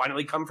 Did it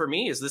finally come for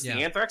me? Is this the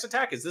anthrax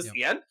attack? Is this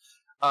the end?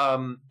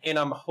 And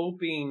I'm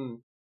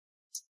hoping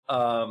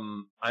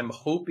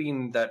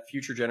that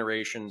future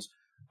generations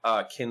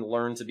can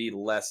learn to be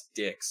less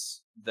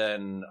dicks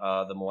than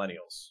the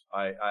millennials.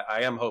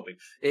 I am hoping.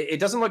 It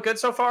doesn't look good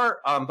so far,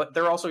 but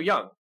they're also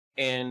young,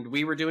 and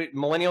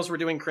millennials were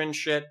doing cringe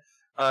shit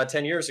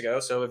 10 years ago.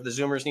 So if the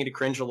Zoomers need to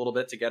cringe a little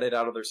bit to get it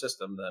out of their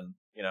system, then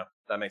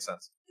that makes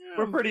sense.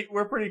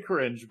 We're pretty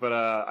cringe, but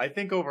I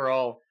think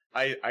overall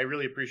I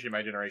really appreciate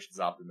my generation's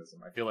optimism.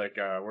 I feel like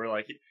we're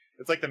like,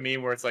 it's like the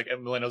meme where it's like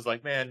millennials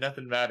like, man,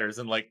 nothing matters,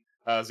 and like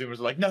Zoomers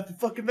are like, nothing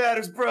fucking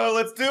matters, bro.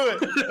 Let's do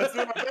it. Let's do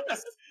our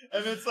best.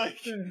 And it's like,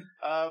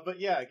 but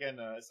yeah, again,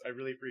 I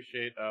really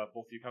appreciate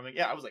both of you coming.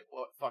 Yeah, I was like,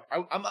 what fuck?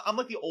 I'm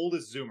like the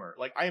oldest Zoomer.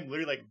 Like I am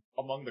literally like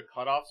among the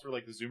cutoffs for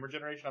like the Zoomer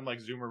generation. I'm like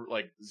Zoomer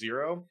like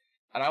 0,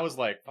 and I was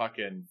like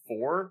fucking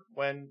 4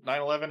 when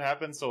 9/11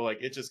 happened. So like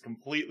it just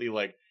completely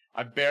like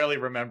I barely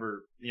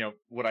remember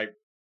what I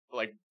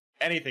like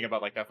anything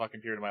about like that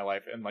fucking period of my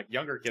life. And like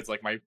younger kids,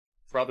 like my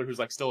brother who's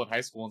like still in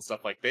high school and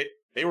stuff, like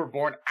they were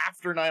born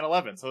after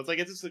 9/11, so it's like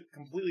it's just a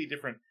completely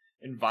different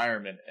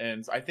environment.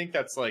 And I think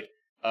that's like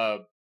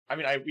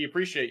we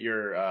appreciate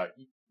your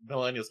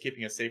millennials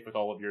keeping us safe with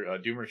all of your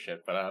doomer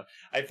shit. But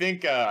I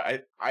think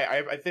I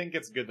think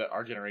it's good that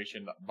our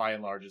generation, by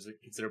and large, is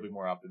considerably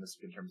more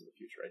optimistic in terms of the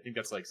future. I think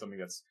that's like something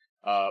that's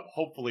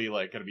hopefully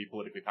like going to be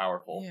politically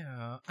powerful.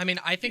 Yeah, I mean,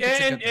 I think it's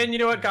a good thing. And you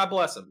know what? God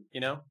bless them.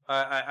 You know,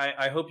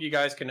 I hope you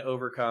guys can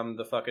overcome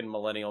the fucking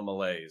millennial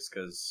malaise,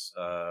 because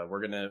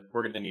we're gonna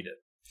need it.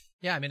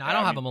 Yeah, I mean, I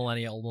don't have a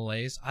millennial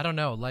malaise. I don't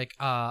know. Like,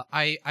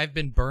 I've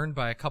been burned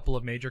by a couple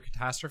of major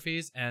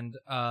catastrophes, and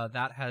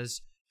that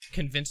has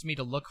convinced me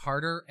to look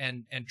harder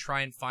and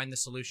try and find the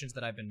solutions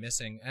that I've been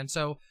missing. And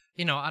so,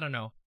 you know, I don't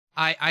know.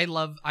 I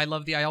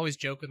always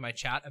joke with my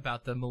chat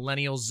about the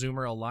Millennial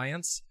Zoomer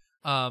Alliance.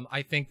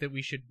 I think that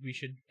we should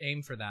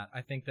aim for that.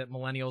 I think that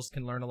millennials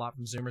can learn a lot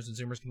from Zoomers, and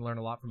Zoomers can learn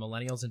a lot from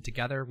millennials, and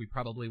together we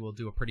probably will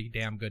do a pretty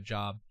damn good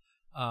job.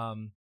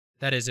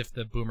 That is, if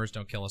the boomers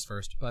don't kill us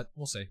first, but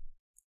we'll see.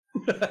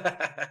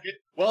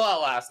 We'll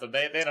outlast them.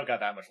 They don't got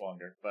that much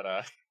longer. But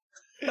I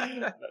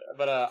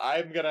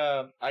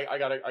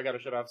gotta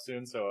shut off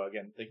soon. So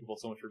again, thank you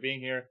both so much for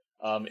being here.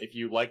 If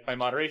you like my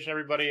moderation,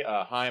 everybody,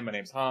 hi, my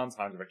name's Hans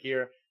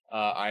Vakir.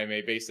 I'm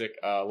a basic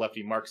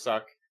lefty mark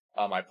suck.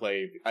 I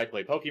play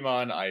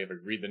Pokemon. I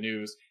read the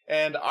news,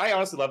 and I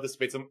honestly love this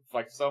debate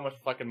so much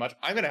fucking much.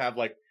 I'm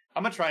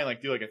gonna try and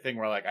like do like a thing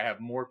where like I have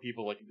more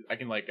people, like I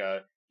can like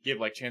give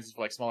like chances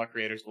for like smaller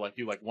creators to like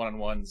do like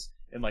one-on-ones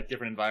in like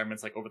different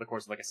environments, like over the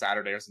course of like a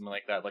Saturday or something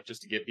like that, like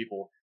just to give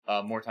people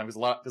more time,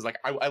 because like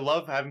I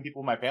love having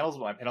people in my panels,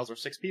 but my panels are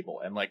 6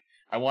 people, and like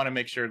I want to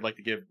make sure like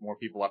to give more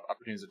people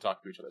opportunities to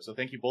talk to each other. So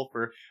thank you both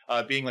for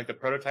being like the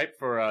prototype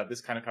for this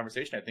kind of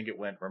conversation. I think it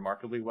went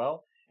remarkably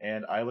well,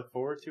 and I look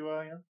forward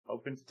to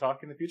hoping to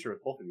talk in the future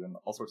with both of you and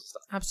all sorts of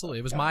stuff. Absolutely,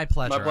 it was my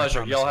pleasure. My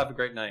pleasure. Y'all have a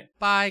great night.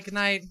 Bye. Good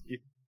night.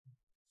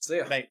 See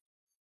ya. Good night.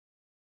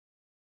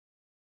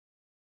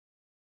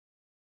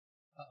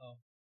 Uh-oh.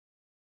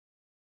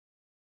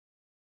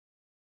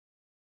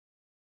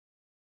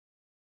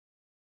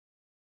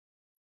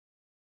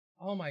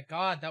 Oh my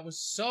god, that was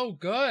so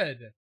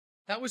good!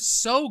 That was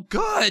so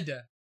good!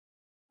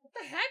 What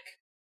the heck?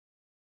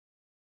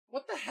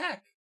 What the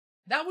heck?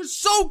 That was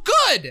so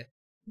good!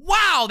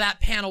 Wow, that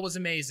panel was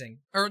amazing.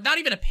 Or not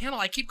even a panel,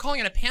 I keep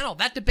calling it a panel.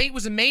 That debate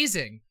was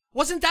amazing.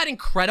 Wasn't that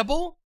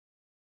incredible?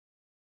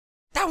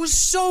 That was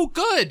so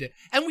good!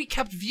 And we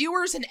kept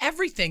viewers and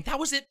everything. That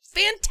was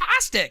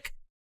fantastic!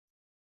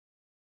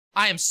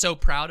 I am so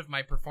proud of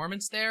my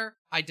performance there.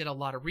 I did a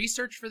lot of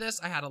research for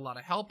this. I had a lot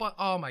of help.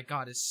 Oh my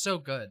god, it's so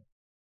good.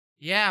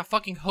 Yeah,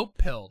 fucking hope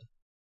pilled.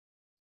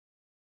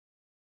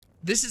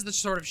 This is the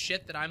sort of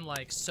shit that I'm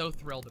like so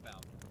thrilled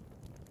about.